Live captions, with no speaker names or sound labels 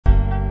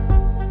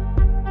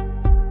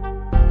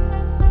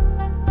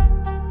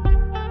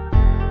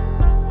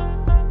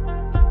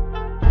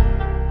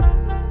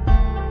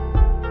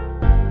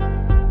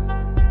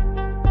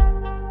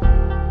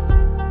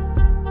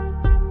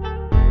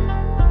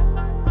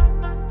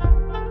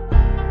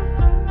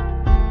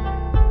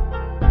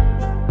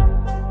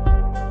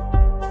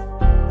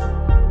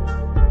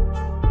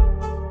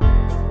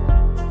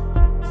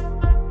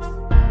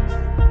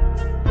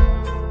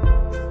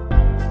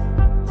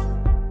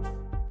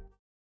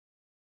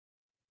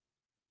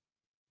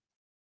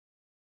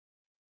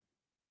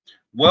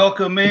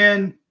Welcome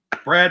in,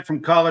 Brad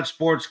from College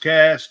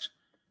SportsCast.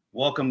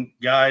 Welcome,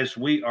 guys.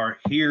 We are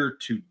here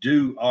to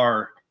do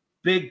our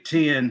Big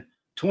Ten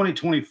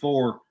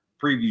 2024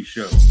 preview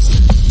show.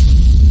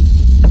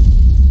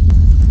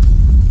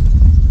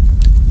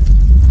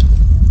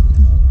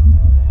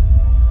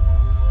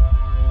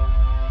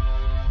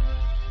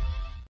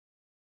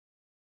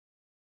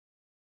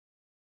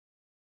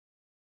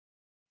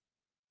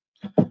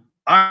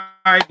 All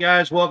right,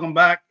 guys, welcome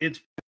back. It's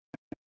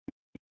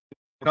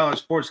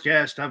College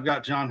SportsCast. I've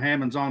got John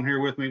Hammonds on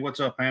here with me. What's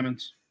up,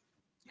 Hammonds?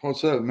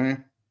 What's up,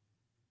 man?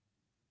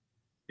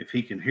 If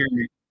he can hear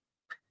me.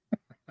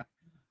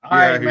 All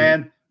right,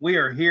 man. We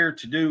are here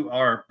to do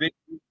our big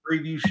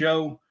preview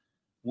show.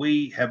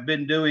 We have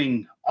been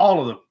doing all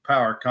of the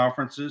power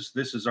conferences.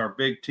 This is our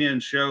Big Ten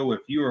show.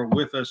 If you are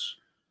with us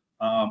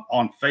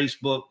on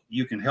Facebook,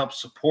 you can help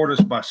support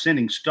us by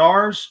sending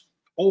stars,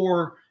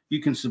 or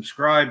you can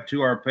subscribe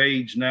to our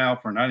page now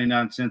for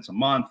 99 cents a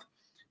month.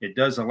 It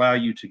does allow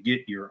you to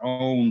get your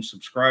own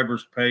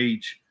subscribers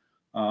page,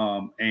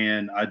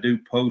 and I do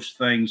post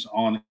things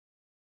on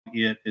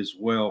it as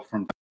well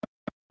from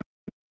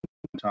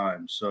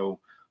time.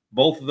 So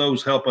both of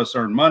those help us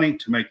earn money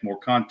to make more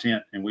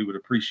content, and we would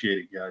appreciate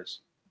it, guys.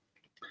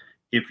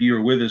 If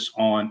you're with us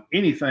on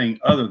anything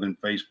other than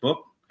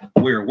Facebook,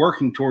 we are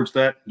working towards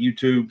that.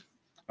 YouTube,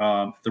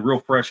 the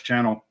Real Fresh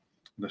channel,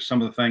 some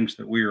of the things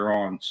that we are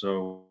on.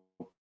 So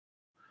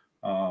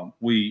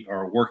we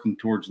are working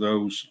towards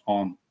those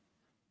on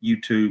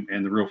YouTube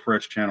and the Real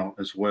Fresh channel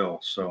as well.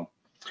 So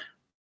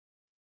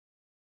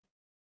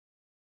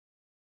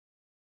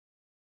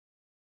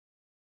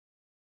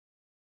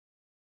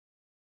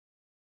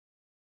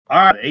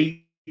all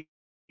right,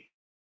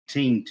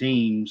 18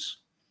 teams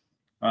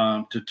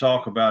to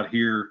talk about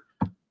here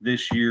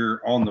this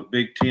year on the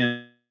Big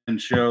Ten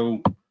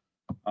show.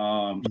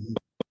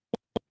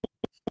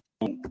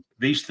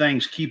 These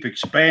things keep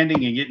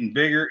expanding and getting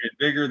bigger and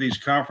bigger. These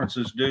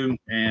conferences do,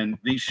 and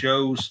these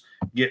shows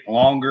get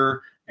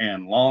longer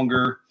and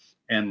longer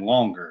and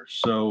longer.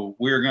 So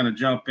we're going to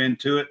jump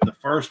into it. The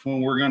first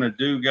one we're going to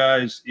do,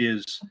 guys,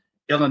 is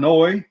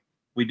Illinois.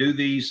 We do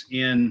these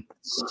in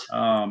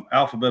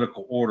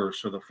alphabetical order.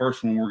 So the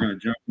first one we're going to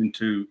jump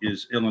into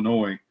is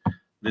Illinois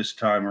this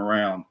time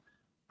around.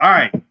 All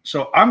right.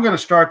 So I'm going to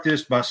start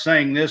this by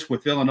saying this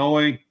with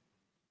Illinois.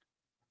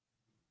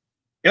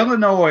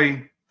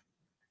 Illinois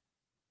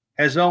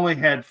has only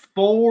had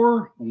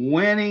 4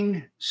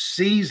 winning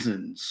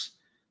seasons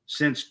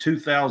since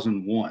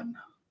 2001.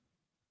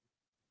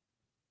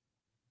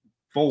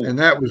 4. And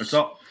that was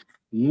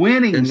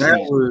winning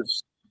season.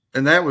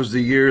 And that was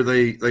the year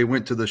they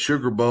went to the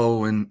Sugar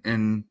Bowl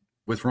and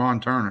with Ron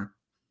Turner,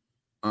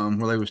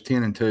 where they was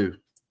 10-2.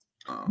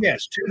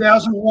 Yes,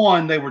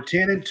 2001 they were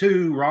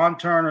 10-2. Ron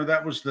Turner,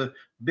 that was the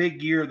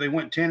big year. They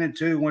went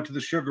 10-2, went to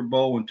the Sugar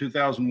Bowl in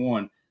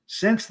 2001.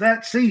 Since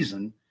that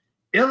season,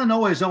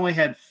 Illinois has only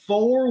had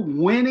 4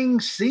 winning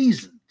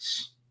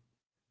seasons.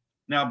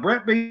 Now,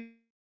 Brett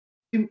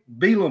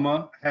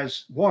Bielema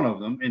has one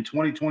of them in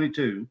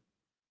 2022.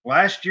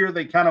 Last year,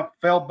 they kind of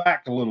fell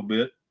back a little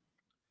bit.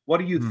 What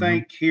do you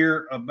think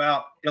here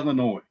about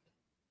Illinois?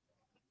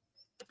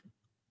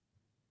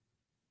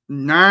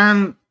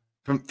 9,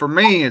 for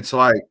me, it's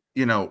like,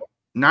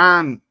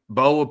 9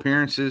 bowl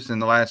appearances in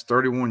the last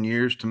 31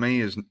 years to me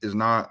is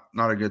not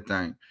a good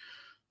thing.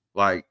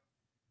 Like,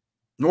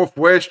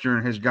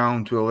 Northwestern has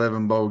gone to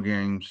 11 bowl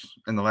games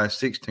in the last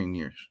 16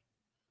 years.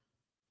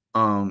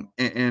 And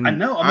I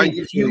know. I mean,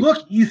 if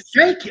you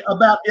think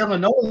about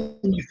Illinois,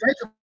 and you think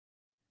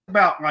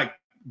about like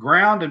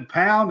ground and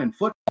pound and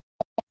football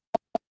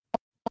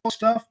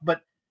stuff,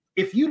 but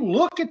if you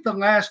look at the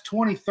last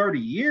 20, 30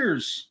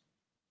 years,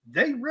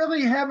 they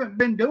really haven't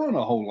been doing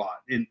a whole lot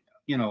in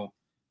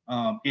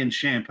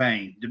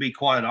Champaign, to be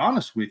quite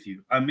honest with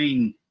you. I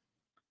mean,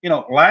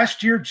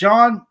 last year,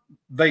 John,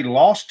 they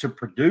lost to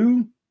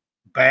Purdue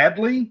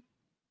badly.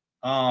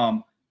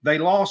 They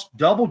lost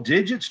double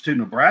digits to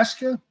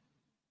Nebraska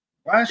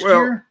last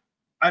year.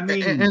 I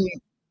mean, and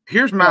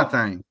here's my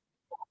thing.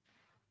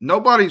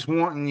 Nobody's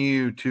wanting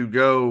you to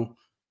go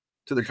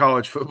to the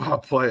college football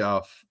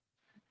playoff.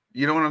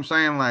 You know what I'm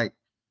saying? Like,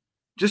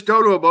 just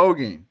go to a bowl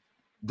game.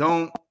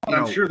 Don't.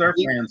 I'm sure their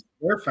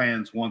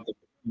fans want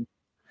them.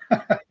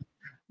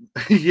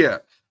 Yeah,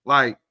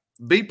 like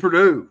beat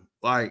Purdue,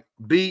 like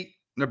beat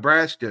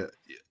Nebraska.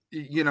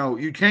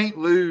 You can't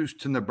lose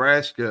to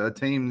Nebraska, a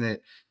team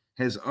that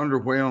has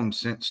underwhelmed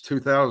since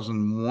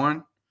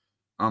 2001.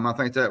 I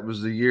think that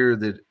was the year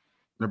that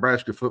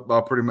Nebraska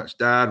football pretty much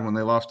died when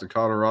they lost to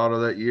Colorado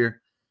that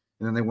year,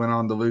 and then they went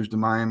on to lose to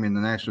Miami in the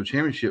national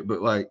championship.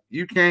 But like,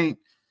 you can't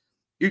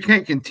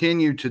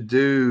continue to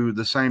do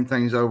the same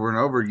things over and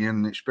over again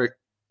and expect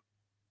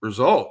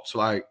results.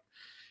 Like,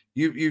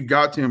 you've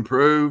got to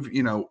improve.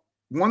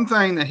 One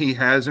thing that he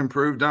has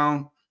improved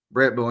on,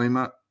 Brett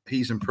Bielema,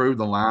 he's improved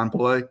the line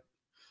play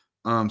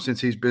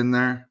since he's been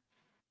there.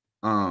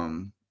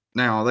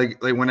 Now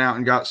they went out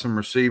and got some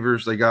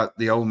receivers. They got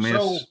the Ole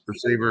Miss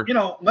receiver.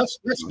 Let's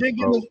dig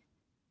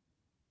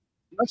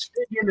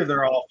into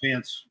their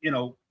offense.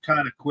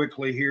 kind of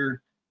quickly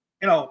here.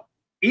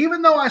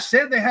 Even though I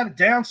said they had a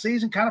down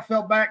season, kind of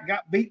fell back,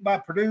 got beat by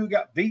Purdue,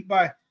 got beat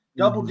by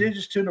double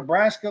digits to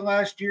Nebraska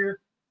last year,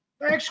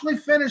 they actually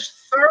finished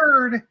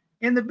third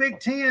in the Big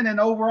Ten in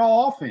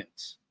overall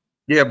offense.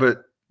 Yeah,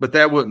 but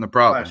that wasn't the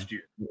problem. Last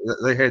year.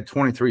 They had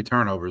 23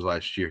 turnovers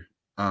last year.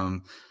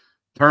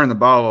 Turning the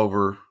ball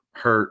over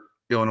hurt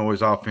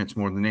Illinois' offense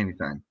more than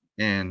anything.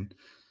 And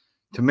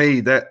to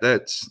me,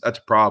 that's a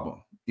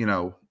problem.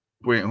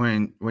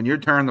 When you're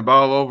turning the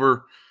ball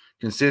over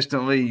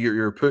consistently,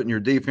 you're putting your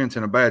defense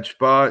in a bad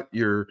spot.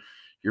 You're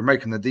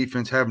making the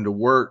defense having to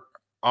work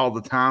all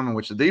the time, in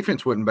which the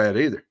defense wasn't bad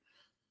either.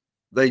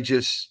 They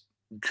just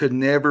could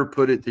never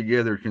put it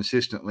together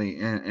consistently.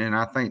 And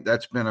I think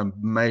that's been a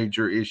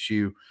major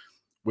issue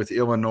with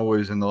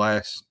Illinois in the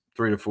last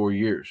 3 to 4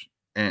 years.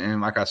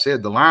 And like I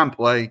said, the line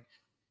play,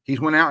 he's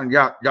went out and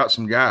got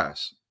some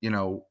guys.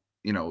 The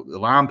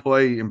line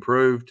play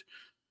improved.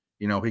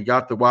 He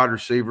got the wide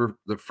receiver,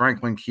 the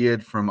Franklin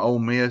kid from Ole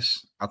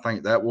Miss. I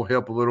think that will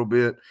help a little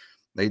bit.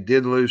 They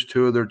did lose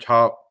 2 of their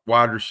top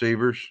wide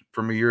receivers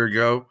from a year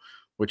ago,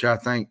 which I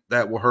think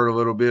that will hurt a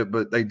little bit.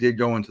 But they did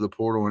go into the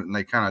portal and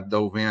they kind of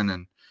dove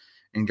in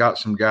and got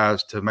some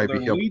guys to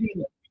maybe help.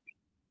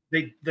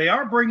 They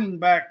are bringing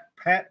back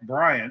Pat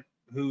Bryant,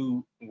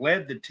 who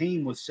led the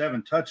team with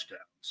 7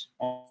 touchdowns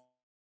on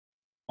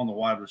the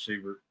wide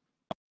receiver.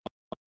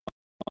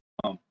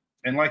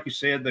 And like you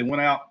said, they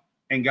went out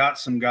and got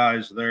some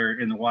guys there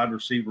in the wide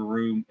receiver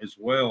room as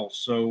well.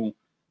 So,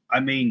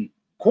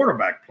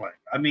 quarterback play.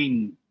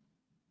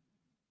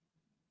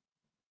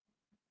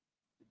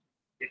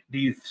 Do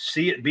you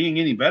see it being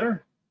any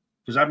better?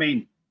 Because,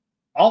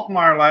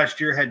 Altmaier last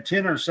year had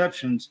 10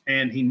 interceptions,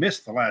 and he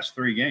missed the last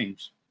 3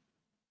 games.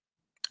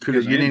 Could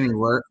it get any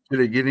worse?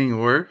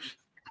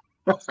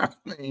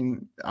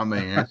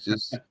 It's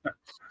just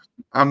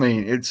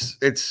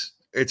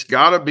it's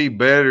got to be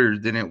better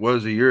than it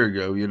was a year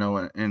ago,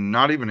 and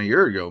not even a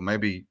year ago,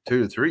 maybe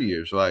 2 to 3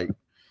 years.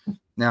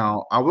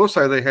 Now, I will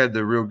say they had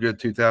the real good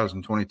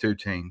 2022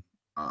 team.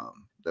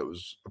 That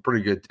was a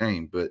pretty good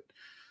team, but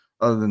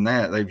other than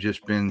that, they've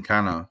just been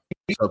kind of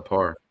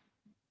subpar.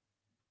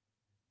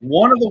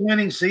 One of the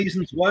winning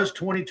seasons was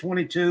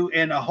 2022,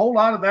 and a whole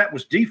lot of that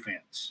was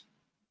defense.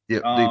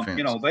 Yep,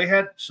 defense. They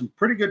had some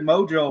pretty good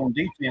mojo on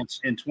defense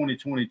in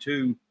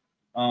 2022.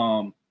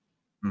 But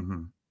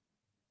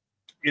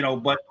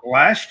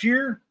last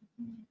year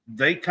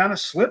they kind of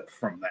slipped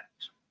from that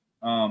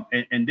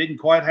and didn't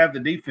quite have the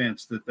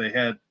defense that they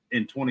had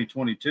in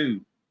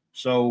 2022.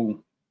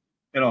 So,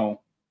 do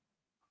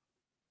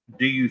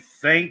you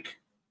think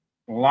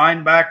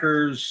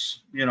linebackers,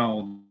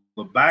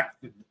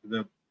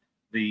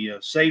 the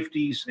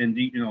safeties, and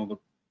do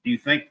you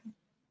think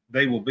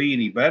they will be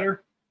any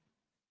better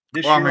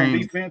this year on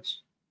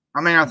defense?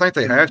 I think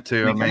they have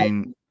to.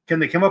 Can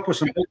they come up with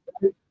some?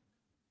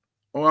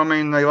 Well,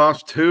 they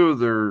lost 2 of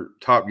their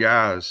top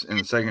guys in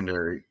the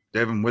secondary.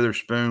 Devin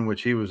Witherspoon,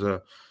 which he was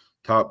a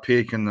top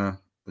pick in the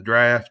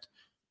draft,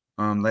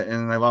 and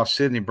they lost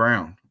Sidney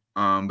Brown.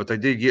 But they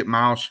did get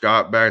Miles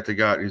Scott back. They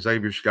got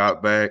Xavier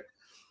Scott back.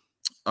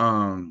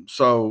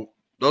 So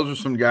those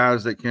are some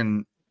guys that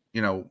can,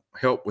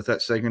 help with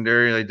that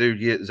secondary. They do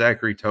get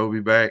Zachary Toby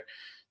back.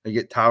 They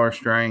get Tyler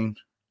Strain,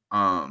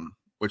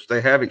 which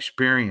they have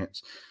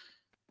experience.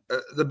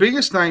 The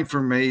biggest thing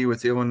for me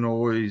with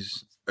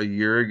Illinois a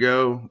year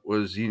ago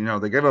was,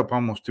 they gave up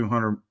almost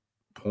 200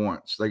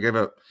 points. They gave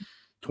up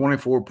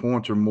 24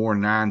 points or more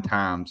 9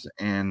 times,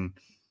 and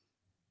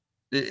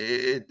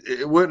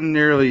it wasn't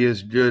nearly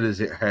as good as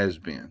it has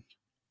been.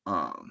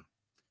 And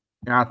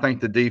I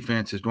think the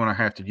defense is going to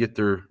have to get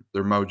their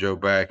mojo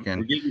back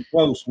and we're getting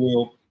close,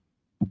 Will,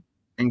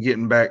 and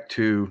getting back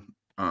to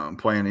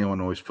playing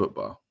Illinois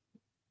football.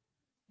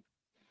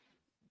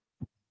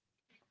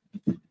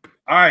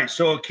 All right,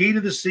 so a key to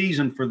the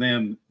season for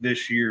them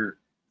this year.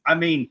 I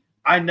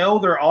know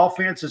their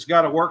offense has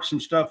got to work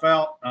some stuff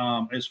out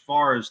as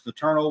far as the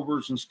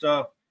turnovers and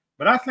stuff,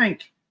 but I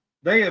think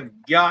they have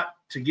got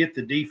to get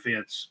the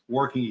defense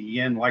working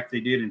again like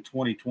they did in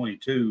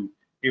 2022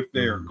 if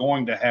they're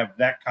going to have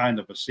that kind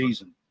of a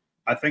season.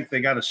 I think they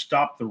got to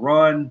stop the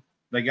run.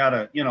 They got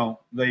to,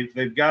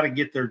 they've got to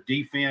get their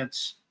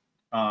defense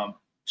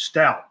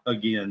stout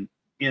again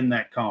in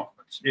that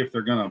conference if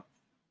they're going to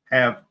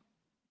have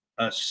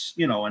an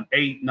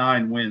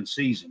 8-9 win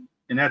season,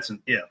 and that's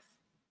an if.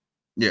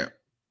 Yeah.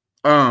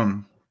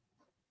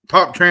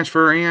 Top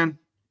transfer in.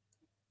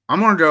 I'm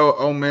gonna go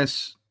Ole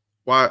Miss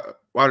wide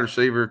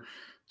receiver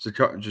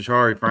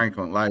Jachari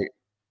Franklin.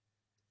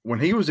 When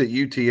he was at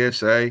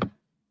UTSA,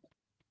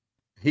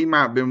 he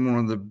might have been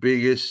one of the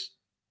biggest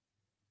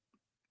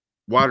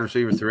wide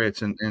receiver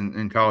threats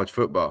in college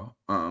football.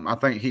 I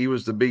think he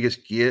was the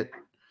biggest get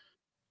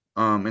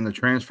in the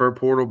transfer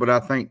portal, but I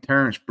think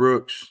Terrence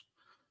Brooks,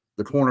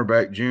 the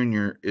cornerback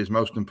junior, is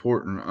most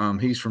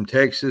important. He's from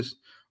Texas,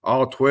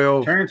 all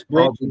 12. Terrence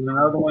Brooks is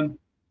another one.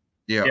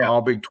 Yeah,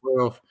 all Big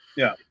 12.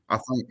 Yeah. I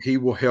think he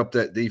will help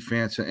that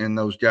defense and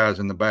those guys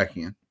in the back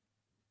end.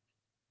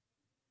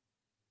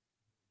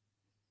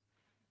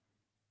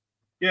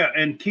 Yeah,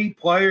 and key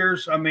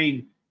players. I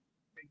mean,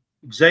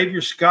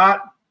 Xavier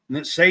Scott,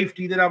 that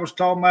safety that I was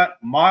talking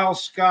about,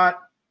 Miles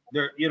Scott.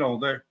 They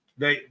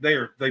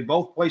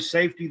both play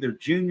safety. They're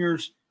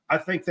juniors. I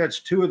think that's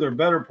two of their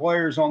better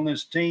players on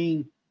this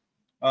team.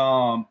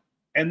 And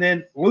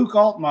then Luke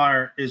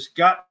Altmaier has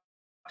got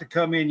to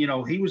come in.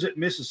 He was at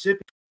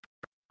Mississippi,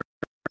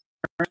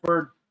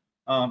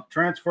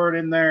 transferred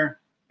in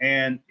there,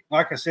 and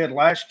like I said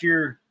last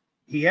year,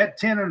 he had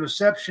 10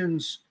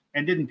 interceptions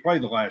and didn't play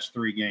the last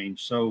 3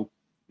 games. So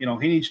he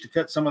needs to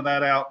cut some of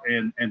that out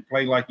and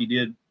play like he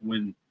did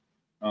when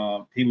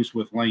he was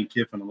with Lane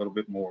Kiffin a little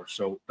bit more.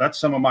 So that's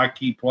some of my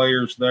key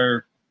players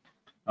there.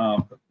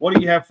 What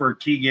do you have for a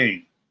key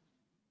game?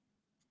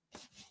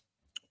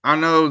 I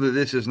know that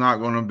this is not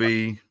going to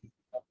be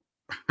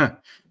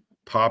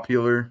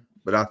popular,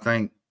 but I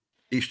think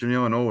Eastern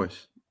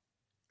Illinois.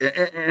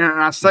 And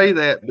I say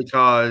that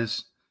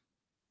because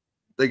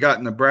they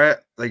got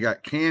Nebraska, they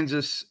got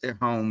Kansas at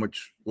home,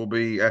 which will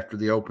be after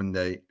the open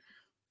date.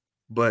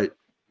 But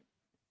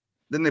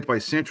then they play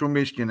Central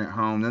Michigan at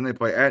home. Then they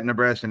play at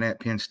Nebraska and at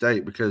Penn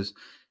State. Because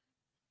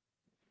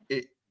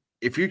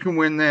if you can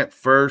win that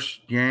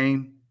first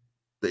game,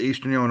 the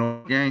Eastern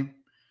Illinois game,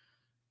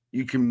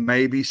 you can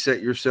maybe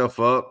set yourself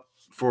up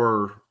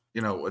for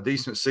a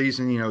decent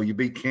season. You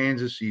beat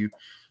Kansas, you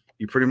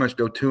pretty much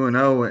go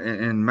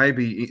 2-0, and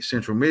maybe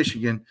Central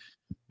Michigan,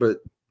 but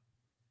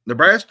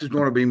Nebraska is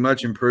going to be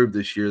much improved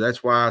this year.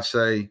 That's why I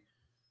say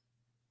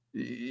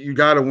you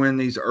got to win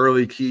these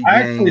early key games.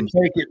 I actually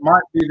think it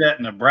might be that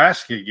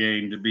Nebraska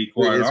game, to be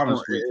quite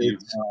honest with you.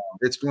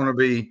 It's going to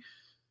be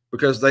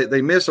because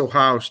they miss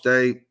Ohio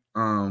State.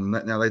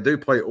 Now they do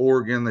play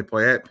Oregon. They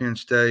play at Penn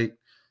State,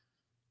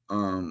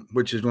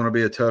 which is going to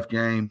be a tough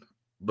game.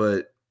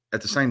 But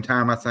at the same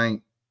time, I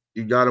think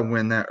you got to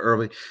win that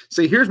early.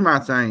 See, here's my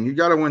thing. You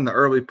got to win the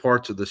early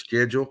parts of the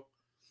schedule,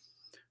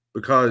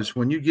 because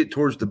when you get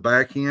towards the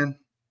back end,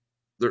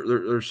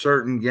 there's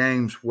certain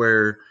games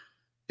where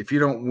if you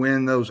don't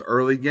win those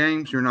early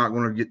games, you're not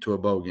going to get to a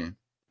bowl game.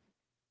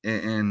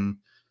 And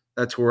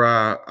that's where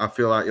I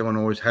feel like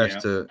Illinois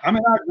has to. I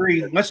mean, I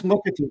agree. Let's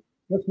look at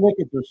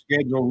their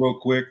schedule real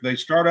quick. They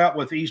start out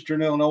with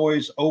Eastern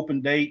Illinois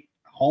open date,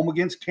 home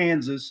against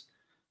Kansas,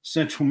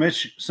 Central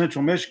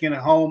Michigan at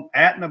home,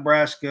 at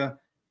Nebraska,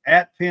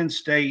 at Penn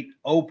State,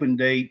 open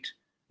date.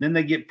 Then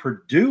they get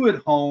Purdue at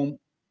home,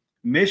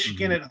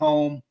 Michigan at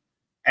home,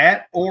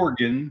 at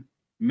Oregon,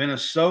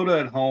 Minnesota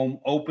at home,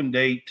 open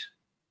date.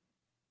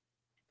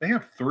 They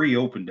have 3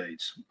 open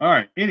dates. All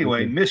right.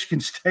 Anyway,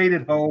 Michigan State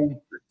at home,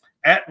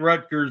 at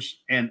Rutgers,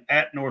 and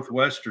at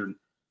Northwestern.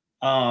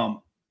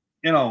 So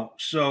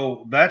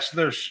that's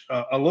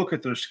a look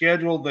at their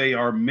schedule. They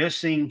are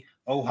missing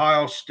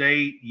Ohio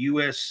State,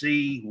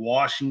 USC,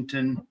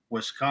 Washington,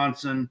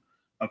 Wisconsin,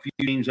 a few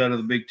teams out of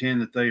the Big Ten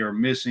that they are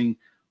missing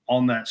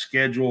on that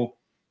schedule.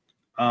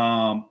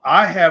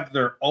 I have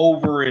their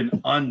over and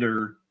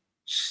under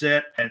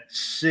set at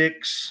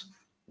 6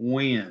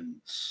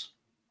 wins.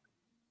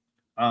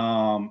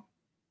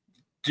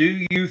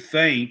 Do you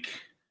think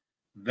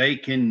they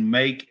can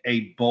make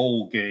a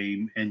bowl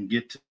game and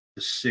get to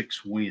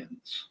 6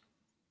 wins?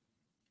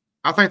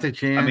 I think they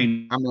can. I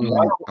mean, I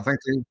think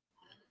they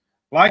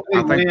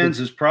likely wins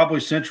is probably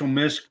Central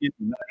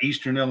Michigan,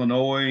 Eastern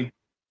Illinois.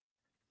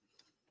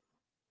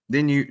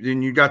 Then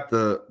you got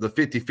the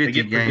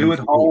 50-50 game. Do it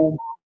home.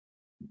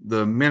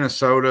 The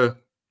Minnesota,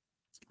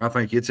 I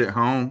think it's at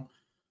home.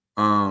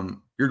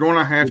 You're going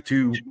to have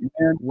to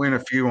win a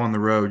few on the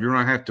road. You're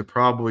going to have to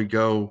probably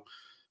go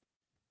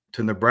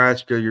to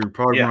Nebraska. You're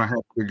probably going to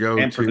have to go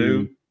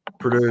to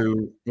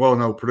Purdue. Well,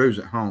 no, Purdue's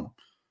at home.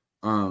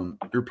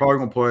 You're probably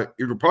going to play.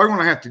 You're probably going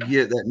to have to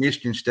get that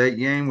Michigan State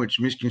game, which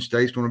Michigan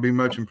State's going to be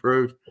much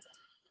improved.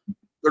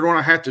 They're going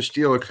to have to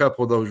steal a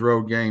couple of those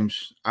road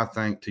games, I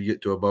think, to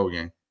get to a bowl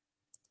game.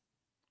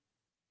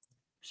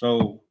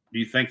 So, do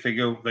you think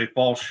they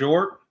fall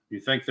short? Do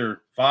you think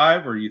they're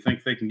 5, or do you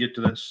think they can get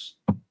to this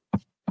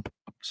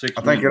 6?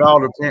 I think it all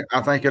depends.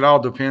 I think it all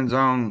depends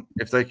on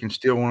if they can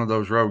steal one of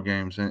those road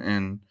games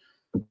and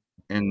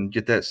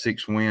get that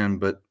 6 win.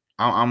 But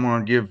I'm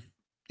going to give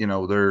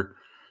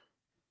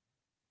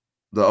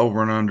the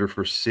over and under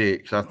for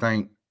 6. I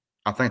think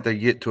they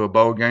get to a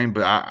bowl game,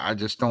 but I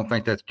just don't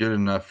think that's good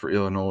enough for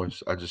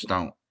Illinois. I just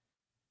don't.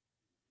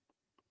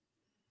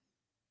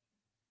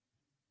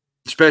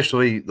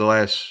 Especially the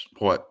last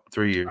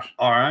 3 years.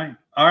 All right.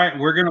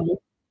 We're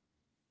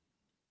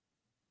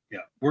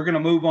gonna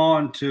move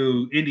on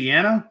to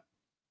Indiana.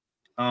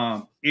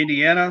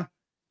 Indiana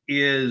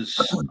is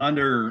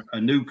under a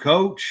new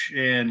coach,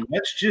 and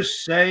let's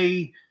just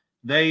say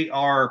they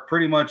are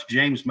pretty much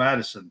James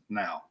Madison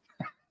now.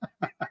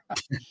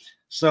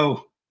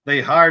 So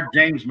they hired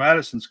James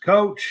Madison's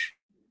coach,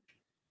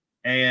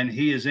 and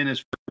he is in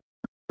his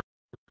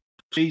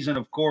season,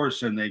 of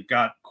course, and they've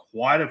got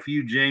quite a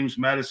few James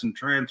Madison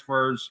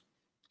transfers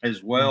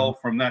as well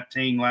from that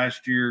team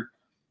last year.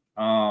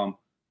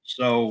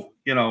 So,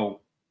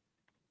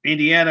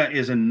 Indiana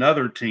is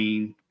another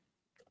team,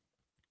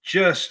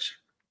 just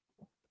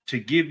to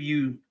give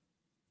you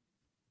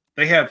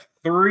They have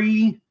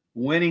 3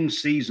 winning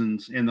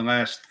seasons in the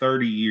last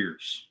 30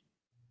 years.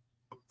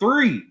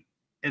 3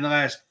 in the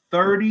last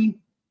 30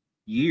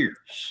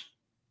 years.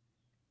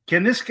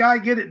 Can this guy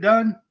get it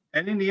done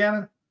at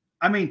Indiana?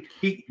 I mean,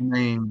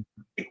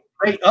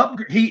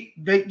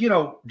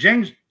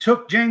 James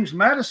took James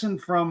Madison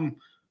from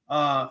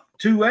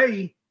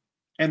 2A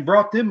and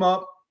brought them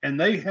up, and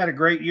they had a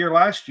great year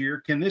last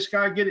year. Can this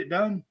guy get it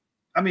done?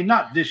 I mean,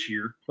 not this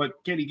year, but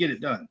can he get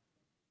it done?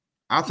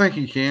 I think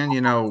he can.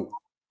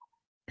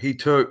 He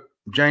took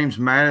James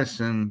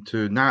Madison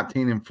to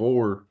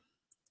 19-4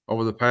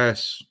 over the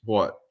past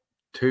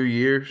 2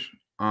 years,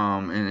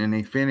 and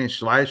he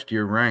finished last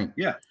year ranked.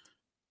 Yeah.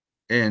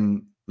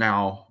 And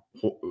now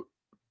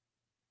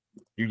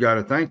you got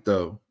to think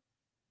though,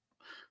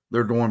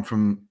 they're going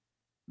from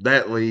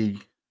that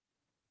league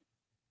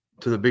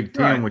to the Big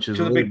Ten, right, which is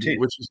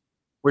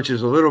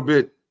a little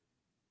bit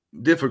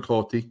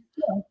difficulty.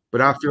 Yeah.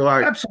 But I feel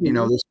like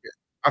Absolutely.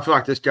 I feel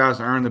like this guy's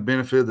earned the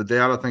benefit of the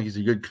doubt. I think he's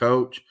a good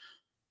coach.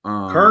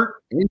 Kurt,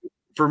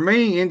 for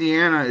me,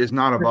 Indiana is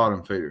not a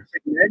bottom feeder.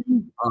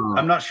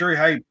 I'm not sure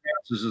how he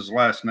pronounces his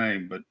last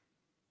name, but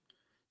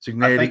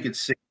Signetti. I think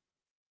it's.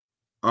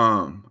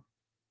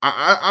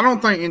 I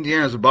don't think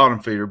Indiana's a bottom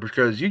feeder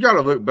because you got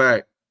to look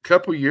back. A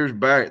couple years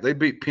back, they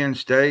beat Penn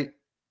State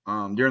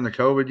during the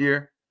COVID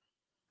year.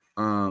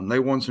 They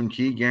won some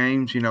key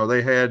games.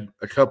 They had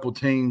a couple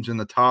teams in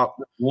the top.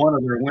 One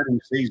of their winning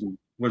seasons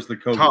was the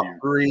COVID top year.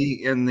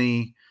 3 in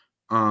the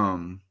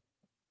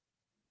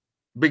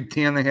Big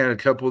Ten. They had a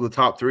couple of the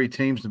top 3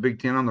 teams in the Big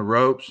Ten on the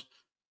ropes.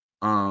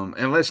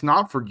 And let's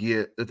not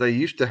forget that they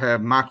used to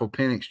have Michael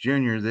Penix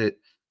Jr. that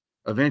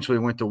eventually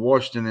went to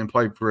Washington and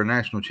played for a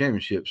national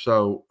championship.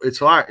 So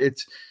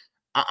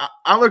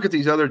I look at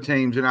these other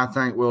teams and I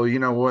think, well, you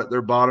know what?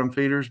 They're bottom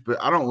feeders,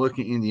 but I don't look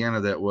at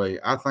Indiana that way.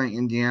 I think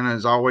Indiana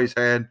has always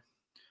had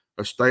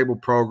a stable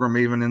program,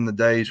 even in the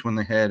days when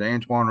they had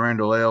Antoine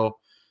Randall.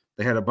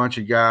 They had a bunch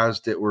of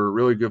guys that were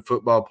really good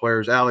football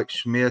players.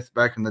 Alex Smith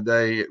back in the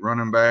day at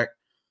running back.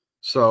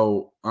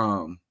 So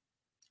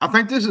I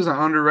think this is an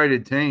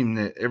underrated team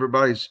that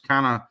everybody's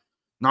kind of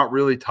not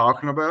really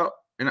talking about.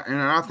 And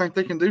I think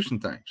they can do some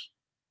things.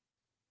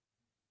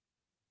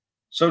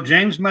 So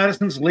James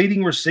Madison's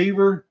leading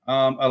receiver,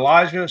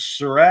 Elijah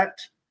Surratt,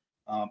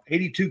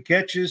 82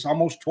 catches,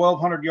 almost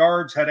 1,200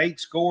 yards, had 8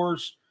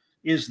 scores,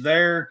 is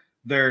there.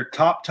 Their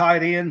top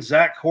tight end,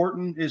 Zach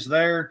Horton, is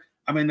there.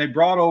 I mean, they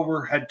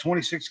had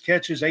 26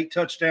 catches, 8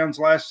 touchdowns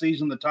last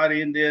season, the tight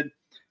end did.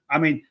 I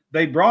mean,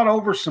 they brought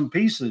over some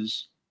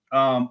pieces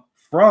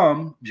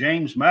from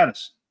James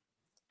Madison.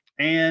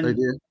 And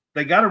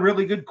they got a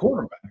really good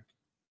quarterback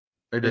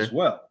as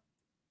well.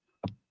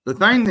 The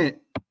thing that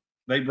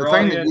they brought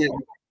in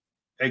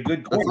a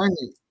good quarterback.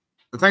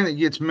 The thing that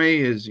gets me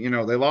is, they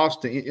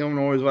lost to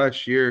Illinois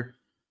last year,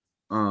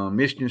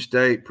 Michigan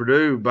State,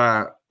 Purdue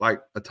by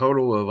like a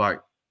total of like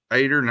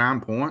 8 or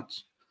 9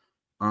 points.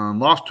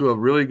 Lost to a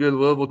really good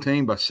Louisville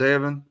team by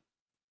 7.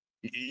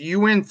 You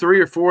win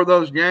 3 or 4 of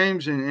those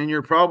games, and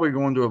you're probably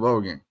going to a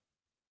bowl game.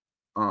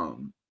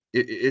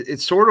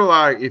 It's sort of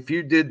like if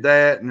you did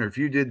that, and if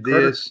you did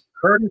this,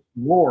 Curtis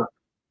Rourke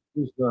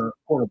is the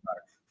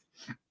quarterback.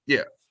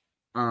 Yeah,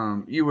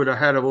 you would have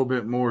had a little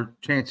bit more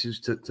chances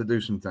to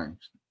do some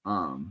things.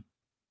 And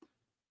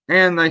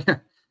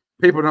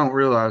people don't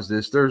realize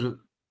this.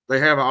 They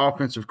have an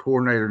offensive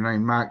coordinator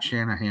named Mike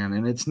Shanahan,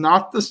 and it's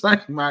not the same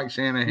Mike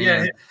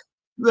Shanahan.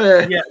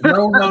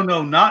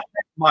 No, not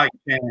Mike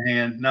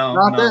Shanahan.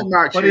 Not that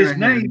Mike Shanahan. But his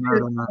name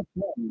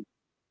is.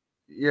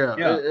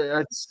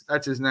 Yeah,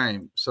 that's his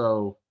name.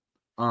 So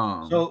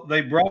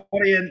they brought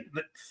in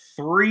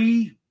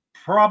 3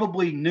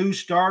 probably new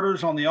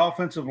starters on the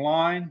offensive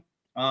line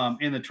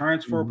in the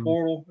transfer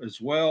portal as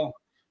well.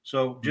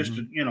 So just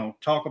to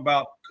talk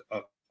about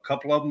a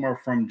couple of them are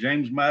from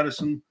James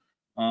Madison.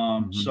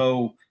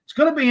 So it's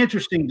going to be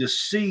interesting to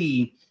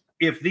see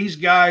if these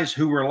guys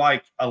who were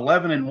like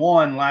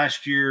 11-1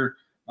 last year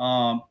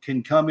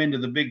can come into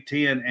the Big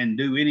Ten and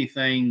do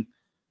anything,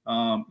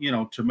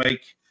 to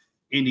make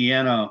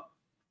Indiana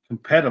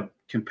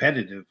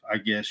competitive, I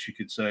guess you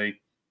could say.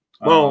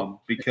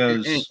 Well,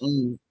 because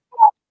and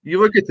you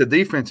look at the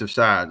defensive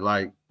side,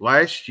 like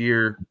last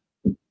year,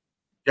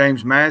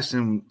 James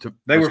Madison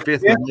was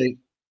 5th in the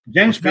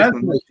James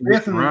Madison was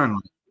 5th in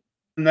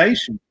the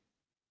nation.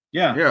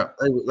 Yeah,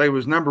 they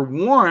was number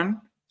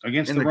 1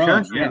 against in the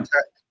country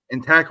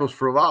in tackles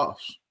for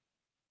loss.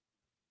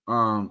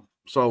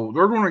 So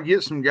they're going to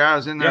get some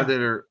guys in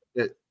there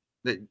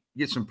that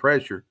get some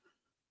pressure.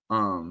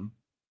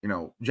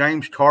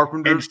 James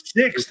Carpenter, and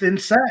 6th in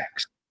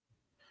sacks.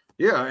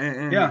 Yeah,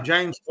 and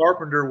James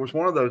Carpenter was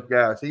one of those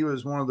guys. He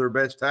was one of their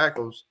best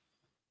tackles.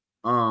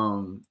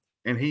 And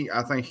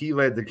I think he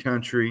led the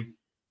country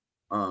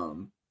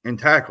in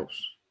tackles.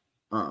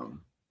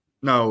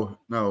 No.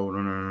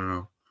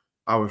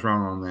 I was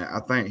wrong on that. I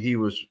think he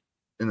was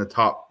in the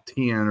top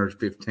 10 or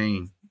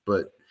 15.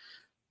 But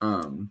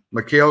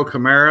Mikael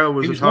Kamara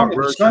was a top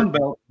rusher. Sun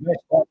Belt.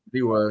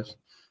 He was.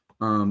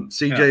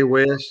 CJ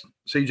West,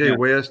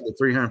 the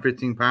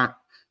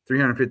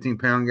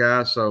 315-pound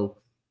guy. So,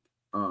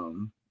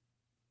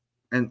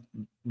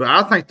 but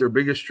I think their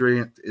biggest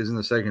strength is in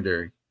the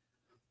secondary.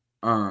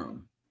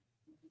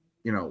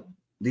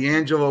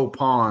 D'Angelo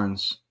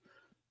Pons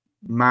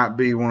might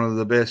be one of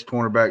the best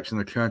cornerbacks in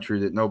the country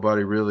that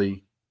nobody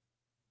really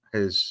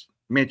has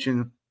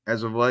mentioned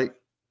as of late.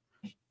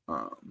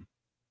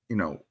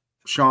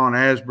 Sean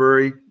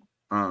Asbury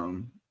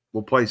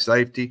will play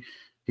safety.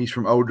 He's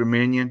from Old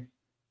Dominion.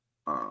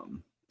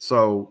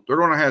 So they're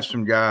going to have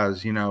some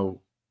guys,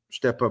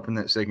 step up in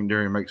that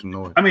secondary and make some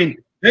noise. I mean,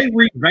 they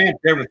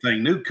revamped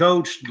everything. New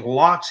coach,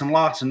 lots and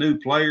lots of new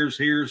players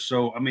here.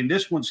 So, I mean,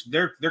 this one's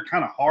they're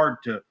kind of hard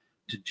to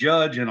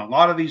judge. And a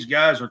lot of these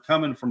guys are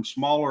coming from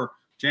smaller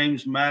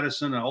James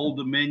Madison and Old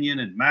Dominion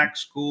and Mac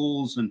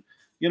schools. And,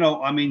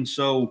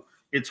 so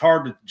it's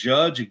hard to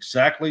judge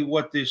exactly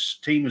what this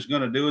team is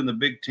going to do in the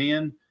Big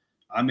Ten.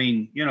 I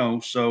mean,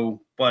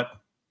 but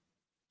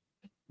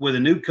with a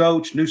new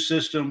coach, new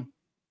system,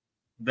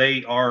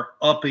 they are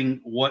upping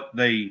what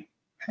they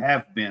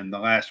have been the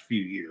last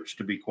few years,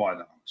 to be quite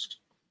honest,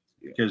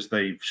 because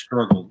they've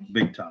struggled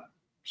big time.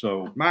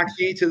 So my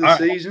key to the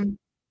season,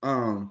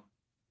 I'd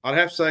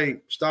have to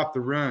say stop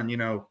the run.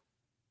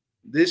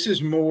 This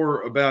is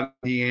more about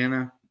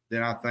Indiana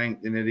than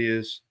it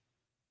is.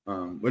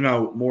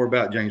 More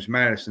about James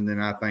Madison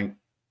than I think,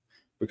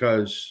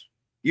 because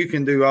you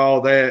can do all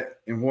that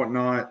and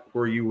whatnot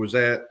where you was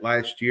at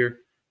last year,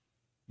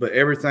 but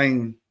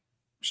everything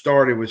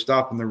started with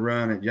stopping the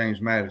run at James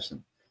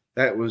Madison.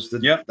 That was the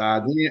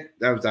idea.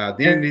 That was the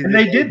identity. And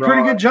they did a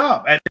pretty good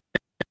job at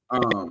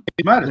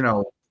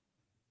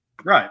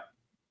right.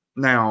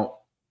 Now,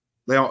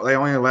 they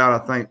only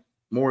allowed, I think,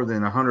 more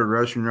than 100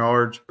 rushing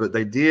yards, but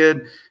they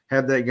did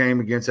have that game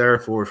against Air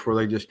Force where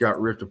they just got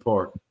ripped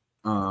apart.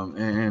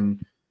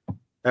 And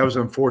that was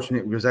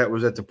unfortunate because that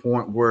was at the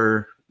point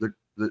where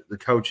the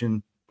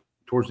coaching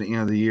towards the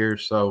end of the year.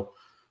 So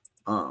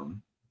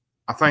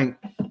I think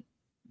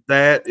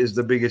that is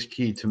the biggest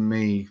key to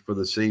me for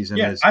the season.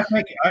 Yeah, I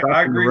think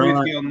I agree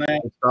with you on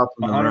that.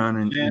 Stopping the run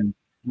and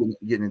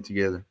getting it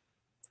together.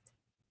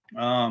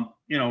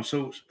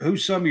 So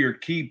who's some of your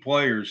key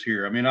players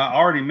here? I mean, I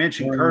already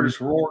mentioned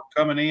Curtis Rourke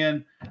coming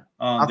in.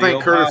 I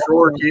think Curtis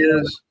Rourke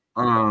is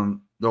the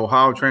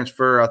Ohio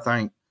transfer. I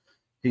think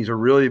he's a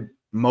really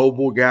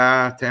mobile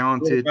guy,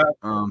 talented.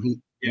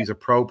 He's a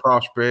pro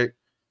prospect.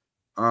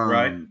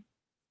 Right.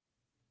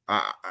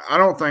 I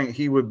don't think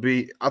he would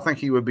be. I think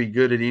he would be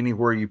good at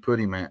anywhere you put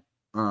him at.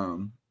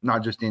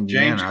 Not just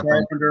Indiana. James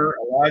Carpenter,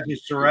 Elijah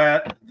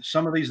Surratt,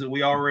 some of these that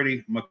we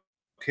already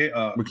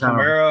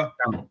Camara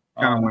kind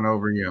of went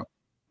over.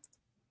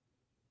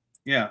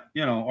 Yeah,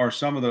 are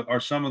some of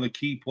the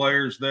key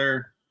players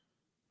there.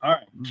 All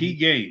right, key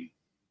game.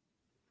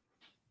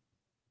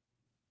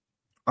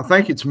 I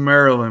think it's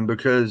Maryland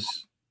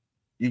because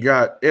you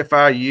got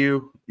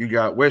FIU, you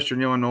got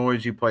Western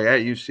Illinois. You play at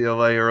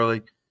UCLA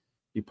early.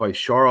 You play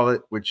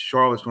Charlotte, which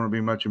Charlotte's going to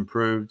be much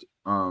improved.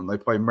 They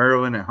play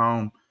Maryland at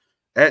home,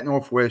 at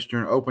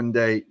Northwestern, open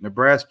date,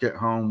 Nebraska at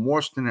home,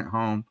 Washington at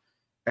home,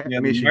 at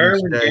Michigan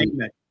State.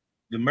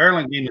 The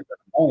Maryland game is at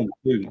home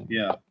too.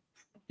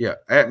 Yeah,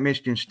 at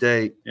Michigan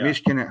State,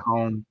 Michigan at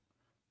home,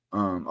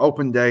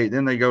 open date.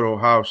 Then they go to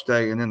Ohio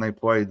State, and then they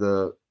play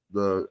the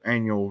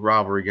annual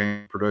rivalry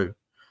game, Purdue.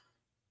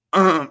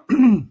 I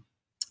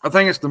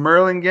think it's the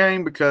Maryland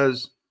game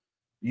because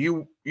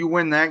you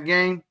win that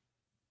game,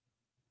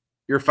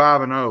 you're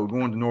 5-0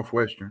 going to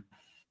Northwestern,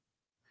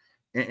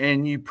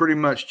 and you pretty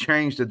much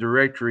change the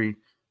directory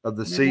of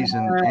the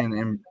season. And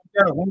you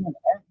got to win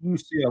at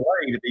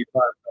UCLA to be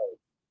 5-0.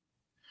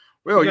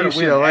 Well,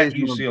 UCLA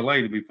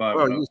to be 5-0.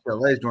 Well,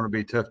 UCLA is going to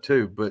be tough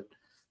too, but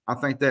I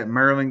think that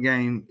Maryland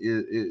game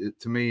is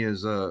to me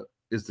is the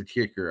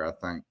kicker. I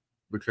think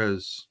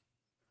because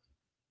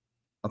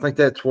I think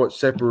that's what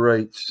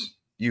separates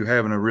you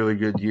having a really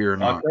good year or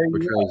not.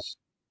 Because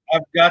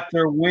I've got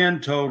their win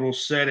total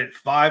set at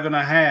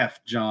 5.5,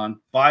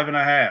 John.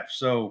 5.5.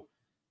 So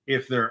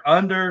if they're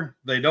under,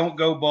 they don't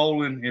go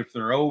bowling. If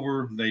they're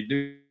over, they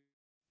do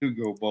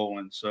go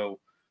bowling. So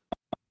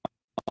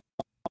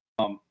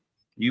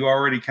you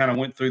already kind of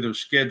went through their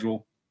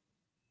schedule.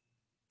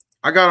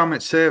 I got them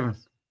at 7.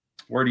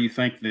 Where do you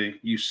think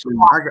you see?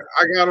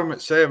 I got them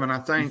at 7. I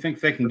think. You think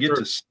they can get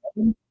to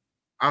 7?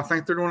 I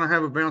think they're going to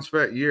have a bounce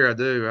back year. I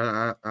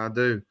do. I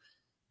do.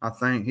 I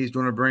think he's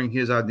going to bring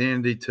his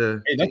identity to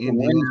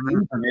Indiana.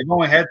 They've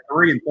only had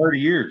 3 in 30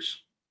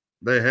 years.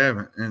 They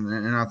haven't,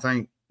 and I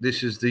think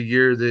this is the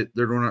year that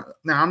they're going to.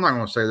 Now, I'm not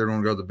going to say they're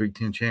going to go to the Big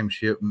Ten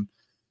championship and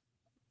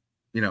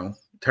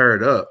tear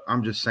it up.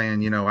 I'm just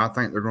saying, I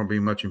think they're going to be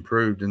much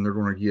improved, and they're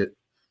going to get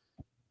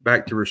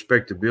back to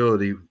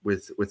respectability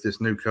with this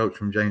new coach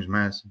from James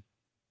Madison.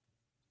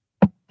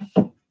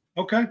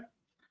 Okay.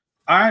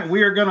 All right,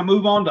 we are going to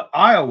move on to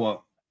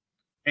Iowa.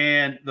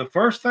 And the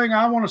first thing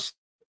I want to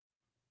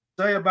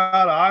say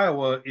about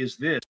Iowa is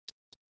this.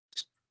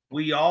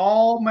 We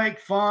all make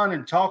fun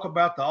and talk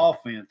about the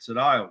offense at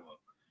Iowa.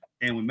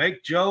 And we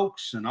make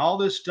jokes and all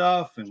this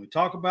stuff. And we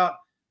talk about,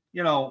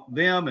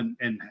 them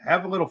and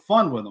have a little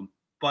fun with them.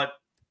 But,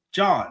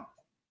 John,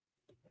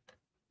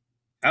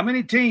 How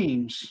many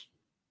teams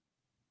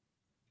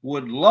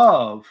would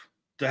love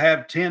to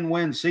have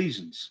 10-win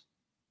seasons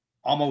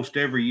almost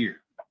every year?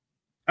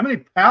 How many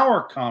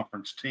power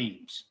conference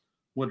teams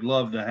would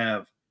love to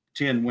have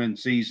 10-win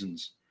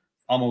seasons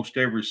almost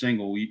every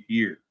single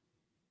year?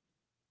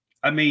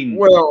 I mean,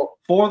 Well,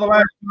 for the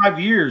last 5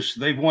 years,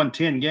 they've won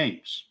 10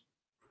 games.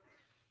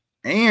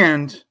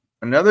 And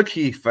another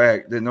key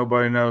fact that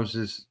nobody knows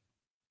is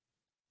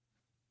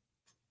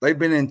they've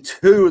been in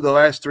 2 of the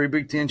last 3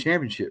 Big Ten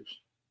championships.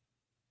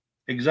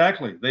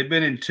 Exactly. They've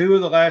been in 2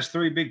 of the last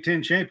 3 Big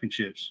Ten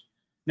championships.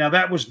 Now,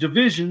 that was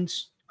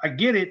divisions. I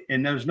get it.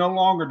 And there's no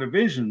longer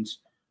divisions.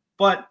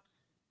 But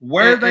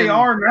where they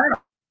are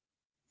now.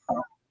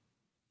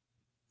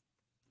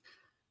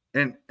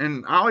 And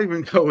I'll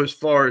even go as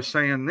far as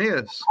saying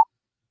this,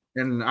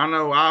 and I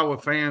know Iowa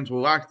fans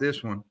will like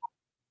this one.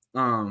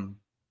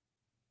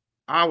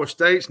 Iowa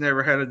State's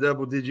never had a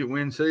double-digit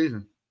win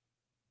season.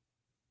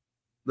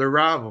 Their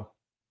rival.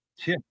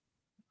 Yeah.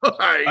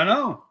 I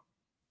know.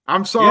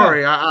 I'm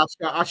sorry. Yeah.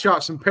 I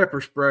shot some pepper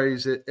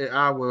sprays at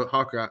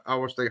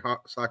Iowa State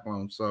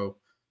Cyclones. So,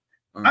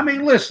 I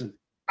mean, listen,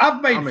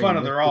 I've made fun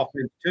of their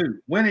offense too,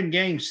 winning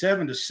games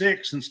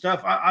 7-6 and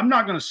stuff. I'm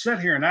not going to sit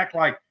here and act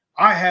like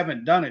I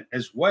haven't done it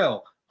as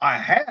well. I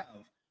have.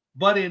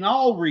 But in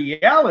all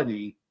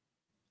reality,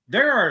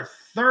 there are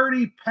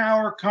 30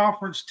 power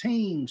conference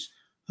teams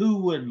who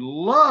would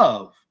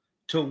love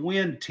to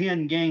win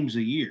 10 games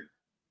a year.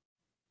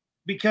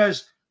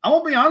 Because I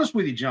won't be honest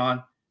with you,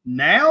 John,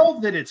 now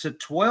that it's a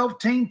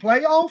 12-team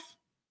playoff,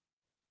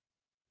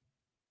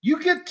 you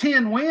get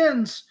 10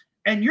 wins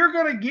and you're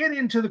going to get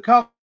into the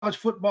college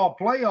football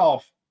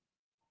playoff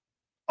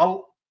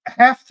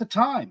half the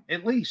time,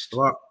 at least.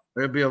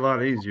 It'll be a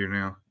lot easier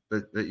now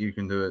that you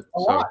can do it. A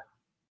lot.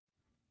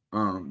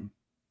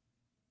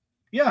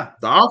 Yeah.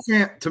 The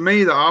offense, to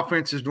me, the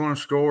offense is going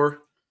to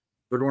score.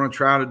 They're going to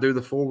try to do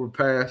the forward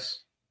pass.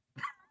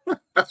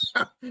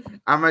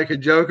 I make a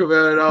joke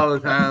about it all the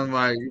time,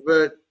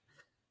 but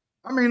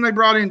I mean, they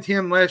brought in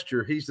Tim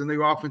Lester. He's the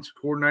new offensive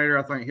coordinator.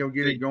 I think he'll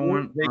get it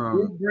going. They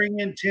did bring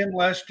in Tim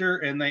Lester,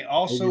 and they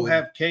also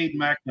have Cade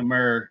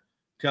McNamara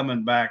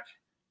coming back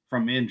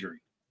from injury.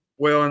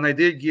 Well, and they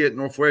did get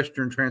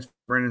Northwestern transfer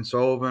Brendan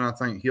Sullivan. I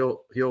think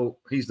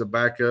he's the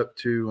backup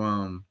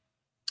to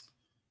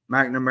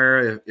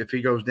McNamara. If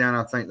he goes down,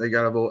 I think they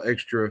got a little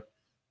extra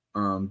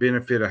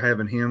benefit of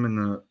having him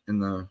in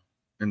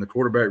the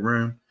quarterback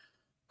room.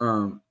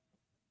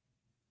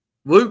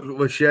 Luke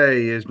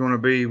Lachey is going to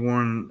be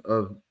one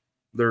of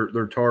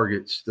their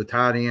targets. The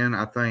tight end,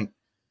 I think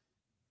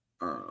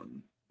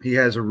he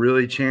has a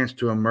really chance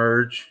to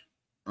emerge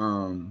at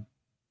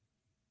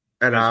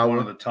Iowa. One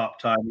of the top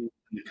tight ends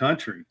in the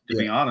country, to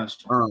be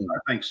honest. I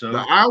think so. The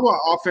Iowa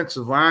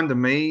offensive line, to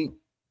me,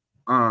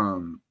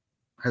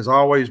 has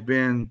always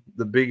been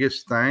the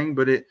biggest thing,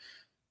 but it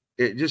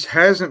just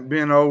hasn't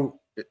been the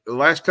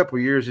last couple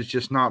of years. It's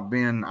just not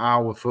been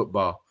Iowa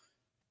football.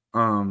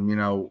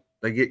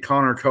 They get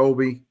Connor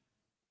Colby,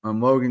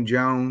 Logan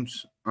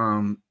Jones,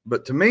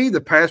 but to me,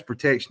 the pass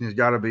protection has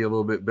got to be a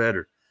little bit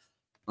better.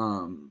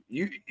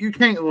 You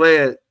can't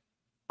let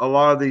a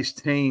lot of these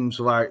teams,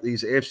 like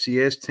these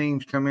FCS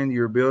teams, come into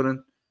your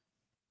building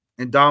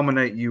and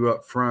dominate you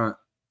up front,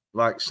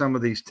 like some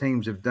of these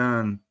teams have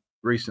done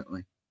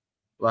recently.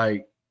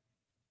 Like,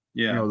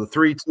 the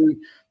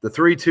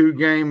 3-2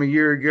 game a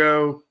year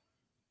ago.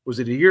 Was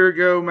it a year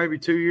ago? Maybe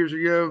 2 years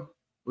ago?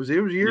 It was a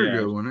year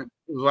ago, wasn't it?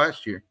 It was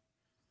last year.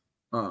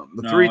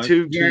 The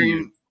 3-2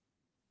 game.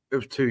 It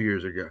was 2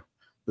 years ago.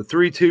 The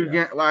 3-2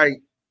 game,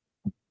 like,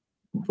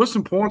 put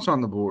some points on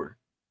the board.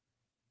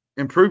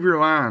 Improve your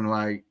line,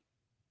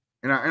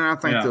 and I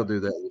think they'll do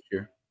that this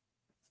year.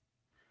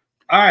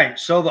 All right,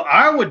 so the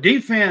Iowa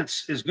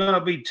defense is going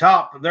to be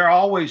top. They're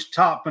always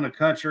top in the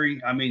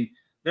country. I mean,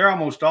 they're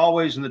almost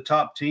always in the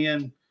top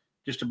 10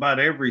 just about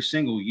every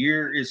single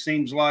year, it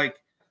seems like.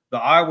 The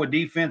Iowa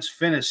defense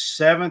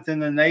finished 7th in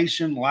the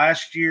nation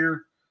last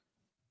year.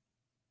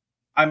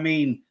 I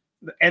mean,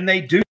 and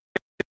they do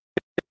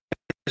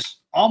this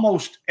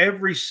almost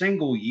every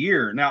single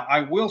year. Now,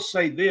 I will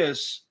say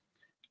this.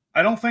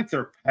 I don't think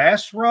their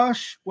pass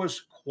rush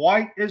was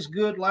quite as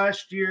good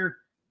last year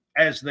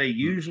as they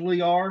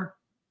usually are.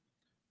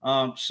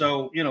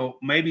 So,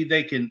 maybe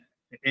they can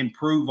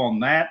improve on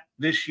that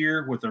this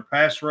year with their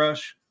pass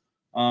rush.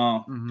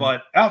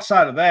 But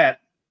outside of that,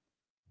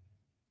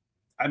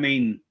 I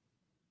mean,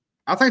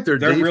 I think they're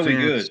defense, really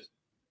good.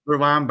 Their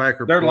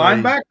linebacker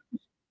linebackers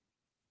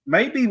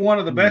may be one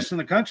of the best in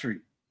the country.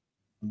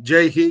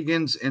 Jay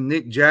Higgins and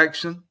Nick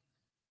Jackson,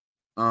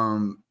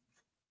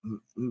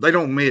 they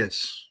don't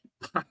miss.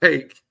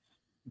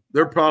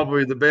 They're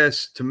probably the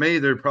best. To me,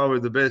 they're probably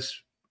the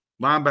best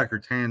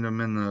linebacker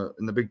tandem in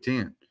the Big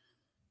Ten.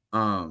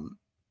 They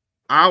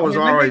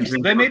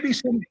may be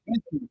some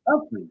in the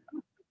country.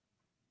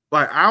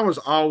 Like, I was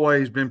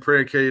always been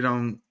predicated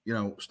on,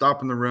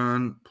 stopping the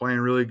run, playing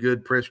really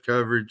good press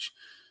coverage,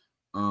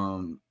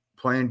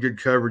 playing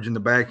good coverage in the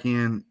back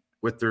end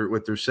with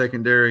their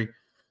secondary.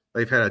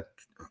 They've had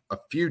a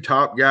few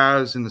top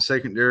guys in the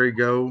secondary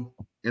go.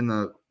 in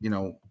the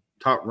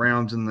top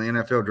rounds in the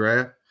NFL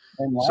draft.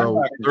 And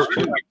So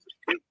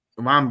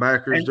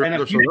linebackers, they're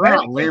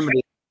not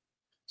limited.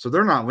 So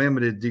they're not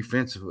limited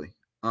defensively.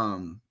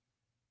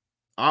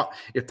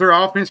 If their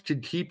offense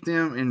could keep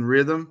them in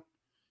rhythm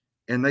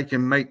and they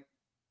can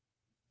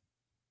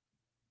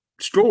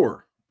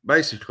score,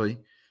 basically.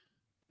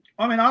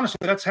 I mean, honestly,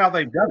 that's how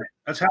they've done it.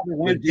 That's how they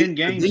win 10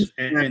 games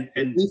and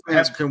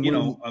have,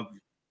 a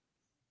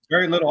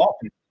very little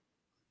offense.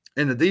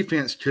 And the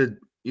defense could,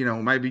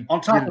 maybe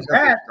on top of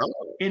that,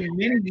 in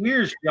many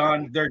years,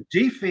 John, their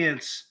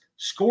defense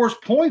scores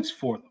points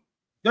for them.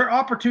 They're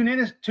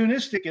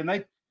opportunistic, and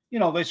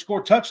they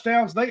score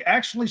touchdowns. They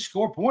actually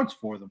score points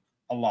for them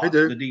a lot. They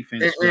do. The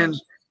defense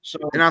does.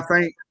 And I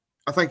think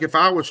if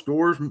Iowa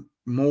scores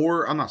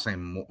more, I'm not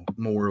saying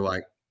more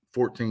like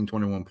 14,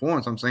 21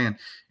 points. I'm saying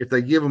if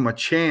they give them a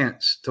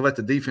chance to let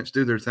the defense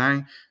do their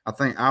thing, I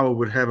think Iowa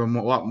would have a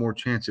lot more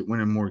chance at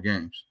winning more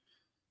games.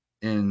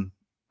 And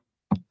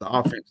the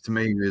offense to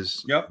me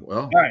is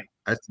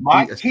that's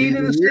my key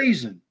to the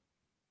season.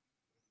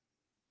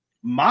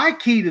 My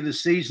key to the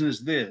season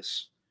is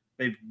this: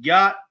 they've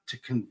got to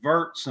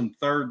convert some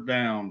third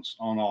downs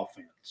on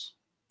offense.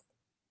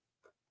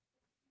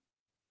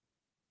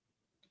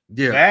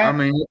 Yeah,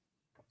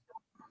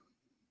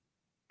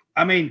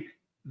 I mean,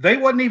 they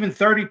wasn't even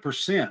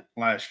 30%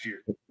 last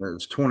year. It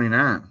was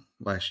 29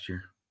 last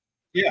year.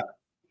 Yeah,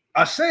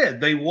 I said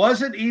they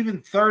wasn't even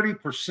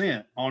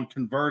 30% on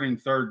converting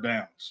third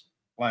downs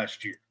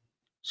last year.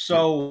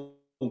 So,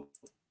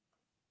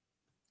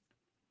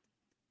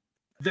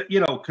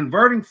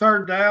 converting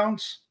third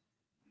downs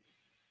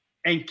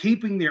and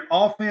keeping their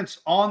offense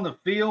on the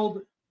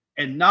field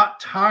and not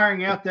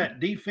tiring out that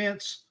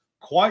defense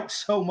quite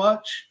so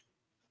much,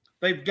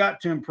 they've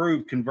got to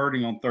improve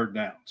converting on third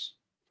downs.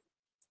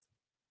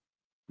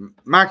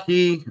 My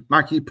key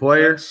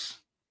player,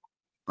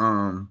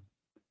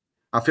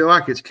 I feel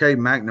like it's Cade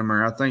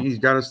McNamara. I think he's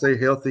got to stay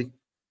healthy.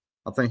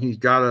 I think he's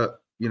got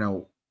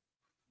to,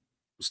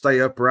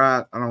 stay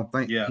upright. I don't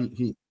think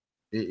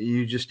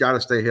you just got to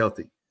stay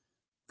healthy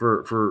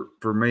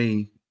for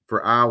me,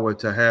 for Iowa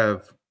to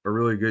have a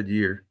really good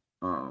year.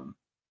 And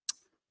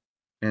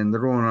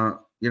they're going to,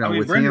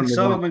 with Brendan him,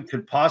 Sullivan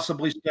could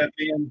possibly step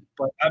in,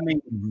 but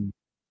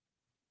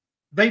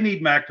they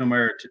need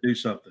McNamara to do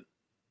something.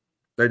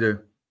 They do.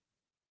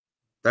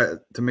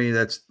 That to me,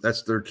 that's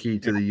their key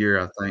to the year.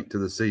 I think to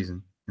the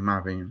season, in my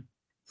opinion.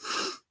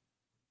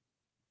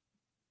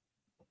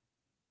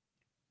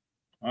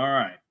 All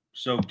right.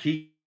 So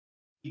key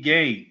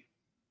game.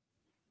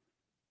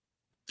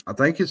 I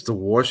think it's the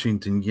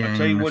Washington game. I'll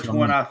tell you which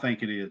one I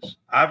think it is.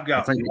 I've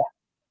got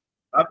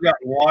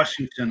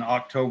Washington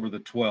October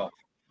the 12th.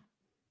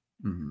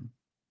 Mm-hmm.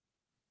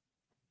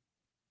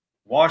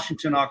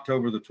 Washington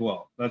October the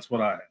 12th. That's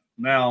what I have.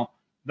 Now,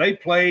 they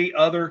play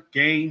other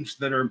games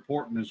that are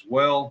important as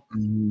well,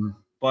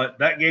 but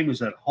that game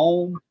is at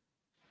home.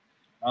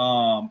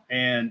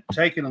 And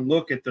taking a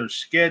look at their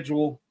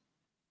schedule,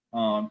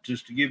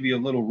 just to give you a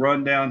little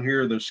rundown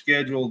here of their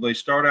schedule, they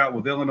start out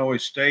with Illinois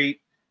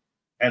State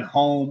at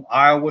home,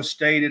 Iowa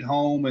State at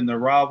home in the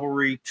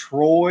rivalry,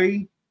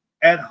 Troy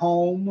at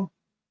home,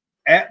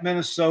 at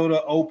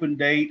Minnesota, open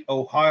date,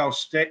 Ohio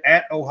State,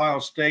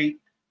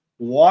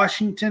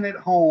 Washington at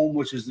home,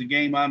 which is the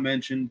game I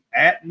mentioned,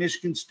 at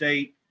Michigan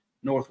State,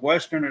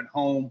 Northwestern at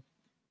home,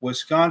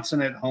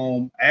 Wisconsin at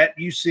home, at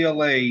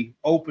UCLA,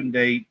 open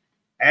date,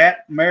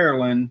 at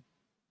Maryland,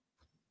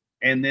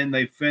 and then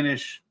they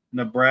finish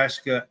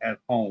Nebraska at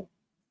home.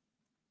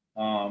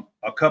 A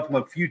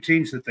few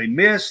teams that they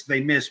miss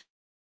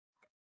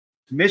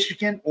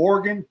Michigan,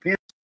 Oregon, Penn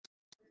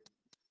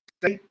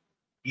State,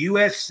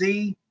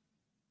 USC.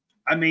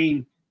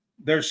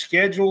 Their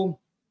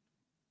schedule,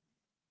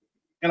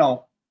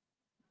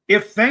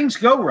 if things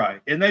go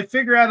right and they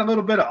figure out a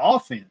little bit of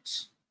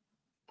offense,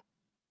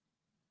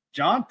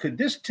 John, could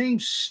this team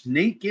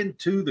sneak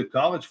into the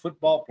college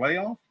football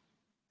playoff?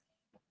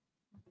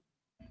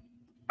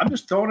 I'm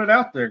just throwing it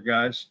out there,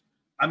 guys.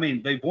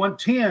 They've won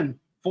 10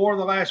 for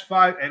the last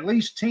 5, at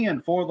least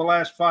 10 for the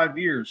last 5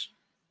 years.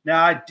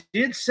 Now, I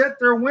did set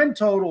their win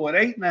total at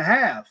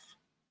 8.5,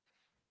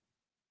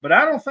 but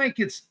I don't think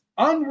it's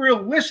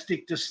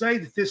unrealistic to say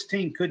that this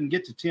team couldn't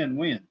get to 10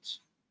 wins.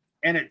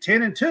 And at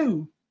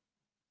 10-2,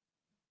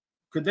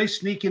 could they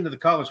sneak into the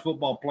college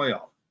football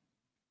playoff?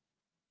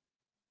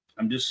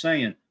 I'm just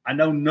saying. I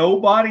know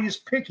nobody is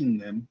picking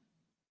them,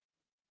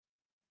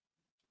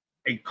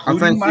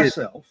 including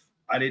myself.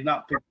 I did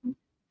not pick them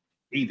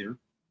either.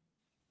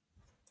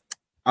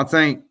 I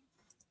think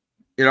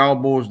it all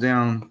boils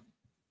down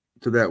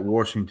to that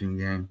Washington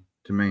game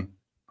to me,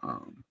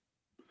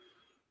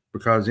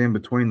 because in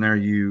between there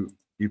you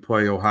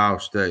play Ohio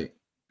State,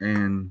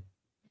 and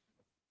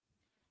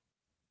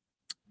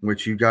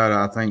which you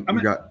got.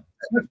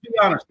 Let's be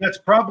honest. That's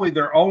probably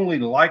their only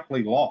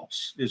likely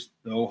loss is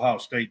the Ohio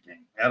State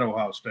game at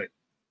Ohio State.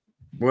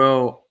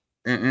 Well,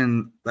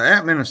 and the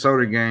at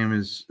Minnesota game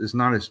is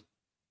not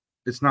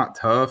it's not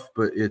tough,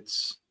 but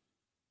it's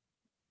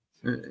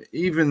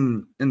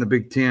even in the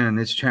Big Ten,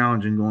 it's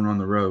challenging going on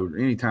the road.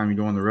 Anytime you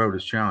go on the road,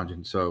 it's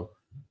challenging. So,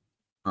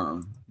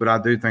 but I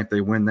do think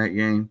they win that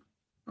game.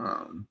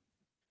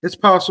 It's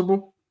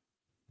possible.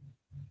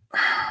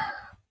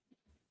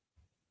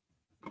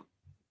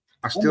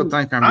 I still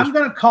think I'm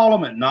going to call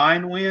them at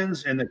 9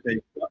 wins, and that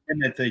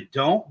they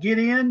don't get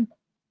in.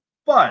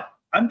 But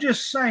I'm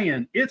just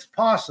saying it's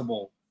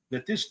possible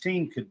that this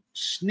team could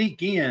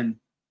sneak in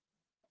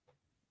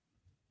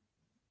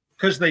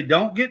because they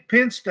don't get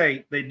Penn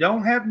State, they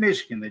don't have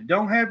Michigan, they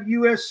don't have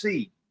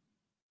USC,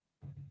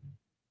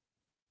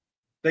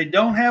 they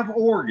don't have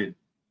Oregon.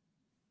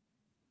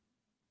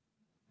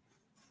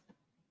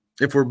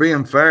 If we're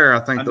being fair, I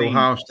think the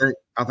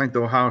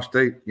Ohio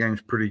State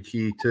game's pretty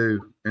key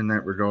too in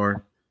that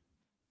regard,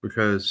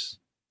 because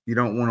you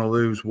don't want to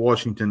lose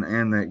Washington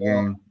and that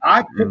game.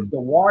 I picked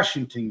the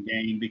Washington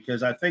game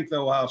because I think the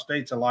Ohio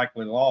State's a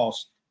likely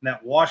loss, and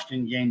that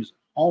Washington game's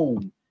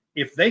home.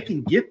 If they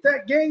can get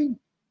that game,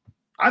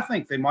 I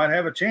think they might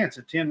have a chance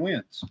at 10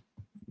 wins.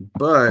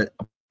 But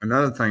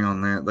another thing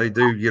on that, they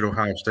do get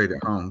Ohio State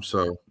at home,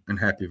 so in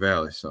Happy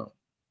Valley. So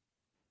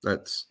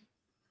that's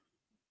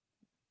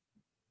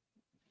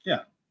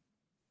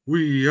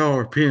we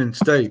are Penn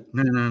State.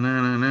 Na, na,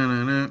 na,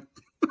 na, na, na.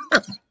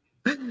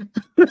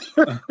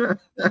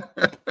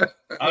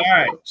 All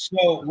right,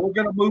 so we're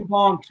going to move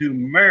on to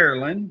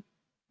Maryland.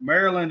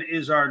 Maryland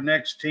is our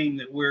next team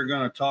that we're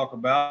going to talk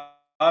about.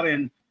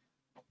 And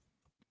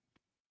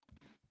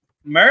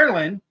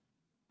Maryland,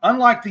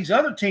 unlike these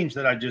other teams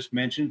that I just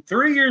mentioned,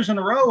 3 years in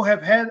a row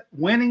have had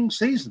winning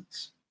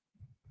seasons.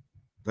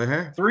 They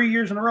have 3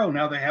 years in a row.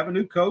 Now they have a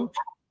new coach,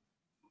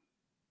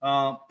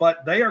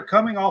 but they are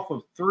coming off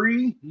of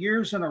 3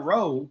 years in a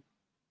row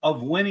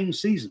of winning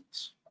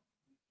seasons.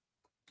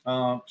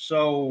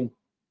 So,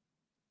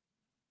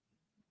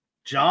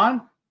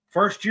 John,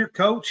 first-year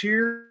coach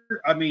here.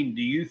 I mean,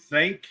 do you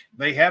think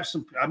they have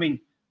some? I mean,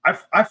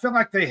 I feel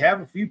like they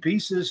have a few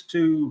pieces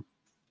to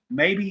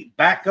maybe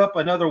back up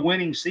another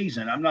winning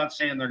season. I'm not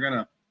saying they're going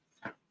to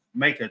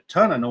make a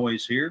ton of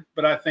noise here,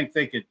 but I think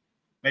they could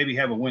maybe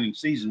have a winning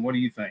season. What do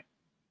you think?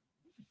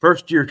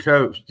 First-year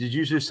coach. Did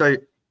you just say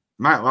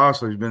Matt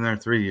Losley's been there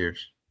 3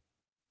 years?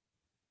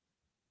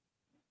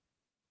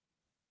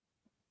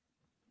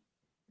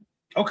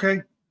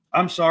 Okay.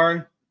 I'm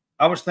sorry.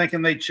 I was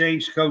thinking they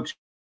changed coaches.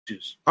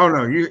 Oh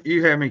no,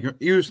 you had me.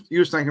 You was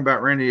thinking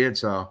about Randy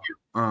Edsall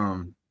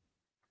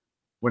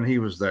when he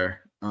was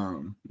there.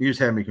 You just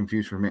had me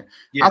confused for a minute.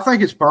 Yeah. I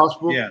think it's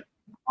possible. Yeah.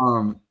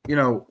 You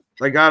know,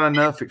 they got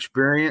enough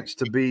experience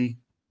to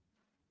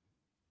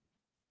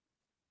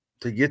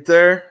get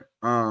there.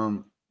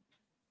 The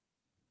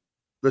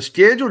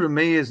schedule to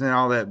me isn't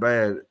all that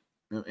bad,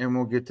 and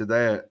we'll get to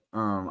that.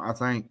 I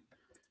think,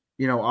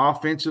 you know,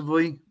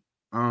 offensively,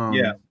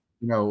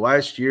 you know,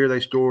 last year they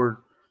scored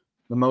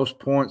the most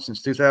points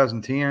since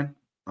 2010.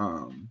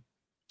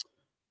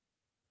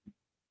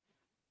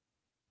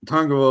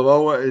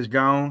 Tungaloa is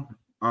gone.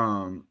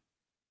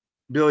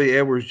 Billy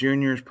Edwards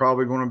Jr. is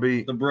probably going to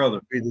be the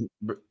brother.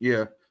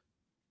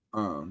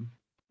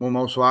 Will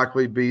most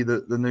likely be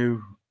the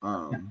new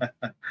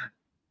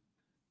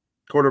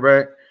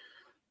quarterback.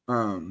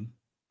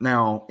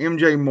 Now,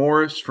 MJ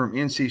Morris from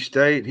NC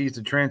State, he's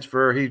the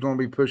transfer. He's going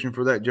to be pushing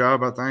for that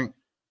job, I think.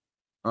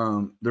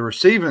 The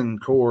receiving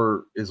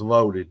core is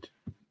loaded.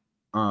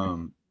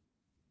 Kyle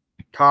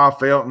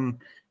Felton,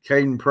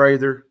 Caden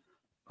Prather.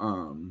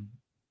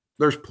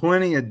 There's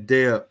plenty of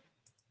depth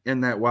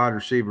in that wide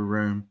receiver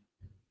room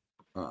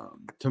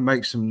to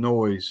make some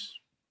noise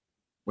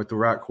with the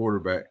right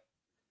quarterback.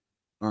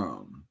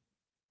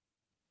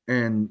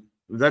 And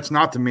that's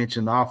not to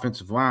mention the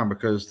offensive line,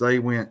 because they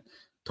went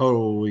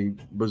totally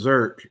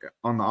berserk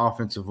on the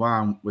offensive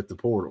line with the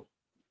portal.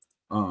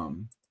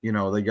 You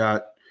know, they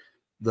got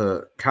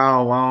the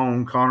Kyle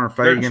Long, Connor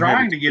Fagan. They're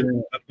trying to get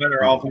a better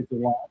offensive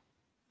line.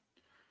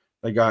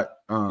 They got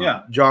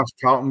Josh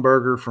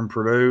Kaltenberger from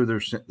Purdue.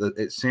 They're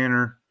at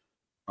center.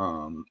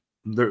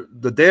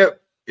 The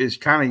depth is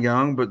kind of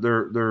young, but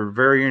they're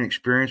very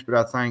inexperienced. But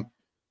I think,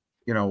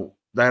 you know,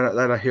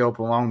 that'll help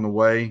along the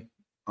way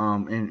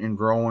in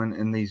growing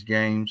in these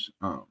games.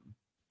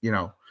 You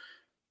know,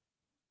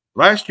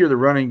 last year the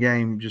running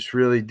game just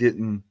really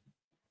didn't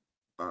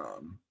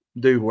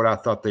do what I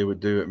thought they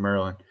would do at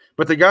Maryland.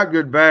 But they got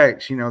good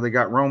backs. You know, they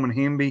got Roman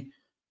Hemby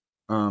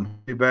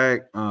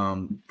back,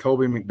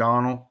 Kobe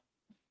McDonald.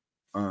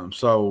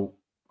 So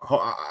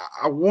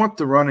I want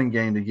the running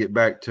game to get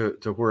back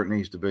to where it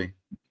needs to be.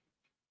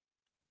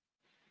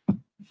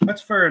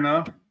 That's fair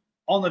enough.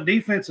 On the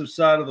defensive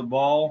side of the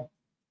ball,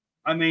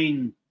 I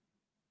mean,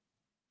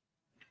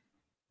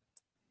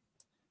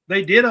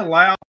 they did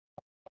allow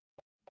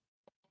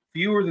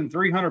fewer than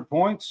 300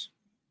 points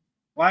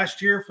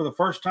last year for the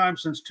first time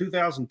since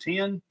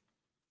 2010.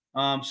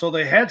 So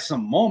they had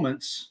some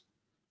moments,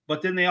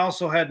 but then they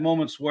also had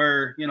moments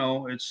where, you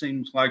know, it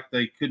seems like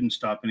they couldn't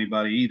stop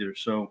anybody either.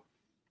 So,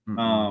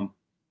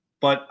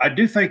 but I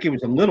do think it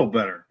was a little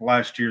better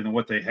last year than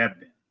what they had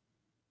been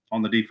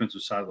on the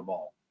defensive side of the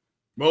ball.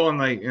 Well,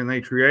 and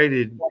they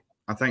created,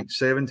 I think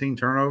 17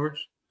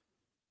 turnovers.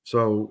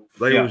 So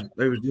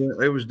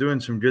they was doing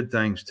some good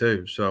things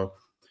too. So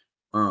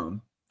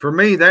for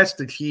me, that's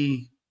the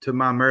key to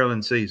my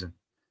Maryland season.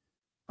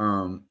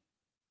 The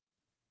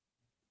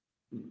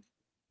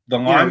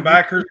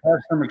linebackers have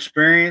some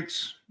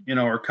experience,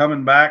 are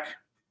coming back.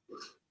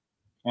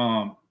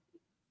 On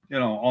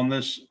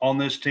this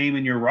team,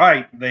 and you're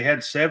right, they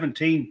had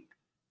 17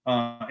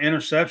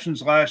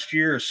 interceptions last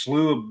year, a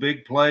slew of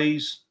big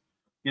plays,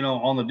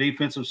 on the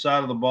defensive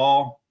side of the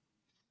ball.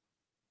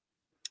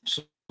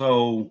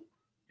 So,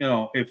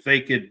 if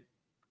they could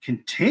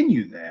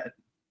continue that,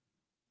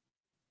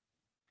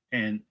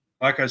 and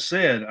like I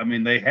said, I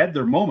mean, they had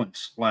their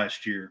moments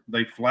last year.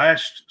 They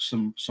flashed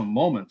some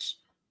moments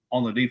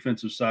on the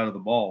defensive side of the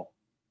ball.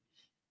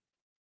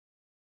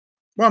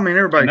 Well, I mean,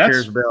 everybody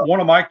cares about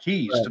one of my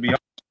keys, to be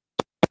honest.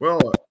 Well,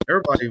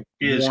 everybody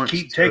is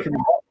keep taking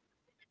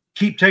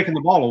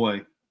the ball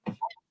away.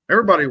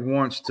 Everybody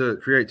wants to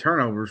create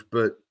turnovers,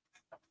 but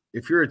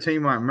if you're a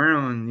team like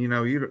Maryland,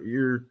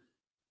 your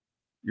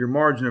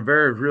margin of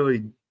error is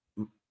really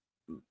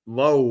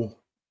low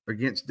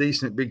against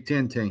decent Big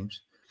Ten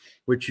teams,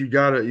 which you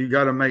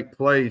gotta make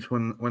plays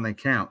when they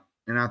count.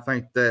 And I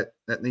think that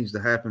needs to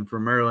happen for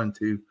Maryland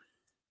to,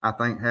 I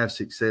think, have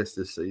success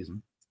this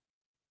season.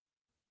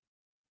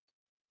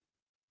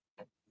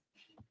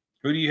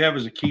 Who do you have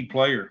as a key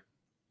player?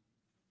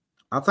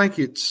 I think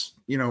it's,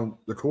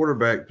 the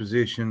quarterback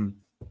position.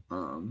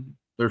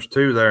 There's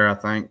two there, I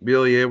think.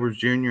 Billy Edwards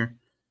Jr.,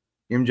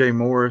 MJ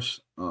Morris.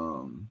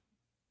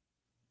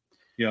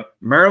 Yep.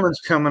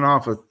 Maryland's coming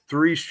off of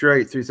 3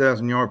 straight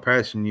 3,000-yard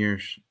passing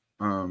years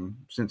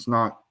since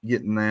not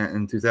getting that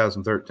in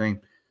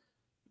 2013.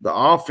 The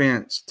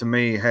offense, to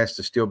me, has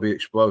to still be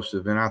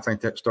explosive, and I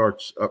think that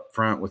starts up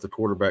front with the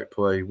quarterback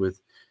play with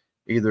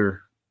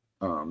either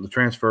the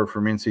transfer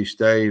from NC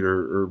State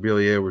or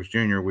Billy Edwards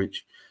Jr.,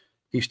 which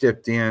he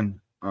stepped in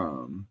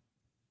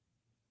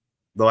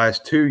the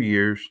last 2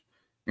 years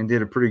and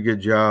did a pretty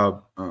good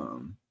job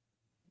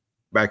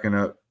backing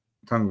up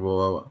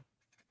Tagovailoa.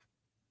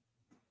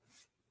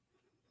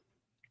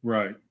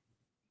 Right.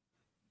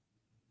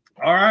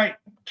 All right.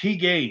 Key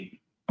game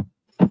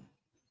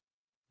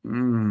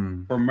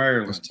for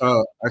Maryland.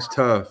 That's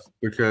tough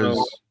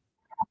because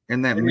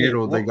in that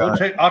middle they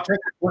got.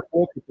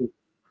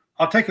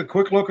 I'll take a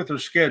quick look at their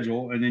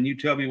schedule, and then you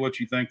tell me what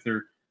you think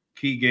their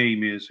key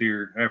game is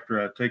here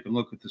after I take a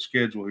look at the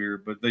schedule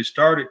here. But they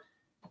started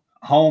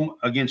home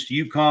against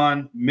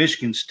UConn,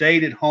 Michigan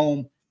State at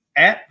home,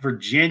 at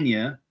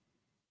Virginia,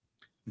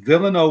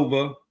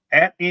 Villanova,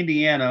 at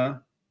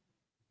Indiana,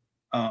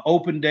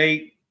 open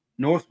date,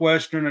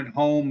 Northwestern at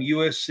home,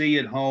 USC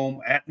at home,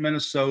 at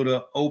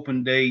Minnesota,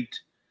 open date,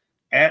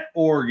 at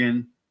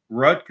Oregon,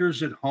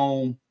 Rutgers at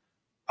home,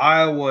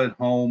 Iowa at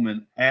home,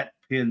 and at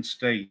Penn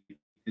State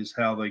is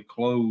how they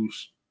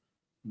close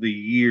the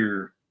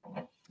year.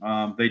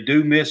 They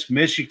do miss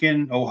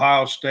Michigan,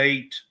 Ohio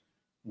State,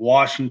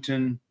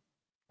 Washington,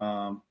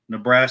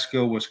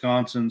 Nebraska,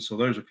 Wisconsin. So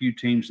there's a few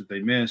teams that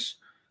they miss.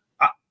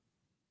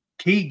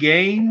 Key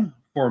game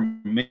for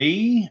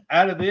me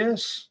out of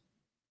this,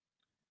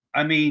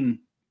 I mean,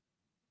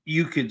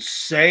 you could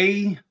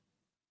say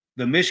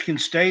the Michigan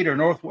State or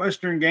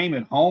Northwestern game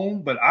at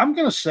home, but I'm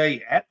going to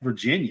say at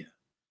Virginia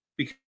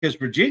because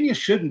Virginia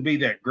shouldn't be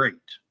that great.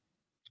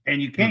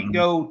 And you can't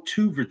go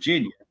to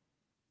Virginia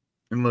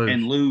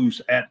and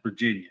lose at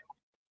Virginia.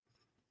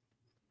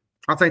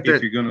 I think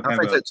that's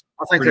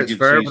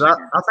fair, but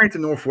I think the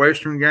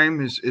Northwestern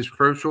game is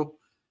crucial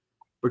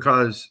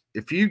because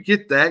if you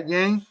get that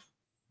game,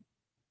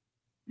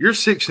 you're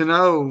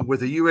 6-0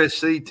 with a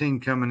USC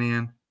team coming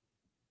in,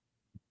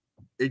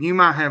 and you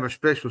might have a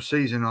special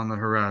season on the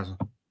horizon.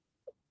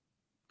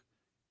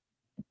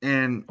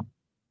 And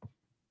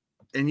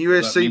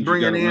USC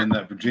bringing in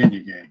that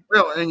Virginia game.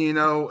 Well, and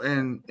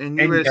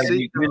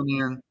USC coming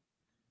in.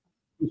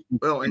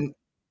 Well, and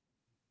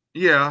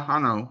yeah, I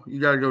know you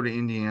got to go to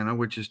Indiana,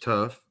 which is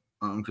tough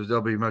because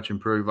they'll be much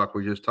improved, like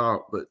we just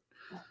talked.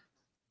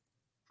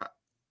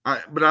 But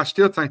I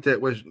still think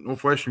that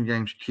Northwestern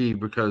game's key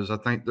because I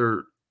think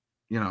they're,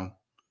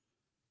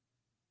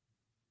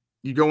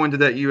 you go into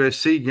that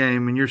USC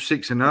game and you're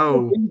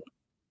 6-0,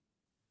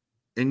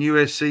 and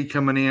USC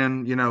coming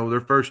in,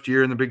 their first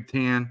year in the Big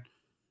Ten,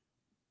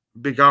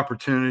 big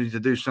opportunity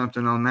to do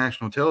something on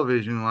national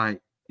television.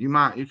 Like you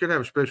could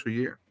have a special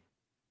year.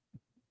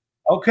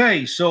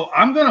 Okay, so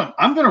I'm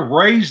gonna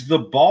raise the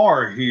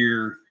bar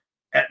here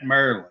at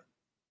Maryland.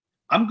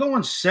 I'm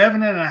going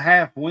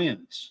 7.5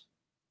 wins.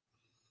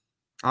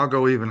 I'll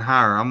go even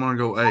higher. I'm gonna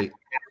go 8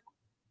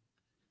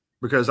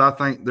 because I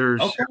think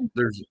there's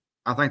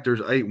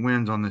 8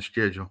 wins on the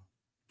schedule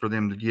for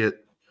them to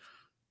get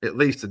at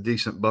least a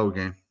decent bowl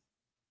game.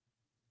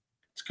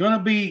 It's going to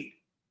be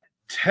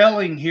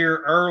telling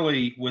here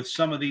early with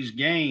some of these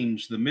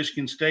games. The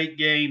Michigan State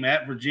game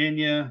at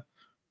Virginia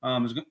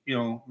is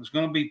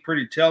going to be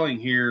pretty telling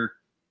here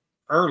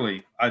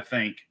early, I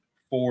think,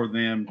 for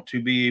them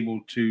to be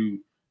able to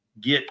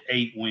get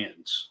 8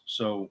 wins.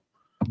 So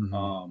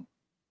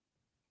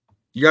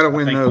You got to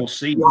win those. We'll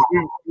see.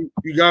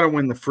 You got to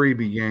win the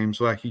freebie games.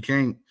 Like you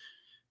can't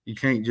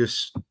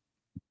just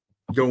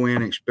go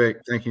in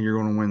thinking you're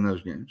going to win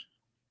those games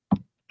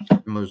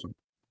and lose them.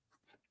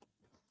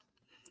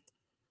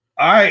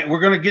 All right, we're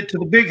going to get to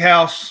the big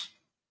house.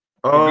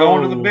 We're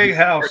going to the big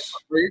house.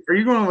 Are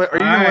you going to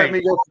let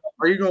me go?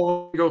 Are you going to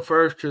let me go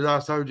first? Because I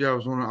told you I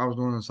was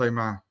going to say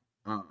my.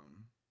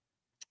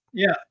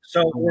 Yeah,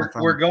 so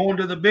we're going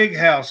to the big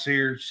house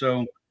here.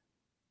 So,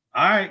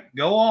 all right,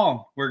 go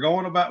on. We're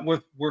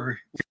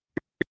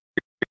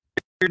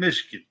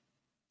Michigan.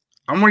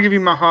 I'm going to give you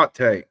my hot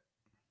take.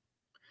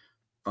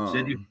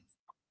 And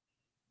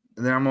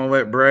then I'm going to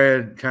let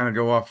Brad kind of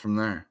go off from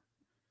there.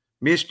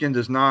 Michigan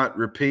does not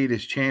repeat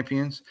as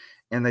champions,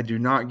 and they do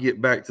not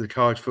get back to the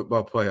college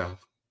football playoff.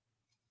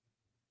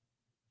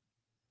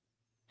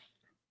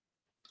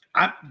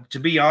 To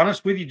be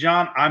honest with you,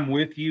 John, I'm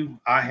with you.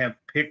 I have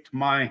picked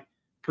my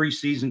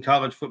preseason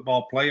college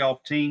football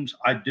playoff teams.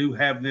 I do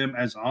have them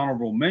as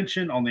honorable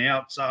mention on the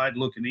outside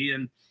looking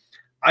in.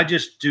 I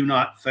just do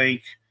not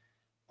think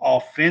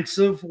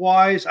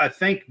offensive-wise. I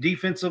think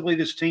defensively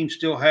this team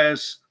still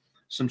has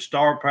some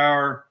star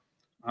power.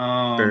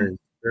 Very,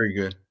 very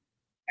good.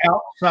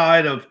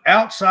 Outside of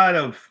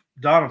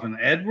Donovan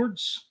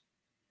Edwards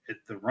at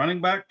the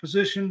running back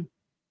position,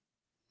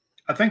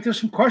 I think there's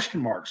some question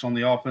marks on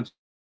the offensive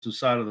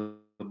side of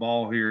the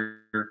ball here.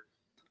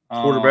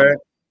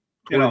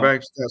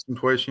 Quarterback's got some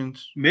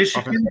questions.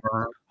 Michigan,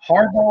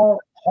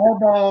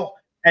 Harbaugh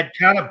had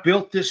kind of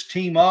built this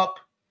team up.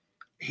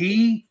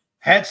 He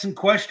had some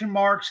question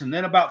marks, and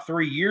then about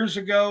 3 years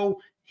ago,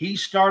 he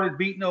started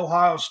beating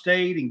Ohio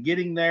State and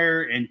getting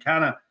there and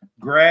kind of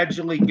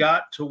gradually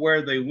got to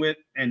where they went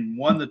and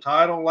won the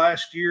title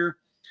last year.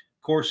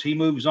 Of course, he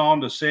moves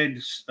on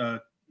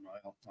to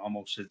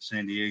almost said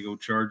San Diego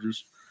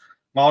Chargers.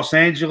 Los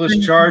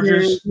Angeles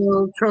Chargers.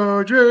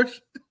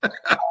 Chargers.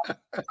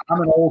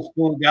 I'm an old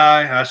school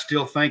guy. I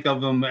still think of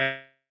them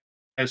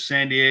as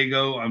San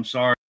Diego. I'm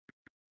sorry.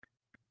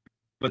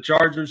 But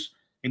Chargers,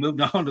 he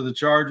moved on to the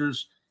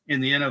Chargers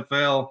in the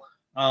NFL.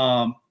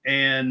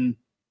 And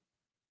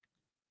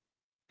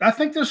I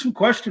think there's some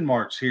question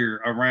marks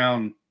here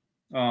around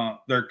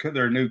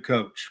their new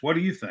coach. What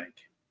do you think?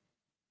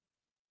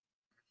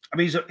 I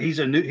mean, he's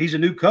a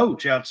new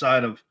coach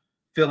outside of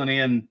filling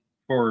in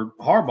for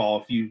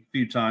Harbaugh a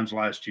few times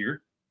last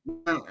year.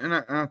 And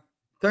I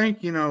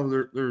think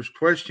there's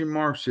question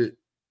marks at,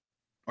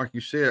 like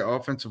you said,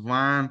 offensive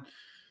line,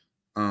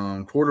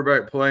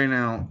 quarterback play.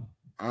 Now,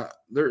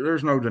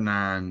 there's no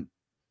denying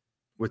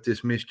with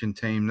this Michigan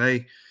team,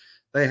 they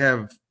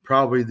have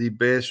probably the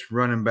best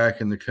running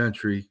back in the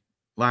country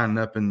lining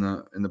up in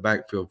the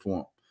backfield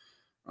for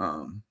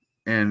them.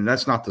 And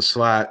that's not to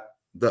slight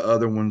the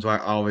other ones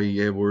like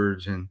Ollie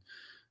Edwards and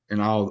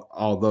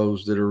all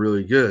those that are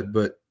really good.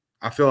 But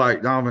I feel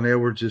like Donovan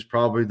Edwards is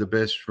probably the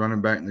best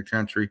running back in the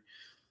country.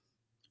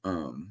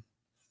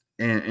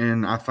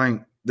 And I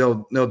think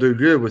they'll do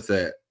good with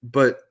that.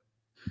 But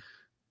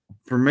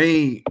for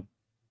me,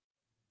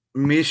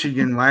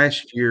 Michigan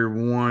last year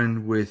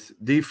won with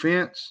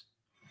defense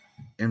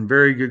and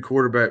very good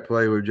quarterback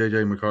play with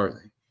J.J.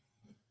 McCarthy.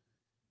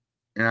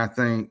 And I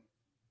think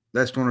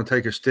that's going to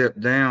take a step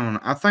down.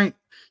 I think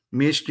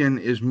Michigan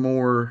is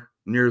more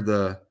near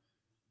the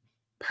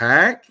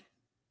pack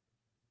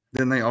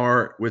than they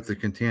are with the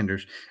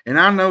contenders. And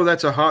I know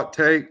that's a hot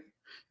take,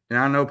 and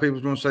I know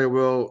people's going to say,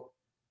 well,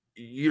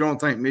 you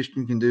don't think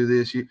Michigan can do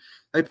this.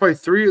 They play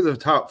 3 of the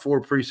top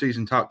 4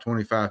 preseason top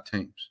 25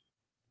 teams.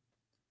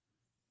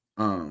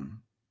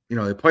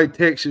 They played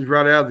Texas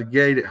right out of the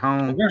gate at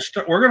home.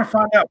 We're going to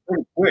find out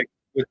pretty quick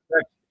with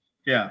Texas.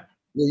 Yeah.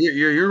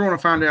 You're going to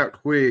find out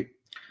quick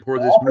for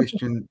this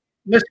Michigan.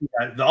 Listen,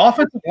 the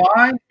offensive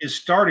line is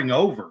starting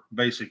over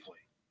basically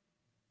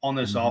on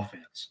this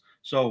offense.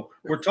 So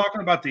we're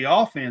talking about the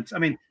offense. I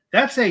mean,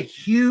 that's a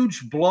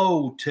huge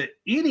blow to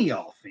any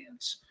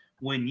offense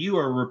when you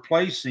are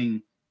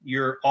replacing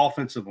your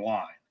offensive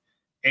line.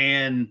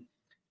 And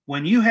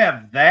when you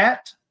have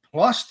that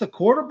plus the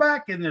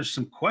quarterback, and there's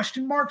some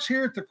question marks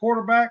here at the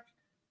quarterback,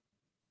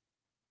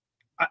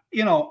 I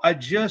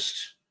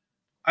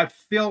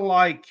feel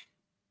like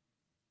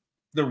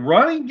the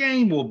running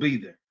game will be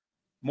there.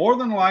 More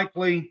than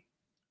likely,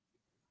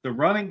 the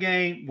running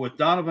game with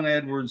Donovan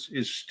Edwards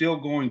is still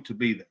going to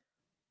be there.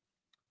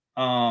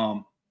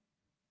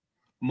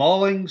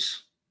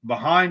 Mullings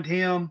behind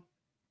him.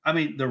 I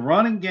mean, the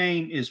running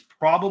game is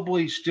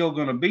probably still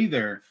going to be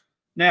there.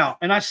 Now,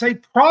 and I say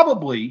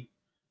probably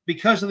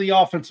because of the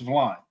offensive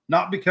line,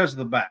 not because of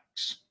the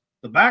backs.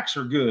 The backs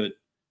are good,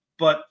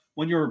 but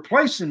when you're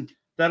replacing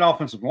that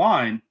offensive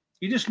line,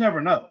 you just never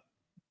know.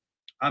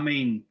 I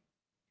mean,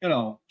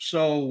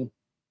 so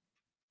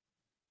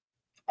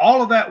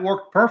all of that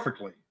worked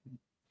perfectly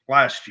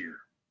last year.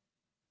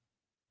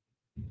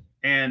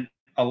 And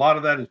a lot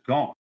of that is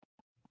gone.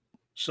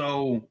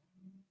 So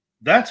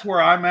that's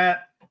where I'm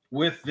at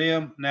with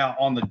them. Now,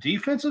 on the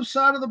defensive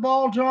side of the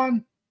ball,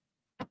 John,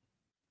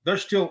 they're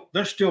still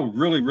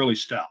really, really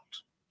stout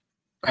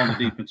on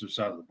the defensive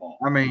side of the ball.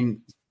 I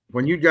mean,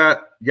 when you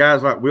got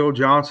guys like Will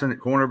Johnson at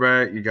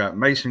cornerback, you got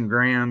Mason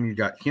Graham, you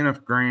got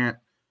Kenneth Grant,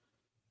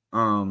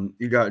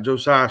 you got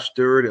Josiah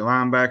Stewart at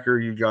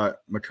linebacker, you got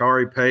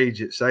Makari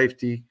Page at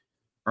safety,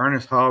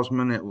 Ernest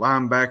Hausman at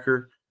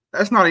linebacker.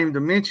 That's not even to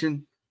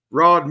mention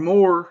Rod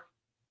Moore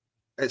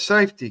at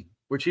safety,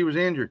 which he was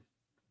injured.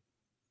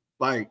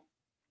 Like,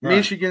 right.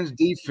 Michigan's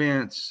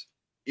defense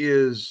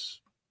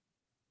is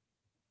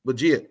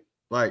legit.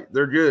 Like,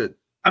 they're good.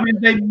 I mean,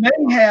 they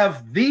may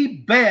have the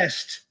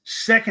best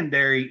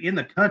secondary in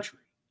the country.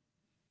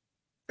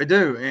 They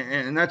do,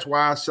 and that's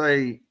why I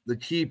say the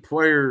key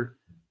player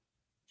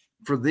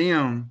for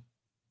them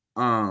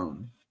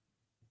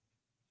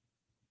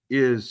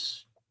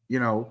is,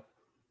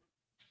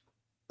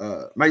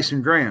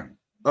 Mason Graham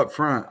up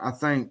front. I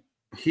think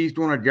he's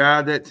going to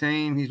guide that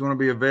team. He's going to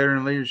be a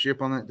veteran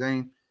leadership on that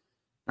team.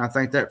 I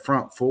think that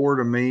front four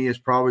to me is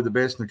probably the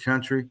best in the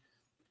country,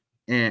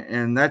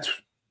 and that's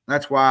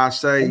why I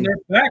say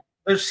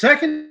their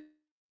secondary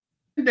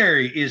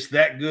is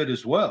that good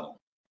as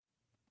well.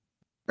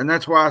 And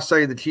that's why I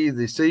say the key of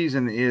the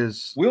season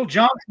is Will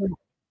Johnson.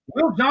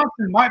 Will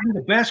Johnson might be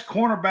the best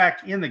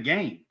cornerback in the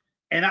game,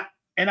 and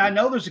I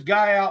know there's a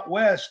guy out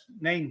west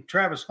named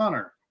Travis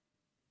Hunter.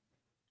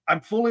 I'm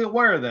fully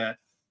aware of that,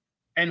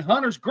 and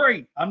Hunter's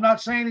great. I'm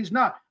not saying he's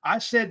not. I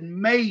said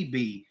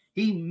maybe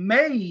he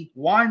may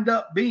wind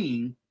up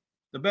being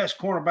the best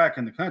cornerback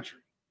in the country.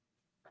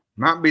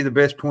 Might be the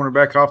best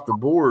cornerback off the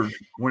board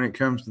when it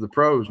comes to the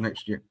pros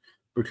next year,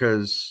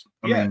 because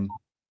I mean,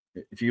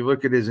 if you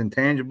look at his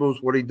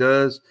intangibles, what he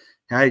does,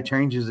 how he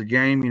changes the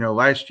game.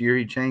 Last year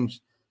he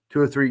changed 2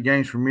 or 3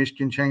 games for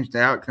Michigan, changed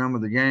the outcome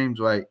of the games.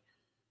 Like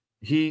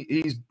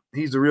he's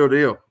the real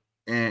deal,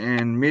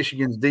 and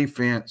Michigan's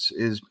defense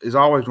is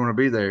always going to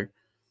be there,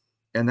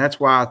 and that's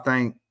why I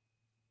think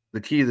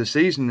the key of the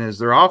season is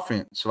their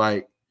offense.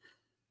 Like,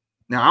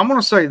 now I'm going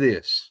to say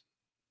this.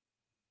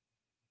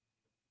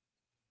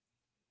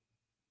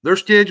 Their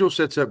schedule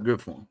sets up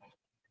good for them.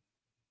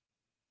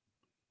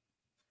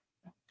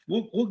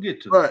 We'll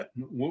get to that.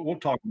 We'll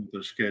talk about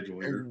the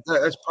schedule here.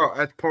 That's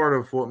part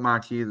of what my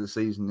key of the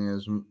season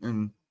is,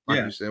 and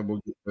like you said,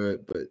 we'll get to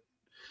it. But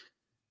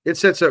it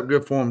sets up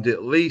good for them to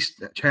at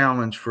least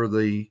challenge for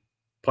the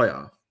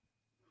playoff.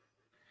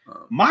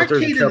 My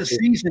key to the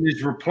season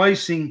is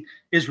replacing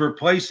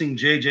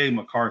JJ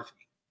McCarthy.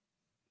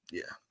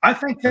 Yeah, I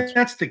think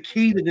that's the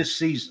key to this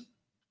season.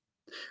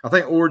 I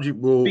think Orgy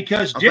will,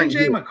 because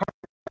JJ McCarthy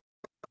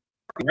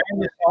ran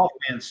this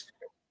offense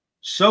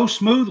so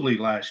smoothly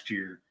last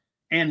year,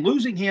 and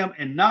losing him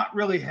and not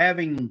really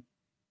having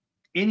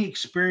any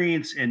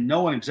experience and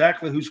knowing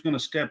exactly who's going to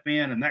step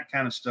in and that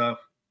kind of stuff.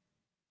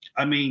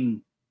 I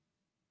mean,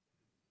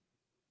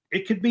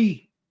 it could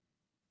be,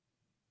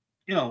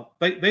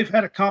 they've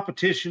had a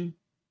competition,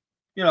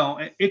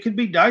 it could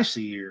be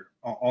dicey here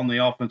on the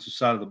offensive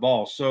side of the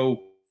ball.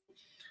 So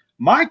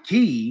my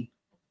key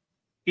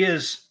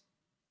is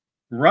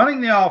running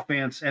the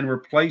offense and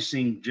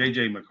replacing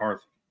JJ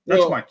McCarthy.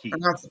 That's my key.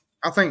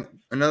 I think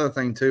another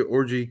thing too,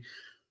 Orgy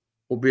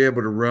will be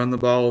able to run the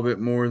ball a bit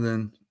more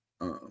than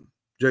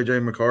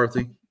JJ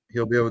McCarthy.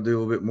 He'll be able to do a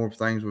little bit more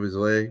things with his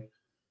leg.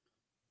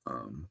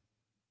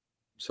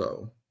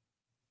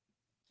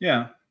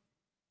 Yeah,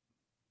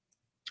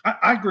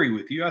 I agree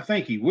with you. I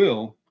think he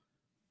will,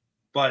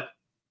 but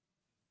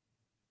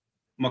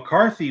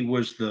McCarthy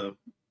was the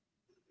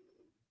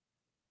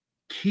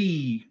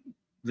key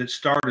that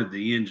started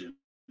the engine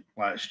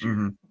last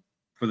year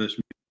for this.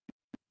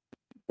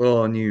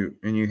 Well, and you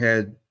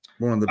had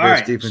one of the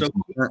best defenses.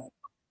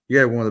 You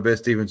had one of the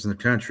best defenses in the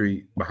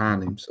country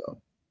behind him. So,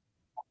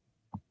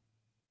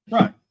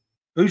 right.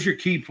 Who's your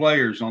key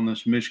players on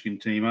this Michigan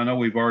team? I know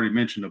we've already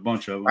mentioned a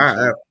bunch of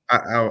them.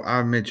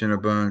 I mentioned a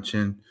bunch,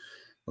 and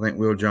I think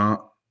Will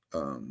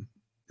Johnson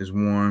is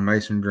one.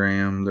 Mason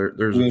Graham.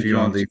 There's Will a few Johnson.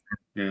 On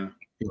defense.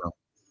 Yeah.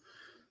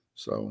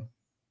 So,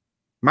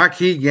 my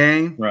key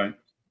game. Right.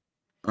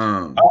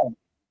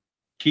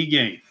 Key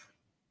game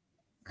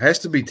has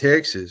to be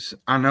Texas.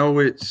 I know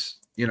it's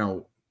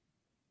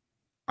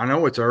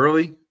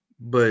early,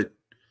 but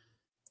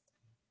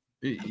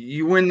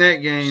you win that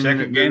game.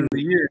 Second game of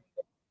the year.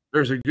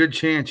 There's a good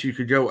chance you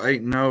could go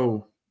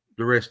 8-0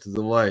 the rest of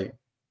the way.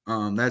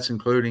 That's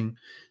including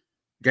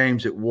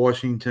games at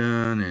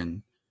Washington,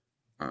 and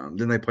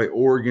then they play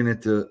Oregon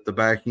at the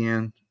back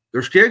end.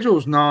 Their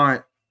schedule's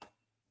not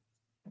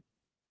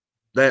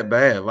that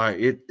bad. Like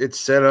it's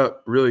set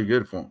up really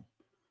good for them.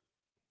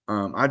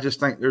 I just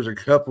think there's a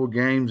couple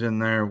games in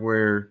there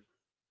where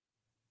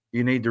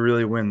you need to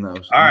really win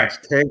those. All right.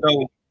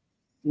 So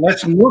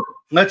let's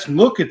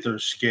look at their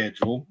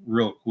schedule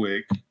real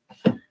quick.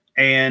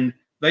 And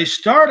they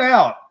start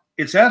out,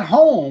 it's at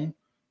home,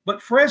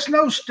 but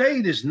Fresno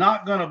State is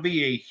not going to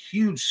be a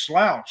huge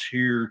slouch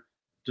here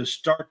to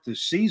start the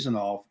season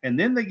off. And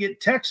then they get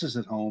Texas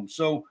at home.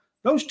 So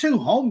those 2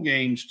 home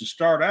games to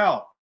start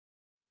out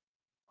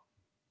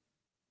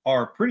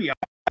are pretty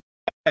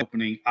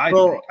opening. I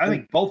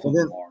think both of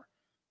them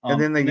are.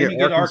 And then they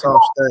get Arkansas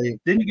State.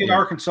 Then you get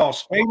Arkansas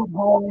State at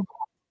home,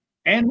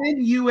 and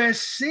then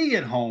USC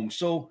at home.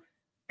 So,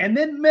 And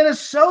then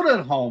Minnesota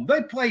at home.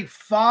 They played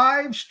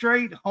 5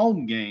 straight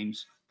home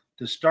games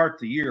to start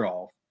the year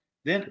off.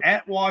 Then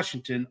at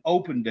Washington,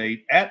 open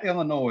date, at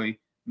Illinois,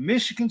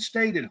 Michigan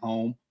State at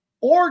home,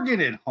 Oregon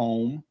at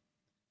home,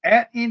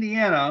 at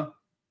Indiana,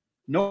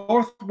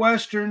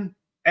 Northwestern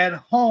at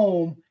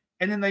home,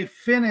 and then they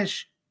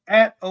finish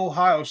at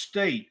Ohio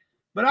State.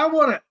 But I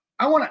want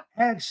to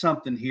add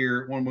something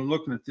here when we're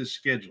looking at this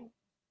schedule.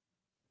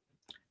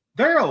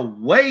 Their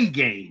away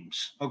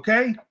games,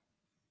 okay,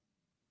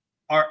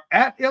 are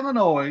at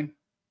Illinois,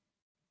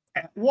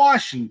 at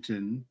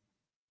Washington,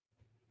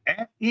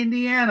 at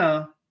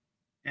Indiana,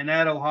 and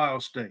at Ohio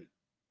State.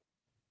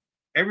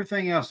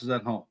 Everything else is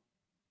at home.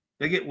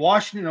 They get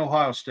Washington,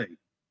 Ohio State,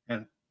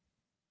 and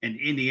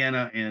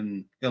Indiana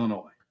and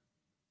Illinois.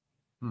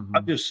 Mm-hmm.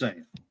 I'm just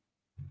saying.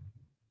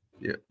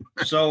 Yeah.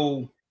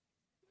 So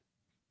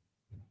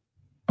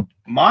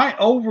my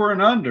over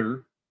and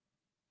under,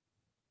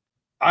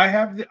 I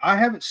have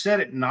it set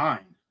at 9.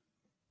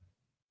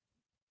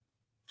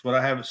 That's what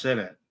I have it set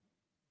at.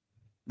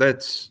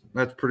 That's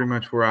pretty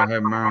much where I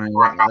have mine.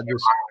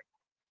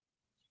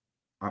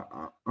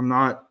 I'm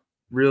not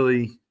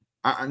really.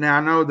 Now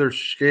I know their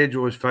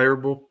schedule is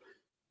favorable,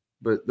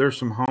 but there's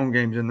some home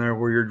games in there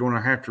where you're going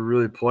to have to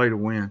really play to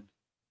win,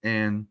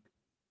 and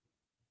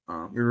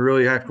you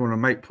really have to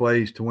make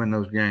plays to win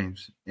those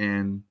games.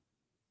 And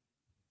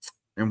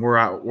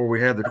where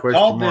we have the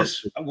question mark.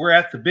 We're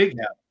at the big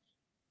house.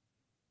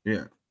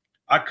 Yeah,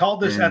 I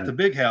called this at the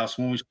big house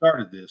when we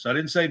started this. I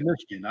didn't say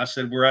Michigan. I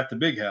said we're at the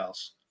big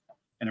house,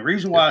 and the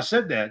reason why I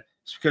said that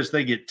is because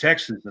they get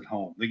Texas at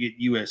home, they get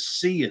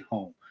USC at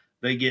home,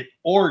 they get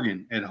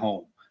Oregon at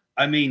home.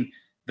 I mean,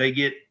 they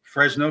get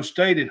Fresno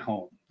State at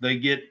home. They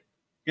get,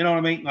 you know what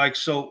I mean? Like,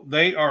 so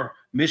they are,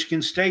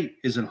 Michigan State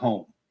is at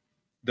home,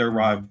 their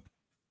rival.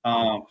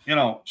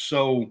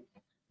 So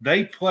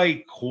they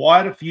play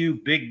quite a few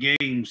big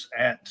games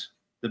at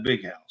the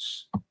big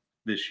house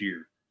this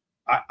year.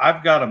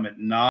 I've got them at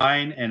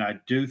 9, and I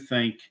do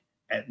think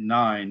at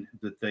 9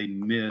 that they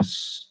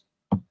miss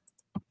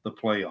the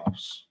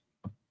playoffs.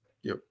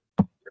 Yep.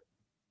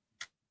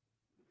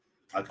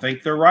 I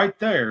think they're right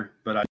there,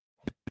 but I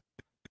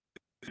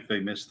think they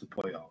miss the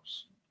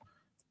playoffs.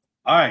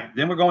 All right,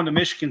 then we're going to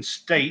Michigan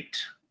State.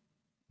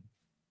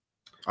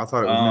 I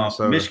thought it was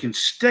Minnesota. Michigan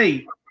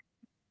State.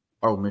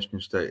 Oh, Michigan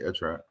State.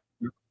 That's right.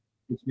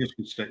 It's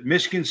Michigan State.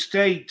 Michigan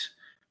State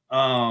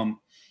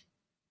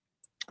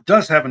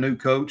does have a new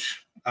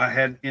coach. I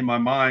had in my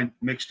mind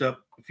mixed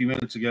up a few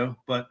minutes ago,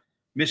 but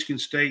Michigan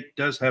State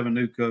does have a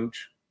new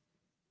coach.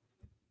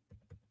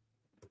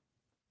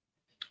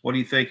 What do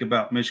you think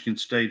about Michigan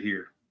State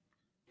here?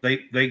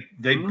 They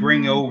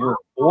bring over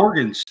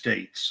Oregon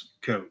State's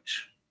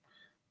coach,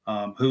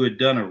 who had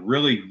done a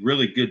really,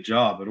 really good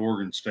job at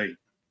Oregon State.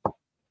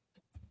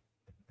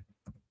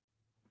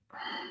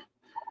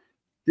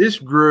 This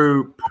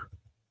group,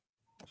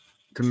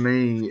 to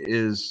me,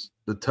 is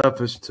the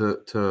toughest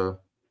to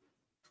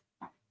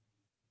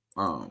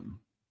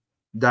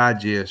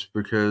digest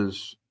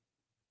because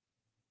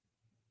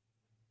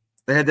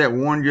they had that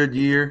one good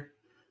year,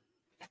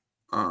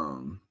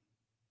 and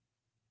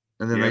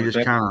then they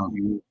just kind of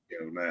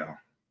now,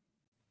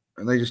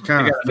 and they just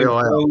kind of fell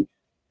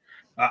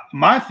out.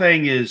 My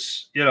thing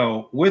is,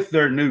 with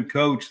their new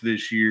coach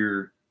this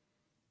year,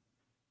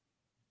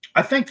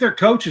 I think their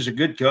coach is a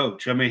good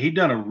coach. I mean, he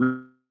done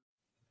a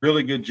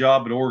really good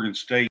job at Oregon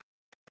State.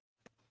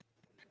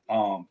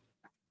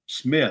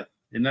 Smith,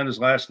 isn't that his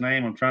last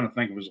name? I'm trying to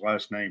think of his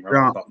last name.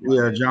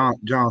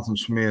 Jonathan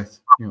Smith.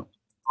 Yeah.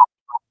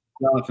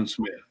 Jonathan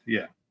Smith,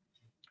 yeah.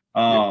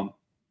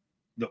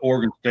 The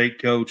Oregon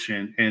State coach,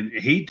 and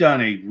he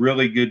done a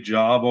really good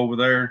job over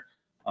there,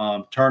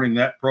 turning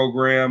that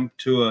program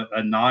to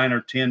a 9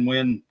 or 10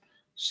 win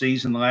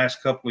season the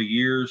last couple of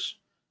years.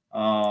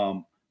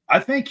 I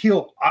think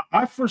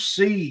I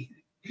foresee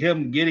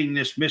him getting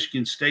this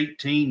Michigan State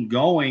team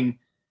going.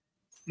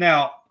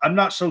 Now, I'm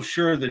not so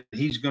sure that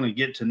he's going to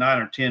get to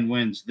 9 or 10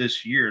 wins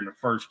this year in the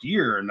first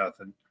year or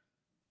nothing,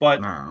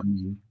 but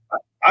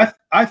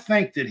I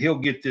think that he'll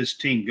get this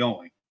team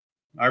going.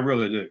 I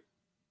really do.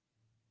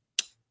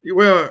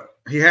 Well,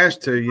 he has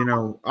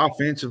to.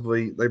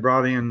 Offensively, they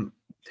brought in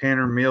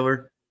Tanner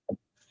Miller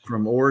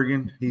from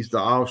Oregon. He's the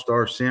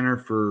all-star center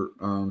for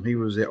he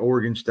was at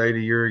Oregon State a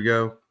year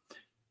ago.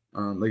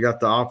 They got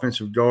the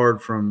offensive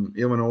guard from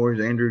Illinois,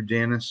 Andrew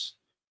Dennis.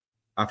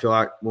 I feel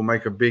like will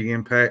make a big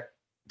impact.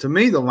 To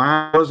me, the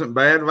line wasn't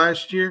bad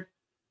last year,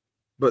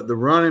 but the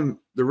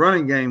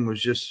running game was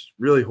just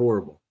really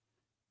horrible,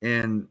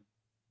 and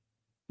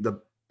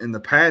the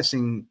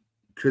passing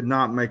could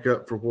not make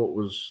up for what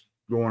was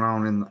going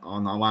on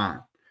on the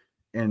line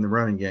and the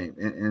running game,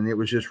 and it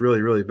was just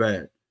really, really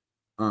bad.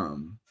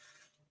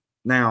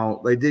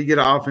 Now they did get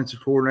an offensive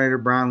coordinator,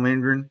 Brian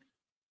Lindgren.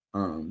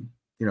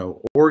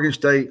 Oregon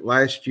State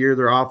last year,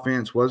 their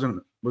offense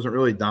wasn't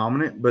really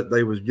dominant, but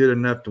they was good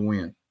enough to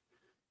win.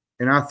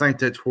 And I think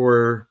that's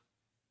where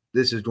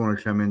this is going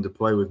to come into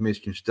play with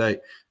Michigan State.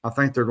 I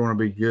think they're going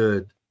to be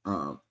good,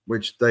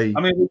 which they –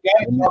 I mean, we got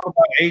to talk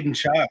about Aiden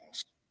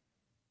Childs.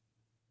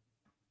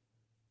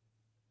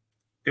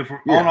 if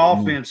we're on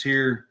offense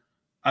here,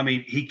 I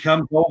mean, he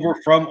comes over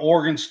from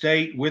Oregon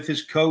State with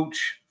his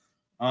coach.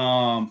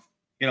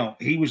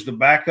 He was the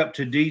backup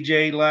to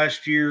DJ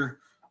last year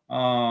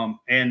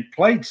and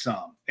played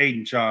some.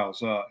 Aiden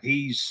Childs.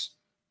 He's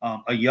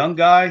a young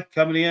guy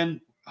coming in,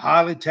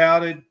 highly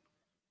touted,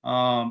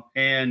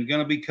 and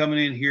going to be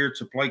coming in here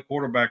to play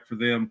quarterback for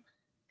them,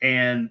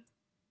 and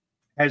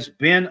has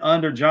been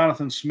under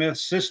Jonathan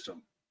Smith's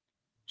system.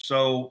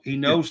 So he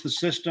knows the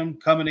system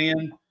coming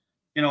in.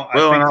 I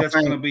think that's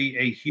going to be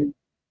a huge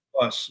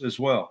plus as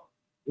well.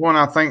 Well,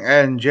 I think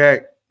adding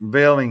Jack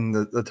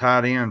Velling, the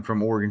tight end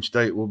from Oregon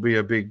State, will be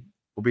a big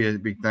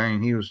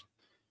thing.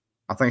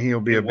 I think he'll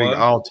be big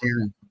all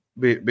 10,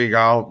 big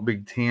all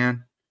Big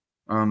Ten.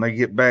 They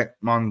get back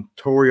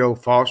Montorio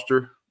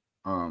Foster,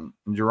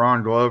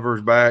 Jerron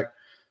Glover's back,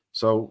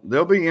 so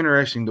they'll be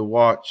interesting to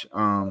watch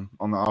on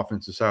the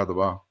offensive side of the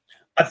ball.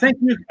 I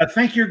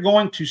think you're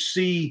going to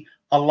see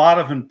a lot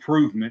of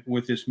improvement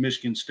with this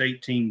Michigan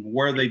State team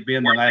where they've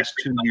been the last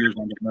 2 years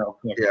under Mel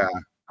Tucker. Yeah,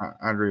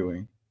 I agree with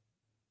you.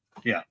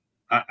 Yeah,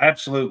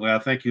 absolutely. I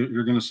think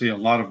you're going to see a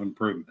lot of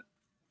improvement.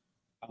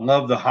 I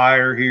love the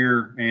hire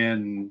here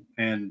and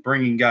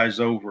bringing guys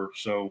over.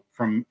 So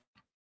from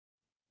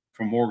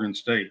Oregon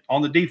State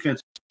on the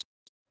defense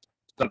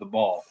side of the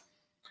ball,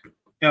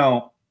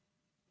 the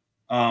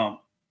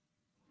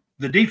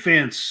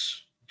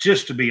defense,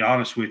 just to be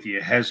honest with you,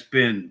 has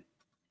been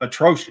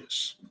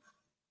atrocious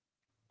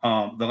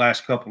the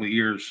last couple of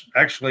years.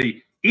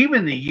 Actually,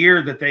 even the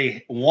year that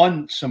they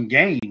won some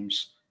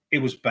games, it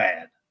was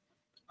bad.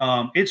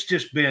 It's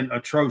just been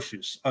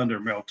atrocious under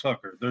Mel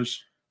Tucker.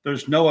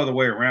 There's no other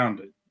way around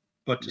it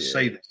but to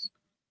say that.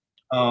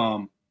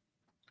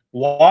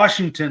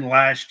 Washington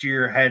last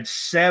year had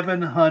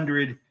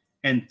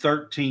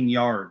 713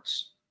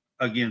 yards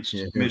against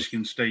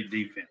Michigan State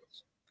defense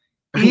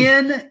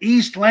in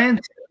East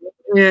Lansing.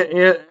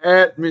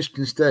 At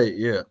Michigan State,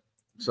 yeah.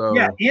 So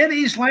in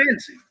East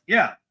Lansing,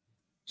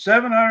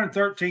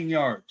 713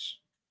 yards.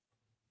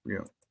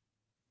 Yeah.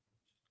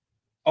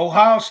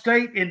 Ohio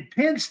State and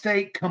Penn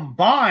State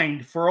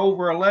combined for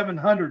over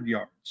 1,100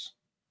 yards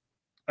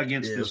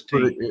against this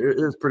team. It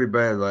was pretty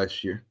bad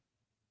last year.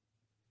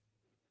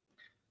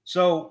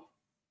 So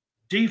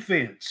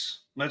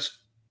defense,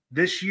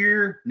 this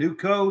year, new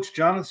coach,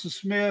 Jonathan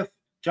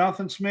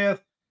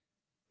Smith,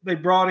 they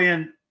brought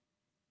in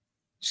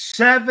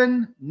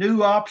 7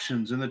 new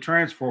options in the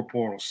transfer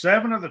portal.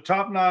 7 of the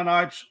top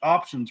 9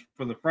 options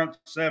for the front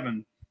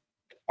 7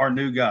 are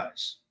new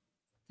guys.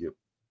 Yep.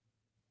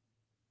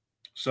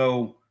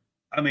 So,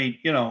 I mean,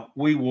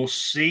 we will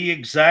see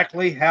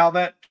exactly how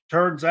that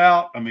turns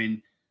out. I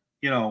mean,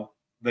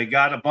 they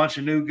got a bunch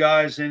of new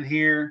guys in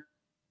here.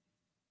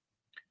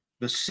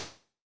 The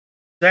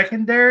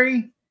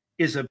secondary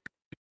is a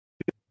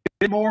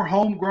bit more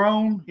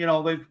homegrown.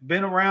 They've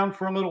been around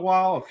for a little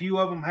while. A few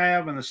of them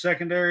have in the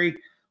secondary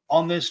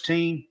on this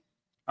team.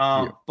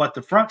 But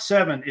the front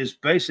 7 is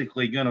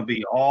basically going to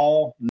be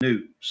all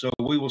new. So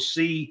we will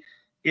see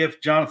if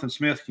Jonathan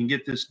Smith can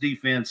get this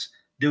defense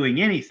doing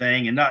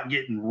anything and not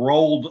getting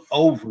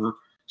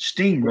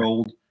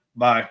steamrolled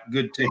by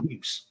good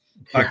teams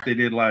like they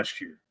did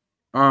last year.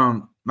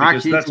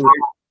 That's basically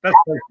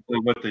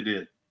what they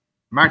did.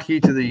 My key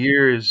to the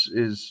year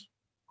is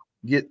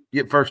get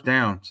first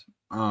downs.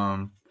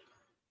 I'm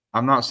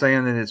not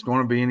saying that it's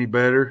going to be any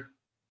better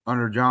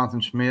under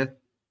Jonathan Smith,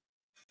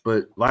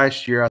 but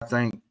last year I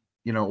think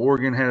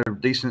Oregon had a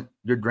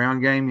good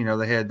ground game.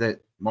 They had that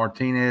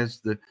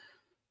Martinez.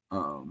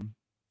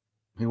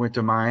 He went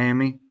to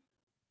Miami.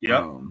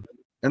 Yeah,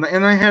 and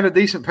they had a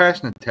decent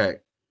passing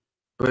attack,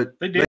 but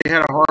they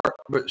had a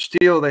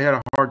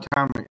hard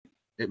time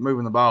at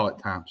moving the ball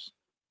at times.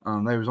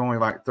 They was only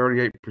like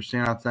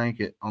 38%, I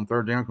think, on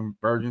third down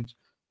conversions.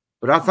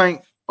 But I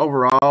think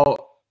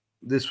overall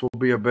this will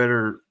be a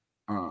better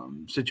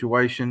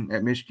situation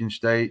at Michigan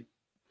State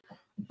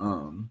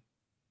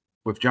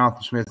with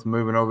Jonathan Smith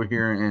moving over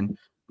here and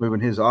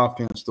moving his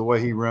offense the way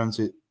he runs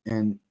it,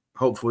 and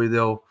hopefully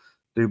they'll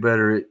do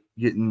better at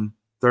getting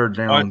third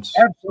downs.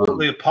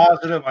 Absolutely a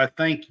positive. I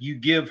think you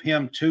give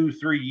him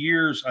 2-3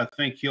 years, I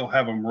think he'll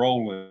have them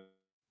rolling.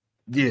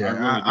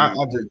 Yeah, I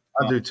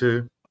do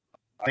too.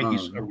 I think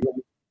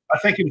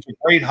he was a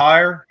great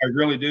hire. I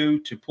really do,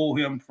 to pull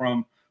him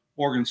from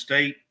Oregon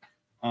State.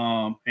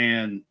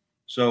 And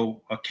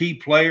so a key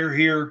player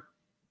here,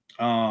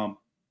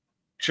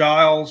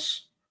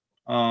 Childs,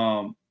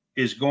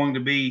 is going to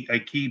be a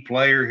key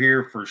player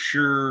here for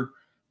sure.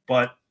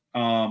 But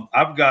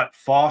I've got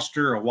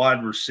Foster,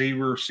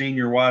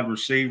 senior wide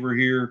receiver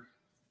here.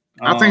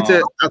 I think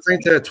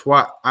that's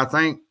why. I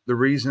think the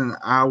reason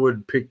I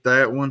would pick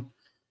that one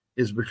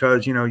is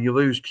because you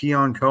lose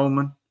Keon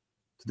Coleman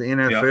to the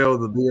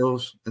NFL, the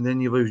Bills, and then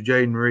you lose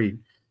Jaden Reed.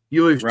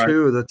 You lose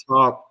 2 of the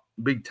top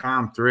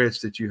big-time threats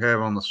that you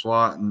have on the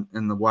slot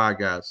and the wide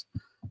guys.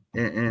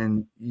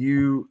 And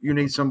you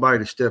need somebody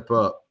to step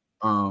up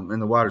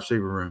in the wide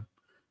receiver room.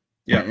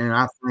 Yeah. And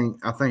I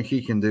think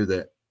he can do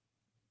that.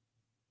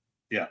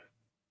 Yeah.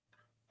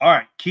 All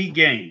right, key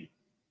game.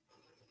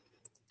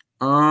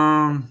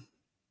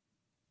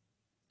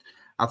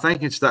 I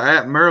think it's the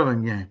at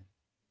Maryland game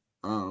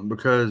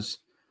because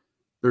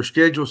their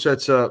schedule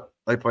sets up.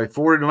 They play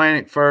Florida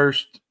Atlantic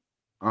first,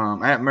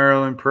 at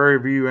Maryland,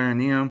 Prairie View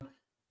A&M,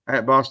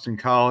 at Boston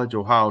College,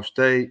 Ohio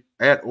State,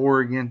 at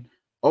Oregon,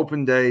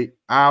 open day,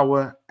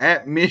 Iowa,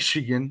 at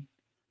Michigan,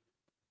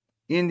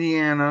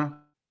 Indiana,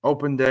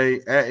 open day,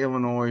 at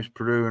Illinois,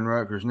 Purdue, and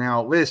Rutgers.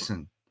 Now,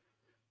 listen,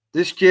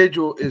 this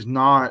schedule is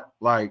not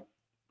like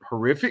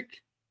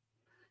horrific,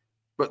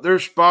 but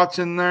there's spots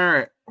in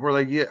there where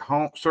they get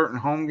certain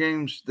home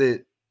games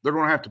that they're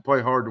going to have to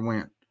play hard to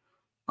win.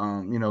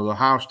 The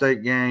Ohio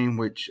State game,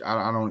 which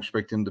I don't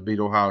expect them to beat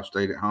Ohio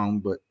State at home,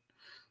 but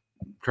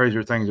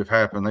crazier things have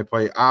happened. They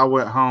play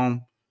Iowa at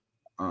home,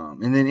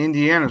 and then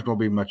Indiana's going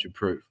to be much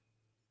improved.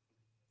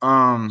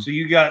 So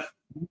you've got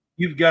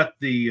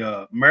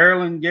the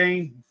Maryland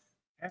game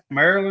at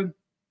Maryland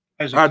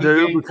as a I key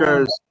do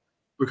game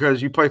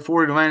because you play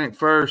Florida Atlantic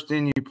first,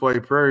 then you play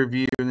Prairie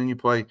View, and then you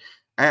play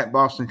at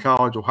Boston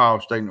College, Ohio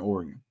State, and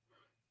Oregon.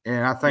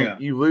 And I think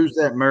you lose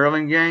that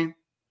Maryland game,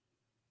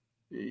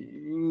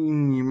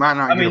 you might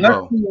not get a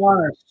bowl. Let's be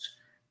honest.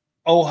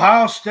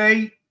 Ohio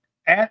State,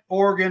 at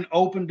Oregon,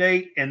 open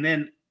date, and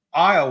then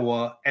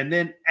Iowa, and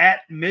then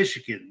at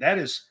Michigan. That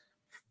is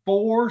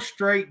 4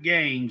 straight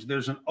games.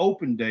 There's an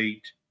open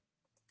date.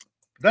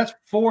 That's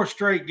 4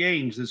 straight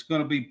games. That's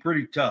going to be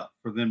pretty tough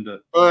for them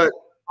to.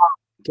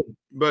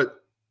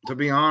 But to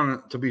be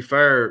honest, to be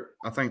fair,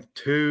 I think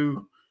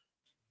 2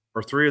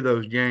 or 3 of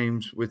those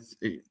games,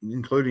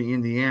 including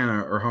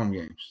Indiana, are home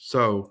games.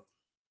 So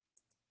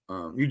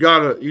you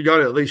gotta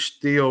at least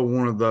steal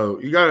one of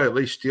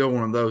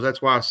those.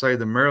 That's why I say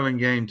the Maryland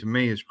game to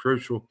me is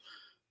crucial,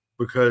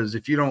 because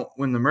if you don't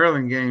win the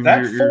Maryland game,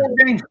 that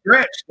 4-game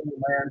stretch,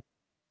 man,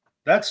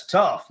 that's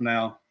tough.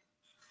 Now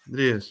it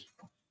is.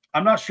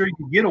 I'm not sure you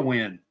can get a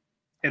win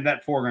in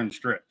that 4-game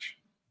stretch.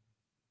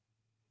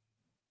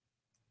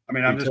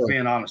 I'm just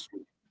being honest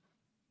with you.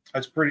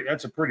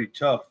 That's a pretty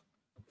tough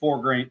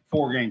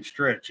 4-game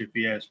stretch, if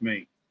you ask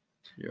me.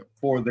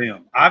 For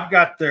them. I've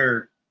got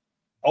their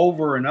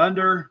over and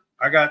under.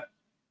 I got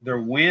their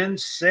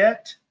wins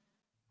set.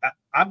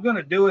 I'm going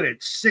to do it at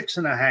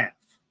 6.5.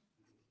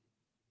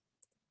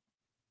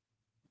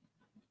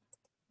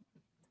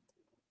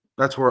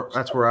 That's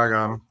where I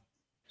got them.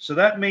 So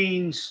that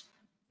means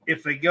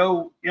if they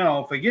go,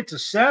 if they get to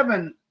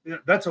 7,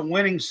 that's a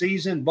winning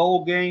season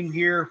bowl game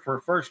here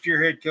for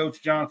first-year head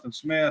coach Jonathan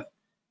Smith.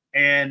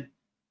 And,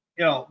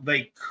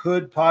 they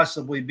could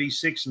possibly be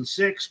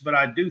 6-6, but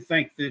I do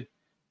think that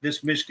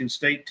this Michigan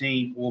State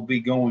team will be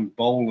going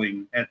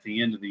bowling at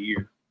the end of the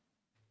year.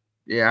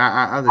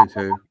 Yeah, I do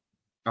too.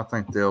 I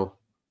think they'll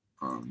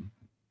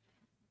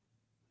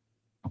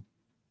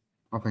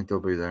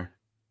be there.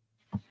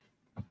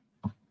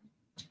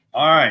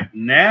 All right,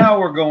 now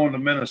we're going to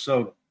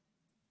Minnesota.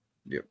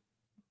 Yep.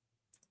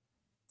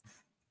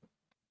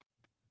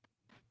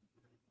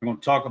 We're going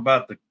to talk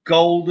about the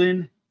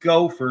Golden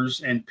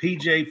Gophers and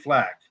PJ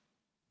Flack.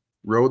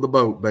 Row the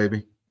boat,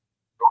 baby.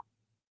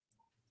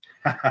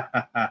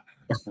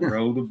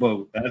 Row the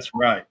boat. That's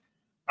right.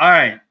 All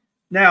right.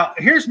 Now,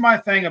 here's my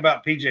thing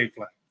about PJ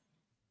Flack.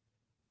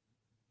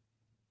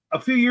 A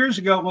few years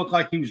ago, it looked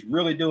like he was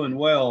really doing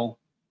well.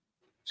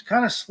 It's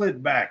kind of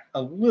slid back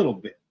a little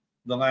bit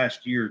the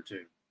last year or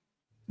two.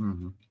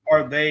 Mm-hmm.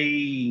 Are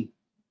they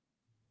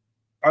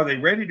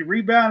ready to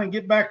rebound and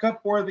get back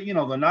up where the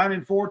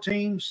 9-4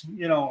 teams,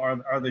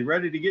 are they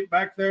ready to get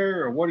back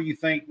there, or what do you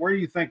think? Where do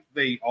you think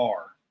they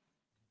are?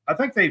 I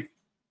think they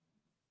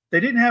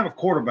didn't have a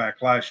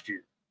quarterback last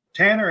year.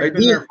 Tanner had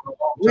been there for a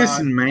long time.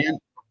 Listen, man,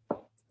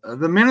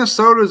 the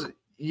Minnesota's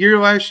year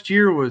last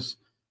year was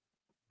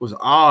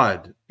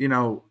odd. They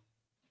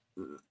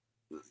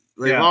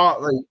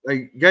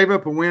gave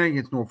up a win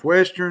against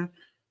Northwestern.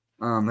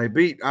 They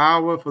beat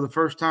Iowa for the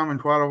first time in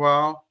quite a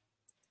while.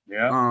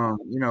 Yeah.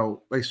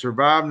 They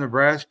survived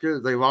Nebraska.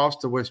 They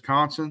lost to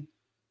Wisconsin.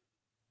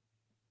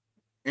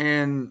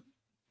 And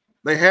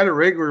they had a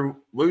regular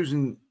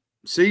losing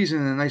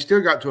season, and they still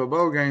got to a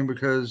bowl game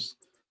because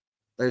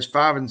they was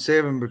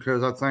 5-7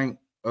 because I think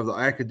of the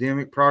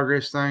academic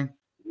progress thing.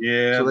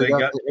 Yeah, so they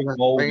ended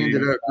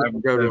up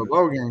getting to go to a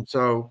bowl game.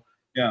 So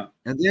yeah,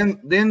 and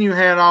then you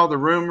had all the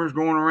rumors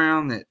going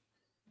around that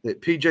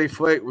PJ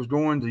Fleck was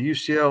going to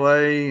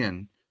UCLA,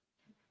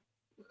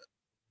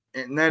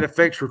 and that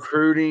affects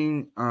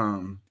recruiting.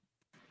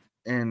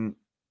 And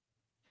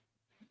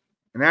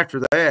after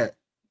that,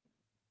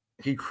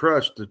 he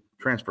crushed the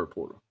transfer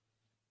portal.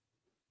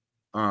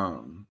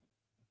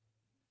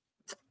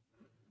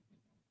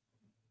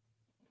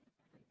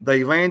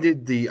 They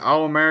landed the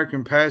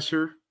All-American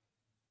passer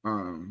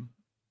from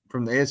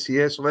the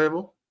SCS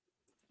level.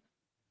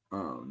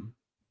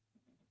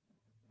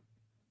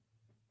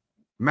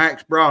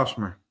 Max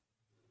Brosmer.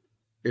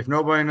 If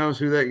nobody knows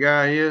who that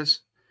guy is,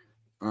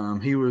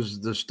 he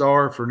was the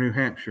star for New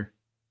Hampshire.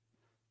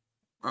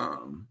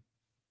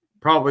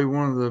 Probably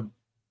one of the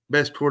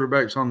best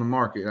quarterbacks on the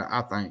market,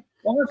 I think.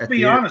 Well, let's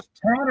be honest.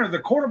 Tanner, the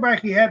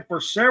quarterback he had for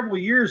several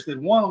years that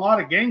won a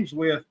lot of games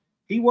with,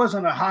 he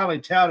wasn't a highly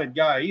touted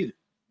guy either.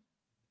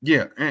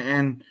 Yeah,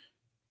 and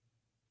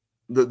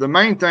the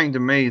main thing to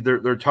me,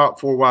 their top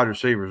 4 wide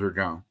receivers are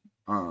gone.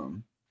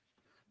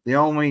 The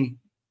only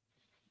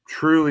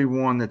truly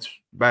one that's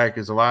back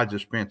is Elijah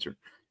Spencer,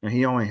 and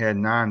he only had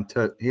 9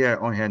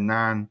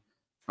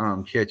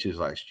 catches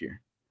last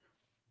year.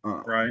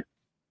 Right.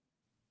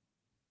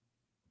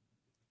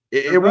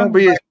 It won't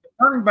be. The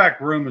running back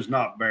room is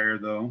not bare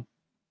though.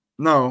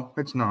 No,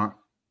 it's not.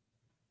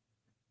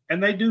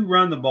 And they do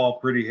run the ball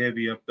pretty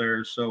heavy up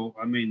there, so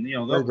I mean,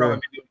 they'll probably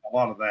be doing a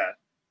lot of that.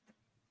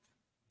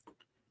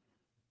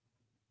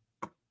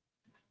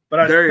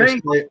 But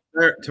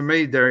to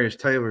me, Darius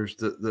Taylor's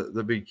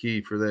the big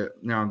key for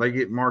that. Now they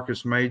get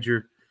Marcus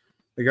Major.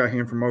 They got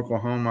him from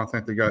Oklahoma. I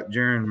think they got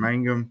Jaron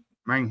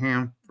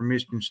Mangham from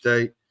Michigan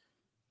State.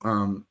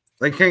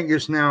 They can't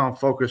just now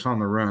focus on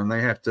the run.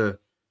 They have to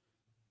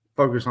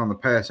focus on the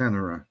pass and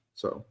the run.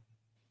 So,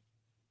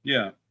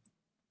 yeah.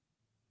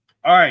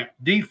 All right,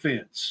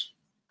 defense.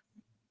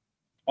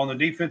 On the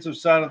defensive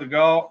side of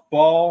the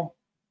ball,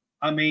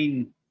 I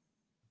mean,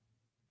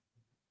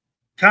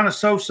 kind of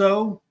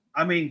so-so.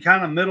 I mean,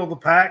 kind of middle of the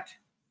pack.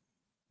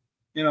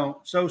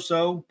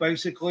 So-so,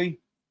 basically.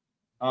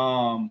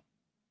 I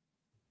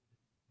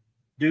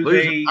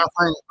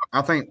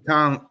think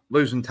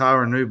losing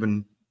Tyler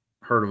Nubin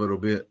hurt a little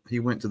bit. He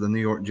went to the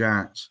New York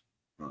Giants.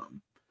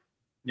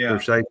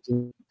 Their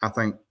safety. I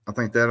think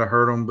that'll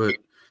hurt them, but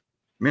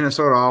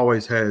Minnesota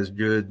always has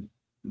good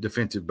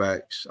defensive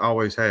backs.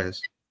 Always has.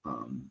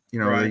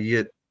 They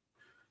get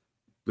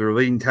their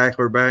leading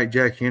tackler back,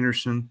 Jack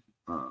Henderson.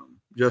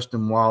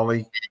 Justin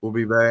Wally will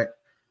be back.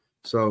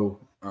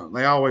 So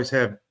they always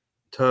have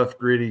tough,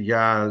 gritty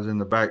guys in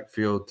the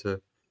backfield to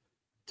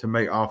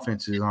make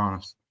offenses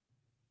honest.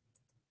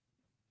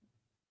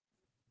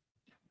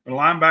 The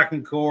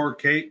linebacking core,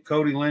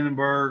 Cody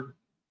Lindenberg,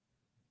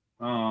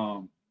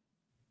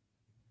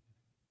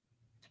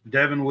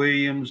 Devin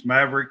Williams,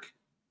 Maverick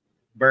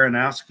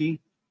Baranowski.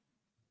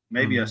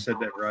 Maybe I said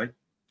that right.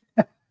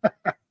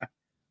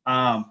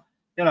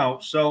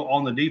 So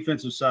on the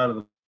defensive side of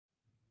the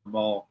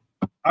ball.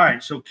 All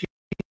right, so keys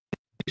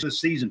to the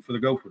season for the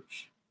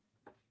Gophers.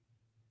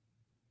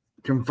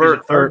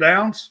 Convert third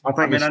downs. I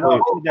think I know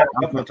I've seen that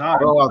a couple of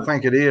times. Well, I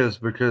think it is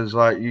because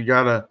you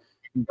gotta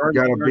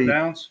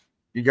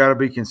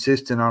be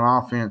consistent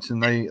on offense,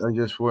 and they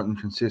just wasn't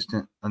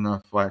consistent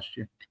enough last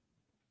year.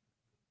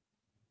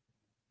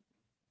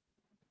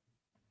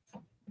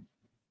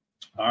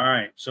 All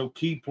right, so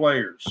key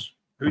players.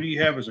 Who do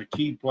you have as a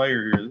key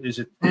player here? Is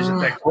it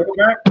that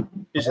quarterback?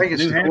 I think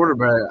it's the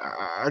quarterback.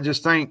 I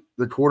just think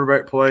the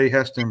quarterback play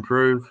has to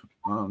improve.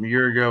 A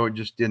year ago, it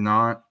just did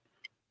not.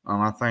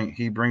 I think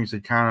he brings a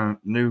kind of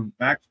new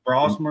Max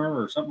Brosmer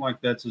or something like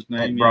that's his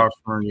name.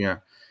 Brosmer, yeah.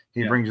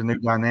 He brings a new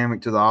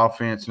dynamic to the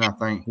offense, and I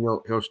think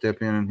he'll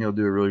step in and he'll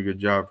do a really good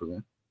job for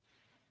them.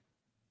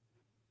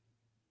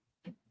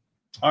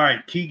 All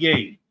right, key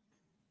game.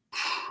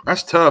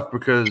 That's tough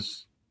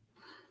because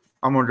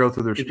I'm going to go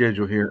through their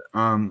schedule here.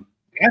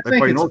 I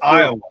think it's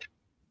Iowa.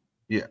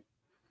 Yeah.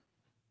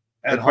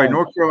 They play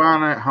North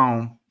Carolina at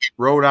home,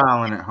 Rhode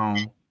Island at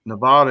home,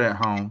 Nevada at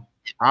home,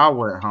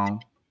 Iowa at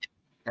home,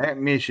 at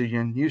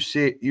Michigan,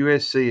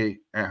 USC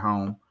at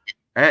home,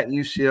 at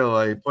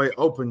UCLA, play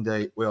open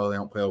date. Well, they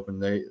don't play open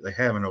date. They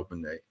have an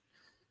open date.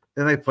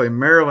 Then they play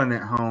Maryland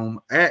at home,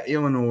 at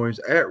Illinois,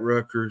 at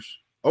Rutgers,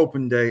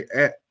 open date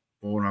at,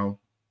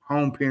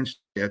 home Penn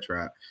State. That's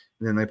right.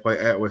 And then they play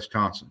at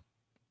Wisconsin.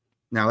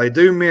 Now, they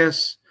do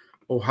miss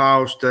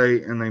Ohio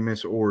State and they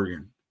miss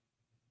Oregon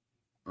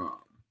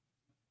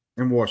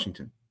and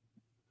Washington.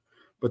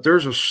 But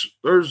there's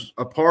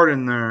a part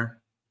in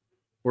there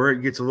where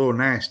it gets a little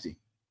nasty.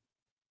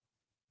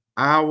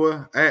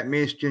 Iowa, at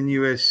Michigan,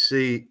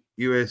 USC,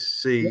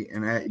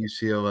 and at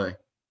UCLA.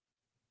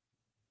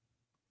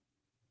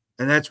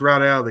 And that's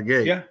right out of the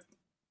gate. Yeah.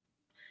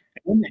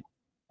 And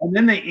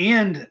then they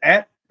end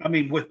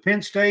with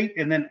Penn State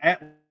and then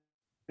at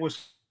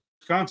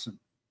Wisconsin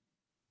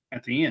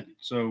at the end.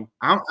 So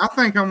I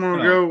think I'm going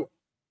to go.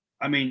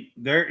 I mean,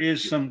 there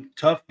is some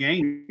tough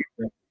games.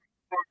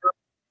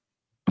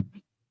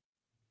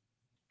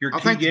 I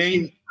think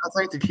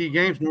the key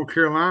game is North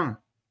Carolina.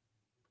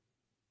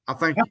 I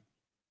think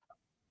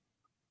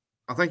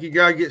you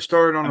got to get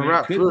started on the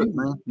right foot,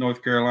 man.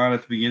 North Carolina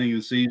at the beginning of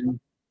the season.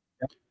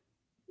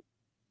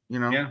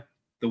 The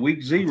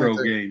week 0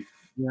 game.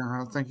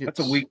 Yeah, I think that's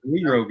a week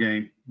 0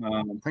 game.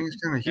 I think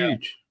it's kind of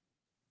huge.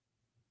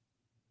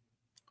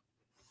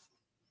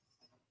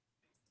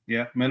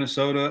 Yeah,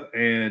 Minnesota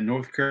and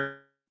North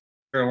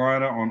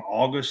Carolina on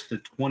August the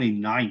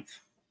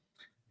 29th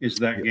is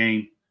that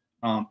game.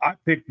 I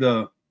picked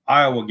the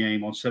Iowa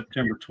game on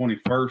September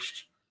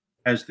 21st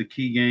as the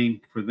key game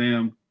for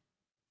them.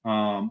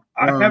 I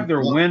have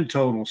their win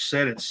total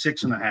set at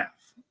 6.5.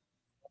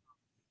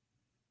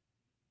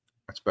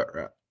 That's about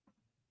right.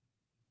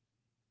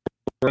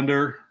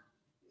 Under.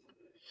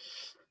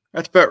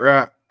 That's about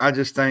right. I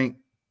just think.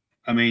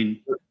 I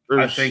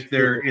think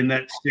they're in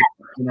that 6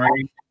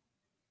 range.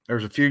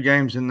 There's a few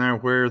games in there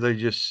where they're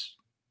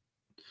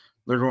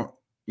going.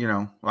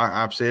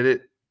 I've said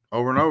it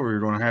over and over. You're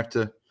going to have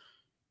to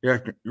You're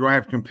going to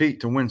have to compete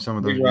to win some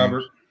of those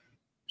games,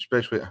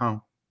 especially at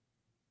home.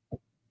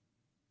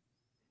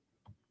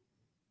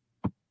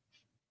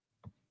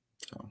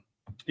 So.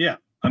 Yeah,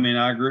 I mean,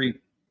 I agree.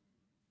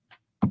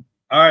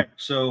 All right,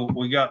 so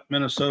we got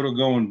Minnesota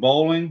going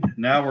bowling.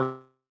 Now we're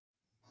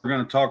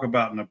going to talk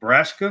about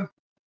Nebraska.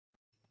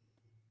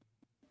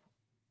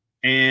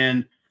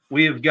 And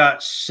we have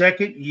got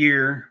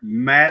second-year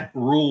Matt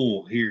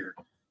Rule here.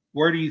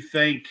 Where do you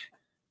think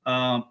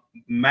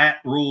Matt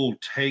Rule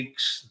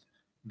takes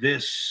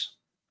this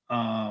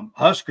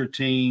Husker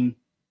team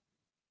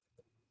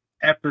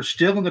after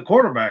stealing the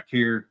quarterback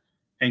here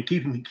and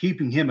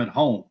keeping him at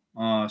home?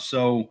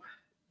 So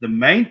the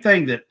main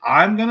thing that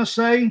I'm going to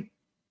say,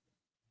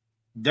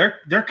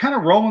 they're kind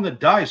of rolling the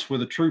dice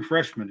with a true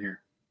freshman here.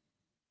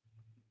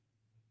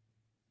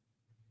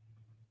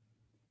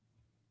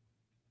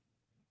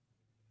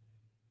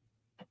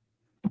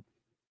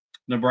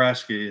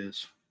 Nebraska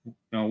is.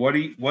 What do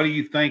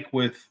you think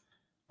with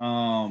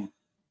the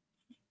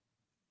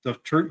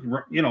true,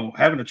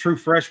 having a true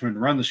freshman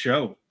run the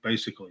show?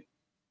 Basically,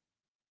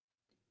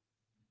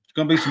 it's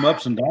going to be some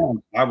ups and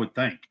downs, I would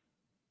think.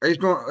 It's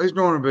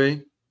going to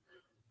be.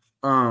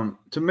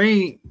 To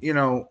me,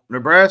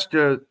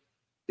 Nebraska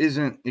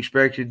isn't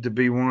expected to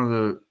be one of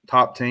the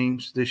top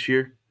teams this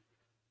year,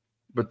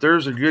 but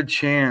there's a good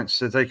chance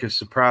that they could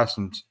surprise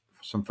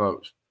some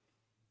folks.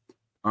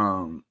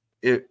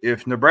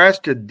 If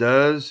Nebraska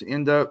does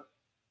end up,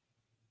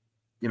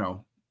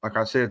 like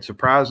I said,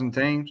 surprising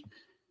teams,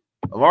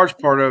 a large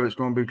part of it's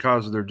going to be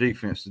because of their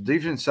defense. The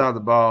defense side of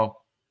the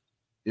ball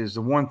is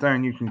the one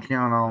thing you can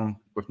count on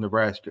with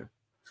Nebraska.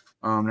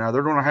 Now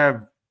they're going to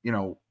have,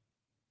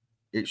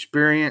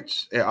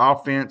 experience at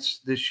offense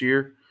this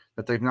year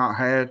that they've not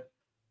had.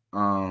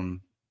 The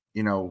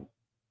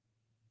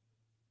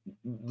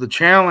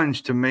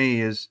challenge to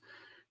me is,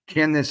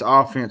 can this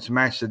offense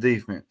match the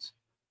defense?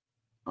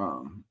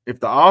 If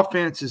the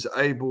offense is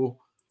able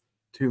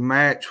to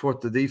match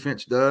what the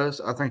defense does,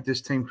 I think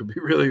this team could be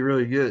really,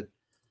 really good.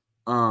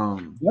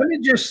 Let me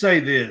just say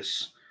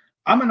this.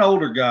 I'm an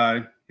older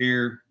guy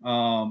here,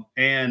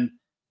 and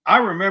I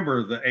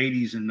remember the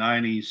 80s and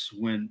 90s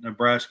when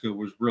Nebraska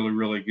was really,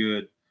 really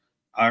good.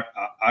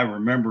 I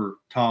remember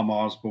Tom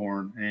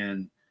Osborne,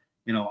 and,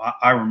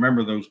 I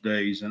remember those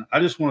days. And I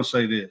just want to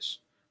say this.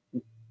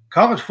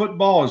 College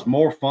football is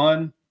more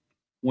fun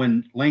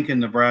when Lincoln,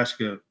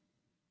 Nebraska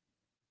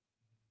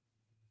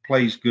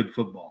plays good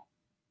football.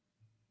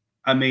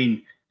 I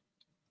mean,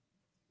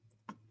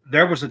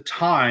 there was a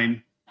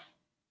time,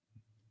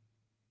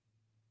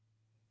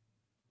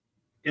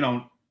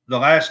 the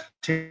last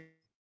 10,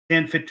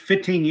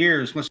 15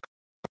 years, let's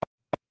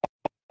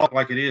talk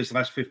like it is, the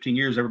last 15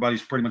 years,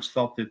 everybody's pretty much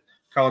thought that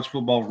college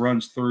football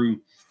runs through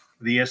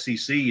the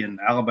SEC and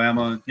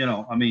Alabama,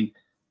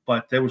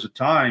 but there was a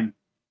time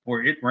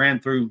where it ran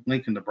through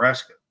Lincoln,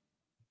 Nebraska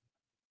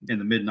in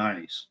the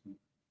mid-90s.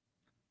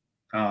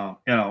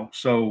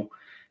 So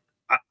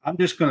I'm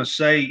just going to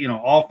say,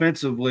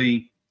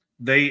 offensively,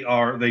 they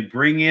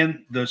bring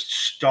in the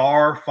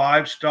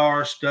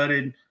five-star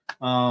studded,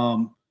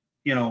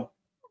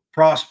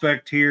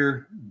 prospect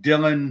here,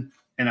 Dylan,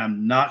 and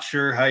I'm not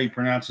sure how he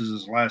pronounces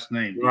his last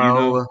name.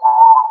 Raiola.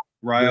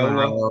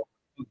 Raiola.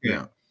 Okay.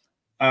 Yeah.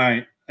 All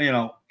right.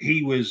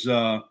 He was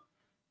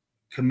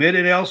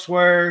committed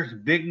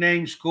elsewhere, big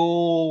name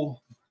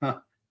school.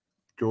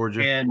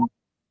 Georgia. And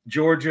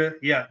Georgia,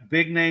 yeah,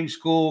 big name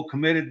school,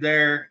 committed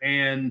there.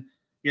 And,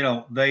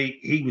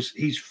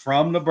 he's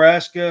from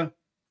Nebraska,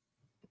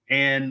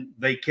 and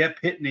they kept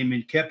hitting him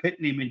and kept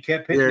hitting him and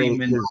kept hitting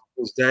him. And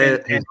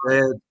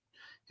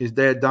his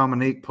dad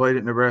Dominique played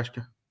at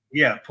Nebraska.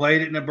 Yeah,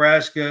 played at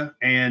Nebraska,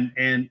 and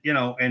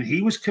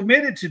he was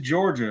committed to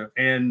Georgia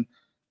and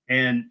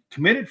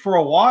committed for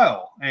a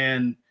while,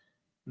 and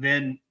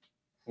then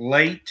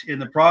late in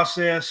the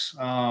process,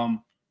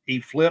 he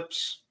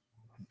flips.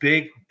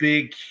 Big,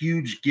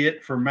 huge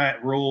get for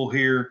Matt Rule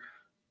here,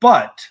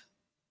 but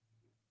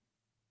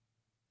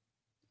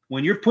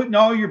when you're putting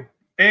all your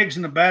eggs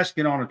in the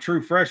basket on a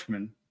true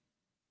freshman,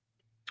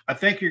 I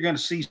think you're going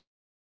to see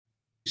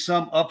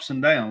some ups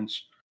and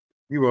downs.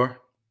 You are.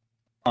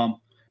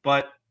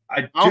 But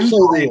I'll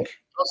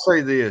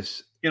say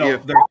this.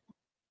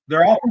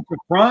 Their offensive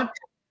front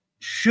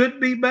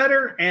should be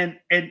better, and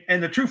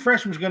the true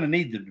freshman's going to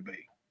need them to be.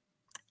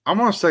 I'm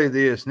going to say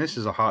this, and this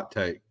is a hot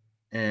take,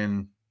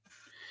 and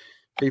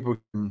people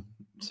can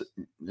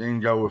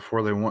go with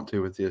where they want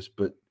to with this,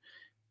 but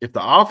if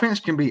the offense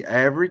can be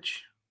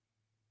average,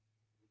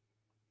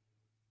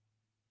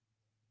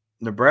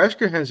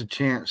 Nebraska has a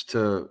chance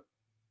to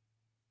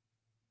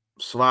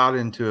slide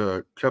into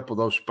a couple of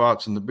those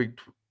spots in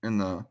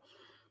the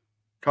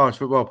college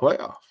football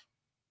playoff.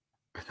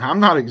 I'm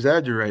not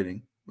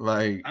exaggerating.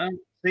 I'm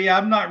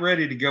not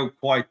ready to go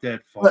quite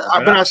that far.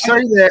 But I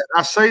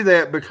say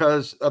that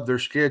because of their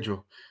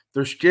schedule.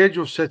 Their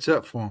schedule sets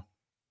up for them.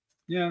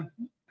 Yeah,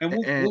 and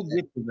we'll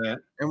get to that.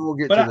 And we'll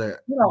get to that.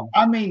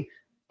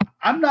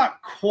 I'm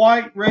not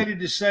quite ready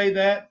to say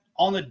that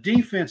on the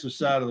defensive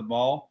side of the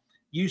ball.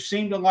 you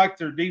seem to like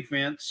their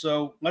defense,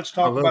 so let's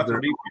talk about their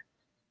defense.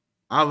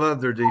 I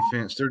love their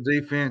defense. Their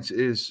defense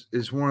is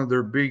one of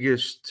their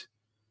biggest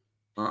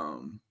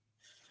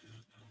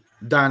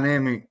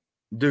dynamic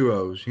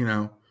duos. You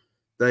know,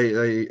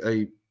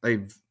 they've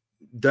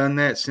done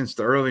that since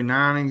the early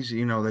 '90s.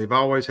 You know, they've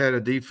always had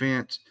a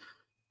defense.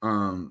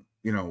 You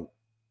know,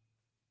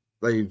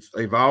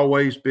 they've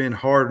always been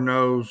hard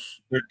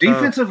nosed. Their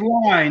defensive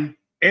line,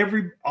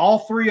 all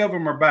three of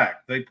them are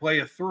back. They play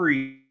a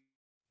 3,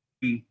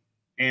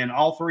 and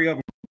all three of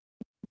them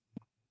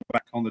are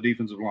back on the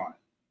defensive line.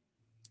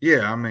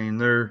 Yeah, I mean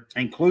they're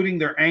including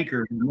their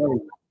anchor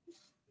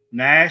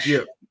Nash,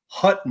 yep.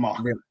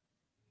 Hutmacher. Yep.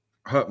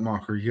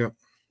 Hutmacher, yep.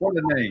 What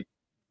a name!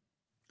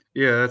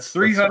 Yeah, that's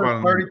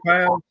 330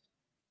 pounds.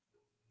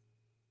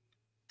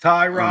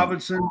 Ty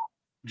Robinson,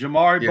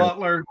 Jamari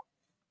Butler.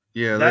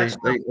 Yeah, that's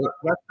their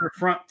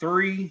front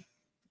 3.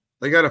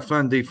 They got a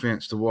fun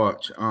defense to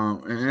watch,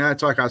 and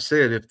that's like I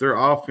said. If their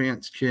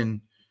offense can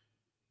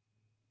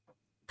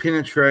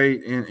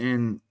penetrate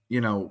and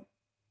you know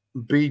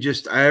be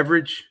just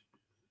average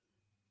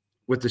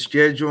with the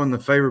schedule and the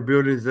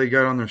favorability that they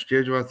got on their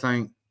schedule, I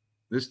think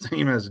this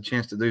team has a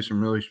chance to do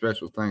some really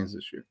special things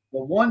this year.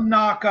 The one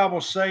knock I will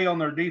say on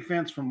their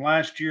defense from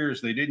last year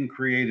is they didn't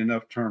create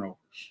enough turnovers.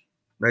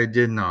 They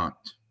did not.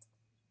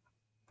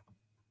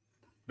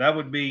 That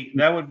would be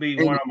one of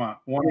my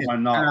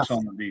knocks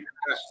on the defense.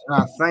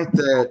 And I think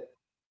that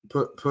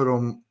put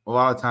them a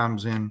lot of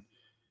times in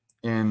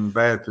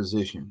bad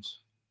positions.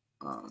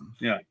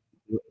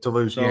 To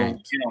lose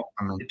games. You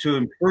know, to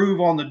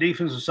improve on the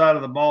defensive side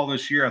of the ball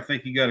this year, I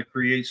think you got to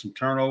create some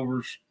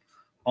turnovers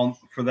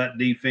for that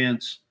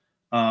defense.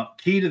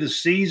 Key to the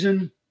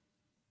season.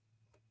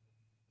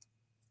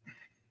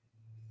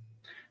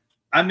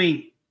 I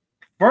mean,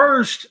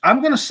 first,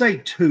 I'm going to say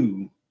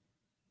 2.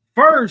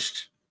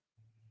 First,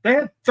 they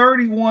had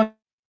 31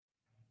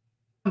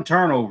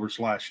 turnovers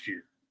last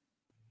year.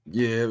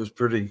 Yeah, it was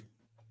pretty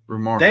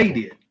remarkable. They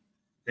did.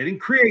 They didn't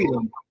create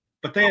them,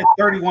 but they had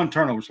 31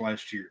 turnovers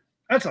last year.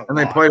 That's a lot.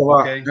 They played a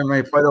lot. Okay? And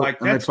they played a lot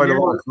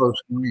of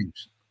close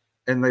games.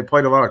 And they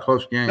played a lot of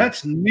close games.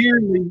 That's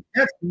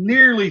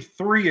nearly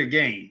 3 a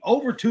game,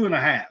 over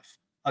 2.5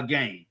 a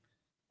game.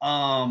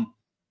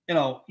 You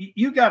know,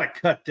 you got to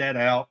cut that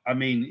out. I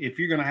mean, if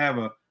you're going to have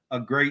a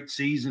great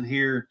season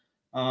here,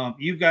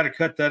 you've got to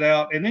cut that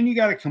out, and then you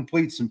got to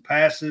complete some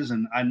passes.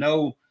 And I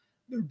know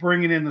they're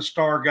bringing in the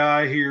star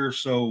guy here,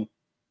 so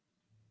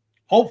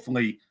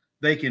hopefully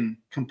they can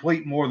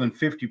complete more than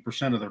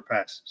 50% of their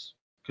passes,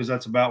 because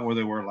that's about where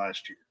they were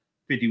last year,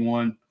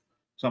 51,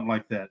 something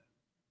like that.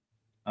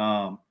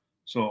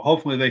 So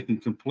hopefully they can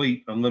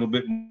complete a little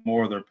bit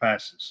more of their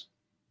passes.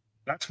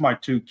 That's my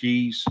 2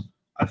 keys.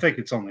 I think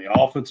it's on the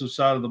offensive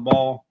side of the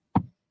ball.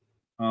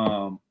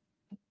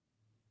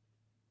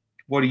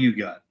 What do you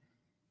got?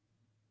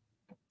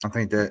 I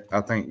think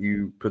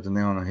you put the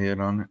nail on the head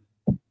on it.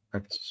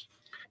 That's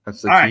the all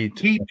key. Right,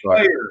 key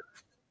player.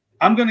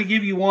 I'm going to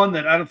give you one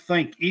that I don't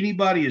think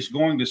anybody is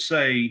going to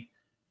say,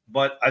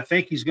 but I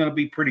think he's going to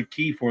be pretty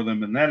key for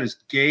them, and that is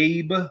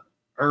Gabe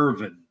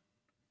Ervin.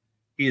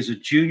 He is a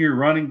junior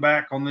running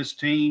back on this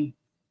team,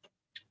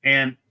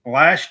 and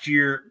last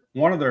year,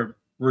 one of their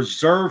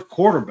reserve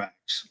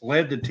quarterbacks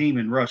led the team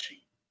in rushing.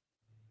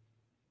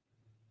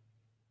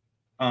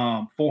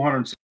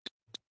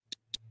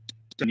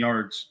 407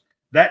 yards.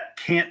 That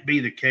can't be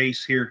the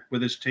case here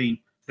with this team.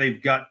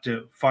 They've got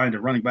to find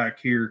a running back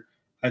here.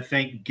 I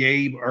think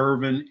Gabe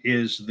Ervin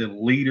is the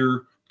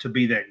leader to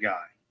be that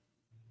guy.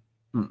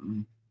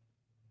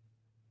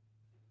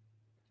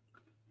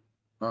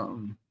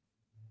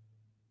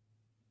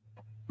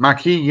 My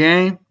key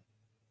game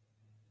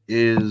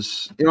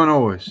is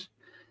Illinois.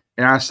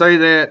 And I say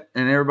that,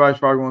 and everybody's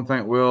probably going to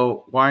think,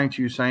 well, why ain't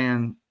you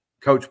saying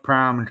Coach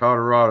Prime in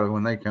Colorado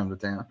when they come to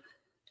town?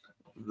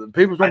 The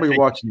people's going to be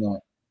watching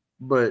that.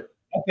 But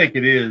I think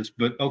it is,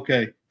 but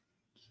okay.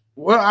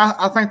 Well,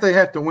 I think they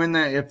have to win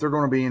that if they're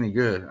going to be any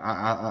good.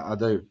 I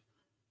do.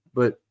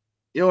 But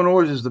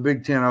Illinois is the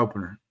Big Ten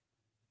opener.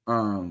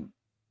 And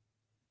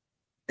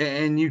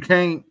you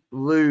can't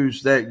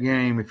lose that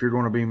game if you're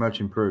going to be much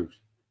improved.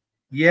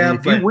 Yeah, and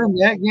if you win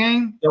that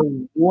game,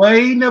 the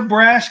way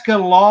Nebraska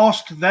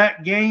lost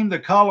that game, the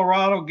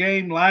Colorado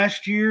game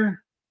last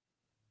year,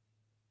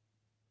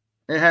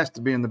 it has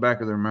to be in the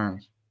back of their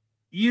minds.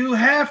 You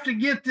have to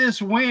get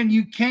this win.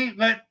 You can't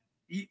let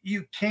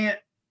you can't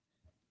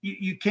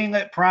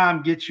let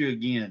Prime get you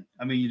again.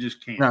 I mean, you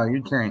just can't. No,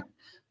 you can't.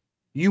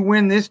 You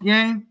win this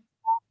game,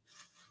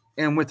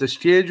 and with the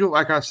schedule,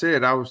 like I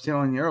said, I was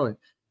telling you earlier,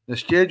 the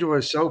schedule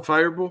is so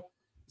favorable.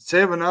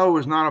 7-0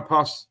 is not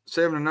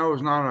 7-0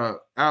 is not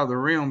out of the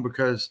realm,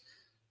 because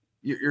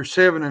you're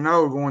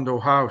 7-0 going to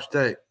Ohio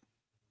State,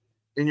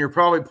 and you're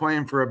probably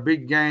playing for a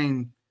big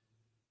game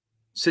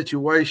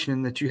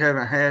situation that you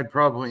haven't had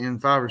probably in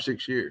 5 or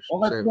 6 years.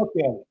 Well, let's look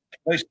at it.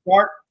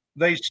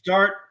 They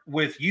start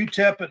with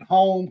UTEP at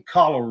home,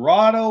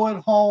 Colorado at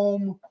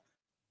home,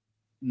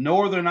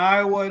 Northern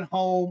Iowa at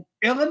home,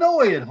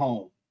 Illinois at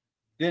home.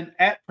 Then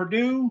at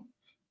Purdue,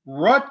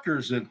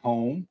 Rutgers at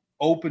home,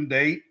 open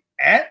date,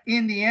 at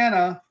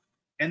Indiana,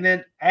 and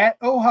then at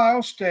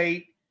Ohio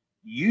State,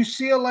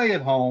 UCLA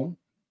at home,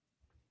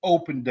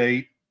 open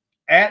date,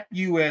 at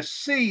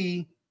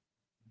USC,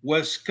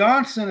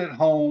 Wisconsin at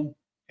home,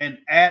 and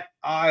at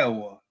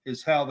Iowa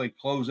is how they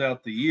close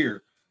out the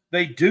year.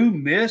 They do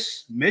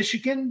miss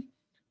Michigan,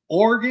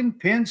 Oregon,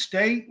 Penn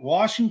State,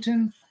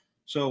 Washington.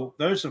 So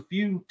there's a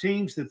few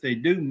teams that they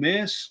do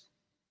miss.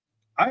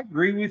 I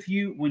agree with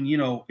you when,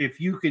 if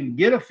you can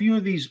get a few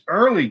of these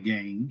early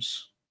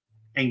games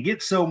and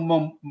get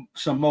some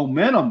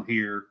momentum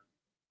here,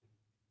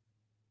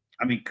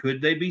 I mean,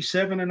 could they be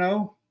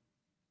 7-0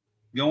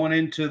 going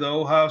into the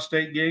Ohio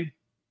State game?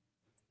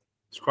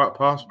 It's quite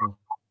possible.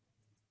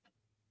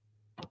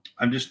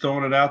 I'm just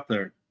throwing it out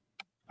there.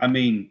 I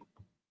mean,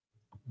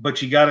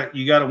 but you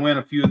gotta win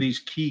a few of these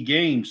key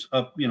games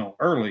up,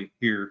 early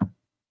here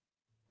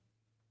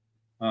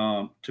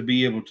to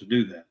be able to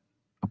do that.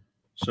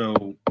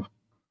 So,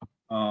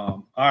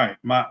 all right,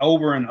 my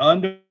over and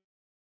under.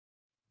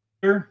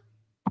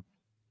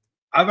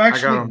 I've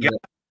actually got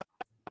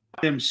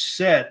them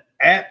set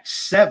at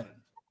 7.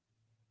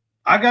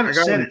 I got it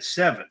set at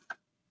 7.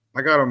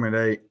 I got them at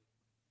 8.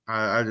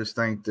 I just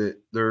think that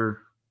they're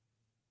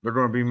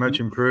going to be much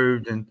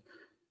improved, and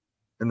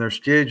their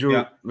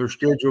schedule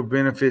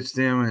benefits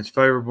them, and it's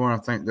favorable. And I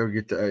think they'll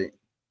get to 8.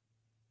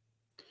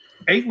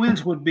 8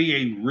 wins would be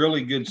a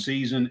really good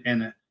season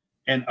and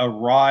a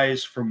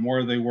rise from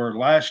where they were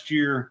last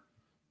year.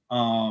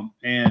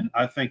 And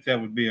I think that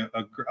would be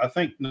I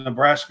think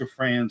Nebraska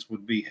fans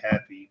would be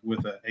happy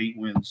with an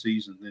 8-win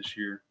season this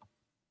year.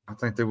 I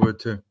think they would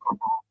too. All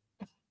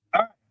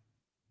right.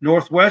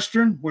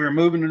 Northwestern, we're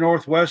moving to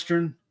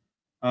Northwestern.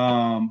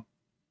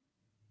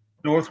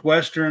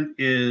 Northwestern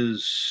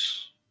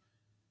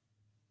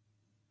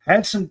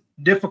had some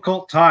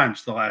difficult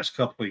times the last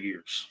couple of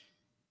years.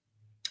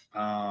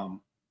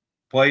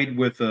 Played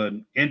with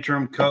an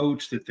interim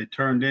coach that they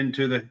turned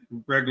into the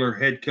regular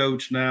head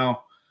coach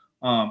now.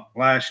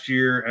 Last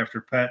year,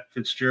 after Pat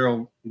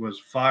Fitzgerald was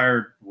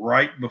fired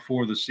right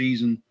before the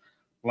season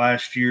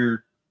last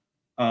year,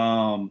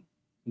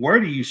 where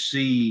do you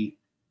see?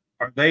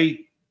 Are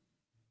they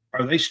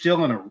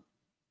still in a,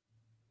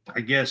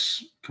 I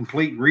guess,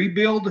 complete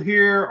rebuild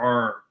here,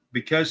 or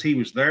because he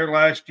was there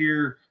last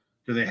year,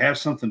 do they have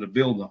something to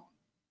build on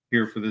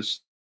here for this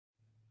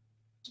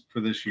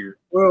year?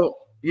 Well,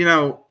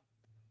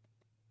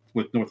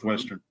 with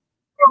Northwestern,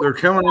 they're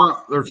coming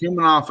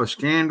off a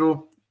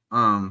scandal.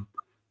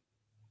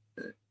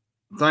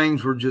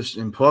 Things were just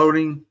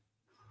imploding.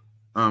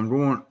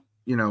 Everybody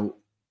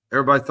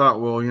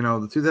thought, well,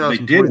 the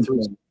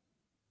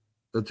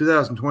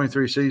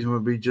 2023 season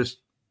would be just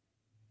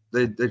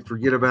they'd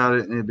forget about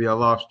it and it'd be a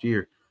lost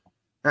year.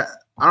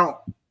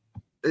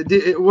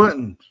 It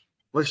wasn't.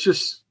 Let's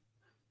just,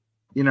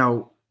 they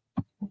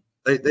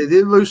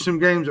did lose some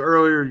games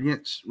earlier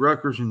against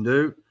Rutgers and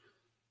Duke,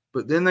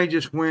 but then they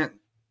just went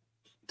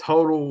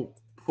full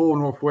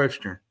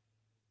Northwestern.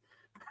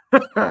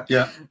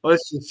 Yeah,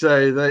 let's just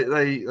say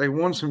they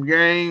won some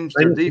games.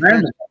 They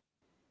ran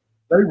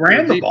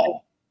the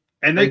ball,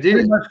 and they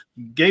pretty much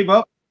gave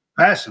up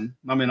passing.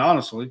 I mean,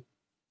 honestly,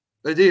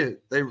 they did.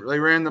 They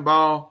ran the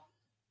ball.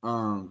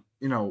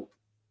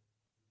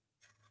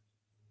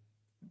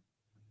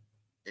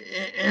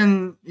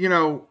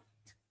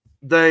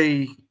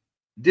 They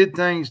did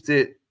things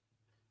that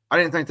I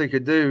didn't think they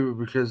could do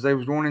because they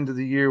was going into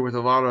the year with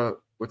a lot of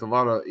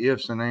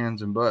ifs and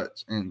ands and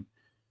buts, and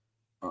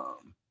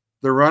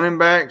the running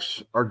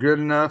backs are good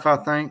enough, I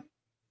think,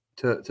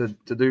 to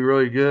do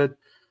really good.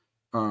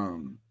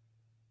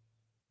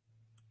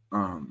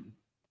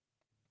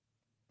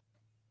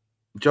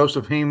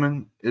 Joseph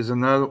Heeman is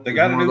another. They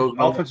got a new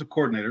offensive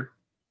coordinator.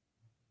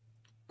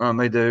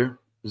 They do.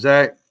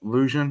 Zach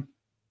Lujan,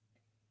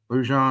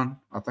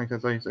 I think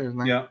that's how you say his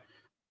name. Yeah.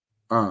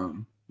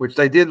 Which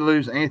they did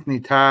lose Anthony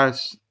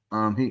Tice.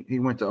 He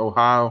went to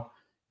Ohio.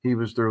 He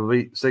was their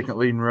second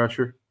leading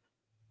rusher.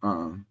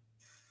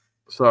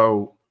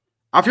 So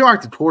I feel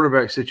like the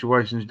quarterback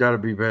situation's got to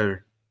be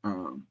better.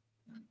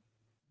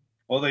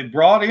 Well, they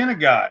brought in a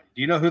guy.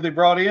 Do you know who they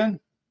brought in?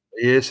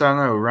 Yes, I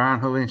know. Ryan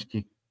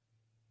Helinski.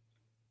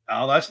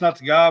 Oh, that's not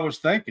the guy I was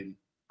thinking.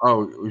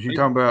 Oh, was you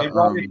talking about?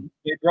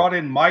 They brought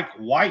in Mike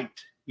White.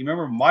 You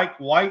remember Mike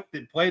White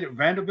that played at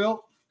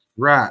Vanderbilt?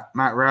 Right.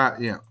 Mike Wright,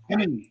 yeah.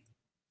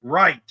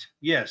 Right,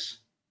 yes.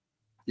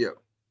 Yeah.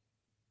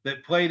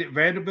 That played at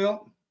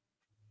Vanderbilt.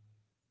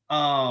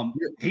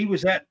 He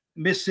was at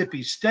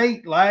Mississippi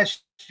State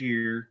last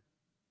year,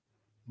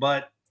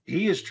 but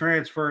he is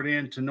transferred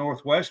into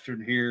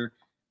Northwestern here.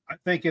 I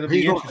think it'll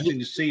be interesting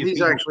to see if he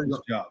does this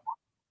job.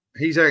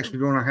 He's actually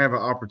going to have an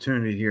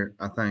opportunity here,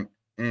 I think.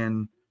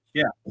 And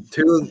yeah,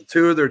 two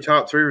of their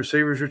top 3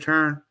 receivers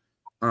return.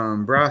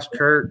 Bryce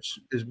Kurtz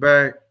is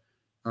back.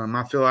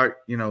 I feel like,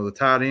 the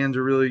tight ends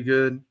are really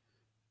good.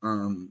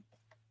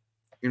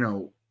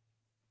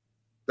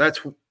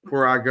 That's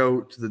where I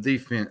go to the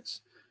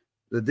defense.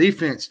 The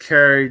defense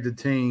carried the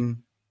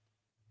team,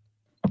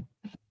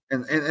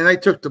 and they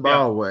took the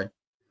ball away.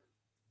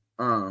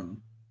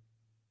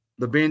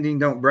 the bending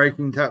don't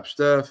breaking type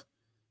stuff.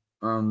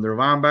 Their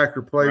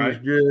linebacker play was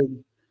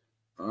good.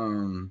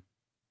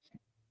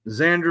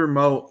 Xander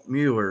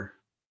Mueller,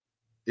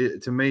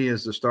 to me,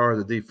 is the star of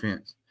the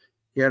defense.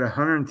 He had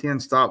 110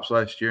 stops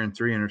last year and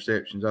 3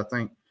 interceptions. I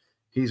think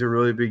he's a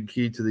really big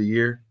key to the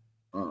year.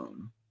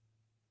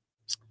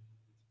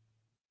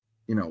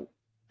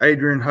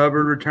 Adrian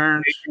Hubbard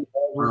returns.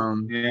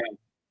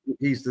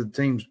 He's the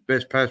team's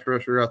best pass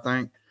rusher, I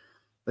think.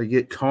 They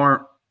get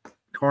Carmine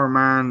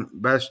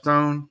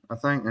Bastone, I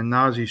think, and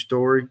Najee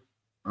Story.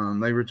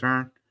 They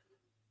return.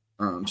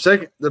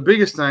 The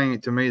biggest thing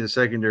to me, the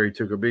secondary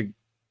took a big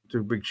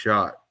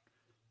shot.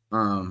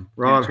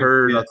 Rod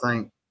Hurd, I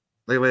think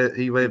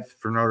he left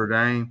for Notre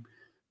Dame.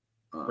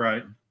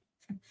 Right.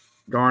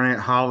 Garnett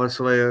Hollis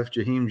left.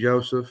 Jaheim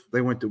Joseph,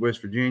 they went to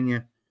West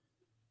Virginia.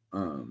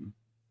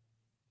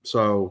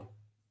 So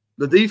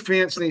the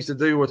defense needs to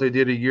do what they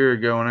did a year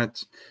ago,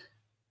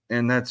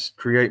 and that's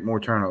create more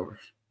turnovers.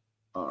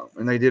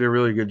 And they did a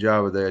really good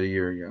job of that a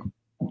year ago.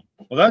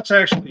 Well, that's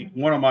actually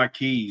one of my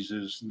keys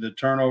is the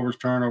turnovers.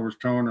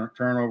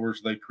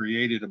 They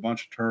created a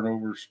bunch of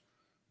turnovers.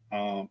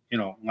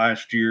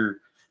 Last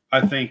year,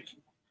 I think,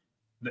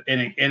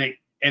 and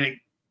it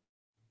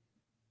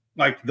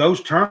like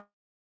those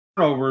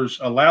turnovers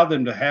allowed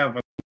them to have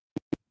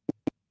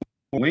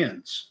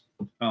wins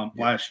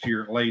last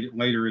year,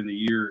 later in the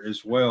year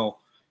as well.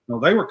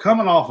 They were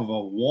coming off of a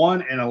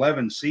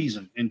 1-11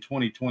 season in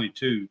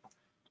 2022.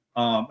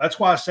 That's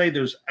why I say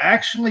there's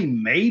actually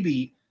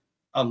maybe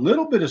a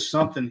little bit of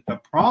something, a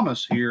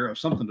promise here of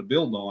something to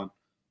build on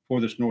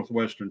for this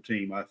Northwestern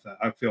team. I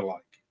feel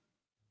like.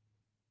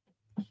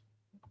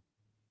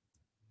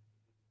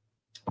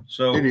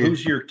 So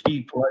who's your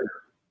key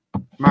player?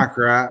 Mike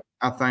Wright.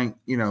 I think,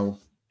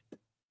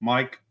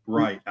 Mike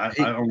Wright. I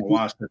don't know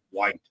why I said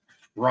White.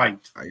 Right.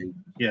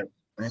 Yeah.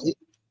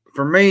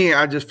 For me,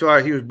 I just feel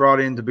like he was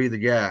brought in to be the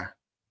guy.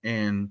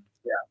 And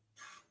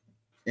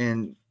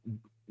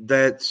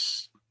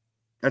that's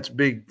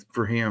big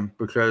for him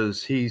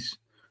because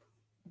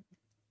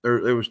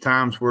there was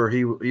times where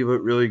he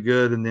looked really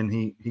good and then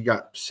he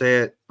got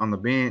set on the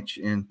bench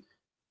and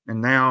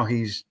now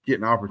he's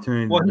getting an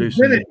opportunity to do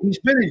something. He's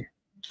been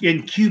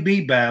in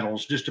QB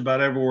battles just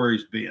about everywhere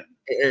he's been.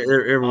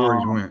 Everywhere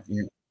he's went,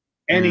 yeah.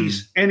 And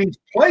he's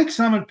played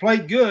some and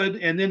played good,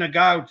 and then a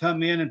guy would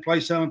come in and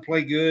play some and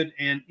play good,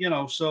 and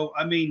so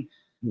I mean,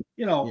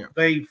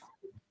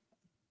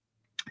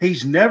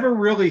 he's never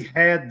really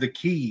had the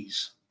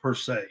keys per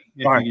se.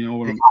 Right. You know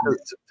what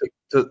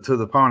to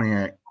the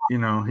Pontiac,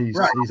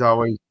 he's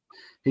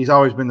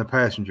always been the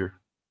passenger.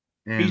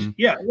 And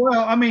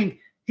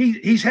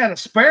he's had a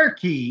spare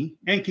key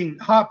and can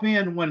hop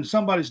in when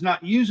somebody's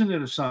not using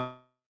it or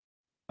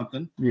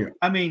something. Yeah.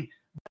 I mean,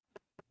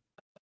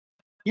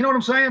 you know what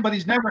I'm saying? But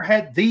he's never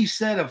had the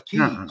set of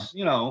keys,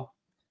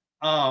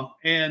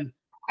 and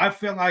I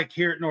feel like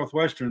here at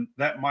Northwestern,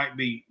 that might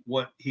be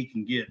what he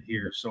can get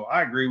here. So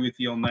I agree with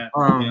you on that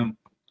for him.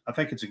 I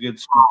think it's a good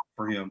spot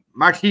for him.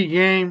 My key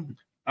game,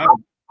 I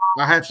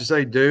have to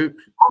say Duke.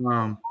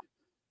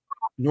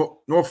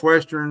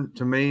 Northwestern,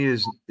 to me,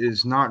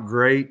 is not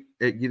great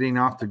at getting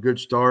off to good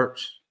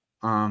starts.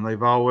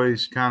 They've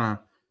always kind of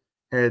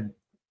had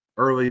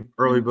early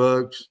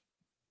bugs.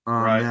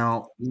 Right.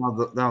 Now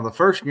the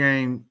first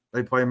game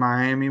they play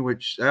Miami,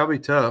 which that'll be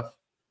tough.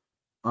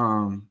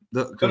 Because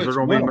they're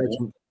going to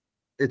be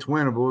it's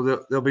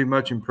winnable. They'll be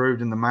much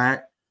improved in the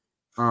MAC.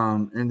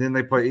 And then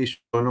they play Eastern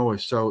Illinois,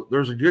 so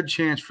there's a good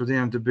chance for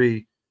them to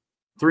be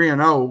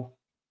 3-0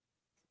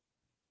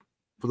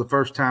 for the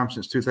first time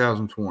since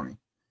 2020,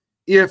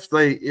 if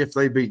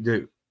they beat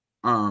Duke.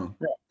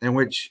 In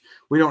which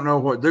we don't know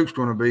what Duke's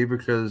going to be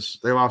because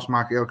they lost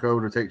Mike Elko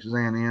to Texas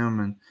A&M,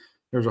 and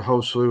there's a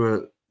whole slew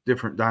of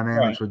different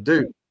dynamics with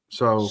Duke.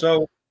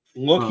 So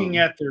looking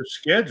at their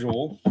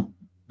schedule,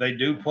 they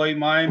do play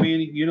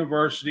Miami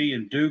University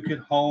and Duke at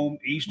home,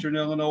 Eastern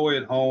Illinois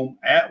at home,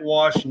 at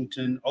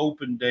Washington,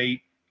 open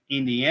date,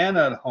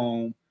 Indiana at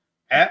home,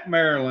 at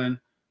Maryland,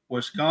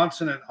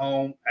 Wisconsin at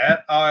home,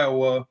 at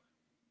Iowa,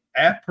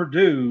 at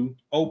Purdue,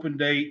 open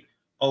date,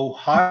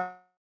 Ohio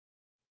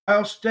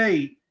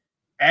State,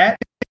 at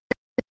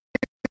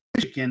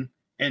Michigan,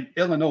 and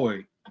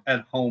Illinois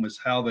at home is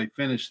how they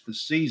finished the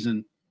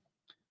season.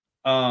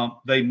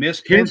 They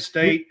missed Penn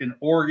State and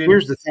Oregon,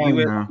 here's the thing,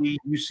 USC,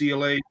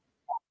 UCLA.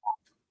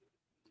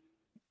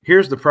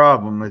 Here's the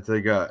problem that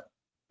they got.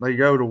 They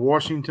go to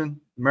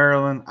Washington,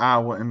 Maryland,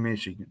 Iowa, and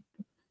Michigan.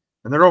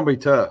 And they're going to be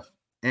tough.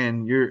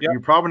 And you're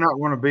probably not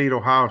going to beat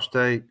Ohio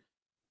State.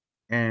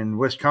 And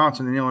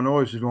Wisconsin and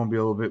Illinois is going to be a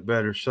little bit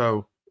better.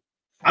 So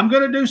I'm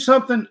going to do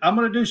something. I'm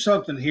going to do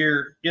something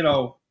here.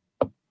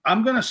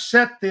 I'm going to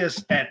set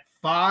this at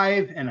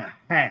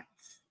 5.5.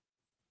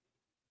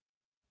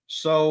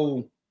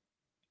 So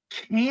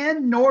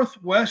can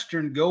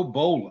Northwestern go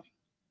bowling?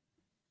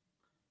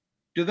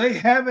 Do they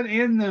have it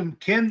in them?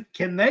 Can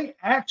they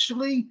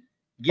actually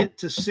get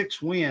to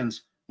 6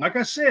 wins? Like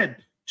I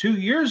said, 2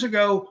 years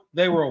ago,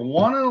 they were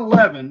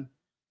 1-11.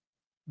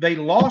 They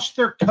lost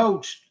their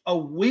coach a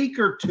week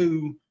or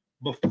two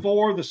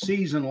before the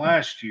season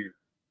last year.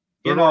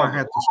 They're going to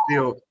have to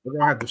steal. They're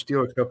going to have to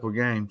steal a couple of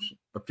games.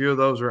 A few of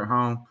those are at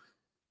home.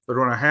 They're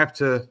going to have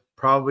to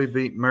probably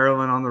beat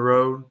Maryland on the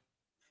road.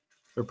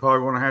 They're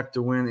probably going to have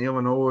to win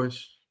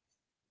Illinois,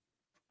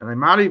 and they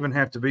might even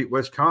have to beat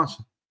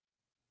Wisconsin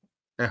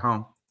at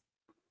home.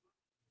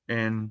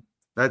 And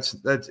that's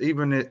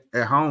even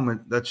at home,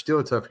 and that's still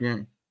a tough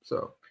game.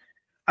 So,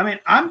 I mean,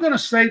 I'm going to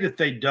say that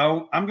they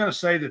don't. I'm going to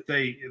say that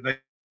they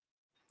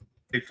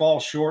fall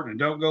short and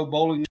don't go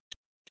bowling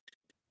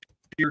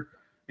here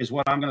is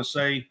what I'm going to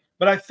say.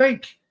 But I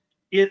think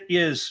it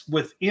is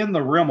within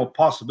the realm of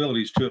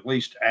possibilities to at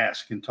least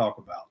ask and talk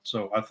about.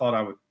 So I thought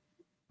I would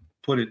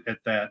put it at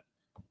that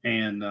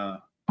and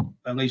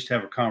at least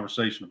have a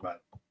conversation about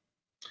it.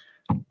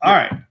 All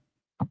right.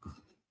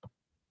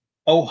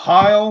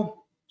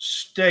 Ohio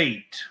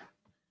State.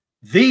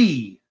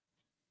 The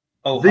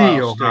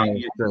Ohio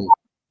State.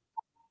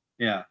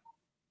 Yeah.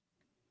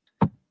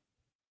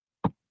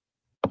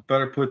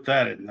 Better put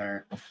that in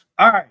there.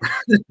 All right.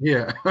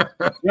 Yeah.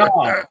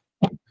 Now,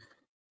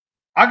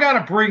 I got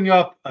to bring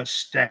up a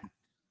stat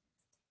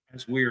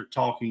as we are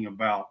talking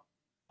about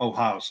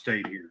Ohio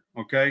State here.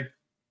 Okay.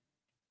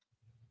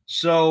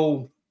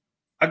 So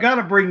I got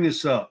to bring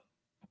this up.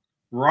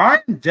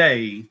 Ryan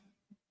Day,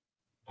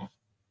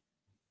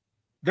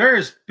 there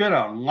has been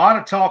a lot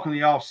of talk in the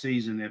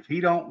offseason. If he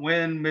don't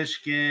win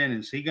Michigan,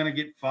 is he going to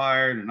get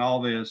fired and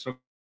all this?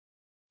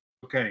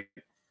 Okay.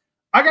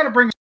 I got to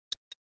bring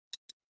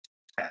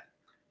that.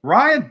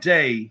 Ryan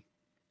Day,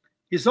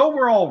 his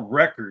overall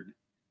record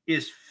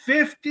is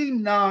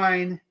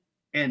 59-8.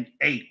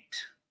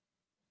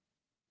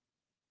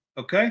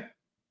 Okay?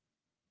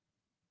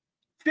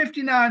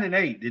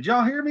 59-8. Did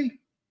y'all hear me?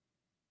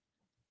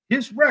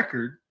 His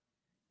record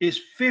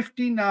is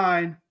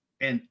 59-8.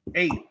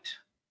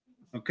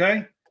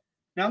 Okay?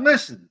 Now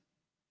listen.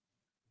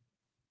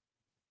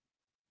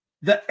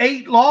 The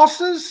 8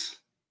 losses,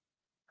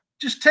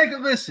 just take a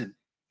listen.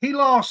 He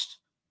lost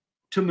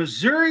to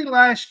Missouri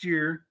last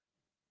year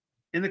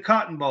in the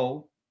Cotton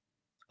Bowl,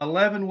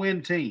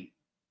 11-win team.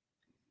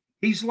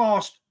 He's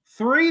lost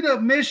 3 to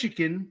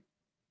Michigan,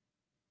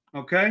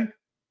 okay?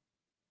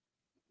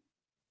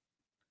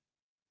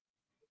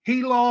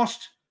 He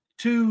lost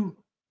to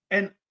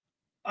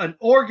an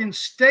Oregon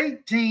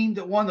State team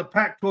that won the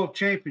Pac-12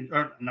 championship,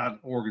 or not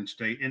Oregon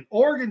State, an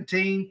Oregon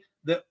team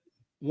that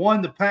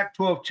won the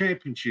Pac-12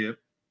 championship.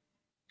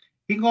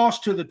 He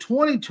lost to the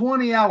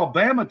 2020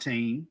 Alabama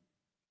team,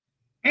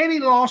 and he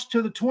lost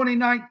to the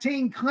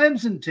 2019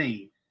 Clemson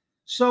team.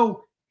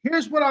 So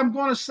here's what I'm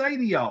going to say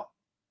to y'all.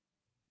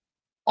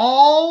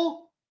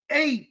 All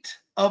 8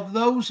 of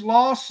those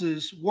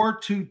losses were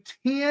to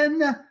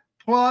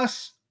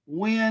 10-plus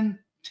win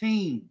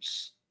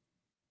teams.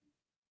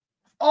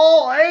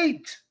 All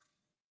 8.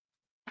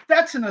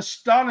 That's an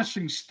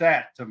astonishing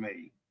stat to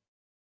me.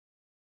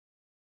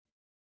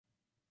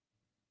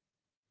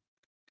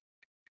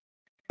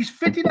 He's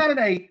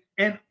 59-8,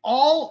 and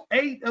all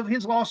 8 of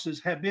his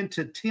losses have been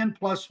to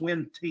 10-plus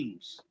win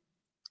teams.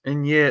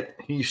 And yet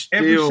he's still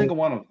every single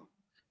one of them.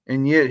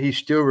 And yet he's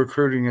still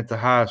recruiting at the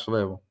highest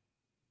level.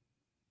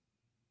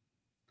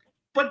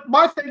 But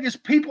my thing is,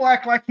 people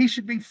act like he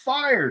should be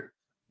fired.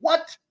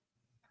 What?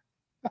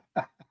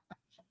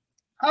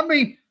 I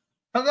mean,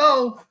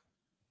 hello.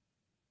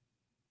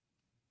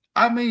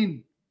 I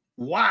mean,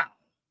 wow.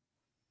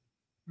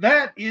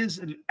 That is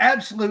an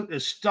absolute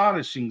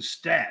astonishing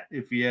stat,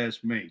 if you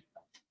ask me.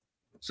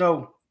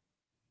 So,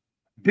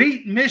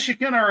 beat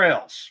Michigan or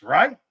else,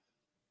 right?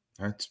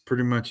 That's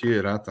pretty much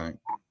it, I think.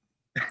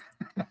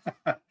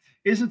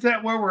 Isn't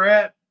that where we're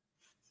at?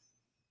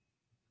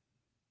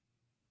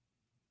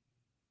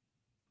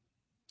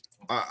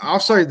 I'll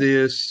say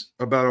this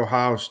about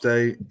Ohio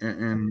State,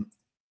 and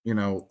you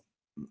know,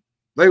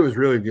 they was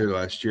really good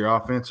last year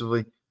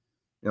offensively.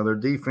 You know, their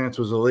defense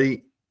was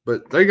elite,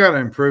 but they got to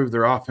improve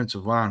their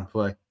offensive line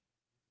play.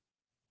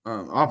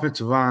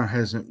 Offensive line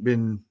hasn't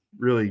been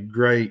really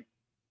great.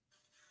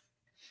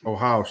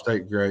 Ohio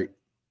State great.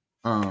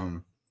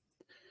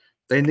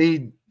 They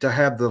need to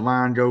have the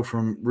line go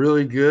from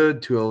really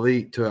good to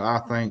elite to,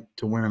 I think,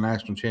 to win a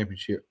national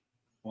championship.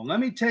 Well, let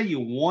me tell you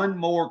one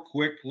more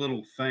quick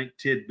little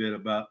tidbit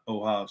about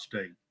Ohio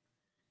State.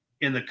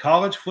 In the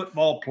college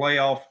football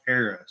playoff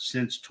era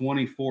since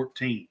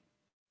 2014,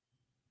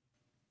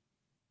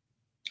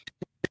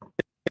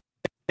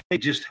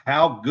 just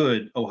how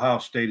good Ohio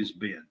State has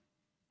been.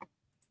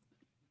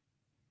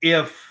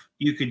 If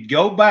you could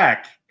go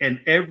back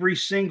and every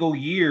single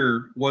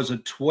year was a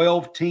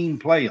 12-team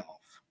playoff,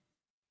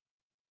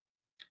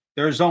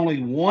 there's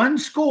only one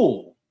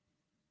school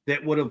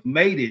that would have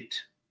made it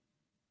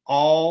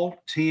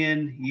all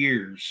 10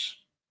 years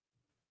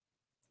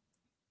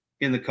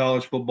in the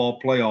college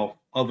football playoff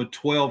of a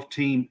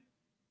 12-team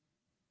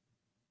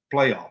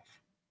playoff.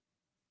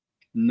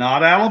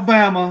 Not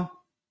Alabama,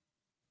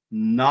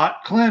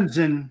 not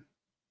Clemson.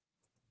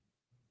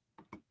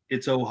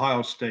 It's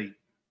Ohio State.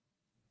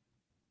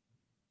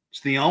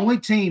 It's the only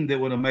team that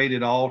would have made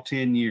it all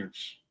 10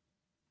 years.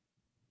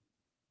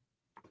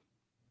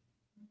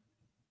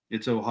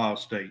 it's Ohio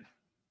State.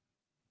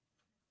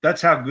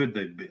 That's how good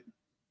they've been.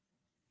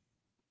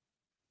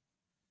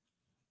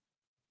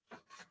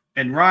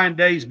 And Ryan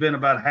Day's been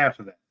about half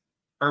of that.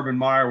 Urban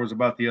Meyer was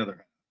about the other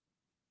half.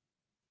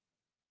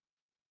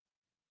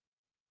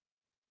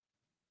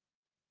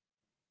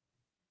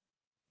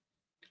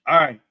 All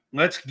right,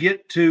 let's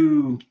get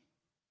to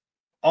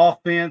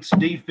offense,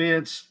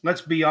 defense.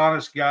 Let's be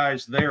honest,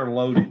 guys, they are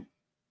loaded.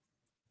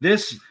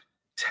 This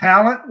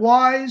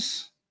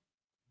talent-wise,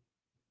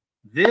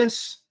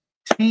 this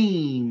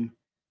team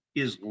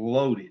is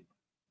loaded.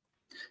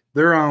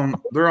 They're on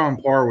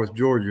par with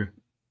Georgia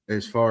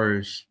as far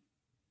as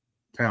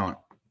talent.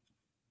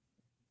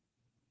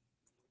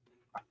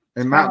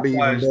 It might be even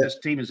better. This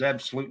team is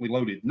absolutely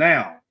loaded.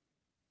 Now,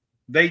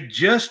 they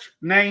just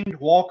named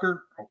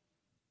Walker.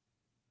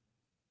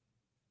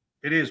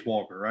 It is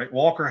Walker, right?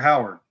 Walker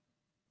Howard.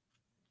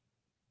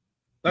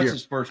 That's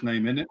his first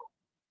name, isn't it?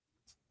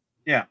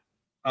 Yeah.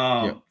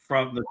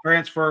 From the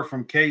transfer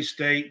from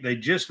K-State. They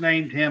just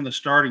named him the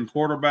starting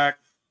quarterback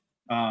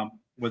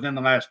within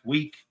the last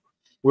week.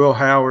 Will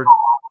Howard.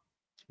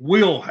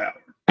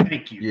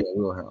 Thank you. Yeah,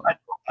 Will Howard.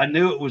 I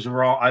knew it was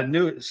wrong. I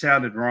knew it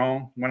sounded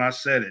wrong when I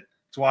said it.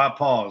 That's why I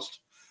paused.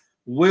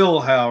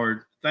 Will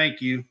Howard.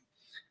 Thank you.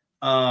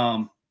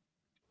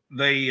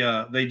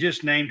 They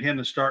just named him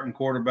the starting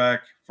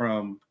quarterback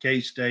from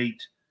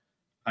K-State.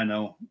 I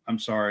know. I'm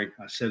sorry.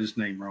 I said his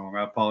name wrong.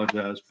 I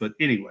apologize. But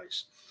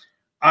anyways.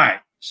 All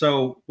right.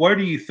 So what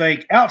do you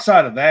think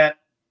outside of that?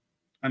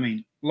 I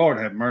mean, Lord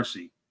have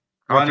mercy.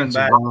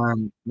 Offensive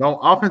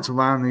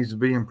line needs to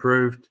be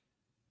improved.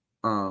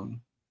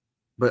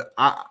 But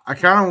I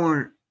kind of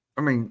want to –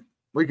 I mean,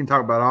 we can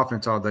talk about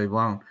offense all day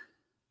long.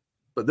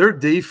 But their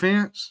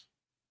defense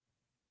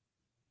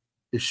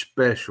is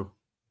special.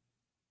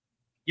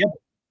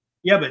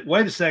 Yeah, but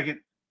wait a second.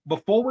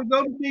 Before we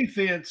go to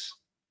defense,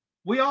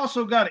 we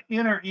also got to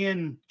enter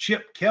in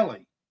Chip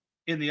Kelly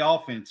in the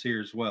offense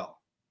here as well.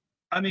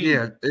 I mean,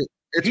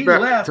 it's he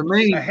about, left to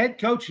me, a head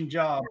coaching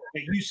job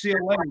at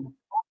UCLA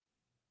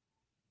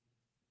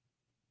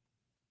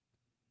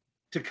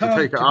to come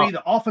to be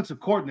the offensive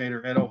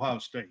coordinator at Ohio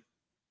State.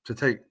 To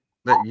take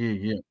that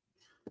year,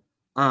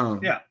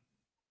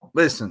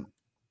 Listen,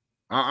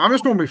 I'm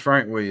just going to be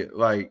frank with you.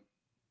 Like,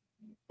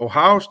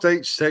 Ohio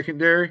State's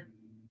secondary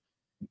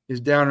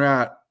is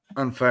downright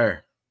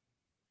unfair.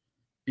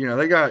 You know,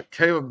 they got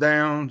Caleb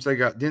Downs, they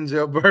got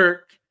Denzel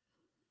Burke,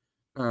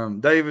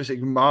 Davis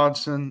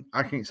Igbodson.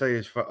 I can't say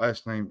his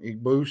last name.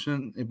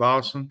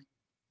 Igbodson.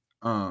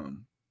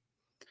 And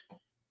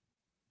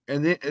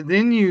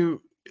then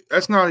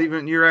that's not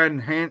even, you're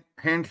adding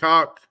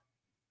Hancock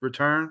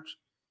returns.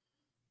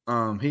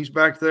 He's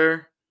back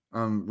there.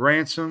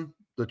 Ransom,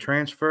 the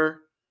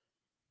transfer.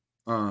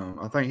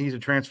 I think he's a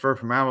transfer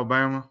from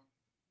Alabama.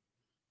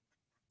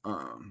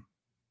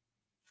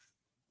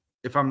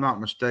 If I'm not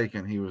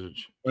mistaken, he was.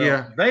 They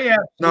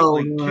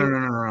absolutely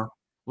no.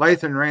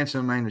 Lathan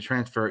Ransom ain't a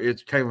transfer.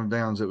 It's Caleb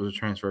Downs that was a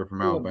transfer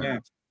from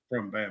Alabama.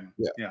 From Bama.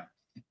 Yeah.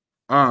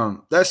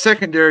 That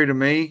secondary to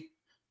me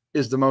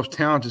is the most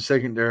talented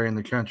secondary in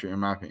the country, in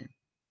my opinion.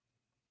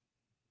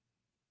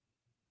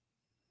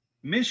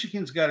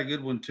 Michigan's got a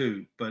good one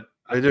too, but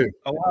they do.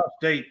 Ohio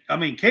State. I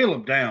mean,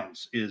 Caleb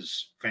Downs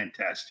is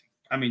fantastic.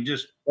 I mean,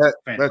 just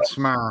that's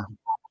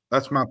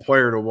my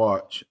player to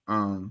watch.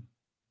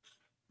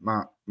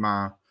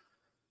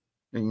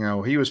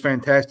 He was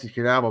fantastic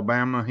at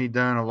Alabama. He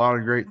done a lot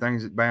of great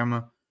things at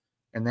Bama,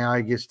 and now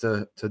he gets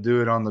to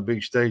do it on the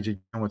big stage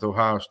again with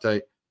Ohio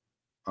State.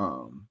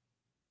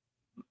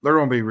 They're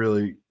going to be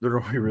really,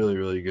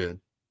 really good.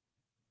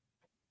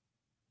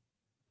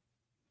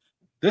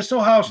 This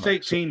Ohio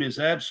State team is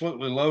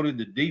absolutely loaded.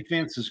 The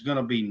defense is going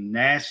to be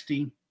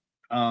nasty.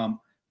 I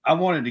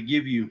wanted to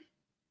give you,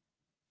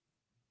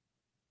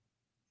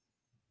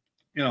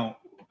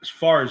 as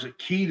far as a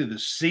key to the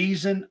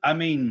season, I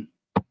mean,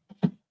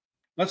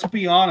 let's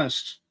be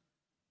honest.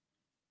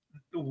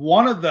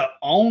 One of the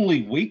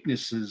only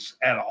weaknesses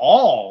at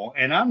all,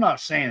 and I'm not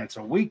saying it's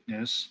a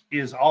weakness,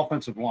 is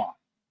offensive line.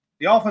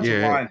 The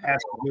offensive line has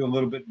to do a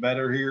little bit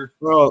better here.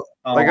 Well,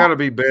 they got to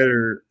be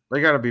better. They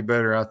got to be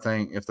better, I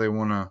think, if they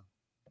want to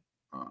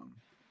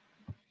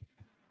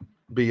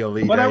be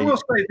elite. But I will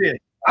say this: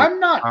 I'm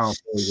not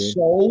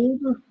sold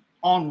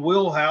on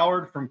Will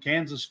Howard from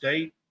Kansas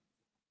State.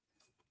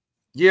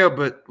 Yeah,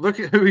 but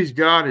look at who he's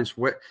got.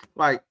 Look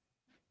at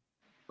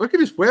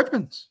his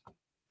weapons.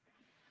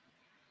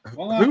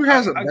 Well, who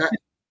has a back?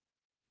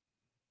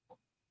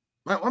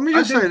 Let me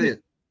just say this: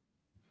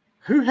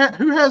 who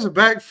has a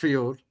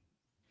backfield?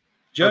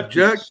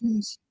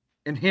 Judkins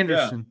and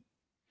Henderson.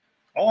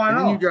 Yeah. Oh, I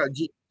know. And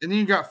then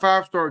you got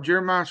 5-star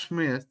Jeremiah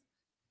Smith,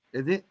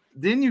 and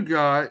then you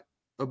got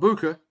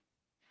Abuka.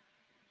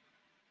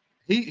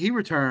 He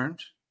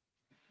returns.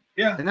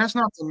 Yeah, and that's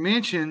not to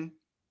mention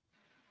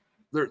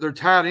their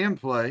tight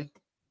end play.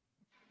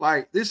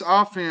 Like, this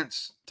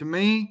offense, to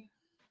me,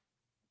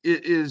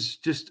 it is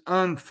just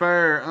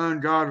unfair,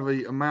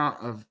 ungodly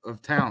amount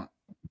of talent.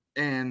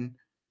 And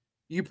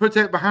you put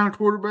that behind a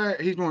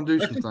quarterback, he's going to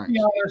do some things. Be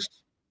honest.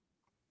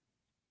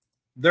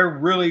 They're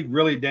really,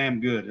 really damn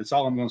good. That's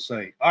all I'm going to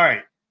say. All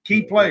right.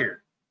 Key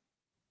player.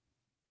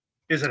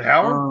 Is it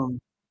Howard?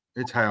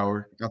 It's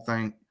Howard, I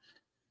think.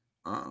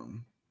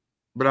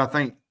 But I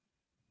think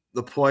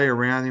the play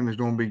around him is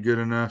going to be good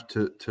enough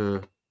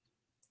to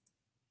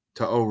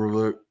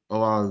overlook a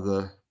lot of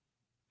the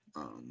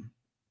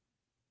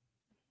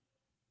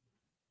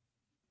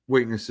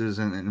weaknesses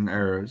and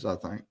errors, I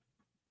think.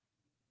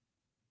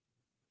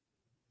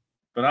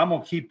 But I'm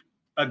going to keep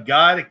a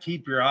guy to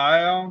keep your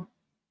eye on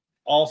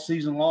all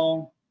season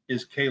long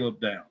is Caleb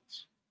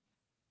Downs.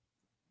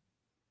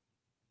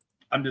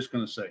 I'm just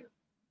going to say it.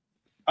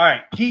 All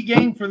right, key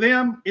game for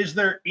them. Is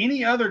there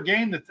any other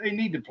game that they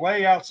need to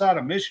play outside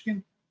of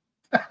Michigan?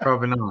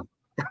 Probably not.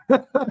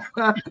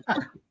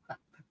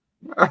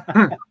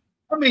 I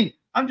mean,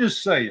 I'm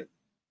just saying.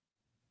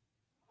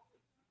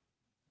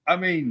 I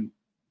mean,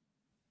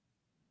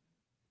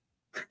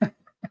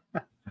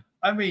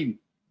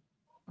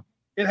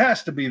 it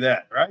has to be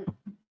that, right?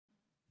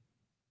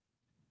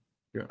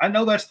 Yeah. I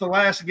know that's the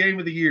last game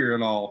of the year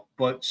and all,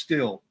 but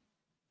still.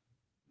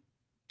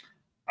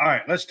 All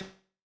right, let's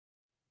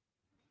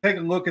take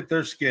a look at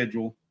their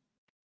schedule.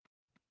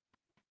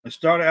 Let's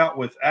start out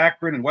with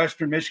Akron and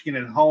Western Michigan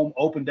at home,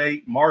 open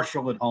date,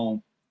 Marshall at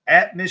home,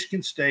 at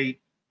Michigan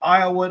State,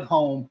 Iowa at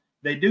home.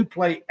 They do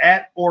play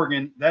at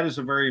Oregon. That is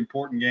a very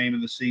important game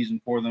of the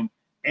season for them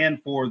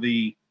and for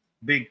the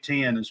Big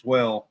Ten as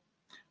well.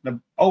 The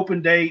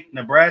open date,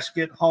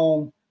 Nebraska at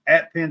home,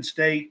 at Penn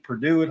State,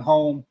 Purdue at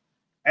home,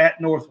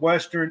 at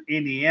Northwestern,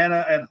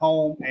 Indiana at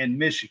home, and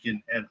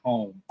Michigan at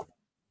home.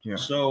 Yeah.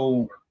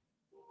 So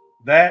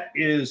that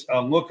is a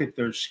look at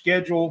their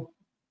schedule.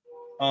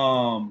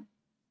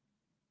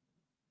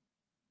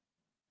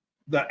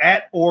 The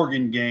at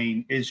Oregon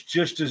game is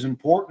just as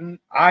important,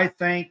 I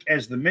think,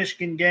 as the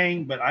Michigan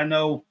game, but I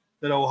know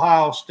that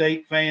Ohio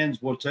State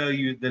fans will tell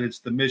you that it's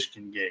the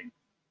Michigan game.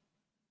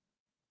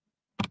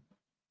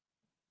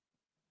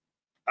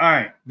 All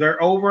right,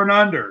 they're over and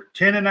under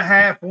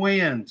 10.5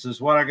 wins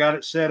is what I got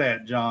it set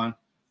at, John.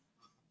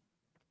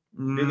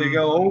 Do they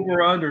go over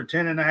or under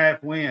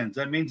 10.5 wins?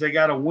 That means they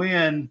got to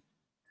win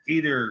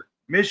either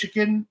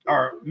Michigan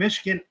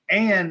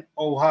and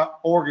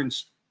Oregon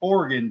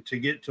to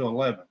get to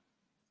 11.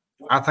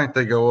 I think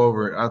they go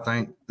over it. I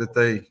think that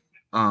they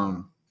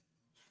are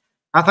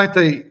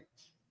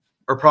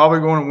probably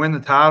going to win the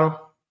title.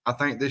 I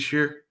think this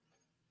year.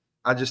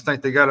 I just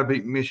think they got to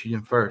beat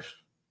Michigan first.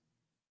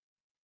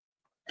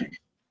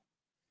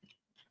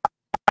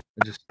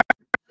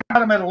 Got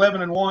them at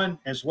 11-1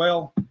 as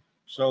well.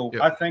 So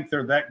yep. I think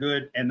they're that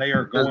good, and they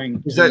are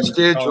going to that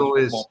schedule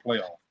is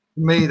playoff.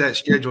 To me, that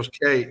schedule's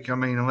cake. I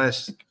mean,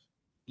 unless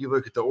you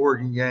look at the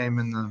Oregon game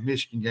and the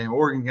Michigan game.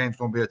 Oregon game's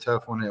going to be a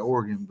tough one at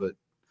Oregon, but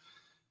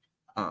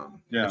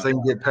if they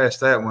can get past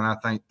that one, I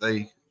think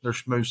they're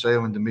smooth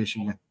sailing to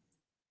Michigan.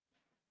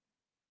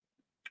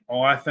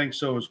 Oh, I think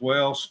so as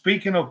well.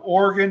 Speaking of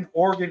Oregon,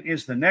 Oregon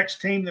is the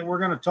next team that we're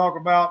going to talk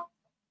about.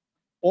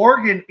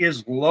 Oregon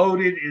is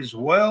loaded as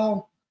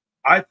well.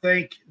 I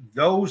think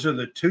those are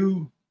the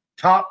two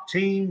top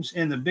teams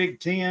in the Big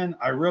Ten.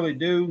 I really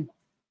do.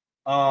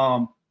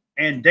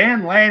 And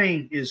Dan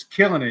Lanning is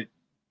killing it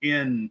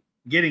in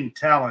getting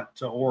talent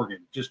to Oregon,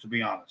 just to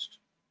be honest.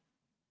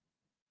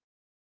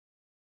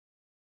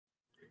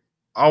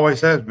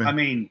 Always has been. I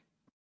mean,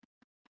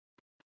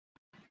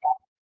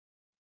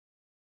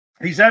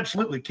 he's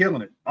absolutely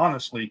killing it,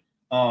 honestly,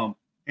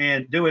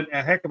 and doing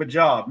a heck of a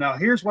job. Now,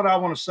 here's what I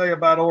want to say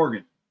about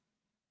Oregon.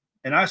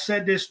 And I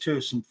said this to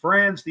some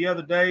friends the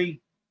other day.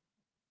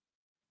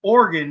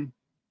 Oregon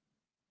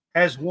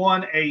has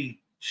won a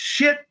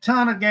shit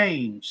ton of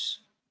games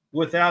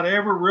without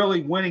ever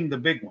really winning the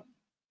big one.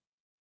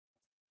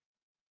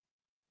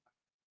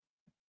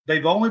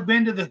 They've only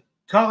been to the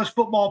college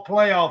football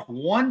playoff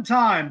one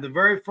time, the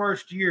very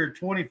first year,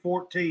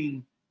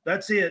 2014.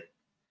 That's it.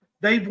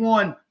 They've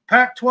won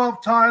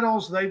Pac-12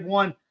 titles. They've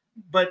won,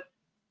 but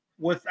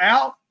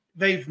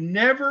they've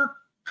never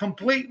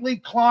completely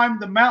climbed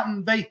the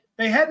mountain.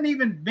 They hadn't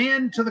even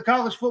been to the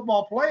college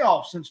football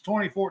playoff since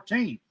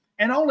 2014,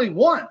 and only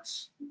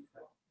once.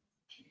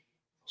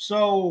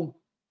 So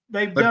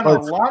they've done a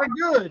lot of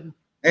good.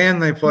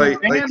 And they play.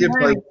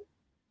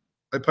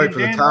 They played for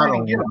the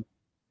title.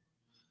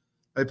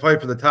 They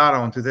played for the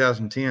title in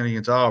 2010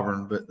 against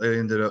Auburn, but they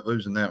ended up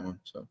losing that one.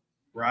 So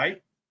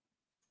right.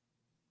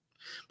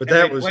 But and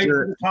that was played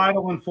for the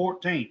title in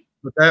 14.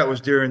 But that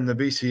was during the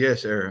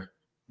BCS era.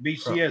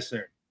 BCS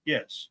era,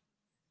 yes.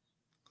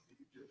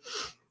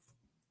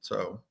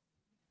 So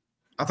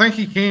I think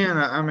he can.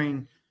 I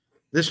mean,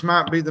 this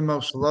might be the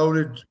most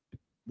loaded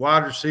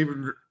wide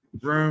receiver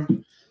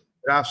room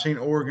that I've seen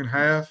Oregon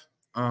have.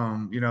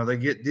 They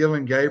get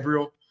Dylan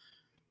Gabriel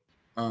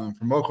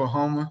from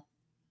Oklahoma,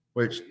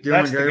 which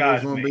Dylan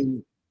Gabriel's going to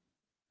be.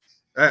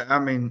 I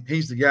mean,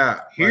 he's the guy.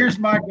 Here's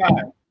my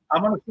guy.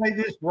 I'm going to say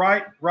this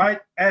right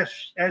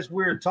as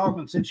we're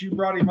talking, since you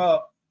brought him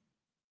up.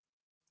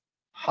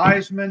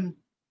 Heisman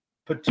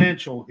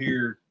potential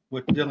here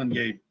with Dylan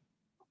Gabriel.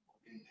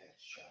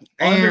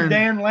 Under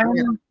Dan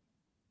Lanning.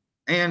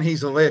 And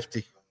he's a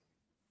lefty.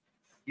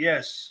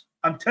 Yes.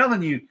 I'm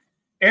telling you,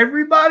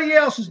 everybody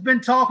else has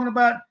been talking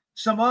about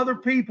some other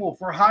people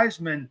for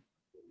Heisman.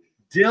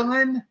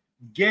 Dylan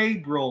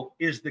Gabriel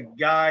is the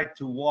guy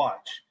to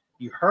watch.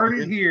 You heard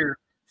it here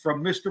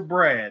from Mr.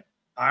 Brad.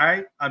 All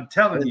right. I'm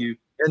telling you.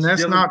 And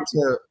that's not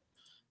to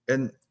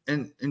and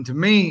to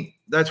me,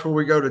 that's where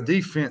we go to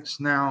defense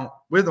now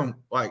with them.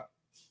 Like,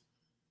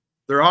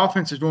 their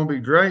offense is going to be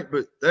great,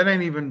 but that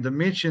ain't even to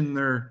mention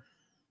their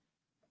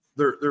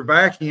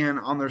back end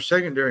on their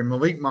secondary.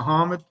 Malik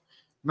Muhammad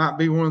might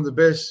be one of the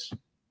best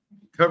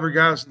cover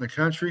guys in the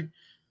country.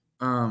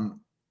 DJ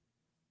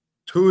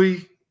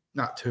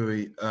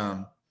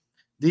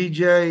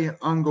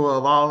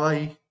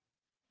Ungualale,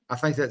 I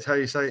think that's how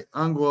you say it.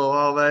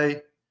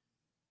 Ungualale.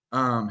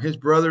 His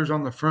brother's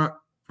on the front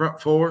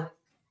four.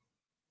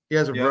 He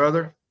has a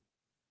brother,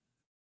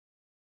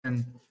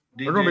 and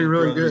they're going to be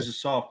really good. He's a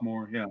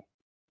sophomore, yeah.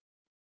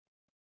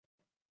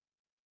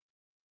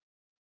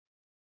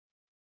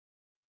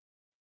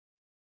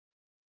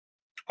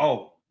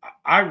 Oh,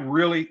 I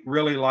really,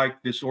 really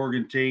like this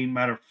Oregon team.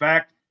 Matter of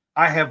fact,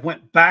 I have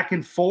went back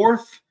and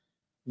forth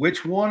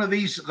which one of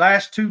these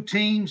last two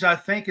teams I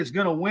think is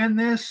going to win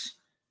this.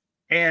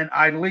 And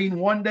I lean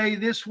one day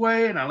this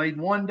way and I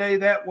lean one day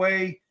that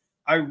way.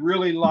 I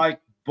really like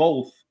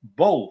both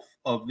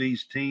of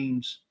these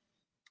teams.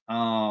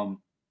 I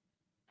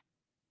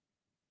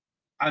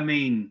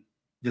mean,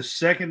 the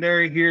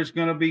secondary here is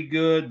going to be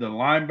good. The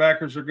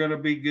linebackers are going to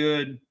be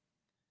good.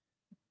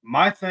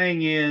 My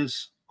thing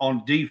is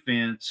on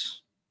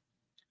defense,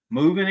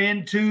 moving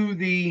into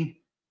the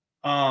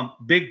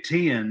Big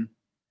Ten,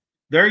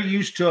 they're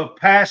used to a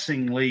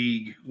passing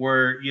league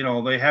where,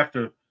 they have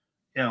to,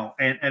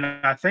 and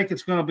I think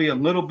it's going to be a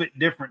little bit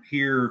different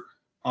here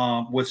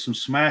with some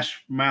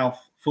smash mouth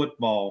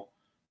football.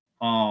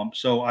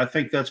 So I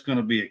think that's going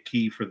to be a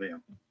key for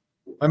them.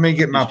 Let me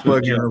get my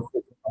plug in real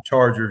quick for my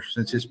charger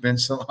since it's been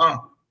so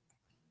long.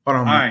 Hold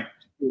on. All right.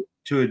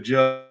 To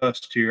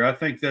adjust here. I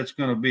think that's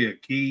going to be a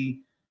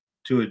key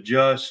to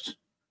adjust.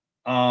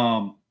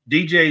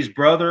 DJ's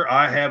brother,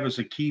 I have as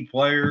a key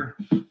player.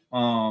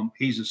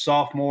 He's a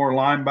sophomore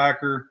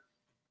linebacker.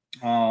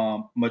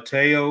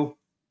 Mateo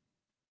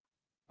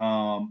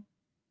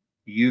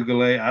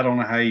Ugale. I don't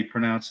know how he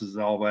pronounces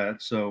all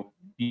that. So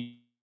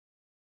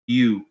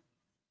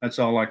that's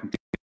all I can tell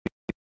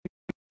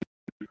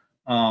you.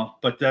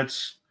 But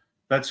that's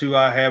who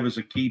I have as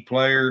a key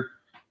player.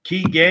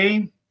 Key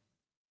game.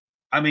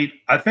 I mean,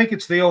 I think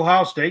it's the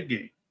Ohio State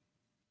game.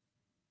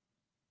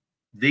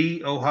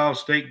 The Ohio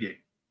State game.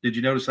 Did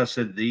you notice I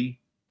said the?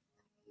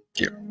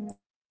 Yeah.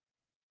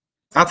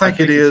 I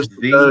think it is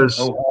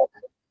because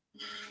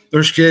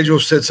their schedule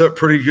sets up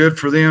pretty good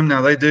for them.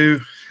 Now, they do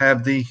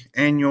have the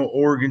annual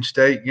Oregon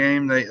State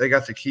game. They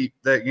got to keep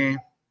that game.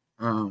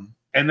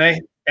 And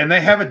they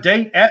have a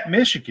date at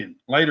Michigan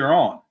later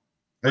on,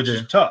 which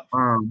is tough.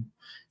 And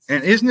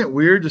isn't it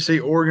weird to see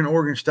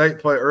Oregon State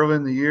play early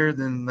in the year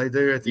than they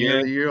do at the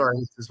end of the year?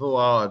 Like, it's a little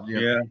odd.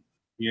 Yeah.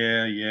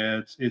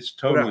 It's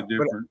totally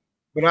different.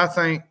 But I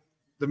think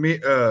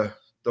the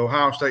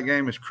Ohio State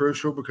game is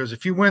crucial because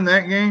if you win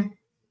that game,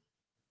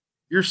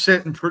 you're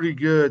sitting pretty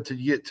good to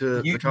get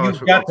to the college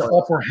football. You've got the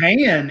upper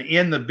hand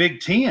in the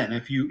Big Ten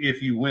if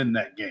you win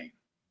that game.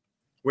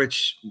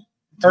 Which,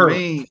 to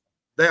me,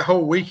 that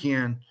whole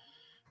weekend,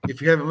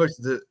 if you haven't looked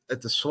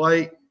at the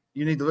slate,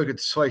 you need to look at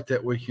the slate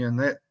that weekend.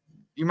 That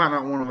you might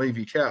not want to leave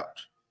your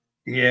couch.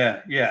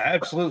 Yeah,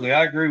 absolutely.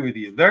 I agree with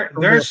you.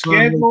 Their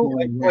schedule,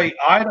 they play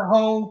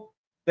Idaho.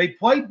 They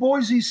play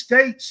Boise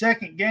State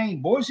second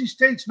game. Boise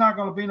State's not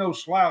going to be no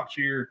slouch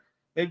here.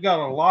 They've got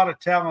a lot of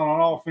talent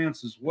on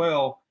offense as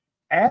well.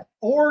 At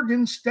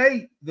Oregon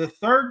State, the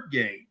third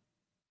game.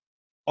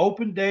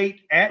 Open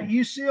date at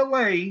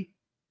UCLA,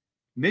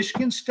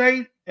 Michigan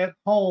State at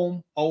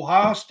home,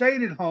 Ohio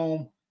State at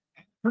home,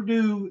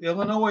 Purdue,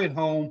 Illinois at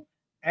home,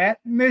 at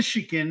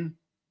Michigan,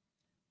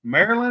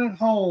 Maryland at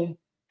home,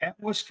 at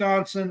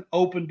Wisconsin,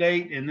 open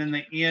date, and then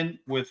they end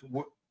with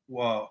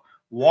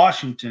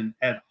Washington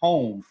at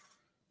home.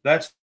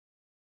 That's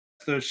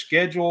their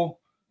schedule.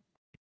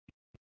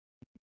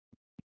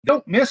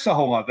 Don't miss a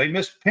whole lot. They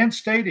missed Penn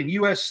State and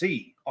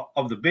USC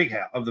of the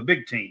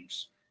big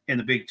teams in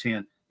the Big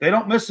Ten. They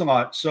don't miss a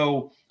lot.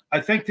 So I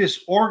think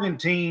this Oregon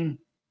team,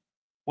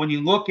 when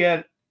you look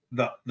at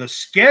the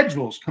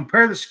schedules,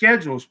 compare the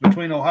schedules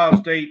between Ohio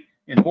State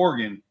and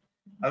Oregon,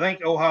 I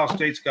think Ohio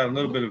State's got a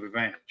little bit of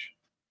advantage.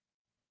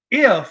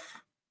 If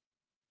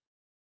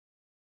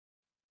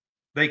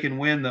they can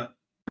win the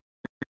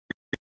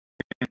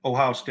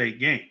Ohio State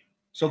game.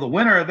 So the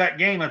winner of that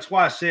game, that's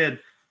why I said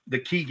the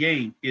key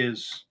game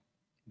is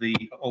the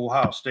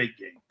Ohio State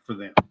game for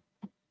them.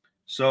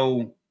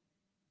 So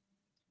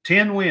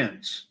 10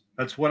 wins.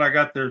 That's what I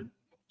got their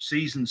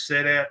season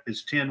set at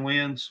is 10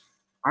 wins.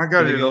 I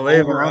got it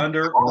 11 or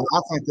under.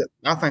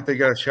 I think they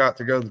got a shot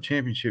to go to the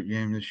championship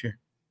game this year.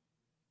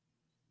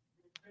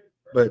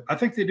 But I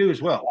think they do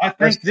as well. I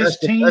think this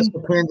team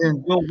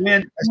will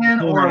win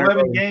 10 or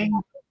 11 games,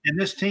 and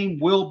this team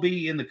will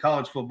be in the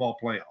college football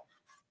playoff.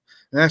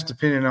 And that's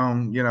depending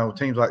on,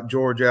 teams like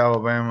Georgia,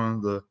 Alabama,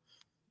 the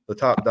the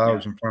top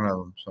dogs in front of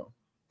them. So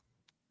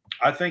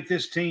I think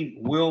this team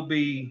will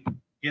be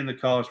in the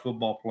college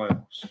football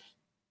playoffs.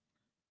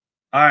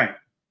 All right,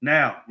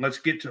 now let's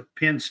get to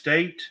Penn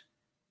State.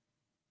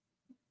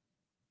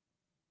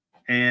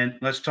 And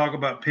let's talk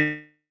about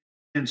Penn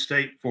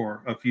State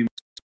for a few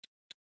minutes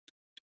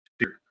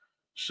here.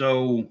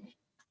 So,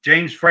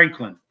 James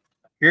Franklin,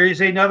 here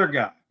is another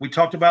guy. We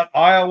talked about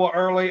Iowa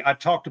early. I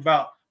talked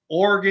about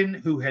Oregon,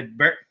 who has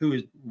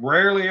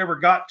rarely ever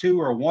got to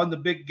or won the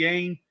big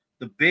game,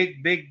 the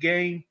big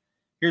game.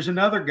 Here's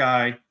another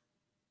guy,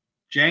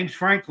 James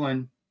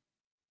Franklin,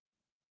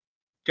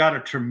 got a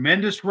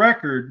tremendous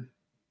record,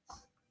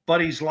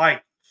 but he's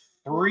like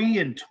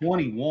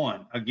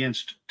 3-21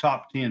 against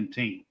top 10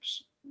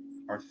 teams,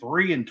 or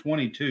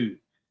 3-22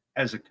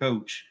 as a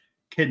coach.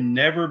 Can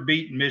never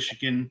beat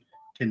Michigan,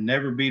 can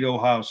never beat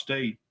Ohio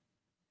State.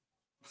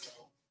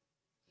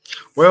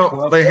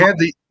 Well, they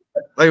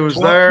was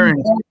there,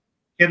 and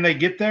can they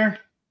get there?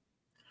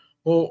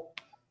 Well,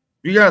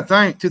 you got to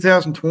think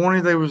 2020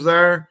 they was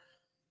there.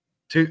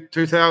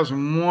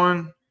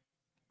 2001,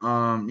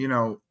 you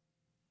know,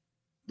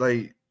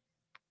 they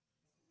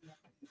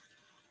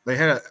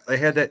had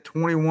that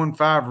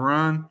 21-5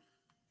 run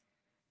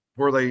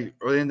where they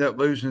ended up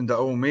losing to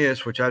Ole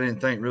Miss, which I didn't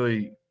think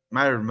really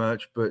mattered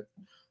much. But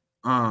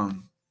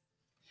the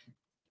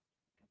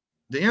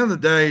end of the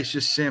day, it's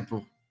just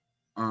simple.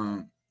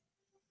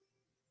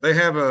 They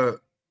have a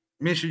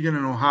Michigan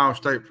and Ohio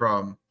State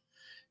problem,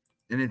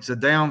 and it's a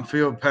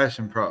downfield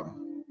passing problem.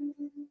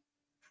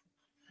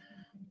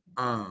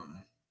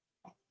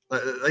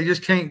 They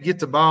just can't get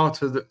the ball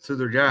to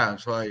their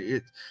guys.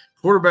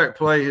 Quarterback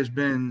play has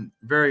been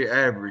very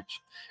average,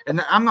 and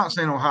I'm not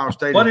saying Ohio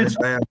State has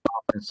been bad.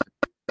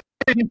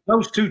 Against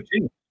those two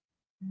teams.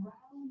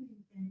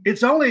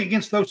 It's only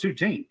against those two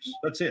teams.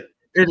 That's it.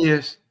 It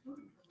is.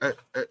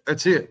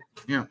 That's it.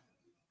 Yeah.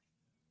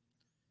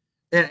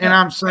 And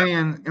I'm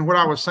saying, and what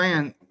I was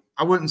saying,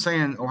 I wasn't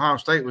saying Ohio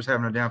State was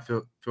having a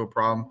downfield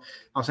problem.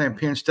 I was saying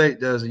Penn State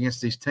does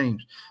against these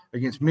teams.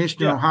 Against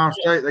Michigan, Ohio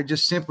State, they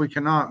just simply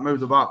cannot move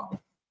the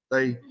ball.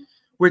 And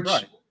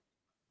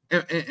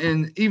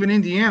even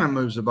Indiana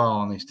moves the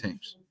ball on these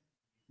teams.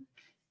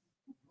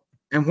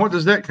 And what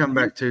does that come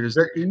back to? Does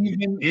that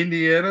even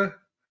Indiana?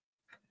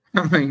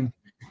 I mean,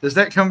 does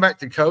that come back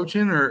to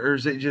coaching, or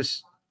is it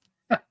just?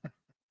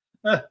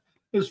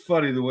 It's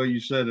funny the way you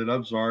said it.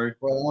 I'm sorry.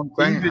 Well,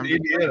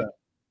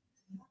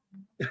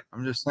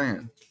 I'm just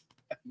saying.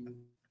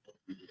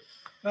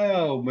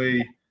 Oh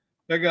me,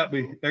 that got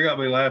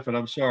me laughing.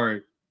 I'm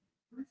sorry.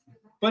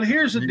 But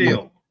here's the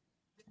deal.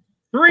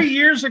 3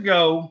 years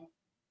ago,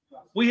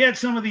 we had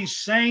some of these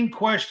same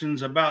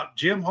questions about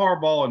Jim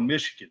Harbaugh in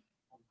Michigan.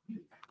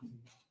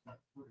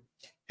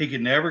 He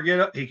could never get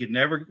up. He could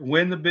never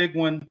win the big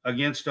one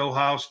against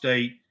Ohio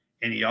State,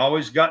 and he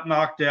always got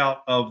knocked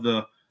out of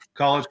the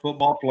college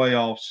football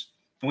playoffs.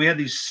 And we had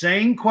these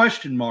same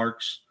question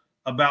marks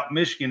about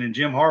Michigan and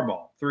Jim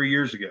Harbaugh 3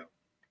 years ago.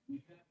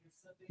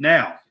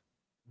 Now,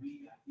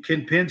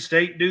 can Penn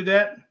State do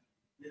that?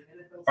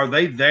 Are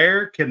they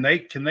there? Can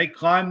they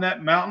climb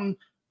that mountain?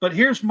 But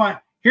here's my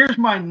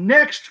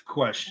next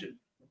question.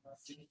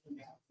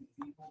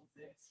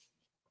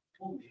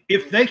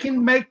 If they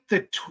can make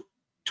the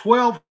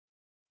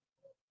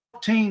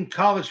 12-team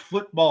college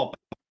football,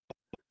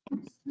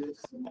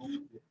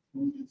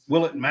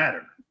 will it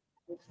matter?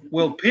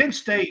 Will Penn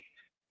State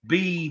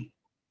be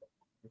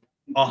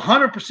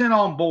 100%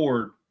 on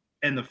board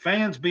and the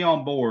fans be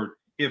on board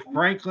if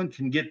Franklin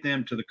can get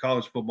them to the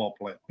college football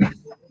playoff?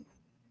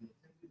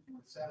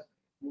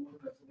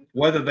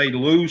 Whether they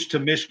lose to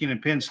Michigan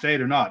and Penn State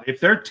or not.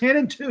 If they're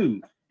 10-2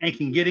 and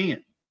can get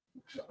in.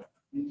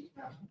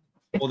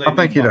 I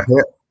think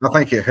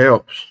it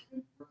helps.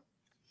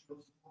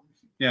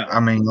 Yeah. I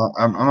mean,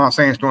 I'm not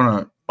saying it's going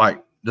to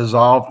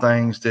dissolve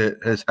things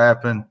that has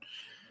happened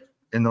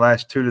in the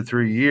last 2 to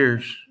 3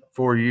 years,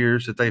 4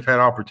 years, that they've had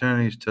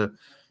opportunities to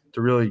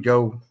really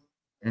go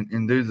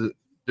and do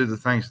the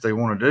things that they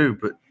want to do.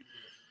 But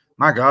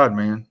my God,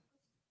 man,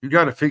 you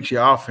got to fix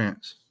your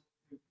offense.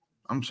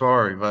 I'm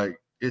sorry.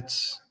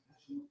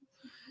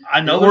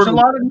 I know there's a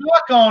lot of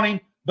knock on him,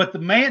 but the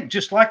man,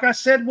 just like I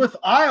said with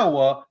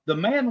Iowa, the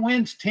man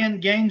wins 10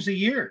 games a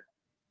year.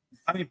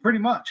 I mean, pretty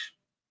much.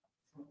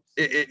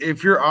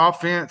 If your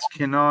offense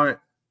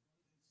cannot,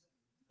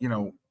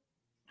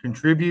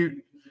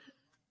 contribute,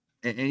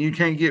 and you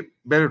can't get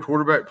better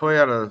quarterback play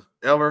out of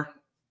Eller,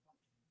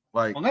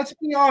 well, let's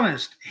be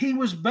honest. He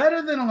was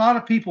better than a lot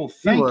of people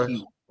think he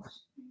was.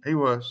 He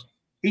was.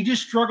 He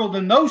just struggled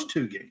in those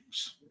 2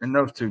 games.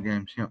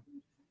 Yeah.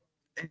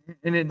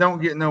 And it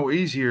don't get no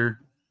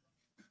easier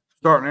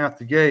starting out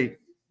the gate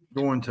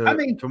going to. I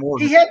mean,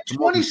 he had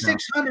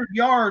 2,600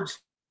 yards.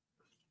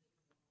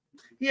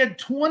 He had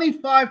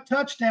 25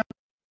 touchdowns,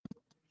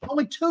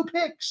 only 2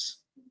 picks.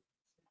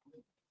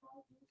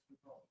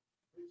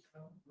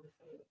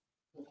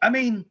 I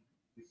mean,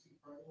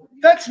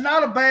 that's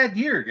not a bad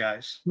year,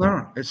 guys.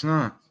 No, it's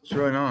not. It's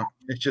really not.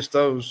 It's just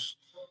those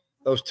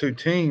 2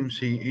 teams.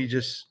 He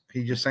just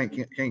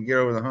can't get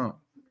over the hump.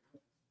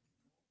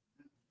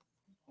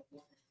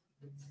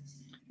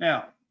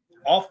 Now,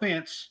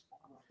 offense,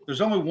 there's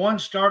only one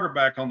starter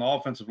back on the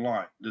offensive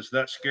line. Does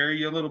that scare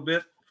you a little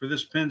bit for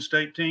this Penn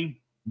State team?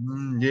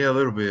 Yeah, a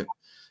little bit.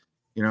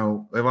 You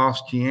know, they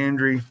lost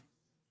Keandre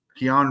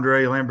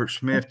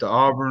Lambert-Smith to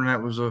Auburn.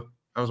 That was a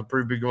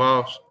pretty big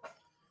loss.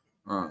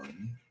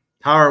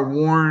 Tyler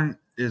Warren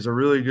is a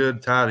really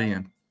good tight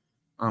end.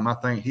 I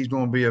think he's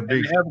going to be a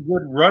big. And they have a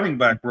good running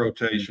back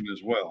rotation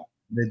as well.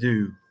 They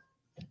do.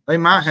 They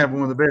might have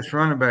one of the best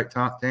running back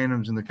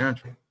tandems in the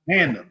country.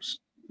 Tandems,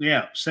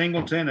 yeah.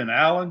 Singleton and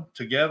Allen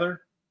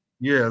together.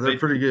 Yeah, they're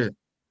pretty good.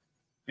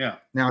 Yeah.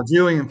 Now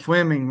Julian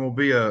Fleming will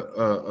be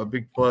a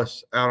big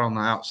plus out on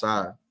the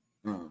outside.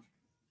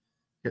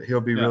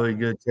 He'll be really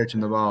good catching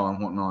the ball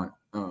and whatnot.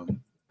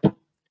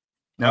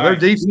 Now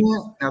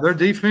their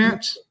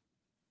defense.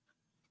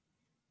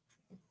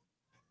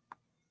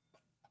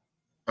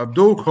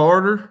 Abdul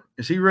Carter,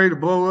 is he ready to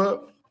blow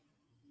up?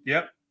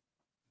 Yep.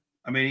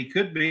 I mean, he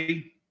could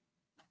be.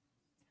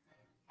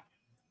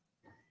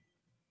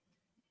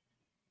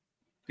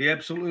 He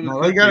absolutely.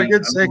 No, they got a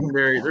good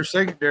secondary. Their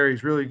secondary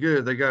is really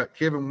good. They got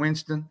Kevin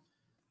Winston.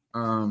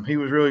 He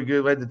was really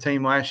good. Led the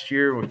team last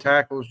year with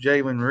tackles.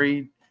 Jalen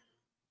Reed.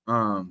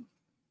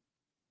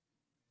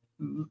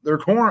 Their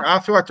corner.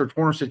 I feel like their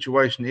corner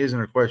situation isn't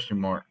a question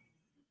mark.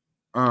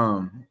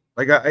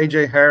 They got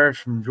AJ Harris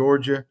from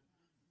Georgia,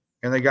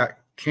 and they got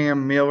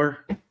Cam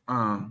Miller.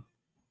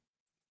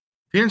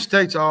 Penn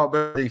State's all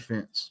about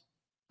defense.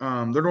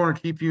 They're going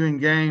to keep you in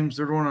games.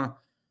 They're going to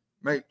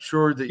make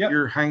sure that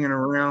you're hanging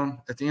around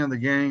at the end of the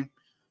game.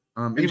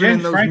 Even James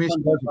in those Franklin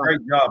does a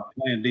great job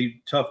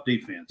playing tough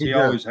defense. He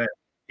always has.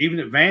 Even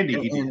at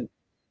Vandy, he did.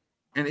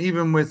 And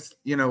even with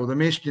the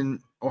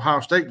Michigan-Ohio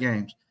State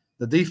games,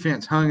 the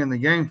defense hung in the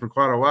game for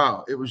quite a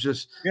while. It was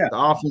just the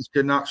offense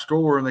could not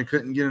score and they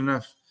couldn't get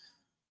enough.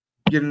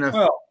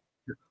 Well,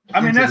 I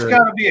mean, that's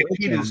got to be a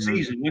key to the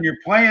season. When you're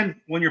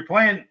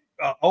playing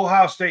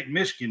Ohio State,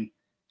 Michigan,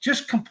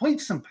 just complete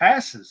some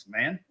passes,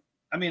 man.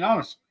 I mean,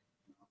 honestly.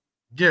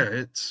 Yeah,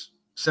 it's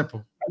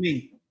simple. I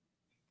mean,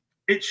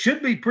 it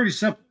should be pretty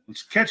simple.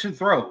 It's catch and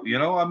throw,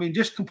 I mean,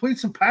 just complete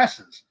some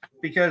passes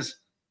because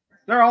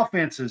their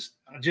offense is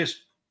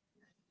just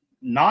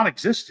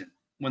non-existent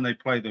when they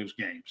play those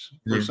games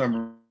for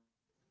some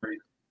reason.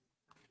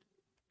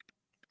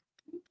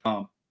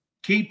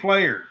 Key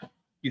player,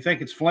 you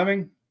think it's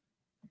Fleming?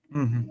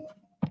 Mm-hmm.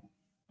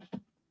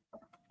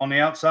 On the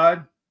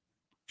outside,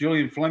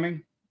 Julian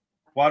Fleming,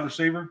 wide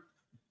receiver.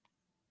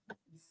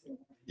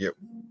 Yep.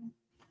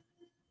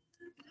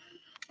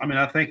 I mean,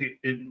 I think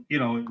it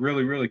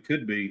really, really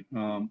could be.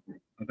 I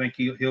think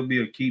he'll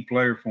be a key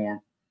player for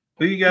him.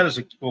 Who you got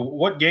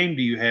what game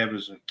do you have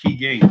as a key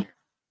game?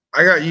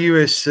 I got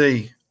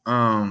USC.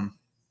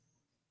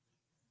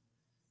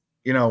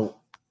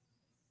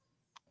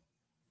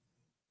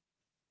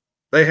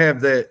 They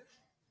have that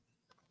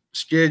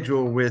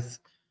schedule with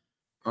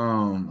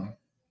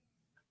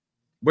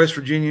West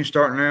Virginia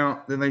starting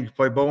out. Then they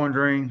play Bowling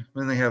Green.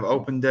 Then they have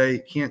open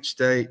date, Kent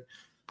State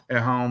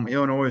at home,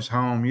 Illinois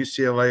home,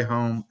 UCLA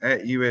home,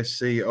 at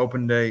USC,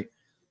 open date,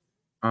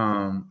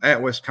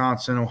 at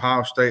Wisconsin,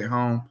 Ohio State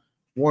home,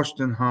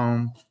 Washington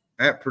home,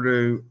 at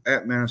Purdue,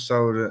 at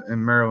Minnesota,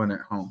 and Maryland at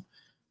home.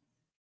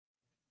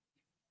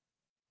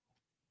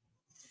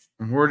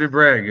 And where did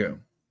Brad go?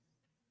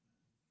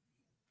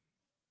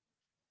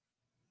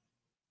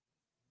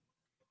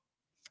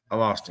 I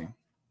lost him.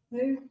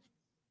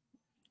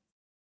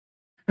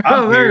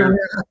 I'm here.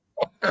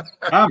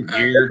 I'm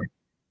here.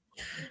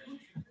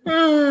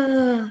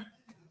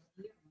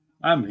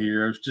 I'm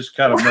here. I was just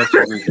kind of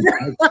messing with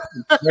you,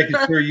 making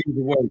sure you was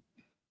awake.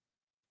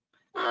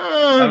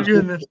 Oh,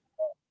 goodness.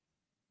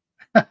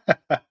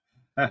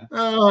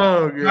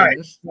 Oh, goodness. Right.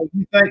 So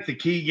you think the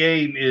key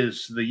game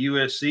is the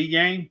USC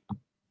game?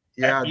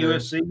 Yeah,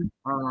 USC.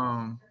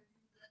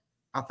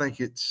 I think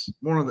it's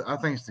I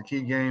think it's the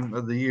key game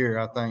of the year.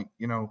 I think,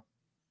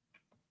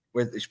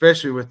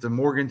 especially with the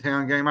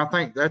Morgantown game. I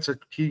think that's a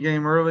key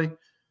game early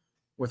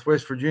with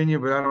West Virginia,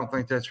 but I don't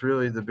think that's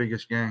really the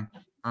biggest game.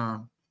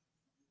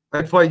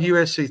 They played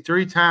USC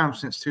 3 times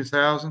since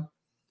 2000.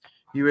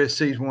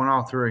 USC's won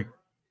all 3.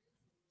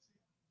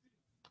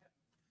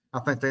 I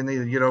think they need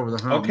to get over the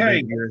hump.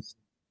 Okay.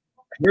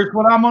 Here's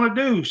what I'm going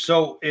to do.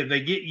 So if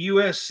they get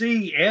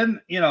USC and,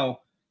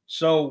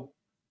 so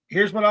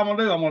here's what I'm going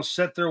to do. I'm going to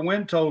set their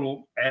win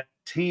total at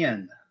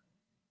 10.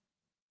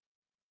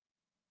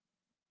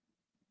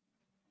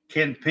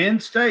 Can Penn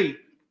State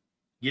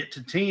get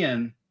to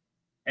 10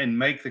 and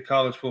make the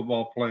college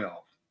football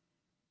playoff?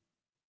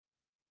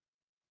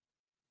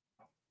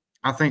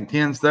 I think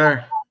 10's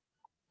there.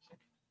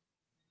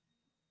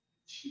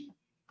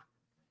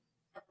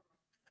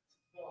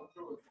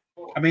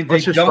 I mean,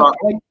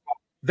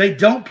 they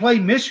don't play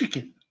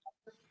Michigan.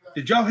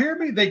 Did y'all hear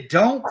me? They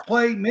don't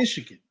play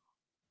Michigan.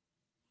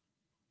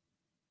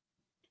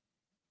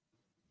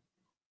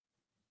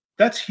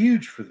 That's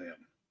huge for them.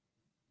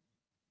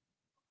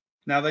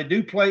 Now, they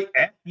do play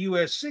at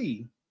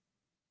USC,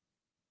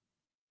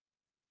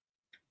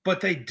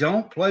 but they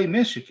don't play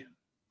Michigan.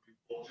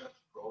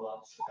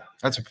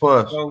 That's a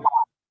plus. So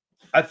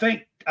I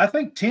think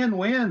 10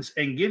 wins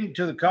and getting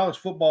to the college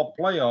football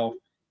playoff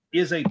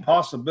is a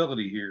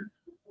possibility here.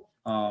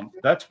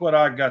 That's what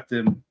I got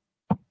them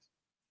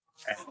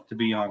at, to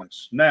be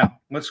honest. Now,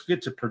 let's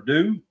get to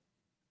Purdue.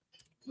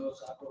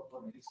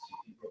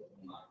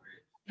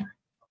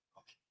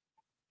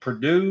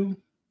 Purdue,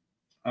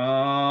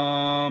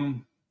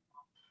 to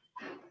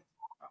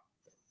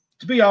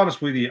be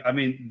honest with you, I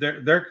mean,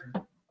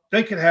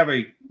 they could have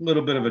a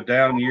little bit of a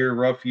down year,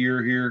 rough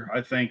year here.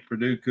 I think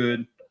Purdue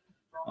could.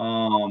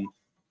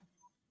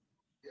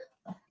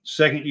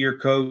 Second year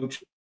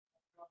coach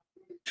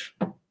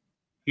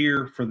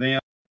here for them.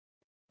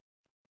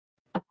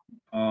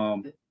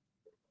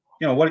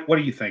 What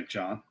do you think,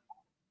 John,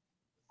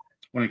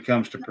 when it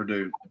comes to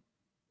Purdue?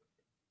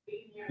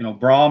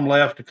 Braum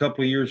left a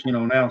couple of years,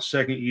 now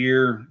second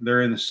year.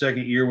 They're in the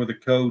second year with a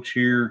coach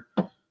here.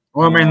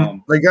 Well, I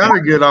mean, they got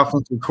a good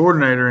offensive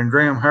coordinator in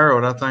Graham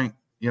Harrell. I think,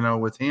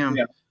 with him,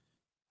 yeah.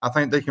 I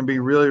think they can be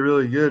really,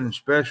 really good and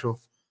special.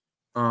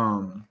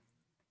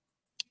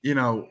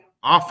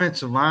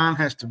 Offensive line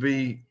has to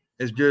be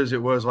as good as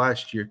it was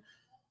last year.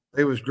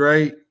 It was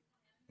great.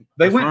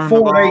 They went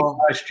 4-8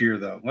 last year,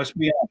 though. Let's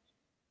be honest.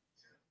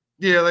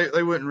 Yeah,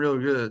 they went real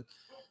good.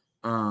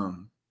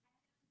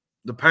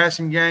 The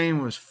passing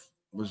game was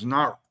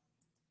not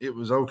 – it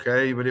was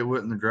okay, but it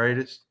wasn't the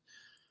greatest.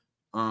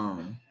 They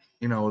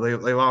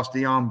lost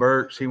Deion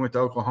Burks. He went to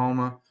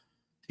Oklahoma.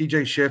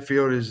 TJ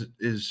Sheffield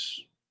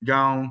is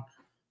gone.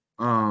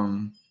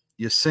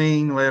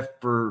 Yassine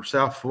left for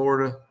South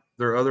Florida,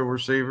 their other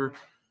receiver.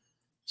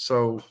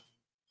 So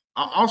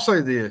I'll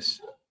say this.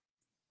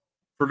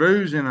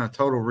 Purdue's in a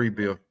total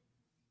rebuild.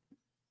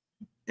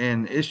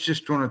 And it's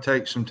just going to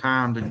take some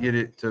time to get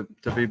it to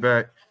be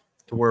back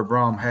to where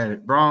Braum had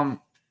it. Braum,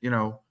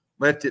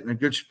 left it in a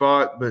good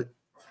spot, but,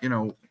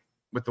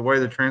 with the way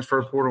the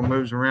transfer portal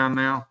moves around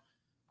now,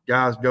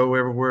 guys go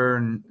everywhere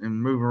and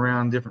move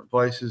around different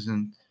places,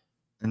 and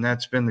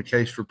that's been the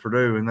case for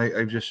Purdue, and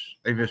they've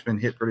just been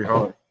hit pretty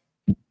hard.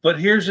 But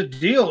here's the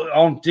deal.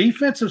 On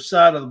defensive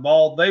side of the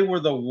ball, they were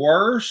the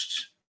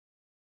worst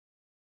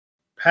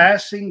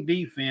passing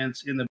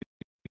defense in the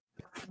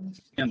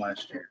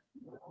last year.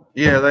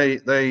 Yeah,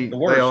 they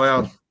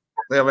allowed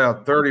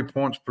 30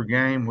 points per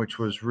game, which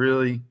was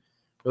really,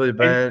 really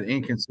bad,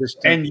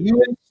 inconsistent.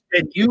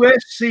 And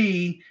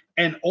USC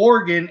and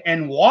Oregon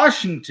and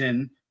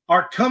Washington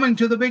are coming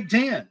to the Big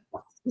Ten,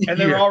 and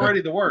they're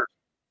already the worst.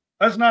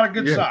 That's not a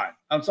good sign.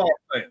 I'm sorry to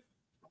say it.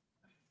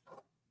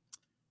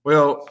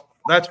 Well,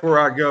 that's where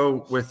I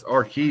go with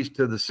our keys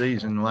to the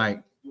season.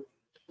 Like,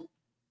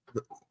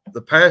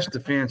 the pass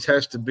defense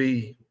has to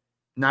be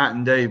night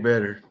and day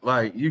better.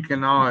 Like, you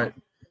cannot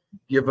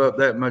give up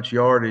that much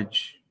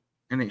yardage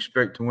and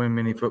expect to win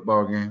many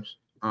football games,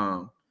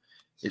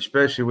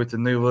 especially with the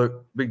new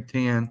look Big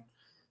Ten,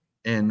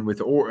 and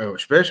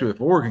especially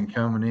with Oregon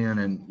coming in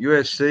and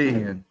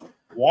USC and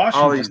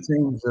Washington. All these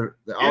teams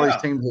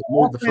that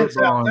move the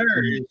football out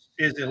there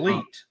is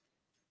elite.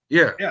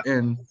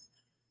 And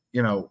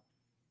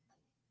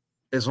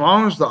as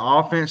long as the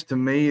offense, to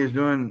me, is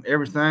doing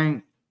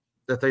everything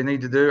that they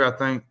need to do, I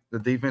think the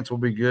defense will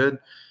be good.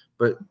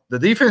 But the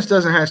defense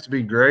doesn't have to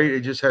be great. It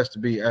just has to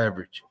be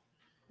average.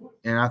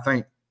 And I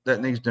think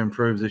that needs to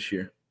improve this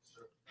year.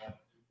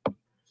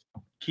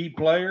 Key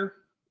player?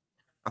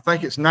 I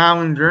think it's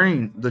Nyland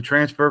Green, the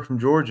transfer from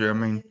Georgia. I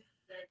mean,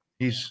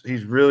 he's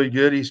really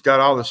good. He's got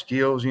all the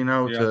skills,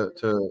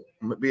 to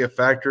be a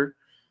factor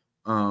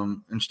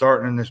and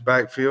starting in this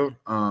backfield.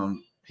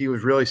 He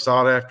was really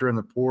sought after in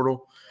the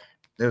portal.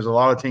 There's a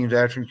lot of teams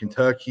after him,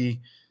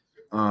 Kentucky,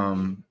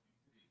 a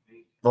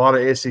lot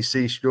of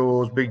SEC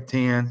schools, Big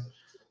Ten.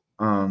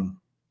 Now,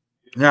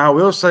 I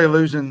will say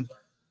losing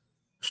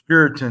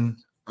Skuriton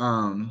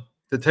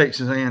to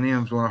Texas A&M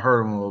is going to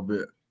hurt him a little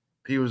bit.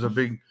 He was a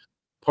big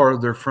part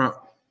of their front.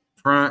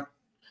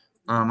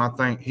 I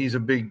think he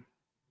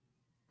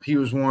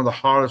was one of the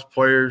hottest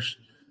players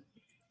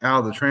out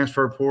of the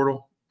transfer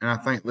portal, and I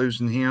think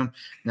losing him.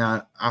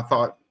 Now, I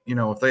thought,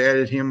 if they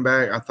added him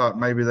back, I thought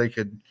maybe they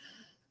could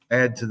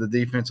add to the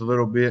defense a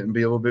little bit and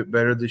be a little bit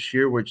better this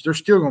year, which they're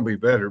still going to be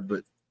better,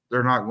 but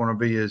they're not going to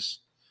be as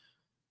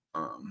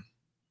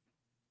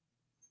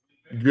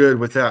good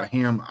without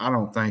him, I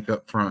don't think,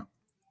 up front.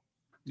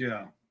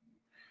 Yeah.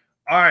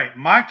 All right,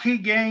 my key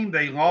game,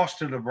 they lost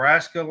to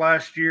Nebraska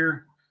last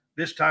year.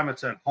 This time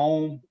it's at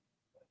home.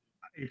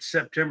 It's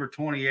September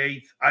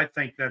 28th. I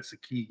think that's a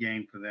key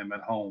game for them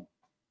at home,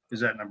 is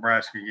that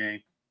Nebraska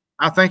game.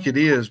 I think it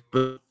is,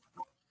 but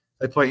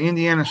they play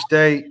Indiana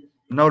State,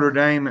 Notre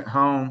Dame at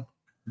home.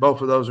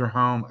 Both of those are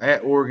home.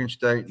 At Oregon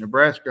State,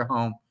 Nebraska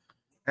home.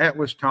 At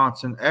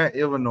Wisconsin, at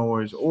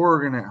Illinois,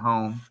 Oregon at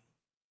home.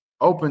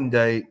 Open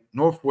date,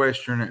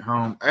 Northwestern at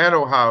home. At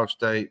Ohio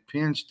State,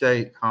 Penn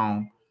State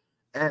home.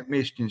 At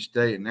Michigan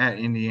State, and at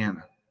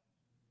Indiana.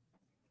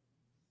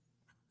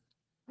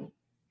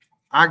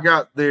 I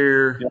got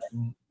their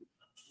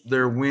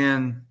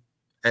win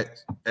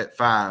at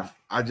 5.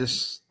 I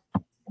just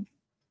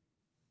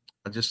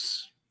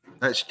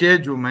that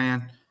schedule,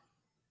 man.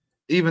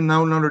 even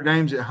though Notre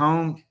Dame's at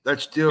home,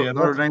 that's still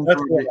Notre Dame's.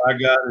 That's what I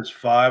got is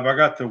 5. I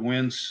got the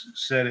wins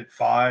set at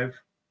 5.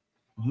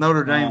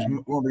 Notre Dame's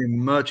will be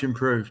much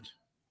improved.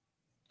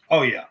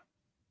 Oh yeah,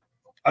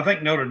 I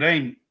think Notre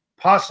Dame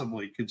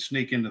possibly could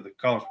sneak into the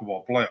college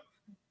football playoff.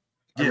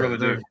 I really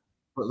do.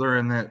 But they're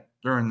in that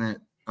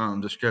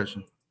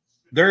discussion.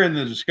 They're in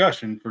the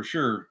discussion for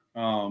sure.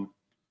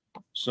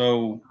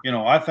 So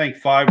I think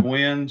 5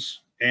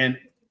 wins, and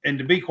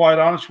to be quite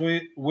honest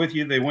with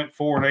you, they went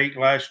 4-8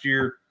 last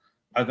year.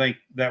 I think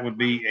that would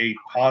be a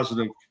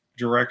positive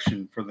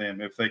direction for them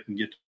if they can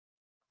get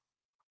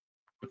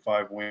to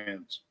 5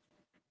 wins.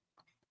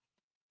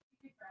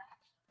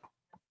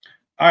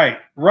 All right,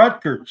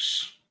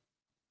 Rutgers.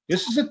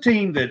 This is a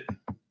team that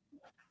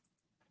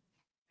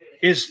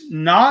is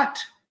not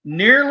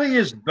nearly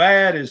as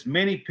bad as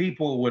many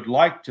people would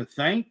like to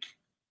think.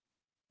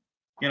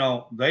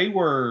 They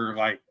were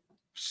like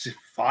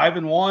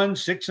 5-1,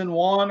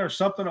 6-1, or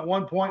something at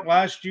one point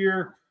last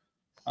year.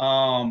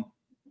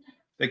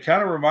 They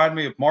kind of remind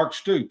me of Mark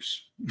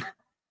Stoops.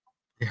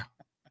 Yeah.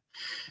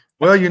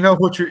 Well, you know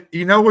what you're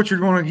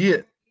going to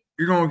get.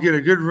 You're going to get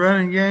a good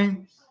running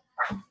game.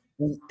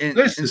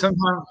 And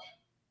sometimes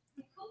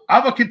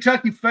I'm a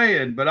Kentucky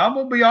fan, but I'm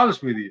going to be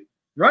honest with you.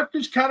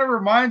 Rutgers kind of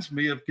reminds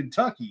me of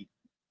Kentucky.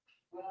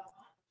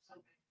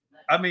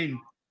 I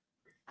mean,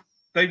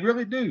 they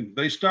really do.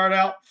 They start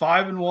out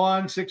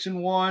 5-1,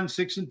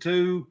 6-1,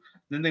 6-2.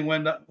 Then they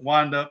wind up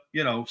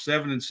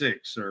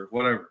 7-6 or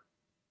whatever.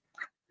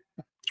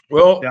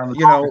 Well,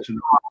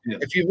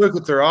 if you look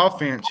at their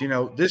offense,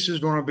 this is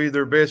going to be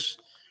their best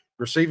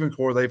receiving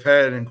core they've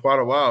had in quite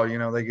a while.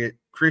 They get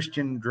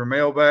Christian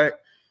Dramel back,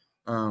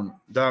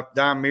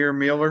 Dymere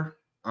Miller.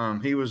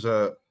 He was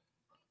a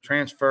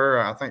transfer,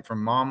 I think,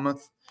 from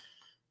Monmouth.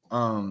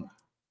 Nassim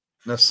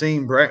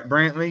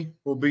Brantley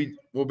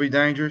will be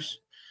dangerous.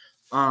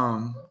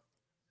 But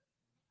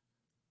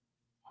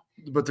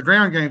the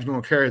ground game is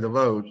going to carry the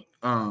load.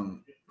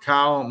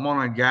 Kyle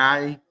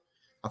Monagai,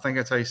 I think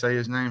that's how you say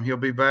his name. He'll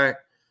be back.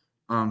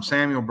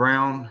 Samuel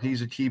Brown,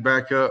 he's a key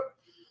backup.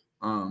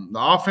 The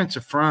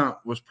offensive front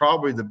was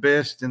probably the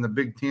best in the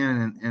Big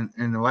Ten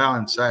in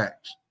allowing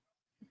sacks.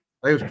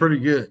 They was pretty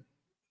good.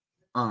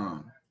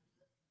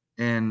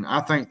 And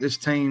I think this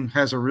team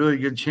has a really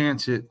good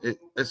chance at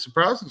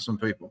surprising some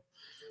people.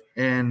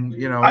 And,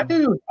 I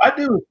do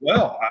as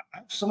well.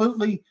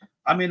 Absolutely.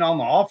 I mean, on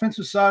the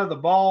offensive side of the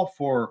ball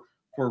for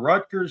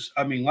Rutgers,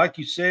 I mean, like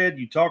you said,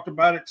 you talked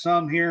about it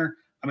some here.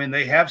 I mean,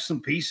 they have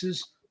some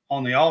pieces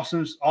on the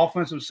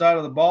offensive side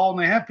of the ball, and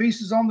they have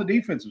pieces on the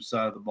defensive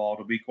side of the ball,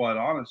 to be quite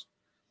honest.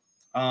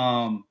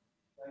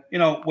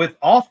 With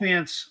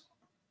offense,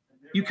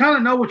 you kind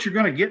of know what you're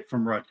going to get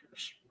from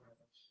Rutgers.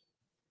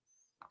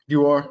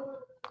 You're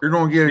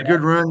going to get a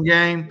good run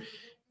game,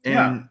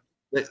 and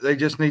they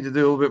just need to do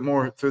a little bit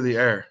more through the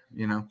air,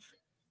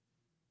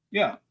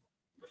 Yeah.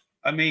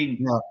 I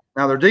mean,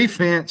 now their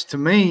defense, to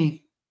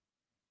me,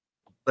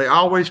 they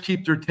always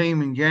keep their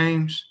team in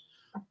games.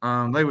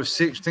 They was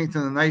 16th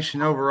in the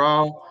nation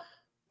overall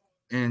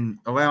and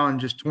allowing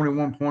just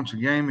 21 points a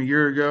game a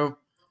year ago.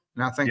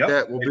 And I think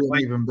that will be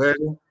even better.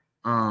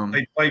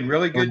 They played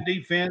really good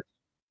defense.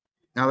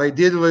 Now, they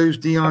did lose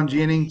Deion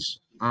Jennings.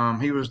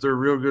 He was their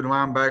real good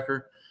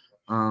linebacker.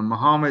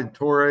 Muhammad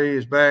Toure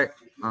is back.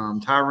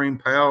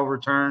 Tyrene Powell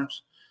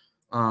returns.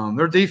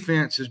 Their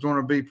defense is going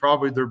to be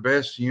probably their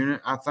best unit,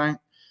 I think.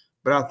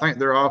 But I think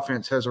their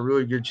offense has a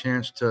really good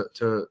chance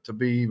to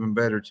be even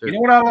better too. You know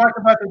what I like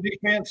about their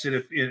defense? And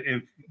if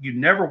you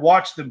never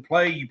watched them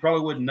play, you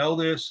probably wouldn't know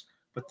this.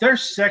 But their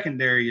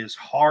secondary is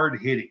hard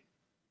hitting.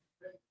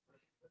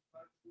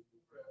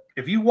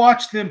 If you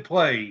watch them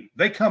play,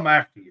 they come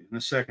after you in the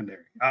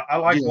secondary. I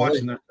like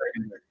watching their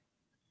secondary.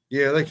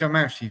 Yeah, they come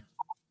after you.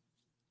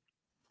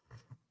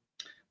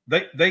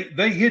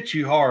 They hit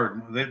you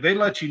hard. They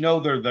let you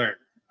know they're there,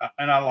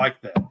 and I like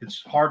that.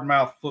 It's hard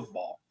mouth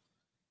football.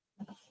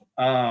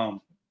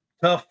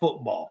 Tough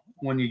football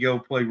when you go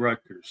play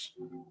Rutgers.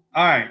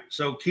 All right,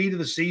 so key to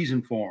the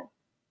season for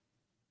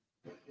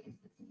them.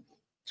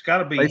 It's got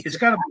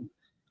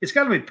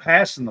to be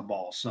passing the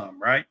ball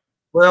some, right?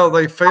 Well,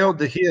 they failed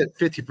to hit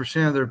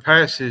 50% of their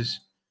passes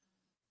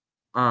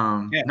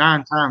 9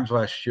 times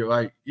last year.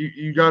 Like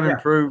you got to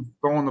improve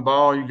throwing the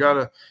ball. You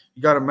got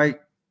to make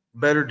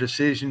better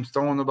decisions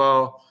throwing the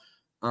ball.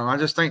 I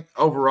just think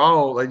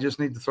overall they just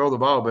need to throw the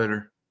ball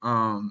better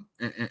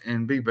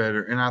and be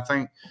better. And I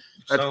think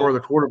that's where the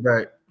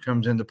quarterback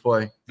comes into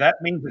play. That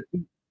means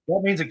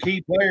a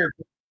key player.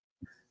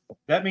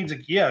 That means a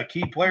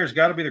key player's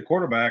got to be the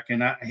quarterback,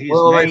 and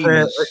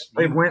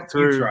they went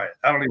through. Try it.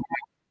 I don't even.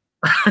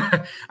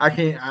 I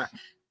can't.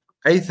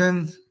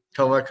 Ethan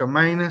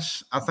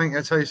Kalekamanus, I think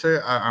that's how you say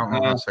it. I don't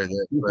know how to say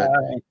that, but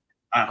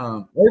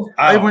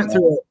they went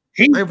through.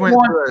 He's the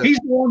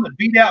one that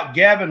beat out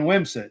Gavin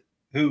Wimsatt,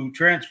 who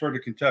transferred to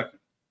Kentucky.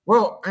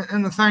 Well,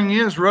 and the thing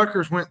is,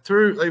 Rutgers went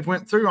through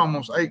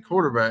almost 8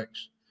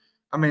 quarterbacks.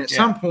 I mean, at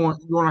some point,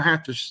 you're going to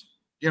have to,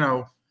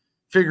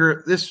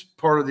 figure this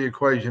part of the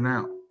equation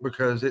out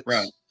because it's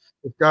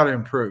got to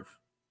improve.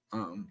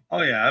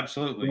 Oh yeah,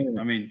 absolutely.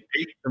 Yeah. I mean,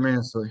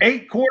 Tremendously.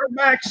 8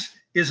 quarterbacks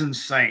is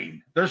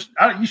insane.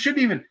 You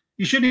shouldn't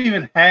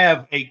even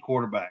have 8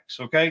 quarterbacks.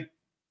 Okay.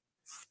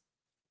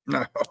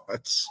 No,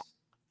 it's.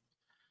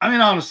 I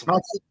mean, honestly,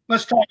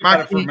 let's talk about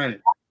it for a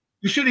minute.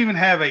 You shouldn't even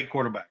have 8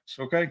 quarterbacks.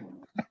 Okay.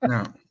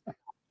 No,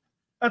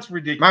 that's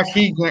ridiculous.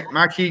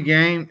 My key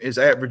game is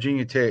at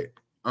Virginia Tech,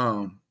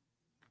 and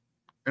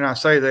I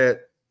say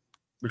that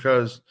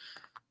because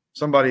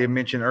somebody had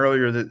mentioned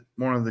earlier that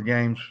one of the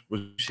games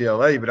was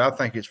UCLA, but I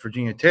think it's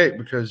Virginia Tech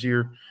because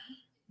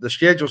the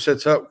schedule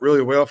sets up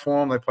really well for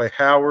them. They play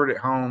Howard at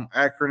home,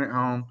 Akron at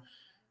home,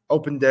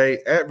 open day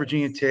at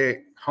Virginia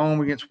Tech,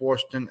 home against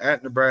Washington,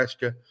 at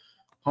Nebraska,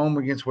 home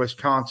against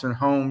Wisconsin,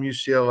 home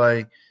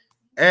UCLA,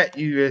 at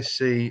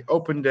USC,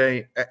 open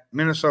day at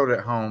Minnesota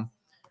at home,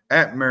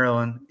 at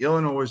Maryland,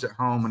 Illinois at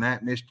home, and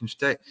at Michigan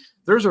State.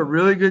 There's a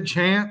really good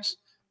chance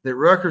that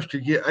Rutgers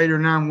could get 8 or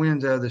 9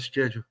 wins out of the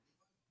schedule.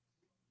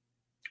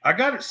 I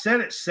got it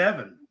set at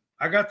 7.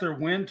 I got their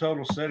win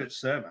total set at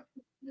 7.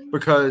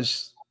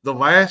 Because the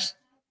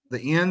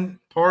end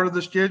part of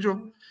the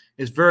schedule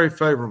is very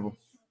favorable.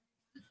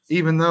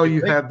 Even though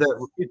if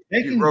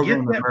they can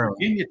get that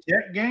Virginia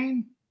Tech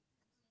game,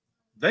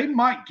 they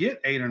might get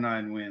 8 or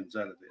 9 wins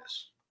out of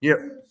this. Yep.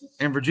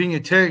 And Virginia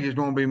Tech is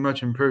going to be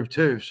much improved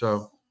too.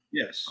 So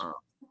yes.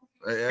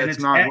 It's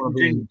not going to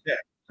be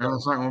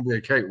it's not going to be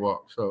a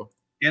cakewalk. So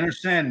Inner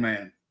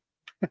Sandman.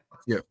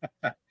 Yep.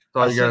 That's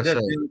all you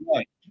gotta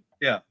say.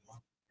 Yeah.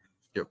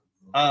 Yep.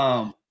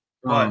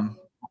 But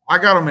I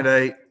got them at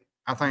 8.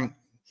 I think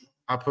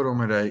I put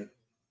them at 8.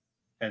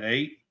 At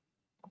 8?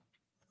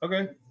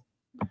 Okay.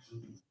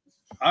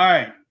 All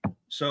right.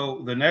 So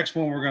the next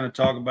one we're going to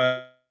talk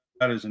about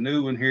is a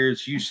new one here.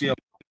 It's UCLA.